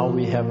and now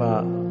we have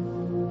a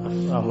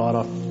lot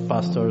of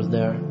pastors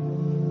there.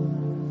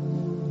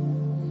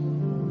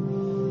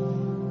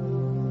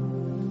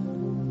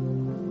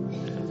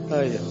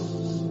 Aí,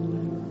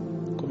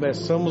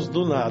 começamos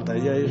do nada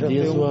e aí já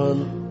this tem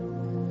one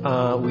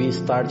we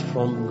start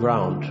from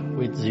ground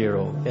with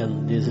zero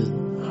and this is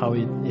how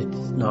it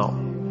is now.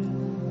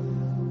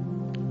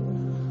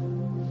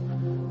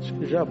 Acho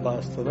que já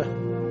basta, né?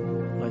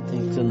 I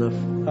think it's enough.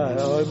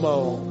 O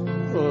irmão,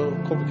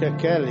 como que é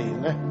Kelly,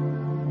 né?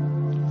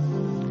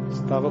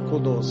 Estava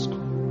conosco.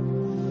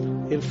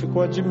 Ele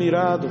ficou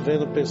admirado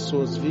vendo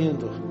pessoas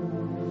vindo.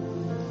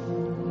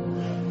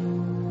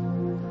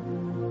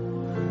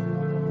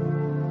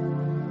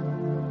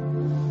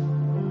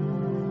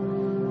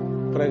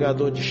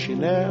 Pregador de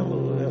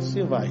chinelo, e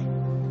assim vai.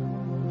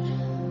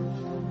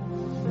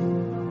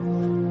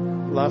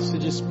 Lá se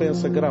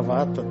dispensa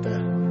gravata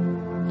até.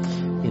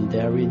 And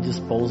there we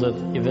disposed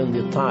even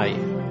the tie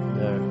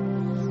there.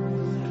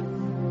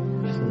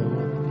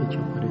 Que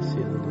tinha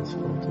aparecido nas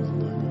fotos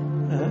dele.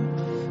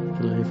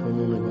 Aquilo ali foi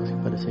um negócio que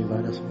apareceu em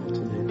várias fotos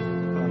dele.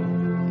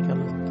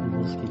 Aquelas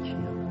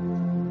mosquitinhas.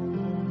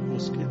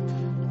 Mosquito.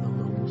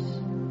 Não.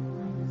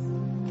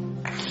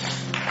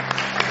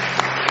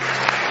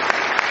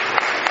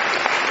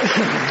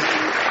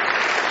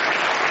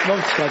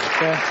 Vamos ficar de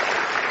pé.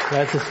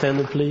 Let's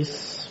stand,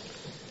 please.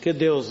 Que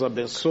Deus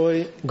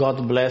abençoe.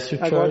 God bless you,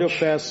 church. Agora eu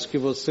peço que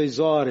vocês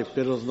orem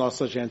pelos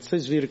nossa gente.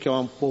 Vocês viram que é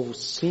um povo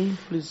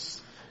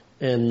simples.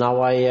 And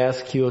now I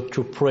ask you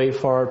to pray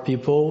for our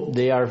people.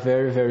 They are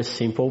very, very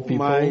simple people.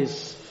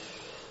 Mas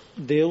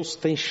Deus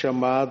tem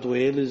chamado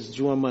eles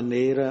de uma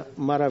maneira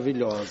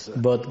maravilhosa.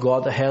 But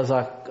God has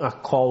a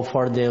call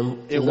for them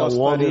eu in a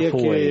gostaria wonderful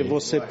que way.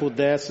 você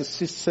pudesse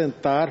se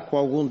sentar com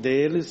algum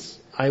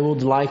deles. I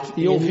would like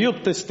e ouvir o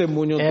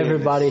testemunho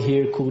everybody deles.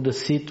 here could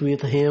sit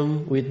with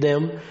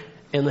them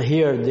and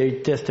hear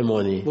their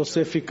testimony.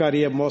 Você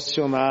ficaria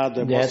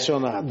emocionado.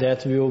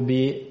 That will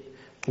be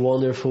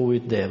wonderful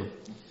with them.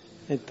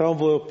 Então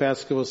eu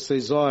peço que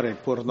vocês orem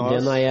por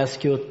nós. Then I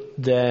ask you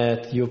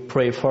that you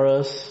pray for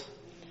us.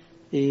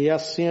 E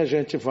assim a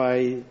gente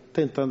vai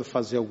tentando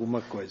fazer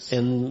alguma coisa.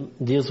 And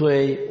this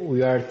way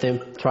we are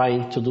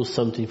trying to do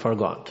something for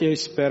God. Eu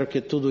espero que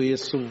tudo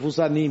isso vos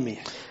anime.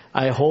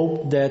 I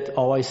hope that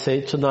all I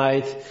say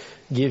tonight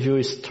give you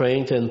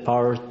strength and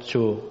power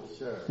to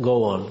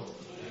go on.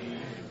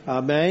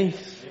 Amém?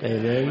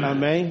 Amen.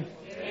 Amém?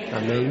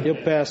 Amen. Eu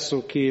peço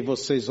que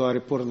vocês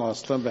orem por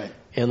nós também.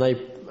 And I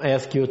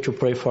ask you to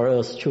pray for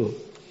us too.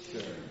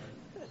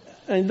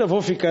 Ainda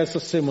vou ficar essa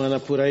semana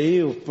por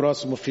aí, o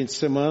próximo fim de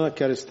semana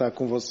quero estar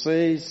com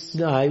vocês.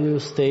 I will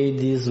stay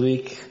this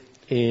week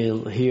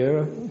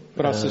here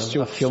para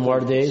assistir a few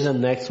more days, and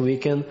next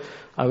weekend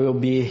I will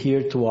be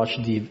here to watch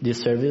the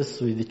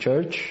service with the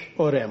church.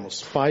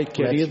 Oremos. Pai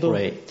querido,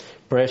 let's pray.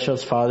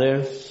 Precious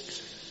Father,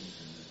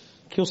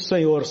 que o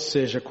Senhor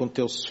seja com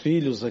teus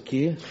filhos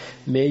aqui.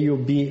 May you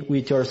be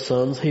with your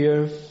sons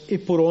here. E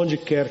por onde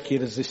quer que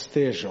eles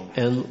estejam.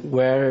 And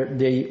where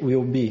they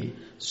will be.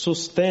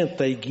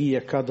 Sustenta e guia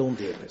cada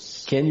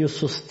deles. Can you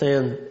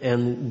sustain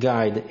and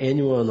guide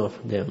any one of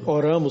them?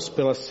 Oramos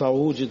pela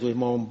saúde do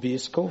irmão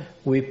Biscoe.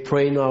 We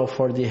pray now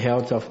for the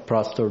health of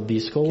Pastor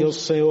Biscoe. Que o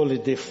Senhor lhe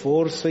dê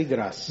força e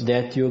graça.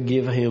 That you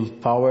give him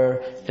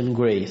power and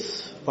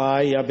grace.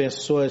 Pai,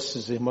 abençoa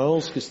esses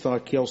irmãos que estão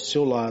aqui ao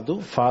seu lado.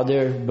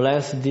 Father,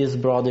 bless these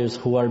brothers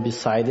who are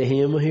beside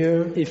him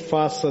here. E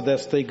faça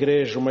desta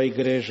igreja uma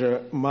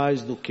igreja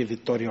mais do que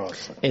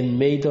vitoriosa. And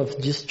made of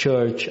this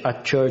church a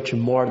church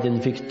more than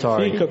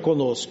victorious. Fica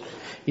conosco.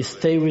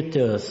 Stay with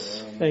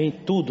us. Em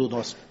tudo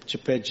nós te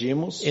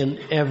pedimos. In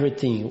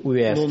everything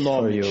we ask for you.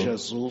 No nome de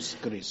Jesus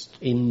Cristo.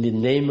 In the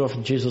name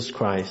of Jesus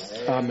Christ.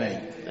 Amém.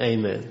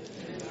 Amen.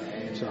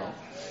 Tchau.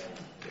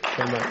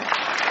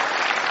 Amen.